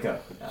Texas in Waco.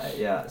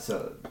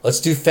 So let's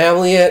do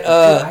family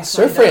at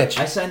Surf Ranch.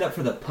 I signed up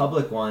for the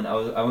public one.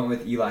 I went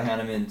with Eli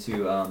Hanneman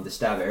to the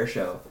Stab Air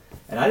Show,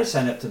 and I just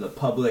signed up to the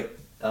public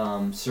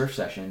surf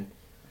session.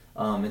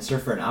 And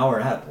surf for an hour,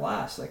 and I had a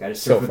blast. Like I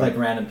just surfed with like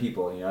random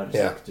people,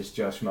 just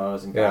Joe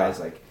Schmoes and guys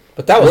like.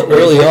 But that was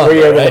early on. Were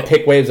you able to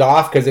pick waves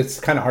off? Because it's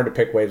kind of hard to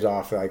pick waves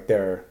off. Like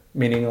they're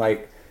meaning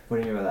like.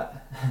 What do you mean by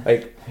that?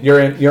 Like you're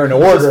in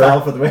order.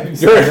 Just for the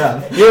waves.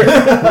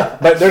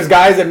 But there's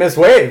guys that miss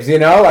waves,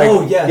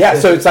 Like, yeah.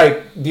 So it's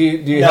like, do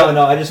you?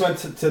 No. I just went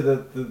to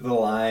the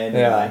line.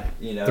 Yeah.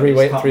 And three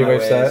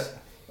wave set.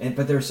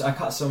 But I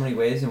caught so many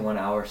waves in 1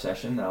 hour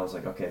session that I was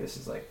like, okay, this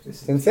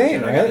is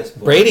insane, right?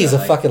 Brady's a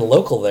fucking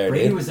local there,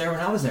 Brady was there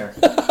when I was there.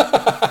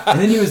 And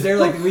then he was there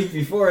like the week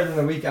before, and then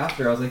the week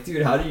after. I was like,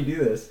 dude, how do you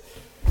do this?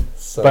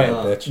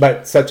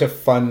 But such a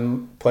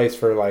fun place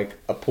for like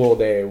a pool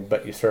day,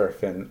 but you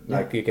surf and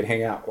like you can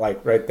hang out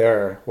like right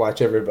there,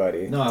 watch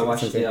everybody. No, I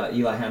watched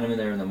Eli Hanneman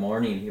there in the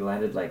morning. He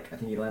landed like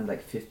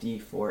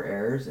 54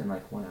 airs in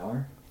like 1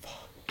 hour.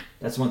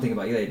 That's one thing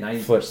about Eli,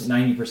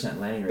 90%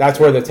 landing rate. That's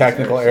where the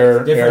technical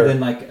error. Different than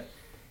like,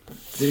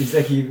 it's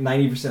like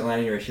 90%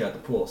 landing ratio at the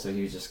pool, so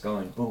he was just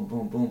going boom,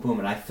 boom, boom, boom,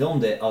 and I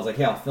filmed it. I was like,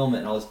 hey, I'll film it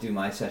and I'll just do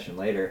my session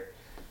later.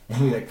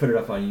 And we like put it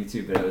up on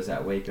YouTube, but it was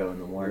at Waco in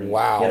the morning.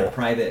 Wow. He had a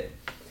private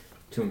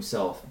to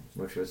himself,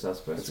 which was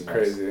supposed to be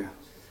crazy.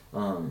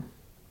 Nice.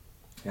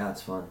 Yeah,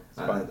 it's fun.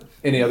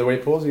 Any other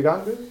wave pools you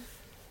gone to?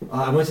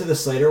 I went to the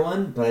Slater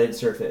one, but I didn't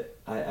surf it.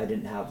 I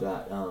didn't have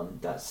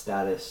that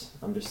status.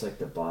 I'm just like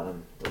the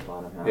bottom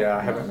half. Yeah,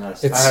 I haven't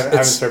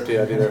surfed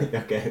yet either.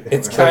 Okay.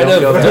 It's kind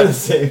of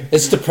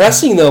it's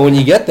depressing though when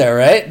you get there,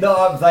 right? No,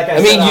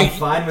 I'm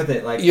fine with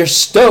it. Like you're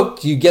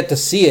stoked, you get to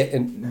see it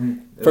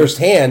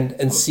firsthand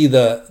and see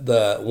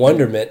the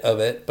wonderment of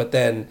it, but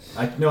then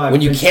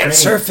when you can't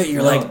surf it,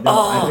 you're like,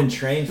 oh. I've been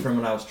trained from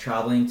when I was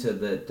traveling to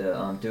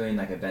the doing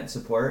like event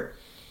support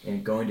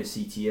and going to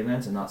CT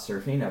events and not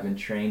surfing. I've been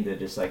trained to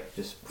just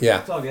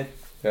it's all good.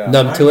 Yeah.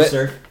 Numb to it.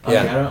 Surf. I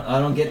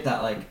don't get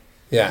that like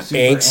super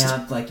angst.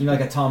 Amped, like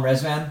like a Tom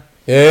Resvan.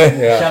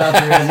 Yeah. Shout out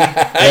to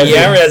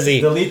Resi.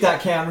 Resi. Delete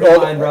that camera,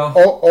 rewind, bro.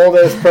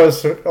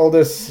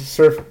 Oldest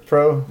surf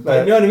pro.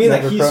 But you know what I mean?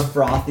 Like he's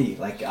frothy.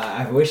 Like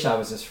I wish I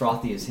was as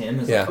frothy as him.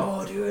 Like,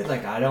 oh dude,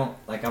 like I don't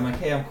like. I'm like,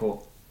 hey, I'm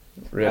cool.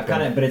 I've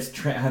but it's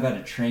I've had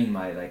to train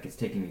it's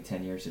taking me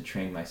 10 years to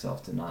train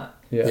myself to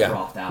not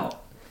froth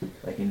out,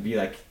 like and be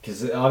like,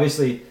 because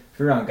obviously if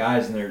you're around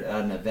guys and they're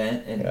at an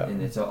event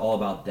and it's all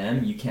about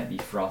them, you can't be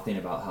frothing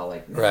about how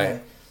like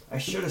right. I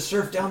should have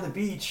surfed down the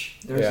beach.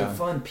 There's a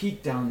fun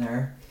peak down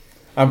there.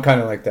 I'm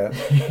kind of like that.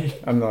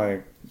 I'm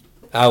like,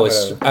 I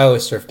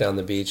always surf down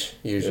the beach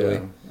usually.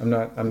 Yeah. I'm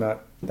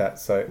not that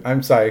psyched.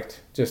 I'm psyched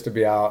just to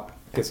be out,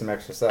 get some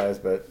exercise,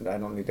 but I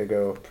don't need to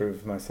go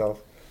prove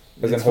myself.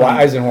 I was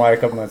in Hawaii a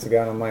couple months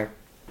ago, and I'm like,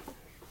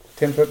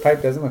 10-foot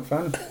pipe doesn't look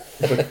fun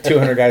with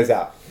 200 guys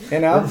out.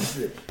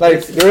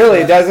 Like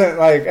really doesn't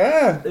like.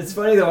 It's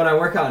funny though when I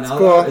work out now.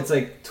 Cool. It's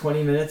like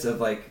 20 minutes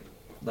of like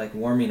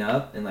warming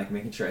up and like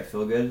making sure I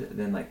feel good, and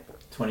then like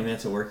 20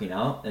 minutes of working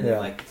out, and then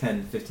like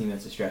 10-15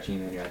 minutes of stretching,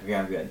 and then you're like, okay,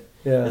 I'm good.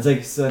 Yeah. It's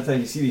like, so that's how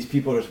you see these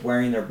people just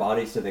wearing their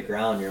bodies to the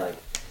ground. You're like,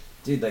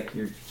 dude, like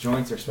your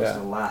joints are supposed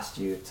to last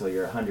you till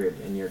you're 100,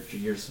 and you're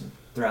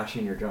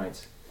thrashing your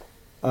joints.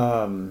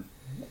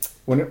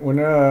 When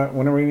are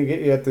we gonna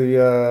get you at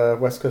the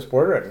West Coast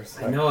Board Riders?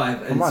 I know.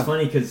 It's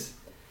funny because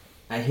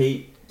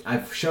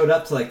I've showed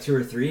up to like 2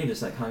 or 3 and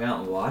just like hung out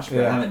and watched,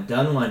 but I haven't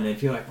done one. And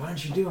if you're like, why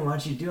don't you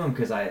do them?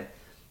 Because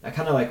I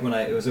kind of like when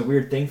it was a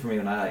weird thing for me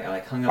when I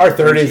like hung up. Our with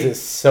 30s Frenchie.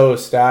 is so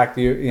stacked.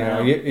 You'd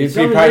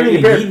don't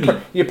probably really need me.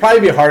 you'd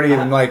probably be harder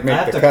to like make I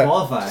have the to cut.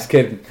 qualify. Just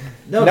kidding.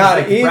 No, Not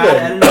like even.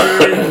 Brad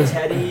Edinburgh,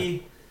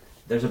 Teddy.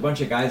 There's a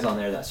bunch of guys on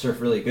there that surf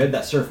really good,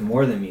 that surf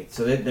more than me.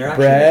 So they're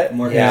actually Brett,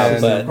 more yeah,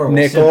 consistent. but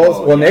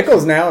Nichols. Well,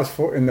 Nichols now is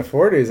in the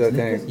 40s, I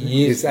think.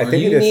 You- I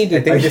think you need to-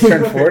 he just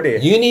turned 40.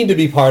 You need to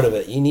be part of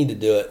it. You need to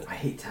do it. I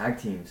hate tag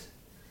teams.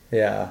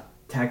 Yeah.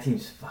 Tag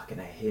teams, fucking,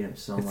 I hate them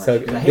so much. So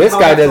 'Cause I hate this how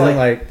I guy have to, doesn't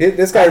like.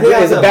 This guy I think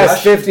I is the have to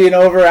best rush- 50 and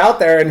over out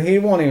there, and he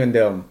won't even do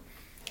them.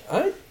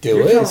 I do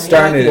You're it. telling me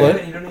starting I to can do do it.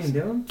 it. You don't even do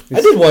them.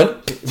 I did one.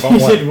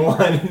 You did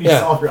one, and you Yeah.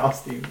 saw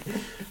Ross team.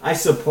 I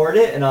support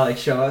it, and I'll like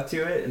show up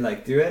to it and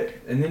like do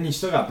it, and then you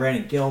still got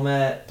Brandon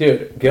Gilmet.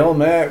 Dude,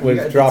 Gilmet You was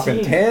got the dropping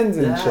team. 10s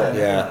and Yeah, shit.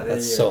 Yeah, there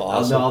that's you so go.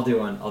 awesome. I'll do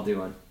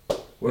one. Yeah.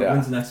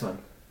 When's the next one?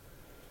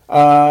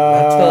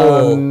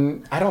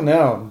 I don't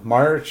know.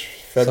 March,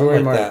 February,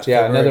 Something like March. that.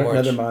 Yeah, February, March.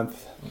 another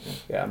month.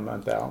 Yeah, a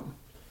month out.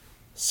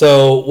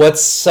 So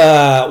what's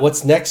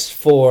next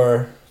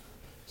for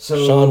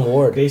So Sean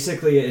Ward?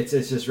 Basically, it's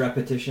just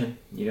repetition.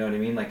 You know what I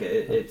mean? Like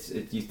it's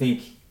you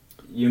think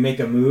you make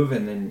a move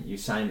and then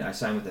I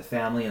sign with the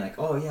family and like,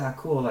 oh yeah,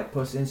 cool. Like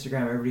post to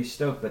Instagram, everybody's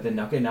stoked. But then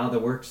okay, now the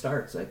work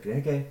starts. Like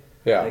okay,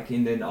 Yeah. Like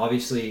and then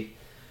obviously,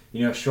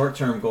 short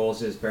term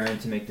goals is Baron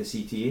to make the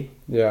CT.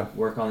 Yeah.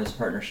 Work on this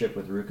partnership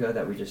with Ruka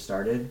that we just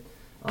started,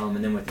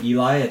 and then with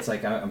Eli, it's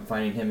like I'm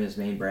finding him as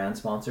main brand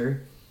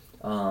sponsor.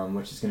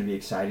 Which is going to be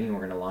exciting. We're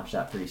going to launch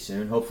that pretty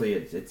soon. Hopefully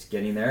it's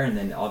getting there. And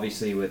then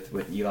obviously with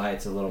Eli,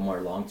 it's a little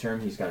more long term.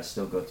 He's got to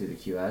still go through the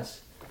QS.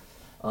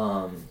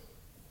 And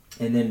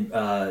then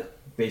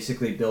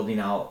basically building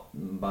out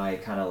my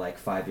kind of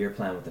like 5-year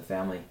plan with the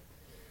family,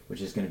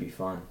 which is going to be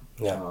fun.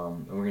 Yeah.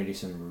 And we're going to do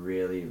some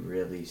really,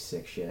 really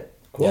sick shit.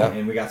 Cool. Yeah.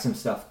 And we got some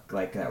stuff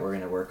like that we're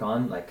going to work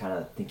on, like kind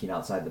of thinking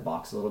outside the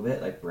box a little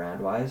bit, like brand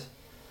wise.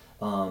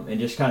 And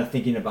just kind of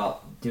thinking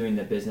about doing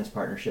the business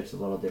partnerships a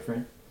little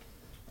different.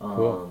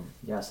 Cool.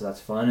 Yeah, so that's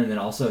fun. And then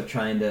also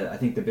trying to, I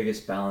think the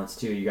biggest balance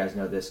too, you guys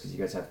know this because you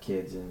guys have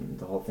kids and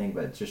the whole thing,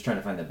 but just trying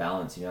to find the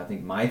balance. I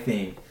think my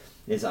thing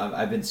is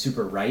I've been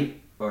super right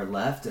or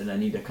left and I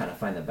need to kind of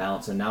find the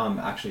balance. So now I'm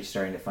actually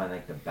starting to find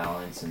like the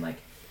balance and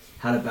like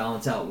how to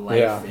balance out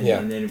life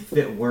and then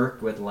fit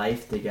work with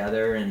life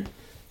together and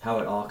how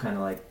it all kind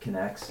of like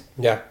connects.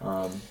 Yeah.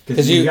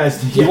 Because you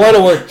guys, you want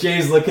to work.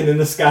 Jay's looking in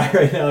the sky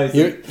right now.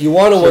 You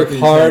want to work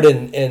hard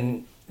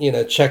and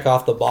check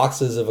off the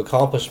boxes of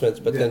accomplishments,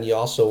 but then you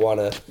also want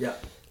to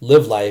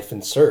live life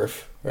and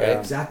surf, right? Yeah,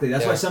 exactly.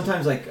 That's why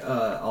sometimes like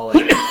I'll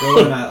like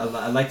go and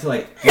I like to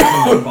like do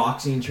some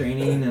boxing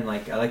training and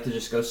like I like to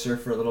just go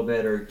surf for a little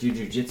bit or do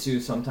jujitsu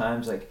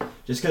sometimes, like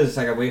just because it's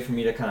like a way for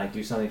me to kind of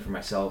do something for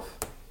myself.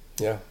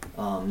 Yeah.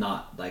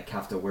 Not like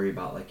have to worry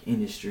about like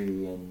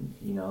industry and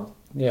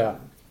Yeah.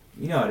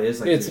 You know it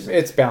is like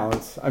it's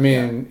balance. I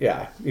mean,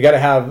 you got to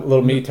have a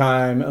little me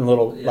time and a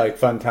little like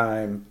fun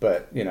time,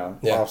 but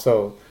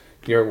also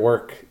your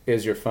work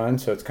is your fun,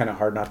 so it's kind of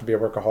hard not to be a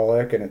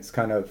workaholic, and it's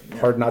kind of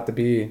hard not to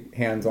be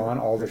hands on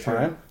all the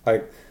time.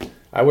 Like,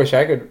 I wish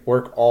I could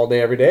work all day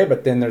every day,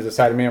 but then there's a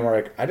side of me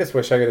where like I just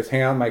wish I could just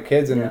hang out with my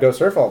kids and go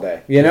surf all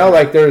day.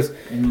 Like there's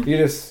you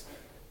just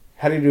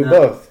how do you do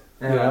both?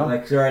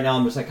 Like so right now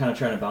I'm just like kind of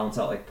trying to balance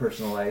out like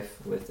personal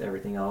life with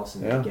everything else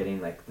and like,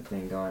 getting like the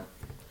thing going.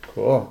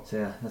 Cool. So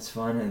yeah, that's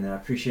fun, and I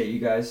appreciate you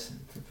guys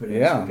for putting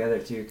this together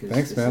too. Because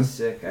this is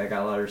sick. I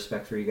got a lot of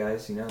respect for you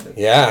guys. The OG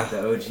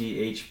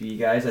HB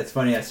guys. That's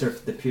funny. I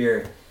surfed the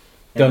pier.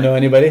 Don't know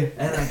anybody.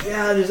 And like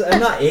I'm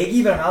not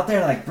eggy, but I'm out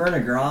there like Berna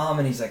Grom,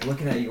 and he's like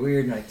looking at you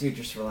weird, and like, dude,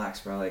 just relax,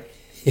 bro. Like.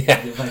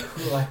 Yeah,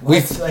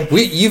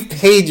 we've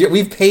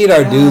paid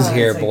our dues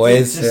here, like,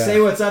 boys. Just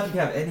say what's up. You can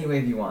have any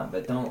wave you want,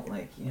 but don't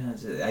like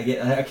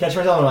I catch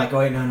myself. I'm like, oh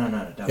wait,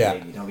 no,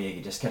 don't be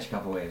eggy. Just catch a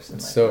couple waves. And,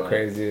 it's so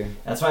crazy.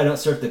 That's why I don't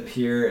surf the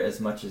pier as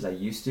much as I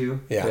used to.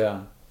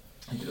 Yeah.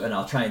 And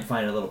I'll try and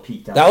find a little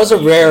peak down. That was a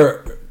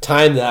rare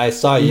time that I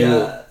saw you.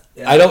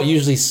 Yeah. I don't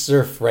usually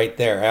surf right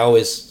there. I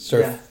always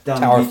surf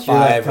Tower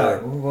 5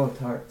 Whoa,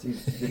 Tower,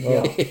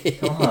 dude.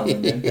 Come on,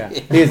 Lyndon.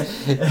 Me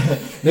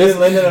and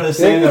Lyndon are the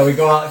same though. We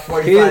go out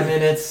 45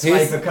 minutes,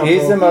 swipe a couple.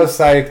 He's the most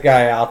psyched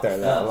guy out there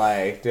though.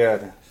 Like,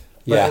 dude.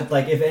 But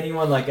like if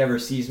anyone like ever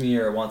sees me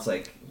or wants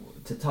like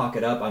to talk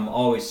it up, I'm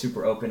always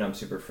super open. I'm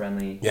super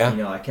friendly.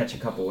 Yeah. I catch a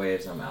couple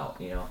waves, I'm out.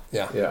 Yeah.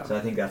 So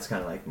I think that's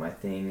kind of like my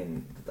thing,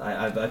 and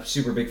I'm a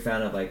super big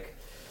fan of like.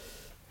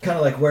 Kind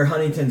of like where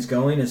Huntington's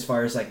going as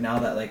far as like now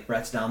that like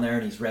Brett's down there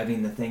and he's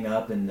revving the thing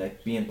up and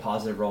like being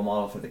positive role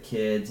model for the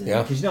kids and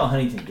because how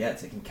Huntington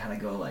gets, it can kind of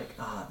go like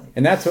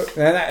and that's what's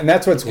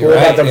cool right,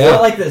 about the it's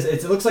not like this.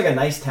 It looks like a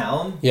nice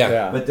town,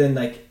 but then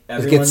like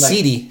everyone gets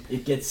seedy.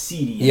 It gets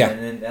seedy, yeah,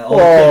 and then all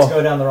the kids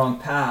go down the wrong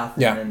path,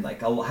 yeah, and then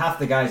like half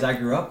the guys I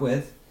grew up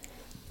with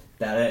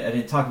that I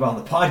didn't talk about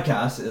on the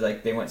podcast,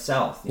 like they went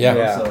south, you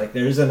know? So like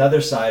there's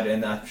another side,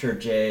 and I'm sure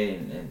Jay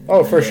and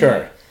for sure.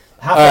 Like,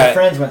 half my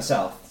friends went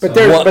south. But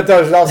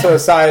there's also a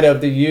side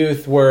of the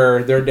youth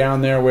where they're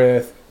down there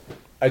with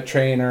a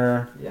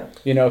trainer,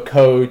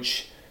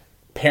 coach,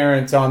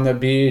 parents on the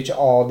beach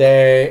all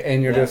day,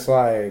 and you're just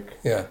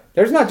like,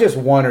 there's not just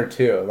one or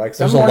two. Like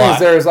some mornings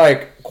there's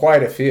like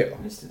quite a few.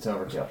 It's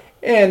overkill.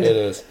 And it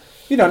is.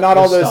 You know, not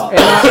all those,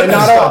 and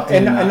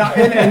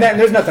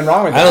there's nothing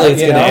wrong with that. I don't think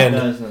it's going to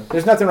end.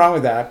 There's nothing wrong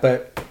with that,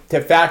 but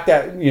the fact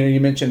that, you know, you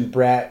mentioned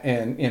Brett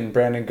and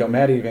Brandon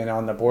Gomet even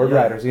on the board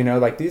riders, you know,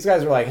 like these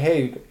guys are like,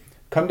 hey,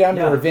 come down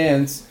to our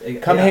events,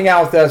 come hang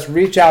out with us,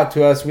 reach out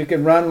to us. We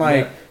could run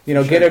like, you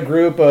know, get a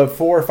group of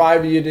 4 or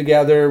 5 of you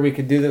together. We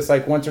could do this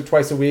like once or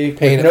twice a week.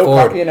 Paying it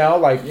forward. You know,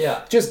 like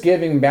just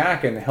giving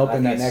back and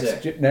helping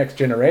that next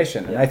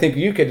generation. And I think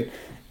you could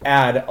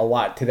add a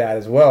lot to that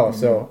as well.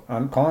 So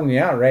I'm calling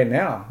you out right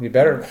now. You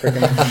better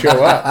freaking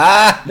show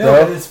up.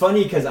 No, but it's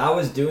funny because I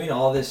was doing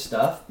all this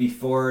stuff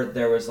before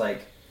there was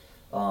like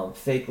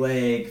fake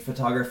leg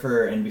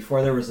photographer, and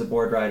before there was the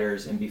board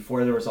riders, and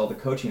before there was all the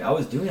coaching. I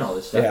was doing all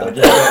this stuff.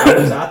 I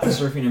was at the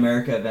Surfing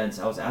America events.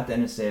 I was at the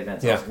NSA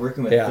events. I was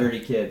working with 30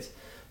 kids,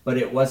 but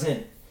it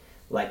wasn't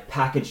like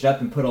packaged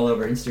up and put all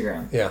over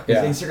Instagram.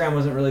 Because Instagram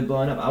wasn't really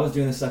blowing up. I was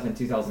doing this stuff in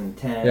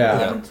 2010,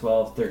 11,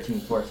 12, 13,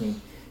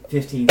 14.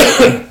 15.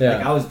 Like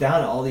I was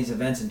down at all these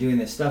events and doing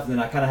this stuff, and then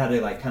I kind of had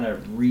to like kind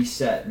of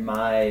reset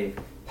my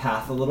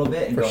path a little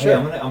bit and go, hey,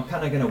 I'm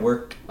kind of gonna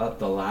work up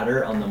the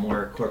ladder on the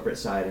more corporate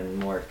side and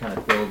more kind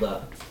of build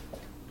up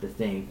the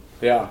thing.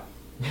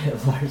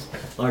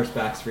 Lars'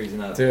 back's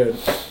freezing up. Dude,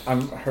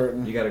 I'm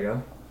hurting. You gotta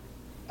go?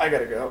 I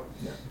gotta go.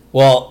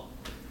 Well,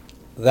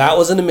 that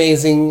was an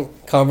amazing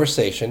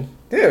conversation.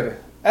 Dude,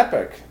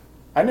 epic.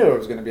 I knew it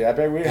was gonna be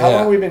epic. How long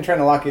have we been trying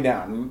to lock you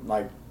down?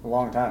 Like a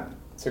long time.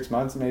 6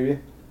 months maybe?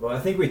 Well, I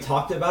think we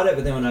talked about it,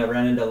 but then when I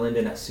ran into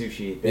Lyndon at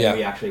Sushi, then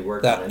we actually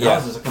worked on it. That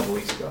was just a couple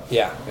weeks ago.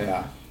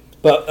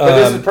 But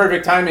this is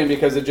perfect timing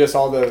because of just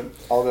all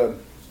the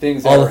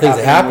things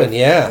that happen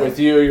with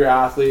you, your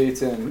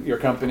athletes, and your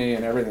company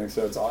and everything.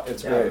 So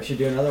it's great. We should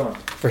do another one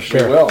for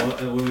sure. We will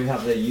when we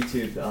have the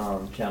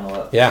YouTube channel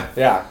up. Yeah.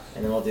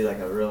 And then we'll do like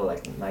a real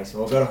like nice.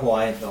 We'll go to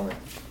Hawaii and film it.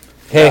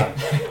 Hey,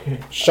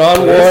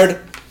 Sean Ward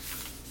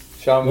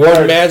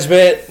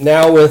Management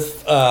now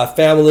with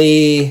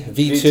Family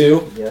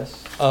V2. Yes.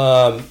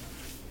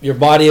 Your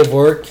body of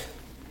work,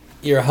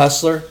 you're a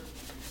hustler.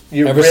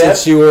 Ever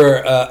since you were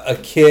a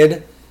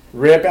kid,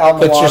 put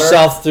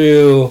yourself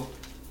through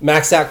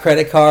maxed out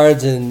credit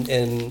cards and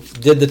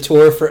did the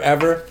tour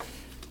forever,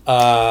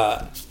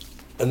 and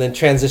then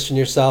transitioned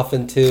yourself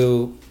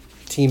into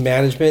team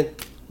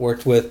management.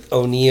 Worked with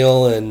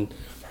O'Neill and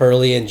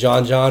Hurley and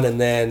John, and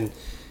then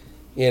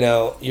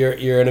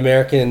you're an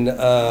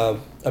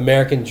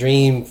American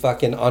dream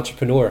fucking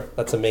entrepreneur.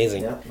 That's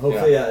amazing. Yeah.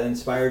 Hopefully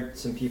inspired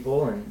some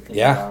people and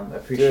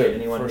appreciate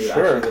anyone who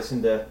actually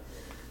listened to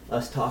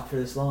us talk for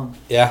this long.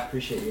 Yeah.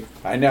 Appreciate you.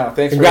 I know.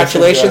 Thanks.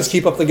 Congratulations.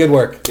 Keep up the good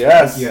work.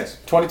 Yes. Thank you guys.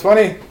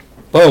 2020.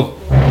 Boom.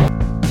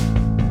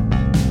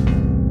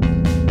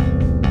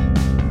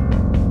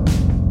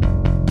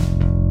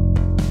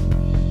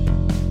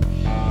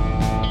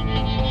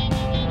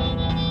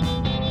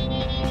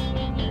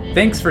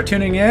 Thanks for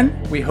tuning in.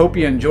 We hope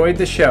you enjoyed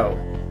the show.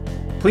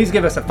 Please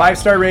give us a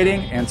 5-star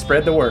rating and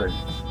spread the word.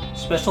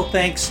 Special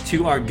thanks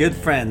to our good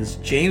friends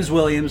James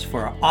Williams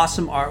for our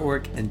awesome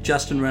artwork and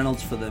Justin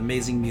Reynolds for the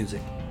amazing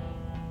music.